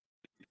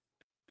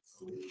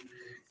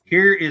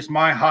 Here is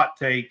my hot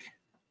take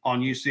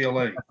on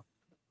UCLA.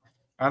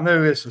 I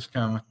knew this was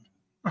coming.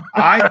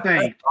 I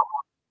think,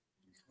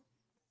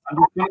 I'm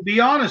just going to be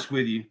honest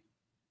with you,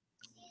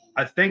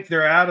 I think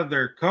they're out of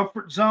their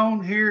comfort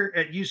zone here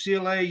at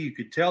UCLA. You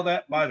could tell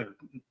that by their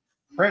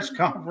press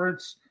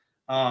conference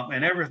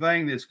and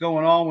everything that's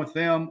going on with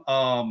them.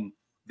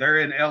 They're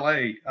in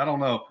LA. I don't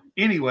know.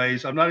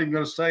 Anyways, I'm not even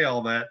going to say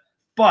all that.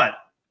 But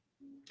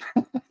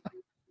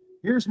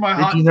here's my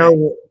hot take.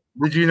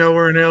 Did you know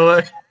we're in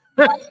LA?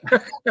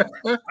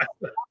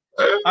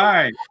 All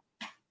right.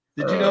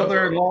 Did you know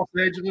they're in Los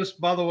Angeles,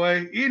 by the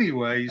way?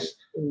 Anyways.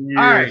 Yes.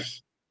 All right.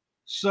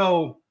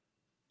 So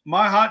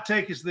my hot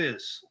take is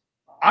this.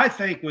 I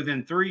think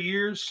within 3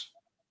 years,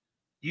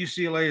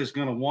 UCLA is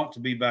going to want to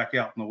be back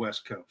out on the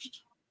West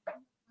Coast.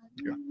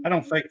 Yeah. I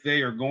don't think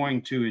they are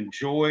going to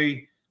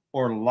enjoy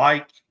or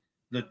like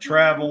the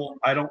travel.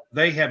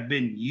 They have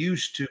been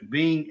used to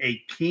being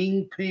a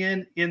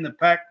kingpin in the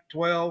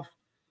Pac-12,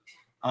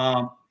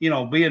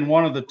 being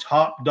one of the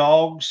top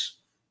dogs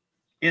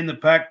in the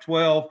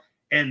Pac-12,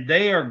 and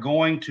they are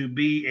going to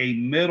be a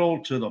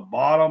middle to the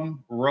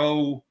bottom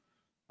row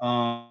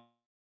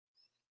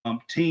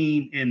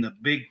team in the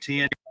Big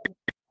Ten,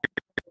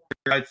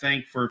 I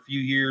think, for a few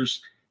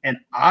years. And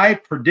I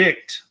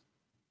predict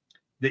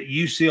that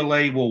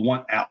UCLA will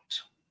want out.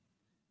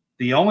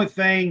 The only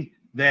thing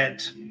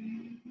that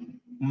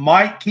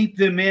might keep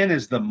them in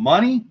is the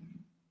money.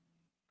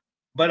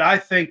 But I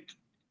think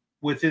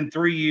within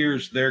 3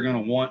 years, they're going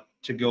to want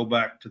to go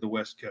back to the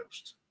West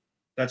Coast.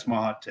 That's my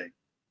hot take.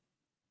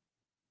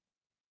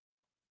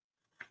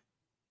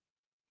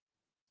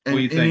 And, what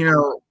do you think?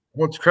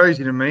 What's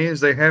crazy to me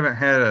is they haven't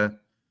had a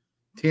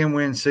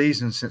 10-win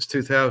season since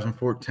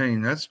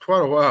 2014. That's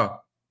quite a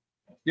while.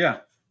 Yeah.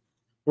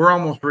 We're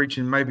almost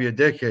reaching maybe a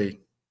decade.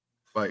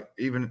 Like,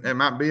 even it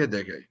might be a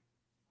decade.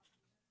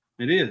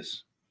 It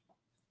is.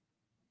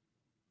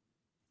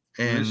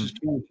 And this is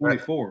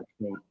 2024.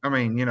 So. I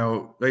mean,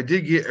 they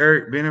did get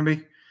Eric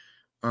Bieniemy.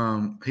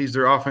 He's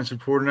their offensive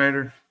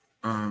coordinator.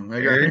 They got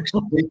Eric's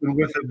sleeping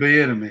with a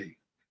Bieniemy.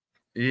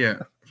 Yeah,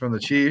 from the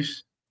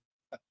Chiefs.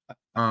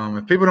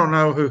 If people don't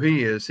know who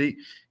he is,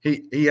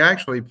 he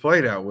actually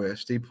played out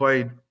west. He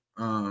played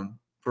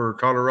for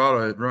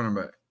Colorado at running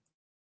back.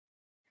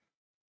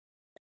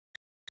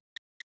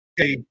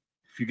 Okay,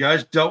 if you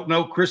guys don't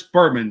know Chris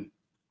Berman,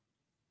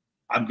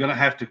 I'm going to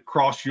have to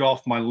cross you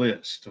off my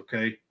list,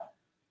 okay?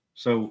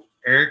 So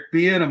Eric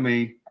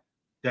Bieniemy,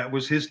 that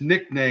was his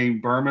nickname.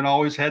 Berman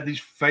always had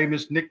these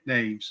famous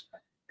nicknames.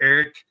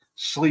 Eric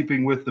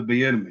sleeping with the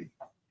Bieniemy.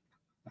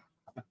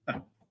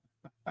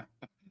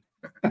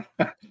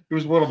 It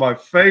was one of my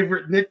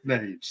favorite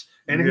nicknames.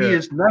 And he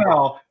is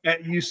now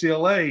at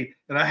UCLA.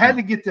 And I had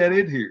to get that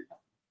in here.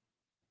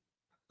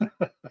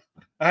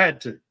 I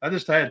had to. I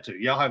just had to.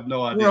 Y'all have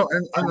no idea. Well,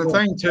 and the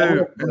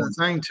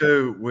thing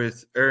too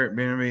with Eric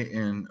Bieniemy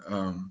and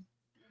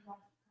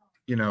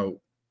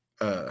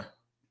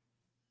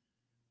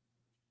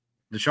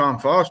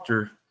Deshaun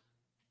Foster,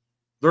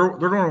 they're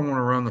going to want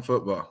to run the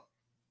football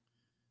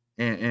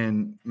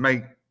and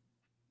make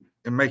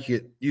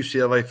it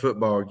UCLA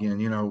football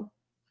again.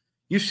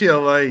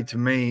 UCLA to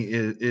me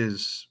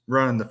is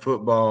running the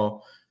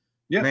football,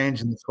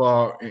 managing the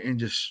clock, and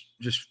just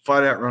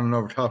flat out running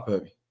over top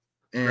of you.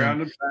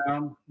 Ground and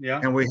pound, yeah.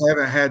 And we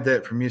haven't had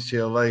that from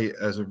UCLA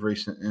as of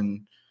recent,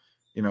 and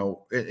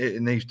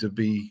it needs to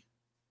be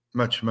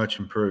much, much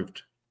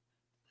improved.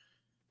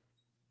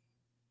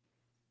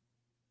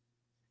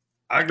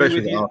 I agree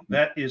with you.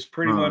 That is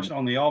pretty much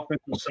on the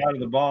offensive side of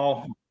the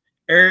ball.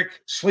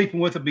 Eric, sleeping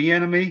with a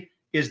Bieniemy,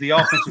 is the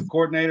offensive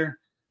coordinator.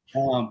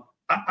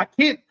 I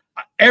can't.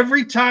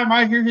 Every time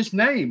I hear his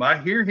name, I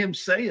hear him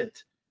say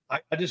it. I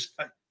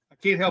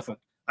can't help it.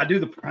 I do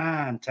the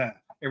prime time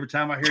every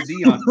time I hear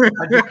Dion.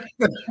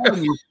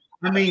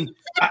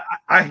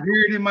 I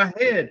hear it in my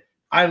head.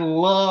 I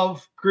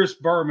love Chris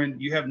Berman.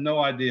 You have no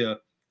idea.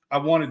 I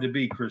wanted to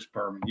be Chris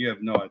Berman. You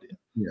have no idea.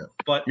 Yeah,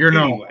 but you're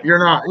anyway. You're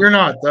not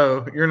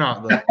though.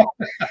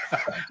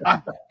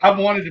 I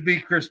wanted to be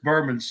Chris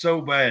Berman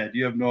so bad.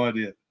 You have no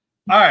idea.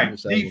 All right,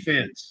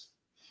 defense.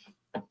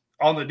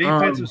 On the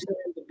defensive side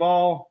of the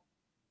ball,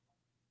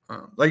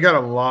 they got a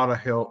lot of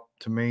help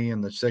to me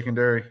in the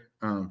secondary.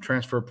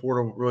 Transfer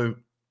portal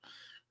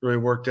really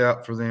worked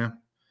out for them.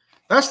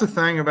 That's the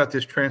thing about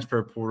this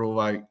transfer portal.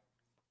 Like,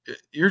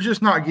 you're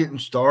just not getting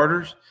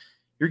starters.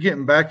 You're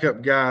getting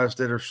backup guys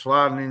that are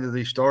sliding into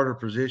these starter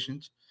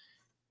positions.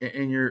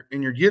 And you're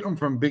getting them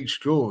from big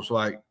schools.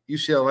 Like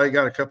UCLA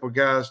got a couple of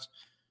guys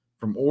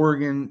from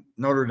Oregon,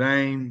 Notre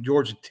Dame,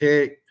 Georgia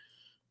Tech.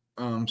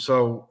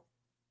 So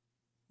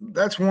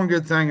that's one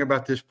good thing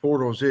about this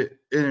portal is it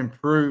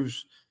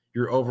improves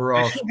your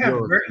overall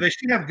skill. They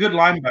should have good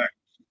linebackers.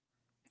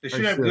 They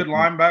should have good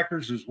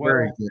linebackers as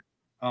well.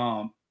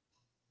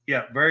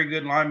 Very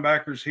good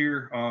linebackers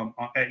here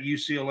at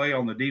UCLA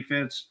on the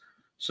defense.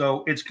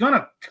 So it's going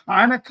to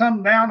kind of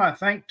come down, I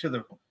think, to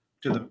the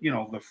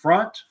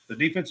front, the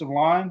defensive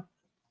line,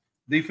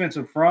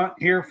 defensive front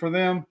here for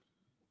them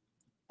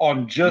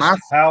on just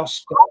how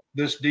stout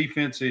this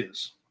defense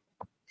is.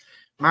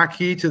 My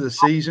key to the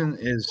season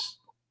is,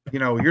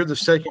 you're the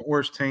second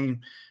worst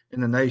team in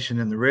the nation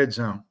in the red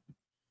zone.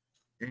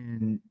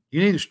 And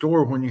you need to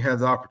score when you have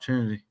the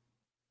opportunity.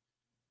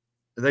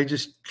 They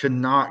just could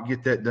not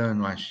get that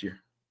done last year.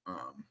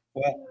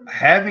 Well,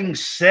 having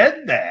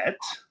said that,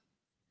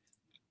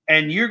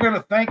 and you're going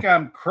to think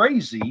I'm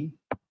crazy,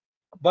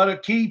 but a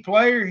key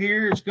player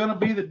here is going to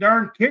be the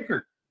darn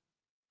kicker.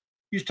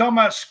 He's talking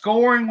about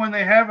scoring when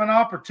they have an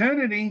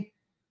opportunity.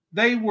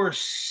 They were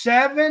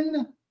 8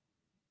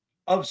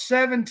 of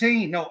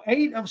 17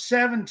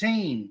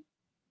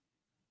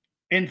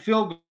 in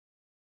field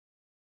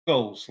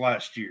goals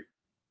last year.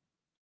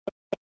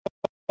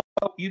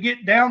 You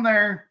get down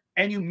there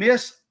and you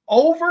miss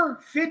over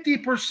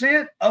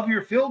 50% of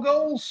your field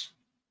goals,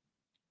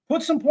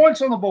 put some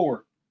points on the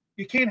board.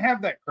 You can't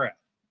have that crap.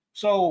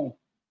 So,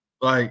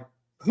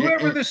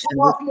 whoever this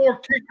sophomore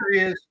kicker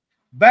is,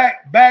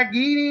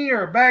 Bagheini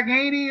or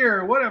Baghaney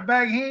or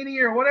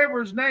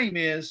whatever his name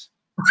is,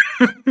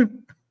 I don't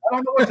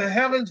know what the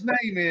hell his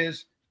name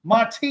is.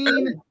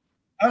 Martin,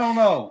 I don't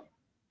know.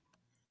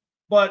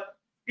 But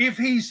if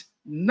he's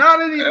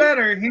not any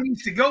better, he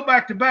needs to go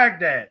back to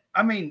Baghdad.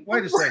 I mean,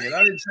 wait a second.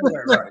 I didn't say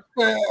that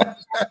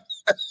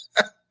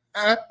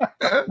right.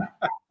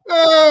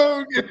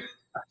 Oh,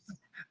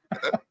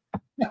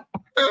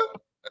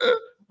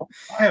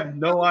 I have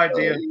no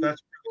idea if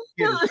that's where the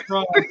kid is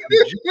from.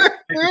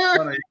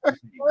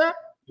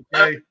 Okay?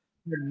 I have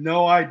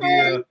no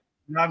idea. And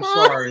I'm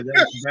sorry.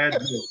 That's a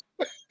bad joke.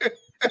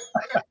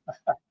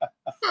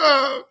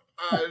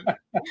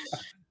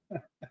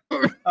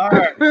 All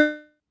right.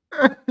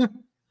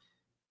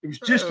 It was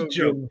just a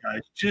joke,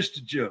 guys. Just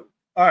a joke.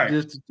 All right.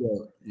 Just a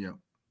joke. Yeah.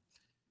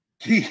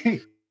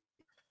 PJ.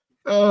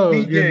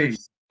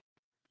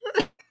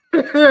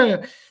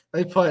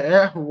 They play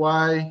at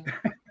Hawaii.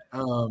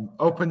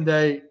 Open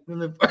day. Then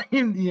they play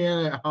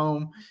Indiana at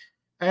home.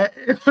 At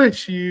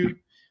LSU.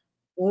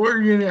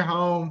 Oregon at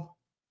home.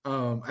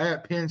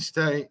 At Penn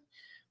State.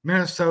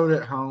 Minnesota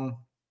at home.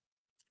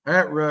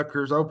 At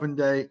Rutgers. Open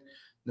date.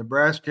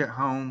 Nebraska at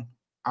home.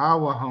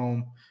 Iowa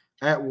home.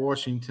 At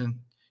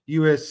Washington.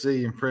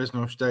 USC and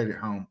Fresno State at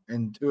home.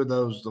 And two of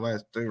those, the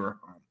last two are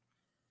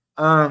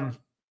home.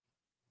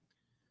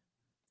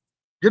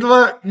 Good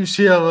luck,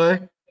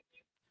 UCLA.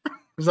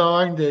 That's all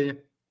I can tell you.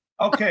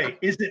 Okay.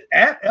 Is it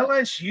at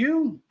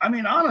LSU? I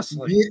mean,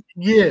 honestly.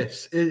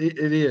 Yes,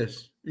 it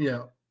is.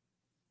 Yeah.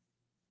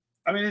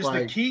 I mean, is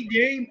the key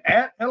game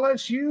at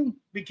LSU?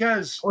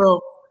 Because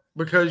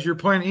you're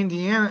playing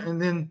Indiana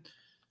and then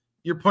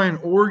you're playing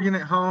Oregon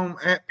at home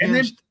at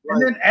Penn State.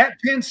 And then at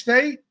Penn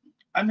State?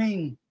 I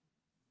mean,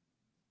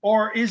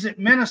 or is it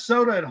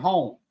Minnesota at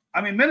home?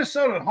 I mean,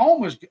 Minnesota at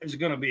home is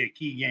going to be a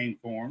key game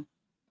for them.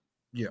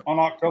 Yeah. On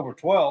October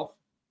 12th.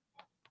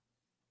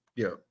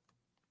 Yeah.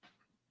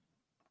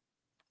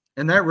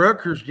 And that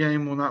Rutgers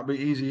game will not be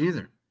easy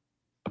either.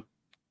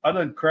 I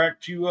done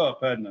cracked you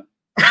up, hadn't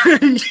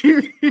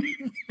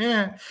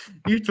I?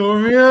 You tore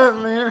me up,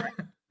 man.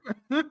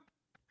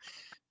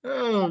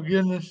 Oh,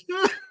 goodness.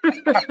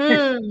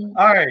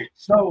 All right.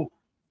 So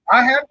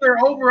I have their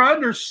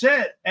over-under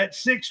set at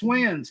 6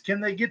 wins.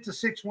 Can they get to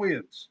 6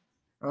 wins?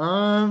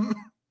 5.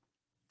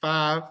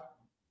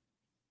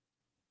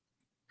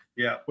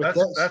 Yeah,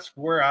 that's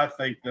where I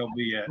think they'll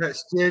be at. That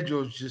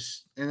schedule's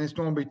just, and it's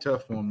going to be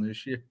tough for them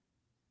this year.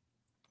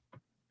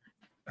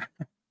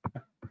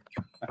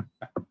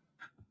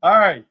 All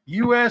right,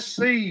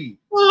 USC.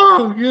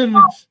 Oh,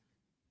 goodness.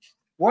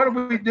 What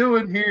are we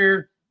doing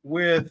here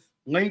with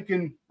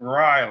Lincoln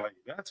Riley?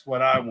 That's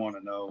what I want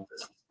to know.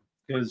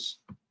 Because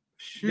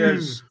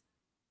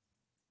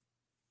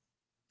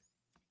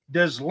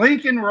does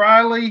Lincoln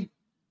Riley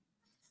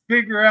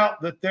figure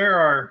out that there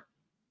are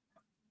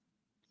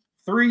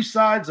three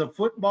sides of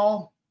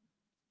football,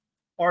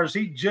 or is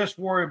he just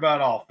worried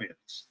about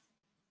offense?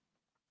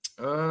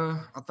 I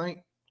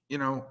think,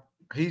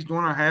 he's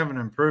going to have an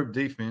improved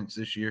defense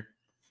this year.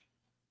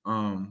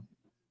 I'll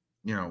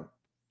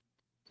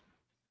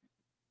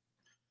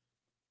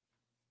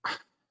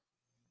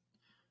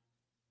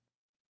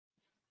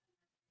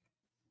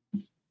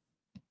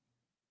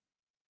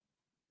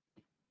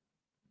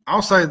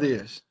say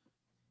this.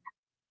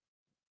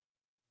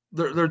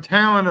 Their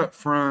talent up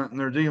front and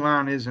their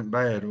D-line isn't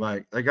bad.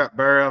 Like, they got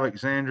Barry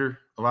Alexander,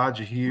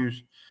 Elijah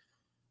Hughes,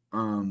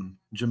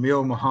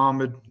 Jamil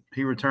Muhammad.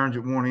 He returns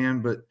at one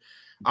end. But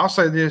I'll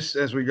say this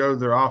as we go to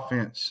their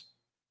offense.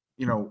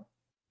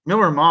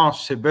 Miller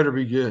Moss had better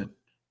be good.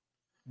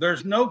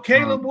 There's no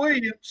Caleb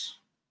Williams.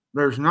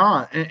 There's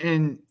not.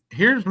 And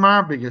here's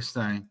my biggest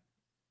thing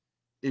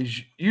is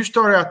you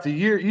start out the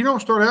year – you don't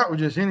start out with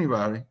just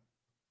anybody.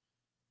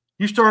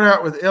 You start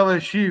out with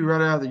LSU right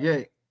out of the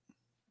gate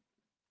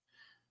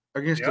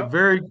against a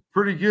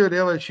pretty good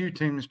LSU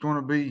team that's going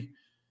to be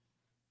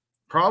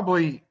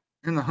probably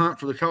in the hunt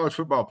for the college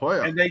football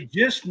playoff. And they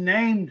just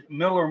named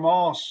Miller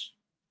Moss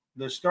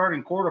the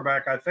starting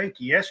quarterback, I think,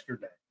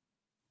 yesterday.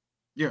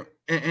 Yeah,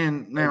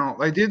 and now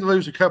they did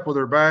lose a couple of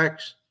their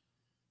backs,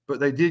 but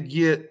they did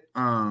get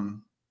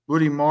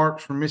Woody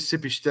Marks from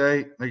Mississippi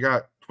State. They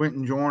got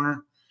Quentin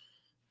Joyner.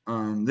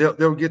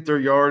 They'll get their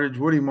yardage.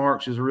 Woody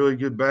Marks is a really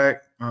good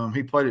back.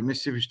 He played at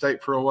Mississippi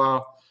State for a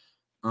while.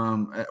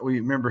 We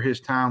remember his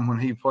time when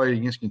he played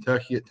against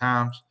Kentucky at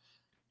times.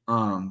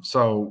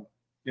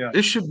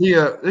 This should be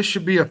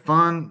a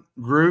fun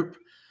group.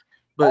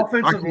 But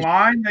offensive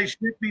line, they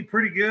should be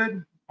pretty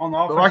good on the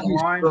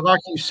offensive line. But like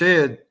you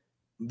said,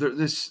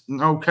 this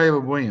no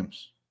Caleb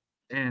Williams,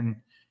 and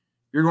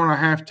you're going to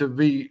have to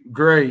be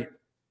great.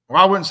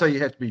 Well, I wouldn't say you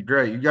have to be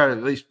great. You got to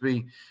at least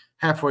be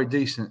halfway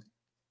decent.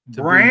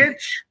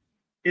 Branch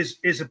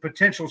is a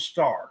potential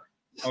star.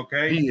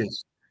 Okay, he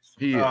is.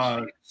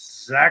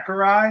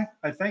 Zachary,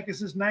 I think is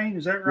his name.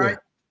 Is that right?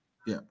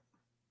 Yeah.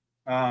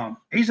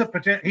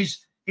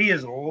 He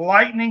is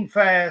lightning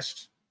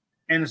fast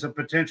and is a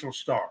potential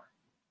star.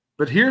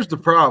 But here's the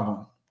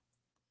problem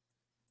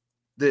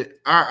that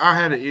I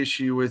had an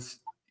issue with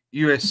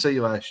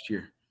USC last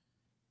year.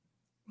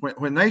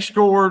 When they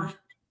scored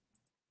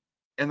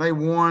and they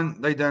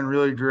won, they done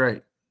really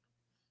great.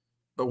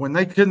 But when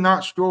they could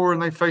not score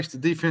and they faced a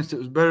defense that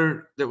was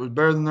better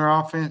than their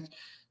offense,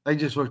 they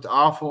just looked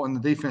awful, and the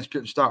defense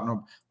couldn't stop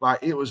them. Like,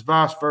 it was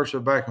vice versa,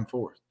 back and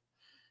forth.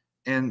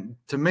 And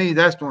to me,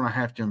 that's going to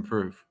have to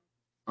improve.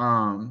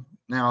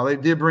 Now, they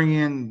did bring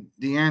in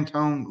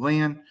DeAntone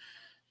Lynn,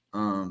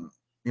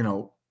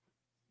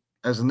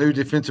 as a new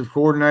defensive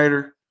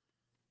coordinator.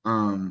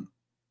 To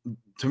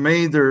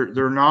me,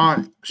 they're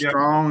not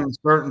strong in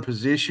certain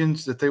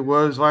positions that they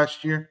was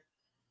last year.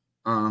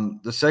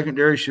 The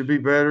secondary should be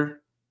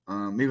better.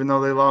 Even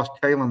though they lost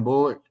Kalen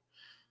Bullock.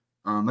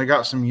 They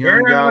got some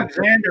young guys.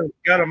 Alexander's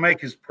got to make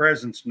his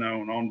presence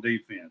known on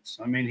defense.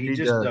 I mean, he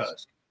just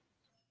does.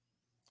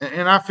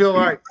 And I feel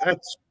like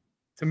that's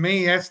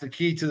the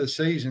key to the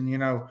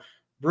season.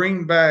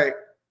 Bring back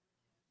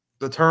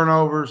the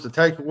turnovers, the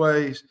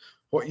takeaways,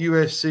 what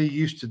USC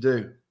used to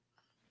do.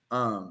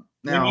 Now,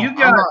 when you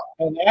got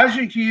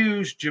Elijah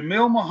Hughes,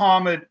 Jamil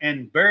Muhammad,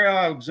 and Barry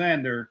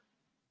Alexander,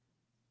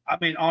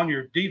 on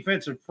your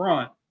defensive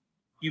front,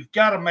 you've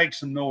got to make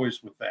some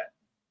noise with that.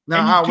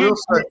 Now, I will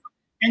say –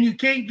 and you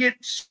can't get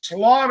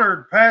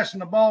slaughtered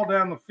passing the ball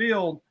down the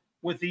field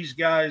with these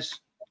guys.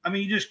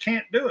 You just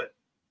can't do it.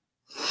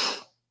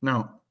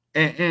 No.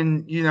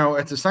 And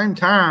at the same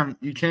time,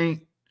 you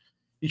can't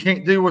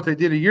do what they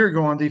did a year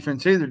ago on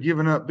defense either,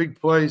 giving up big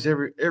plays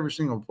every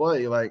single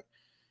play. Like,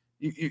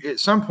 you at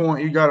some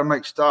point, you got to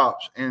make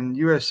stops, and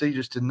USC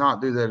just did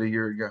not do that a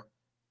year ago.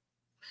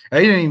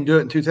 They didn't even do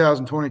it in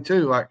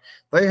 2022. Like,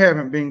 they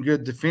haven't been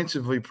good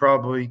defensively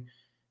probably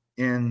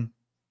in –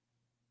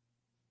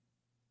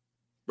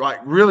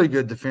 really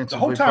good defensively. The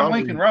whole time probably,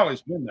 Lincoln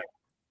Riley's been there.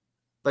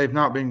 They've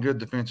not been good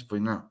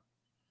defensively, no.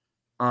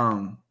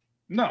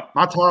 No.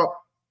 My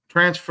top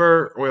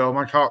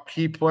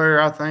key player,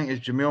 I think,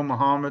 is Jamil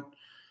Muhammad.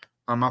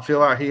 I feel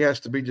like he has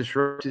to be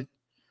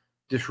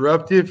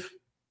disruptive.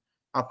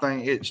 I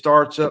think it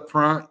starts up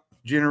front,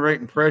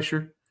 generating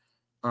pressure.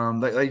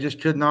 They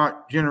just could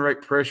not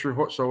generate pressure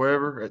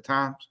whatsoever at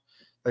times.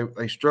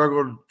 They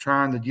struggled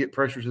trying to get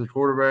pressure to the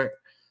quarterback,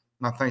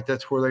 and I think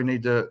that's where they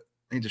need to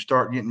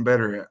start getting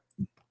better at.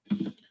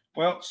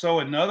 Well, so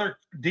another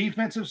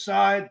defensive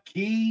side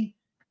key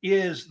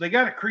is they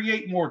got to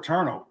create more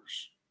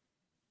turnovers.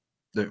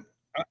 Do.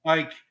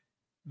 Like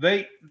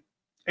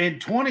in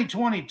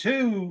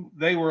 2022,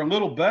 they were a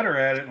little better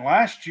at it. And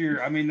last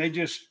year, I mean, they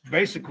just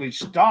basically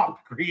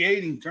stopped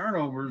creating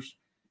turnovers,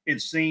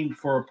 it seemed,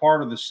 for a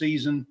part of the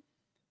season.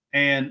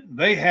 And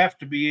they have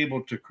to be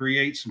able to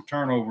create some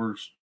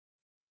turnovers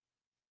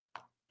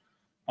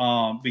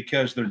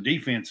because their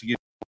defense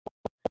gets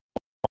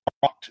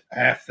rocked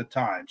half the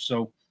time.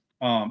 So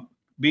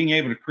being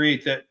able to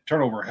create that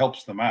turnover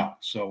helps them out.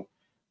 So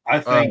I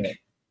think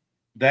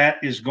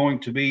that is going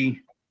to be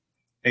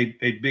a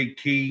big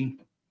key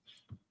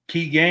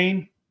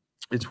game.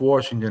 It's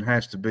Washington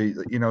has to be.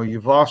 You know,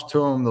 you've lost to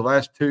them the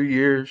last 2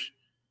 years.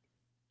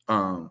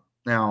 Now,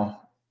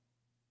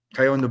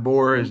 Kalen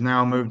DeBoer has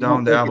now moved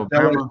on to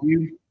Alabama.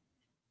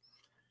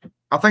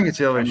 I think it's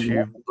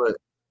LSU,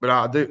 but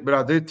I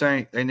do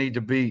think they need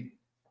to beat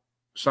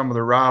some of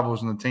the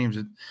rivals and the teams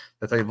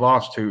that they've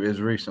lost to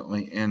as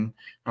recently, and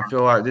I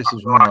feel like this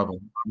is one of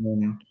them.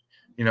 And,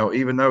 you know,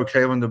 even though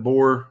Kalen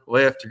DeBoer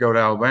left to go to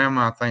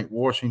Alabama, I think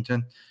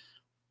Washington –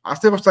 I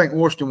still think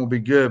Washington will be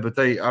good, but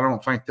I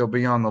don't think they'll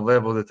be on the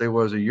level that they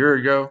was a year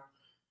ago.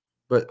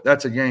 But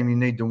that's a game you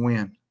need to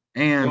win.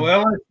 And so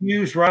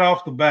LSU's right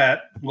off the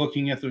bat,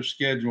 looking at their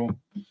schedule.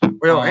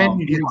 Well, and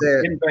you get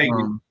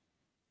that,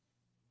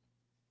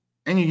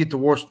 and you get the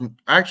Washington.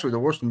 Actually, the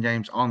Washington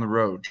game's on the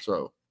road,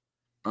 so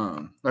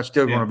that's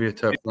still going to be a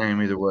tough game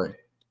either way.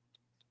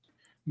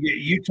 Yeah,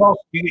 Utah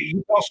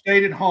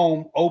State at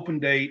home, open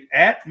date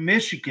at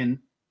Michigan,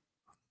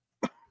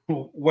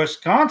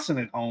 Wisconsin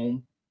at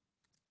home,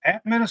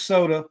 at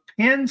Minnesota,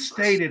 Penn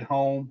State at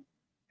home,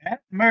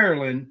 at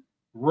Maryland,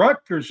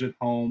 Rutgers at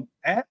home,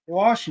 at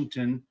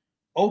Washington,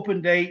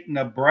 open date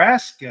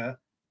Nebraska,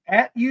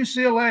 at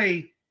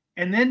UCLA,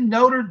 and then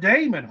Notre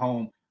Dame at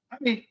home. I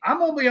mean, I'm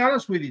going to be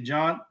honest with you,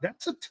 John.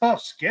 That's a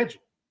tough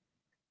schedule.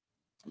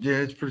 Yeah,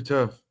 it's pretty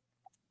tough.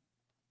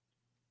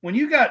 When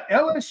you got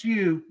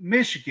LSU,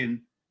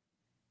 Michigan,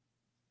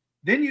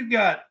 then you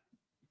got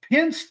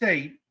Penn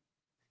State,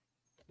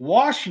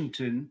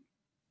 Washington,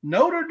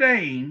 Notre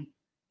Dame,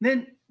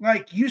 then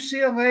like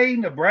UCLA,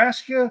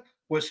 Nebraska,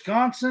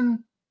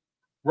 Wisconsin,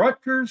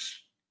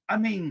 Rutgers. I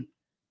mean,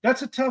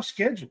 that's a tough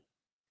schedule.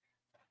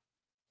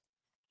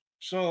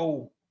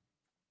 So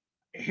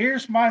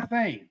here's my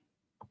thing.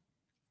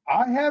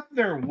 I have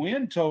their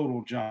win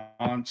total,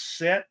 John,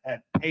 set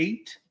at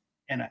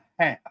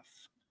 8.5.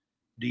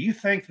 Do you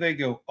think they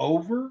go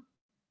over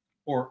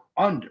or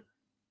under?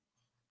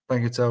 I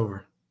think it's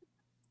over.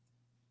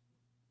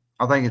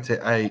 I think it's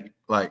at 8.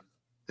 Like,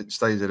 it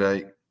stays at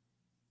 8.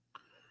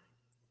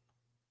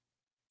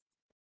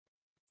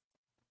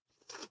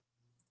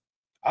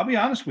 I'll be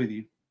honest with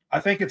you. I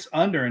think it's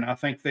under, and I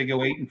think they go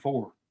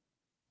 8-4.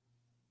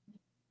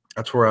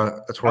 That's where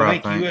I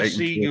think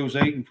USC goes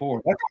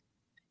 8-4.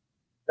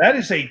 That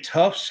is a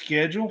tough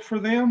schedule for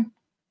them,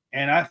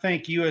 and I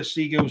think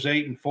USC goes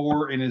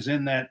 8-4 and is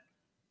in that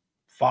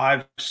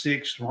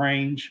 5-6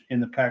 range in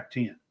the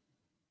Pac-10.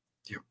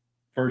 Yep.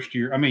 First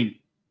year, I mean,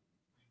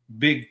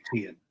 Big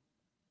Ten.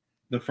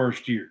 The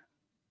first year,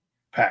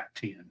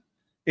 Pac-10.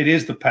 It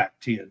is the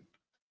Pac-10.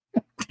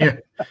 Yeah.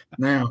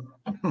 Now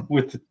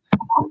with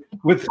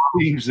the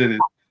teams in it,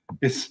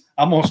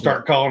 I'm gonna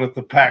start calling it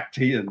the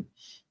Pac-10.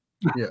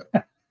 Yeah.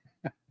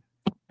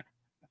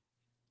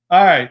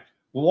 All right,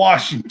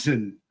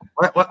 Washington.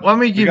 Let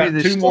me give you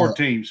this two more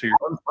teams here.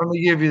 Let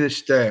me give you this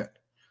stat.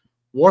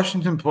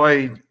 Washington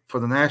played for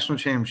the national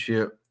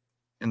championship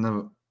in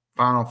the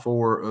Final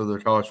Four of the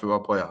college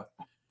football playoff.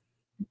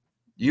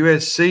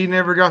 USC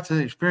never got to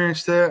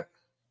experience that.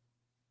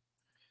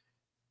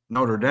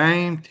 Notre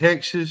Dame,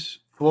 Texas,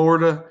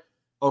 Florida,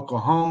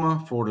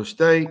 Oklahoma, Florida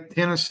State,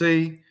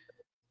 Tennessee,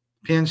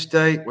 Penn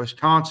State,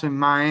 Wisconsin,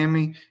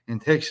 Miami, and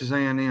Texas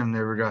A&M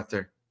never got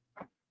there.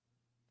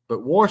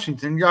 But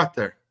Washington got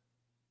there.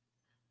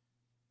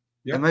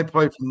 Yep. And they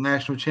played for the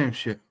national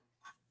championship.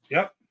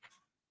 Yep.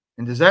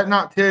 And does that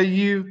not tell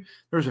you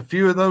there's a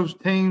few of those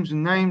teams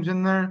and names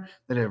in there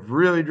that have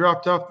really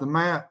dropped off the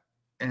map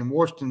and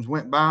Washington's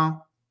went by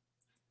them?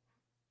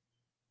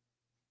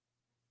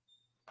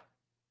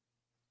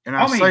 And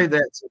I say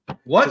that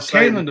what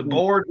Kalen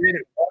DeBoer did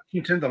at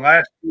Washington the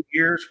last 2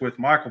 years with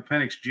Michael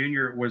Penix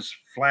Jr. was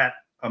flat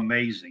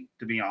amazing,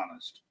 to be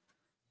honest.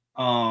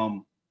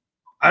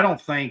 I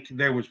don't think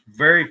there was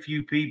very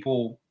few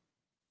people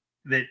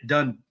that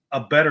done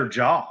a better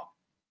job.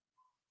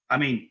 I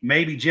mean,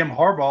 maybe Jim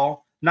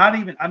Harbaugh, not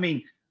even, I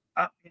mean,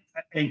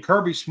 and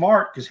Kirby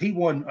Smart, because he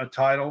won a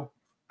title.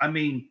 I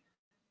mean,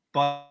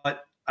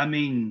 but, I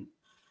mean,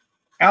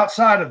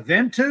 outside of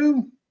them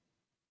two,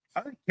 I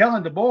think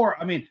Kellen DeBoer,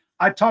 I mean,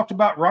 I talked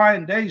about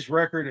Ryan Day's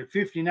record at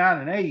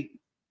 59-8.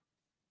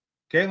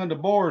 Kalen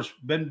DeBoer's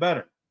been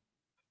better.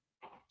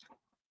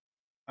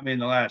 I mean,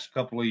 the last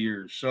couple of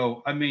years.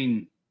 So, I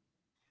mean,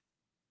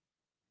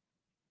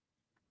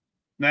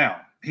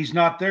 now he's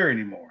not there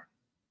anymore.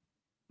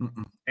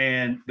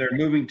 And they're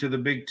moving to the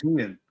Big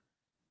Ten.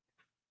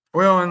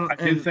 Well, I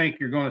do think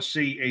you're going to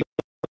see a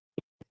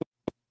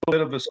little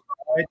bit of a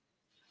slide,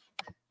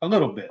 a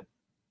little bit.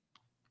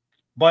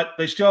 But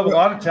they still have a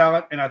lot of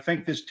talent, and I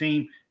think this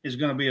team is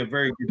going to be a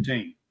very good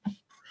team.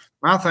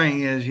 My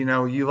thing is, you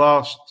know, you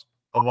lost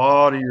a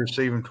lot of your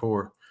receiving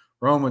core.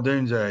 Roma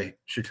Dunze,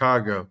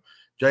 Chicago.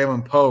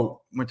 Jalen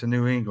Pope went to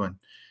New England.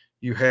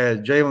 You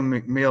had Jalen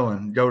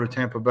McMillan go to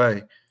Tampa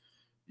Bay.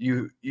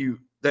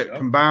 That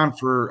combined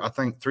for, I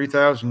think,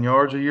 3,000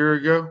 yards a year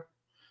ago.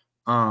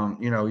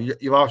 You know,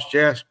 you lost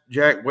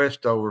Jack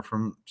Westover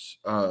from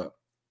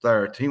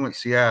there. He went to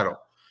Seattle.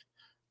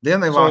 Then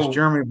they lost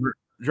Jeremy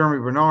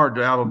Bernard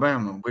to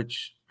Alabama,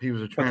 which he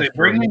was a transfer. But they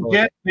bring in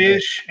Jet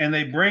Fish, and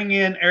they bring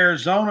in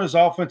Arizona's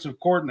offensive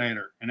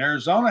coordinator, and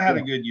Arizona had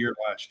a good year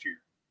last year.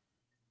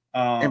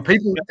 And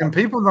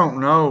people don't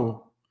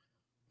know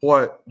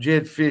what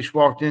Jed Fish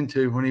walked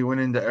into when he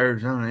went into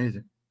Arizona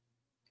either.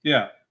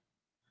 Yeah.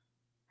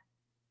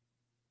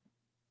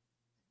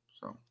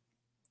 So,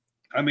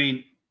 I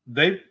mean,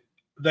 they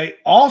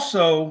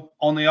also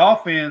on the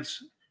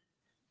offense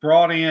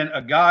brought in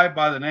a guy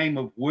by the name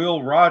of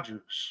Will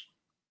Rogers.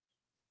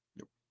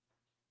 Yep.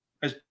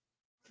 Has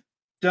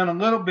done a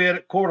little bit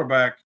at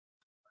quarterback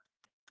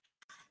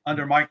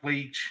under Mike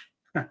Leach,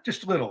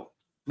 just a little.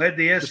 Led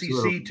the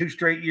SEC 2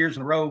 straight years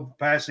in a row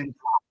passing.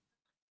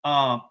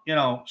 You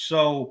know,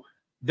 so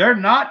they're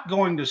not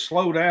going to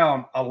slow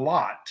down a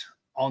lot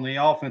on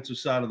the offensive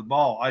side of the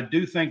ball. I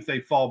do think they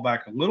fall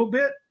back a little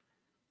bit,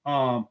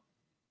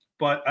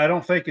 but I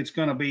don't think it's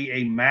going to be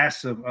a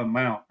massive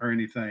amount or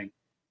anything.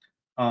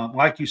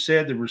 Like you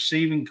said, the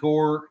receiving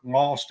core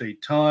lost a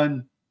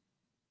ton.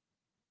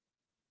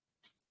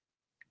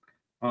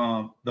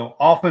 The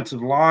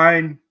offensive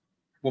line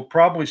will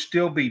probably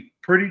still be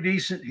pretty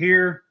decent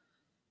here.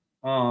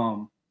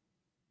 And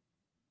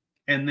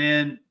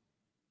then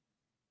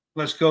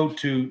let's go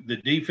to the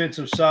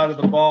defensive side of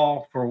the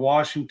ball for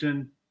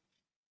Washington.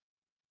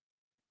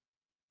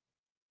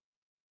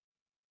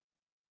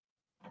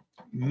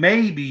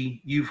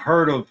 Maybe you've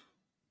heard of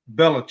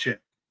Belichick,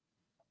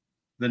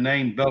 the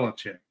name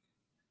Belichick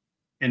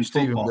in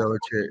Steven football.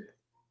 Belichick.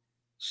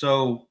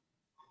 So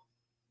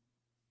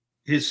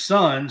his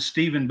son,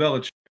 Steven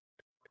Belichick,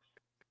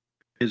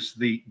 is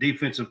the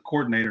defensive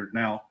coordinator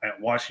now at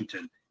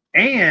Washington.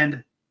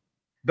 And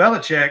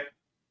Belichick,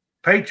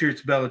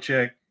 Patriots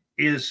Belichick,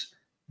 is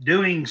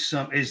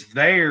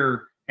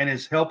there and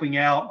is helping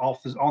out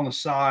on the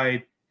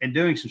side and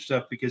doing some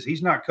stuff because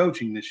he's not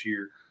coaching this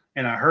year.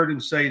 And I heard him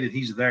say that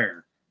he's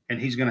there and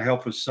he's going to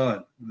help his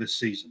son this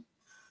season.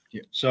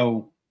 Yeah.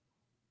 So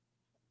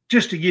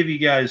just to give you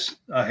guys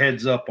a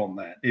heads up on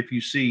that, if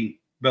you see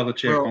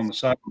Belichick on the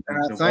side.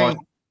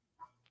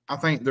 I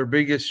think their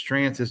biggest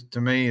strength is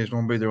going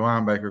to be their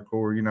linebacker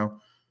core. You know,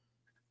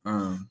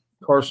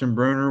 Carson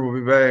Bruner will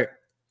be back.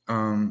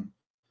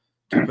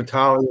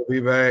 Tupatali will be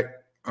back.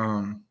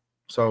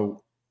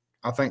 So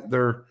I think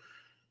their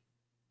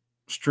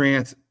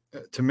strength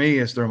to me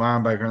is their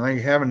linebacker. And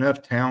they have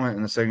enough talent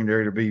in the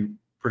secondary to be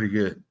pretty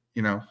good.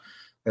 You know,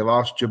 they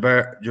lost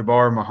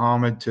Jabbar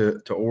Muhammad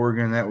to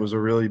Oregon. That was a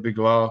really big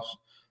loss.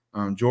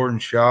 Jordan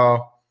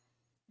Shaw.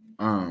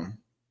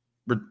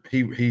 But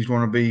he's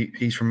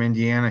from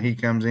Indiana. He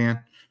comes in.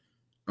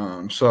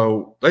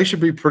 So they should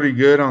be pretty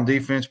good on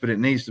defense, but it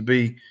needs to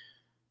be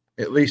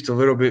at least a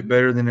little bit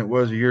better than it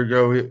was a year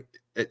ago.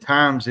 At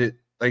times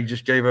they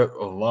just gave up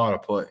a lot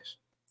of plays.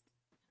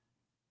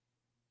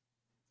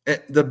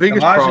 The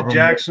biggest Elijah problem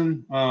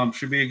Jackson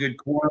should be a good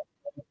corner.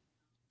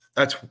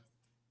 That's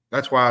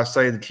why I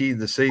say the key to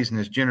the season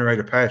is generate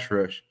a pass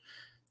rush.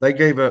 They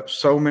gave up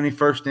so many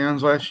first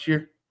downs last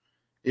year.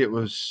 It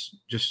was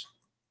just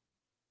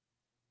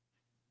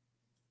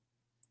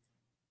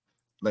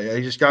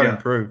they just got to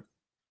improve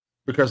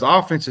because the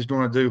offense is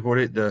going to do what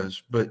it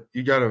does, but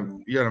you got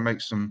to make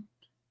some.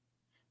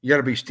 You got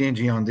to be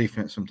stingy on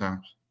defense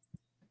sometimes.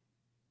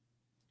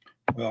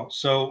 Well,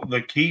 so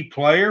the key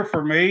player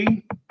for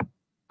me,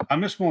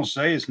 I'm just going to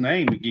say his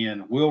name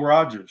again, Will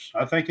Rogers.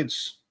 I think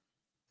it's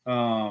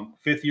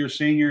fifth-year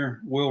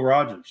senior Will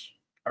Rogers.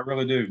 I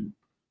really do.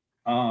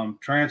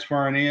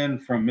 Transferring in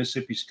from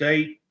Mississippi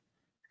State,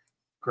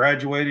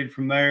 graduated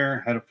from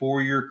there, had a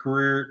 4-year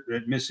career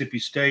at Mississippi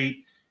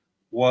State,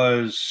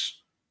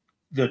 was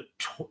the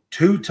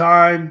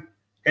 2-time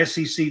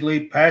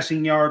SEC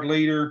passing yard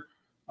leader.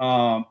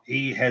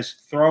 He has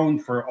thrown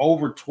for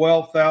over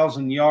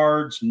 12,000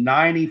 yards,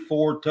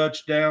 94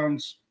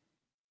 touchdowns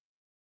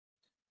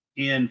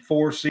in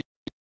 4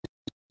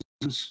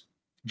 seasons,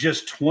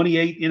 just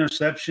 28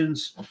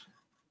 interceptions.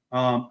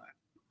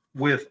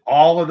 With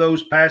all of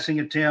those passing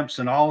attempts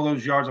and all of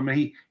those yards, I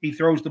mean, he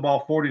throws the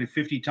ball 40 to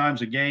 50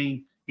 times a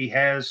game. He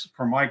has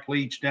for Mike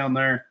Leach down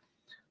there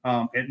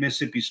at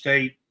Mississippi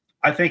State.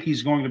 I think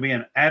he's going to be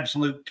an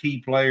absolute key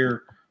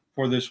player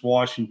for this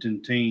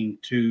Washington team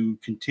to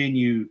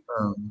continue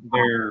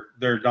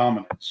their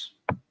dominance.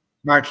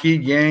 My key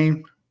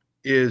game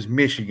is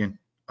Michigan.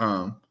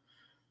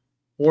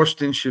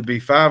 Washington should be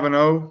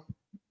 5-0.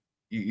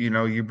 You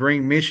know, you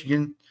bring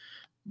Michigan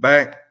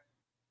back.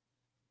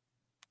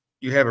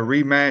 You have a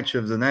rematch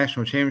of the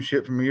national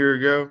championship from a year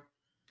ago.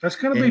 That's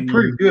going to be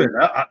pretty good.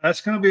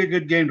 That's going to be a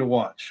good game to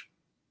watch.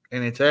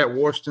 And it's at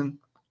Washington.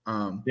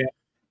 Yeah.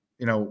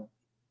 You know,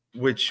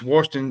 which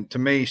Washington to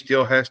me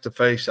still has to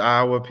face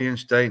Iowa, Penn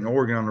State, and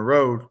Oregon on the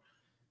road,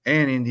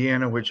 and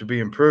Indiana, which will be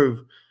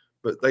improved.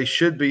 But they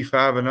should be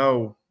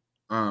 5-0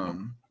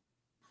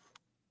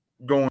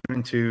 going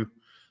into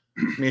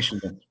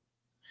Michigan.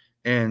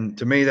 And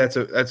to me, that's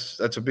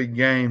a big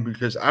game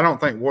because I don't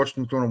think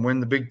Washington's going to win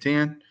the Big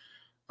Ten.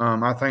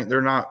 I think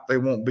they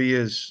won't be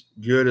as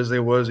good as they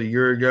was a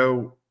year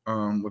ago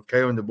with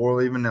Kalen DeBoer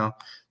leaving. Now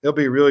they'll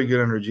be really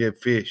good under Jeb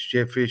Fish.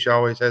 Jeb Fish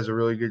always has a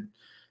really good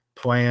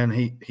plan.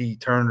 He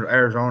turned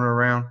Arizona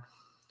around,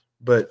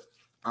 but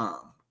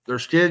their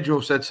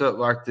schedule sets up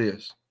like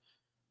this: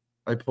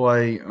 they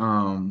play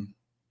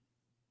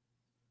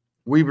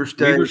Weber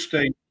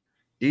State,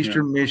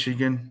 Eastern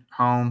Michigan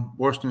home,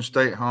 Washington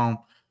State home,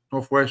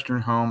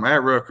 Northwestern home.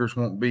 At Rutgers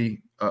won't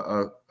be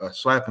a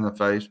slap in the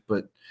face,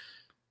 but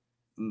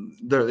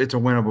it's a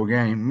winnable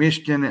game.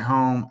 Michigan at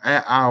home,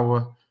 at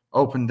Iowa,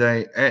 open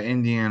date, at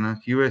Indiana,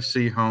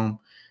 USC home,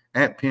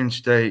 at Penn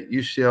State,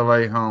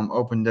 UCLA home,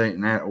 open date,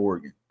 and at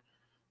Oregon.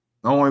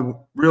 The only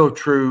real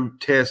true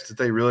test that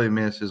they really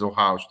miss is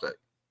Ohio State.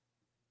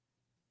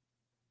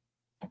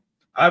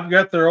 I've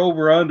got their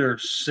over-under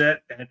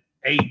set at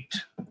 8.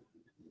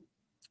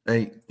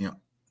 8, yeah.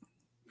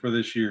 For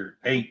this year,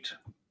 8.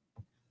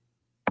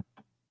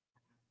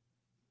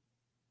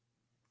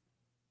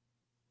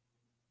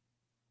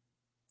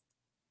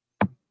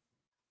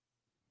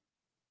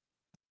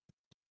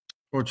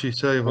 What'd you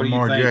say, What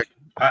Lamar do you think?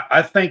 Jackson?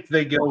 I think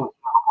they go.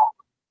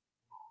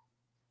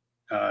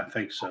 I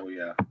think so,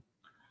 yeah.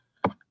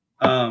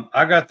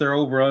 I got their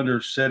over-under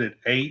set at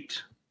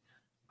 8.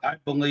 I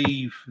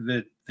believe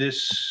that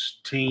this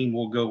team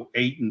will go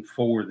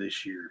 8-4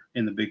 this year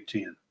in the Big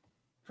Ten,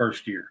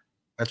 first year.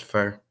 That's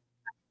fair.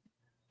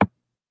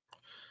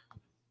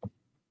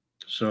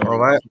 So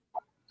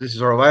this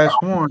is our last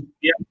one.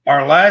 Yeah,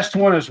 our last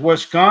one is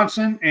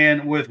Wisconsin,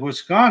 and with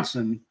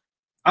Wisconsin,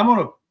 I'm going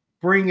to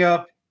bring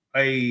up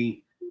a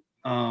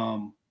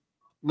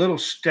little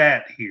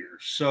stat here.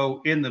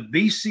 So in the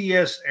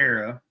BCS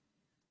era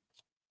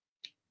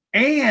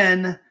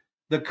and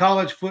the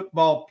college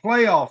football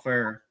playoff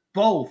era,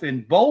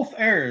 in both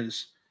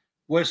eras,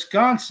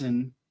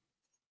 Wisconsin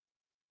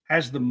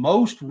has the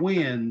most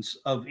wins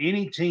of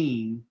any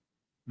team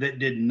that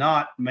did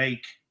not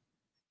make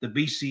the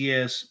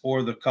BCS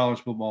or the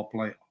college football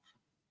playoff.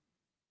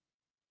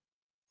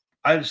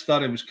 I just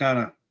thought it was kind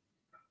of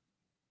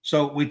 –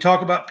 so we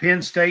talk about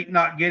Penn State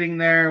not getting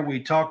there.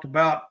 We talked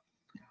about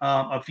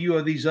a few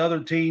of these other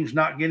teams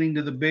not getting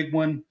to the big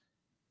one.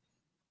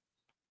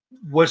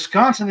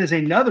 Wisconsin is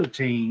another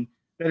team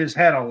that has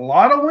had a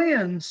lot of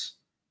wins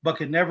but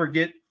could never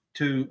get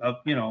to,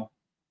 the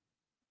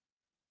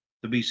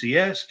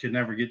BCS, could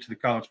never get to the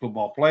college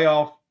football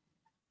playoff.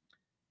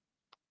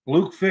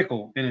 Luke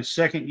Fickell in his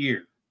second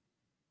year.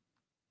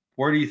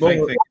 Where do you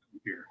think they go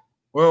here?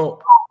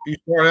 Well, you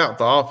start out with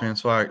the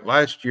offense. Like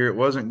last year, it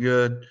wasn't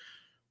good.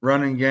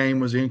 Running game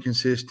was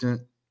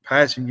inconsistent.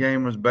 Passing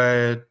game was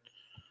bad.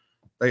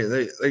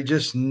 They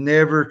just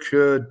never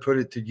could put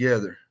it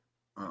together.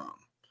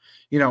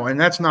 And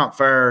that's not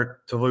fair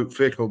to Luke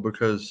Fickell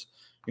because,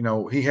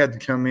 he had to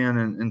come in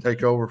and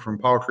take over from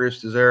Paul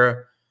Christ's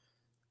era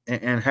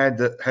and had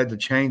to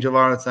change a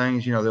lot of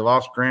things. They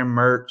lost Graham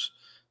Mertz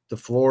to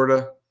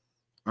Florida.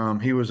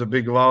 He was a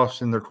big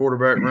loss in their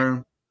quarterback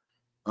room.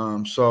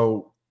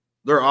 So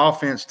their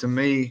offense, to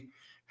me,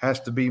 has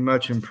to be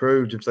much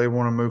improved if they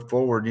want to move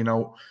forward.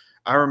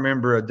 I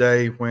remember a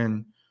day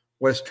when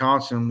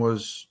Wisconsin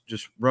was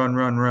just run.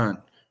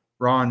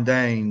 Ron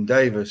Dane,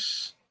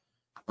 Davis,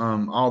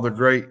 all the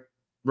great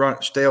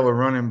stellar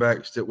running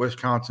backs that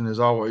Wisconsin has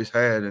always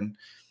had. And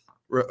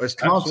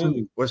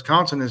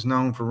Wisconsin is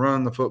known for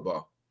running the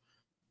football.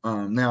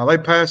 Now, they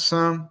passed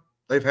some.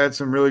 They've had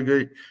some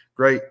really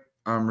great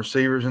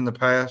receivers in the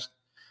past.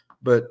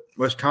 But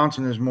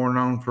Wisconsin is more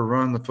known for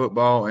running the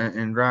football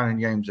and grinding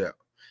games out.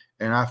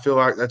 And I feel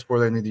like that's where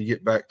they need to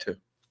get back to.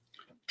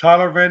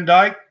 Tyler Van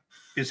Dyke,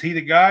 is he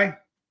the guy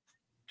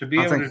to be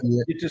able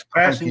to get this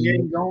passing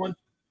game going?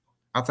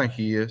 I think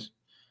he is.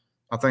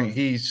 I think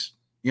he's,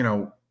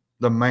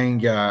 the main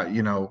guy,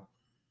 Now,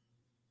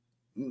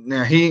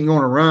 he ain't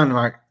going to run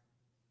like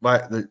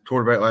the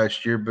quarterback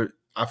last year, but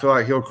I feel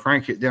like he'll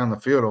crank it down the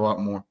field a lot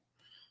more.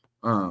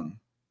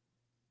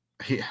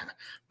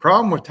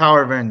 Problem with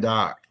Tyler Van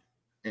Dyke,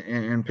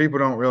 and people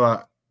don't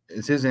realize,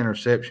 is his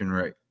interception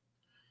rate.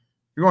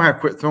 You're going to have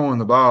to quit throwing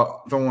the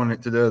ball, throwing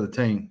it to the other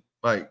team.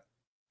 Like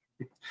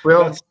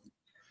 12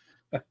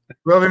 interceptions.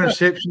 12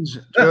 interceptions.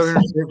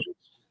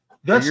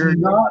 That's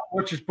not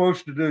what you're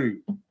supposed to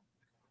do.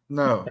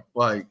 No,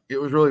 it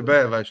was really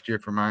bad last year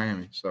for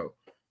Miami. So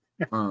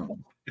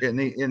it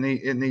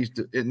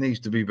needs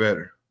to be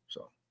better.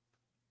 So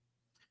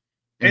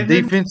and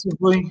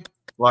defensively,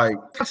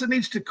 it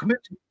needs to commit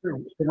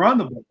to run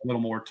the ball a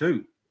little more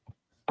too.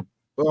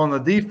 Well, on the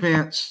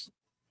defense,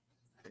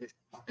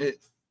 it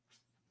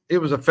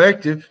was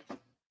effective,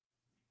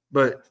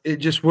 but it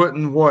just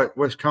wasn't what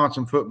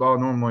Wisconsin football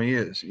normally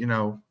is.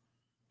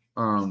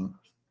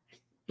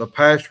 The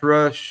pass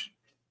rush,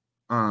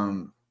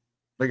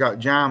 they got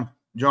John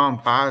John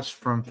Pice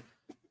from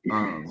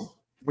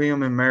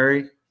William and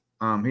Mary.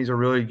 He's a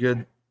really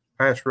good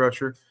pass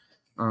rusher.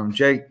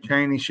 Jake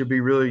Chaney should be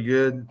really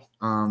good.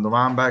 The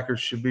linebackers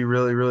should be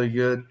really, really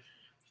good.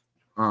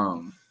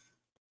 Problem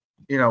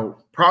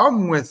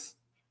with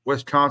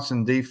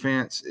Wisconsin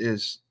defense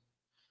is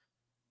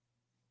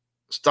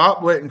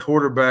stop letting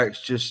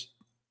quarterbacks just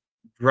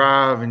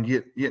drive and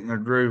get in a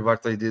groove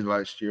like they did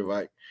last year.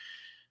 Like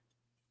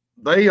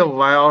they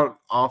allowed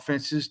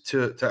offenses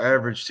to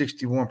average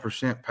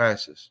 61%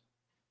 passes.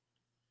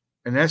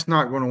 And that's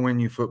not going to win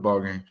you football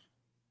games.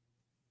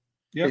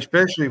 Yep.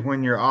 Especially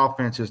when your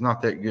offense is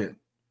not that good.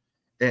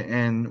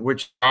 And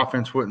which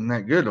offense wasn't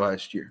that good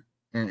last year.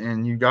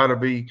 And you gotta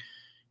be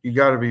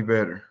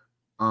better.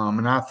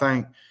 And I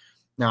think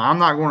now I'm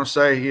not going to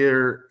say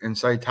here and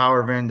say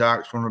Tyler Van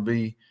Dyke's going to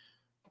be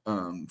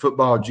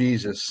football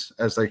Jesus,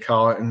 as they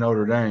call it in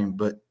Notre Dame,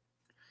 but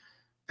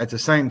at the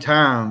same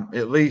time,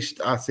 at least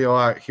I feel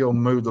like he'll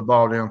move the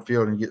ball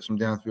downfield and get some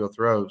downfield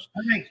throws.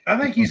 I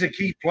think he's a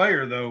key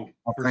player, though.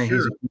 For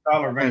sure.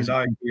 Tyler Van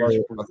Dyke I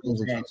think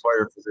he's a key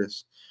player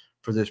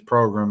for this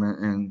program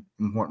and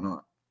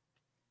whatnot.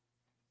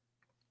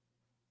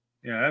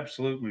 Yeah,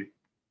 absolutely.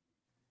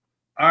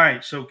 All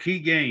right, so key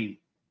game.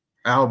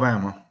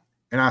 Alabama.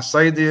 And I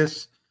say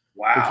this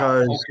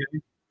because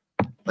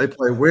they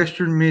play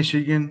Western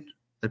Michigan,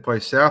 they play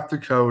South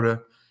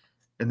Dakota,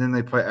 and then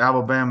they play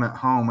Alabama at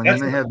home. And then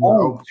they have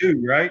home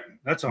too, right?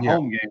 That's a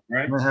home game,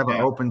 right? And they have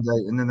an open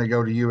date, and then they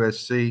go to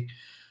USC.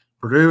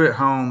 Purdue at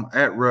home,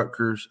 at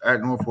Rutgers,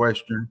 at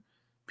Northwestern,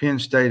 Penn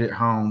State at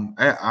home,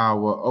 at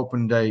Iowa,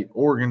 open date,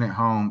 Oregon at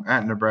home,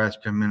 at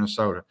Nebraska,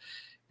 Minnesota.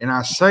 And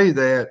I say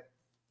that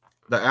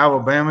the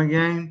Alabama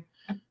game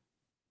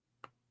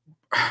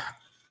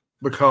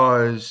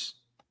because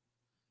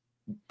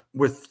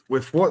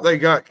with what they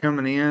got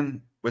coming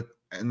in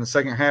the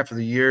second half of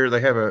the year, they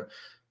have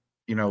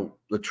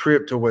the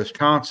trip to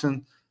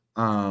Wisconsin,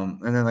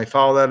 and then they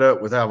follow that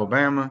up with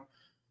Alabama.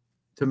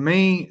 To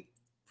me,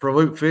 for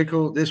Luke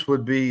Fickell, this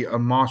would be a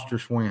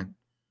monstrous win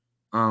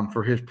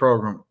for his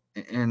program.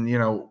 And,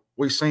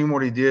 we've seen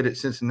what he did at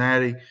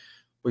Cincinnati.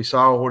 We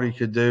saw what he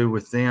could do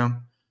with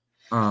them.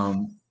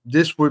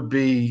 This would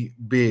be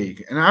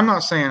big. And I'm not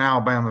saying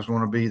Alabama's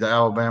going to be the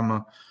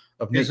Alabama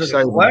of Nick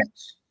Saban.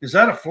 Is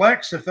that a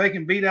flex if they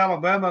can beat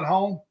Alabama at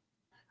home?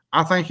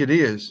 I think it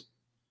is.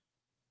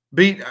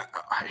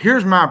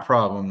 Here's my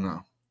problem,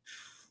 though,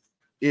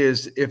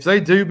 is if they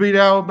do beat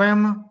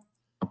Alabama,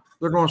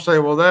 they're going to say,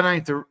 well, that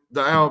ain't the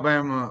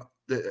Alabama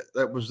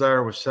that was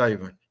there with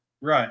Saban.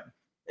 Right.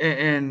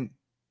 And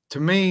to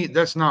me,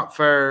 that's not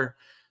fair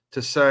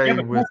to say. Yeah,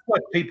 but that's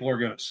what people are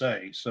going to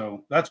say.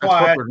 So that's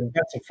why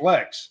that's a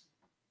flex.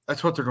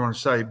 That's what they're going to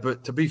say.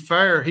 But to be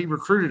fair, he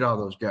recruited all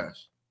those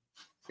guys,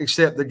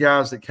 except the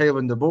guys that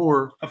Kalen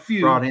DeBoer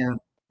brought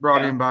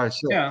in by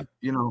himself.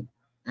 Yeah.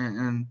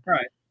 And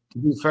right. To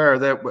be fair,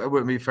 that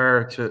wouldn't be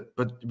fair to.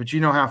 But you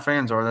know how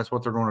fans are. That's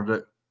what they're going to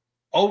do.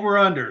 Over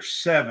under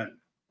 7.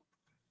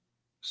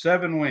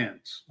 7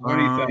 wins. What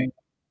do you think?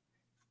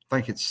 I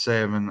think it's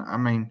 7. I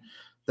mean,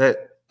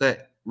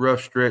 that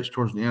rough stretch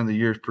towards the end of the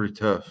year is pretty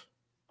tough.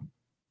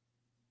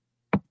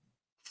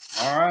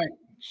 All right.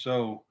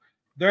 So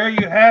there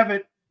you have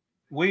it.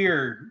 We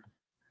are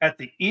at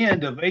the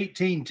end of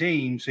 18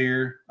 teams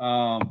here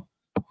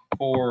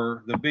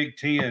for the Big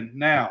Ten.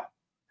 Now,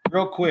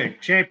 real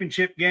quick,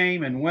 championship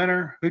game and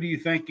winner. Who do you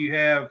think you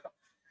have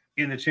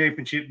in the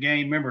championship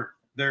game? Remember,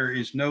 there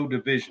is no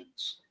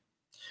divisions.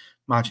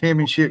 My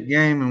championship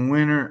game and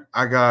winner,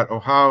 I got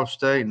Ohio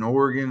State and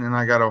Oregon, and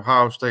I got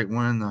Ohio State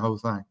winning the whole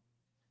thing.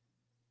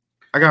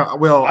 I got to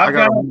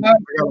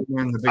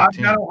win the Big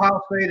Ten. I've got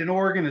Ohio State and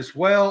Oregon as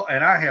well,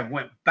 and I have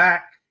went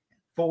back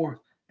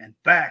and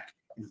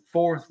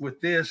forth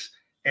with this.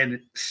 And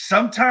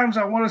sometimes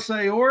I want to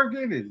say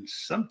Oregon, and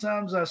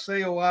sometimes I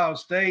say Ohio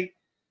State.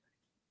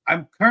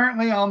 I'm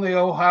currently on the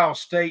Ohio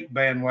State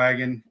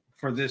bandwagon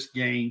for this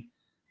game,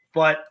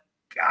 but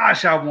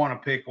gosh, I want to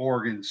pick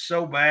Oregon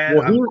so bad.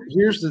 Well,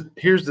 here's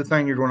the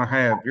thing you're going to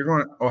have.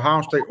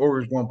 Ohio State,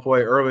 Oregon's going to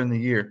play early in the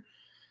year.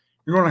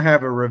 You're going to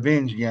have a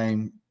revenge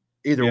game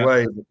either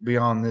way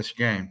beyond this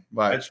game.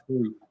 Like, that's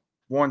true.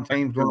 One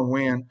team's going to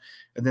win,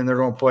 and then they're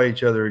going to play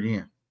each other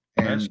again.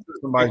 And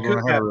somebody's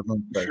going to have a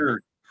revenge game. Sure.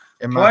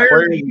 And my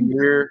player of the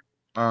year,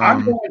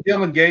 I'm going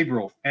Dylan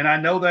Gabriel, and I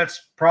know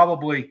that's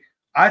probably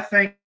 – I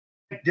think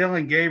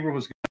Dylan Gabriel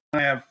is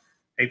going to have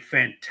a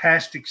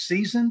fantastic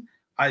season.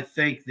 I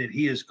think that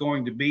he is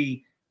going to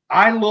be –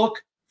 I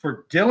look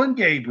for Dylan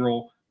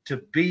Gabriel to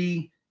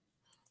be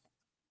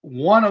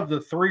one of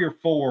the 3 or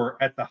 4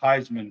 at the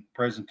Heisman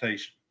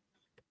presentation.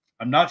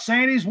 I'm not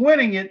saying he's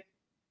winning it,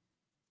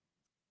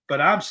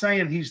 but I'm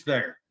saying he's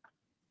there.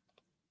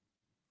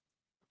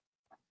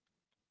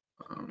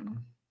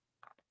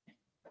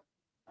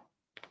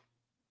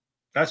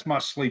 That's my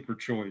sleeper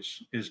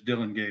choice is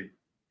Dylan Gabriel.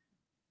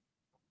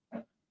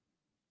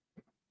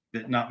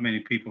 That not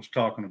many people's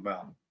talking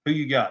about. Who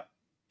you got?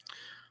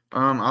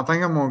 I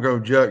think I'm going to go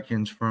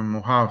Judkins from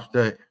Ohio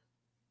State.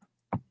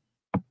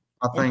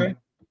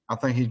 I I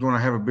think he's going to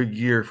have a big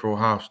year for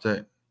Ohio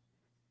State.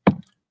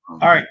 All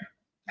right.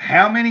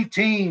 How many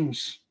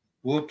teams?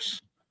 Whoops.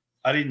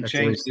 I didn't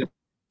change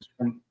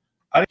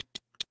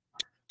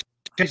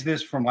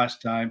this from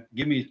last time.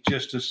 Give me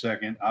just a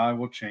second. I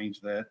will change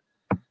that.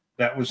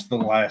 That was the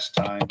last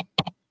time.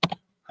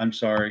 I'm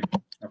sorry.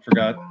 I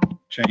forgot.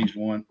 Changed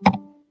one.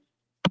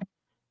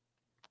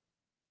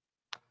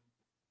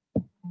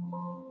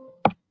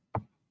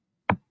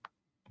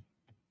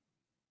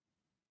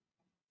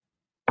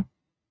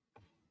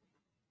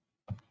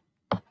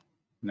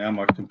 Now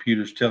my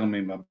computer's telling me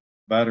my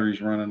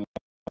battery's running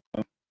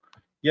low.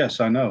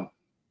 Yes, I know.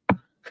 All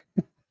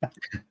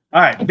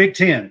right, Big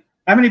Ten.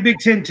 How many Big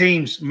Ten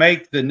teams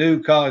make the new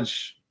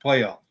college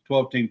playoff,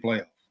 12-team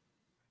playoff? I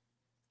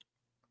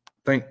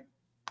think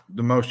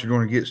the most you're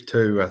going to get is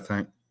 2, I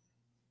think.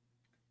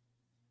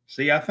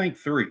 See, I think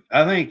 3.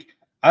 I think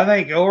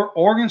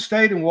Oregon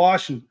State and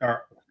Washington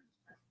are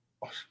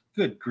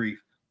good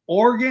grief.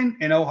 Oregon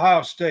and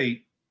Ohio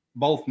State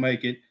both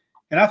make it.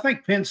 And I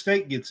think Penn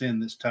State gets in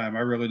this time.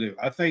 I really do.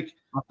 I think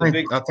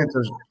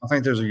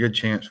there's a good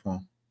chance for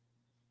them.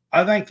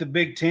 I think the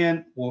Big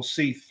Ten will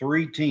see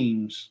 3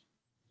 teams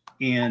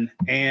in,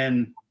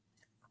 and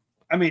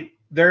I mean,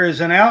 there is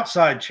an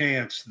outside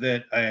chance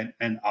that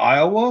an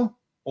Iowa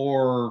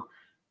or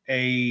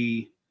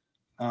a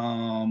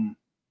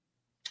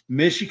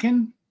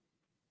Michigan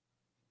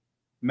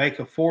make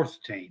a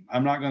 4th team.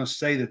 I'm not going to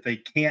say that they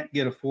can't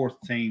get a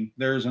 4th team.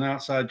 There's an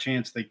outside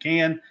chance they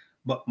can,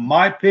 but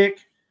my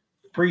pick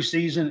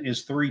preseason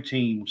is 3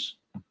 teams.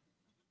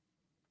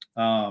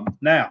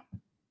 Now,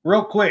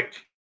 real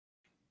quick,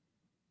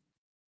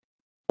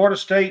 Florida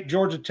State,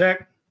 Georgia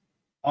Tech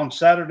on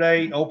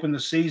Saturday, open the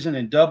season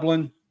in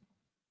Dublin.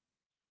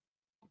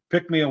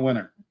 Pick me a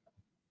winner.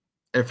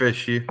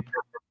 FSU.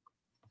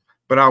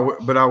 But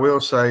I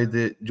will say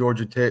that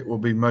Georgia Tech will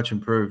be much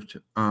improved,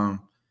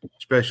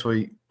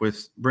 especially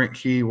with Brent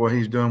Key, what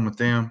he's doing with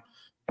them,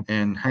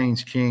 and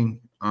Haynes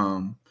King.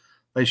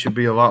 They should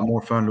be a lot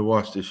more fun to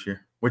watch this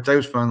year, which they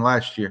was fun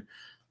last year,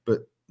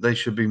 but they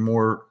should be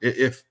more.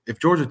 If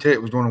Georgia Tech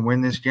was going to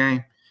win this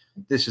game,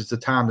 this is the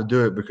time to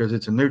do it because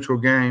it's a neutral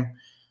game.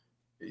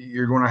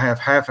 You're going to have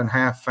half and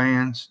half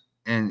fans,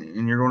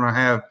 and you're going to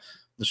have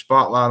the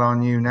spotlight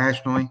on you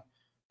nationally.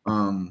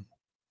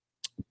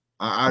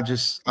 I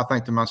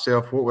think to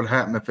myself, what would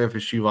happen if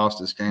FSU lost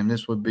this game?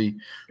 This would be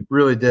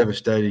really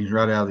devastating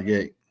right out of the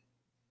gate.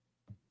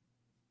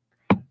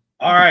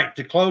 All right,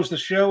 to close the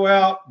show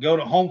out, go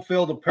to Home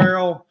Field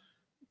Apparel.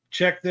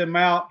 Check them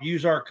out.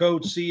 Use our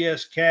code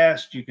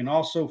CSCast. You can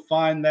also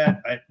find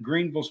that at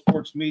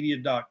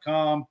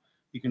greenvillesportsmedia.com.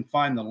 You can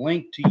find the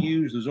link to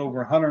use. There's over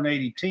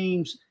 180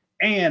 teams.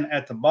 And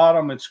at the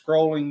bottom, it's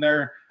scrolling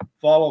there.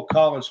 Follow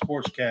College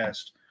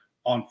SportsCast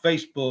on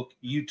Facebook,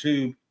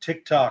 YouTube,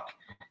 TikTok,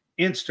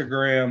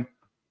 Instagram,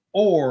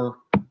 or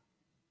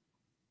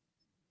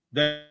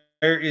there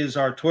is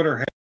our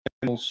Twitter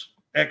handles,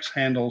 X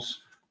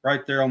handles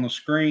right there on the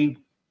screen.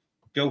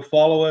 Go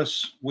follow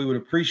us. We would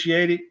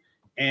appreciate it.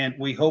 And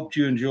we hope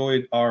you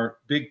enjoyed our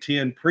Big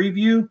Ten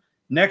preview.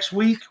 Next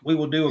week, we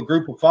will do a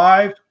group of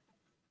 5.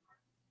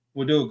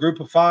 We'll do a group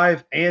of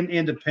 5 and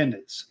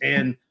independents.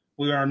 And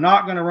we are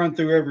not going to run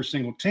through every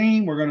single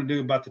team. We're going to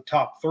do about the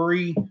top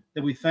 3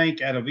 that we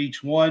think out of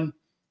each one.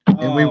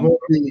 And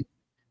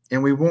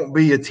we won't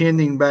be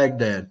attending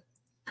Baghdad.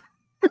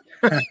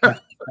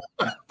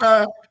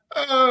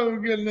 Oh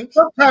goodness!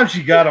 Sometimes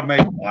you got to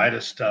make light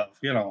of stuff,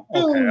 you know.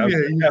 Okay,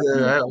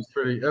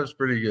 that was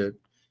pretty good.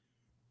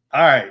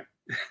 All right.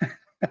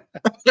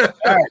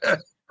 All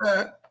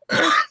right.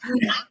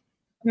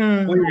 We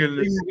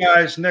will see you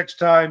guys next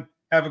time.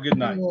 Have a good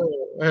night.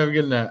 Have a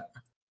good night.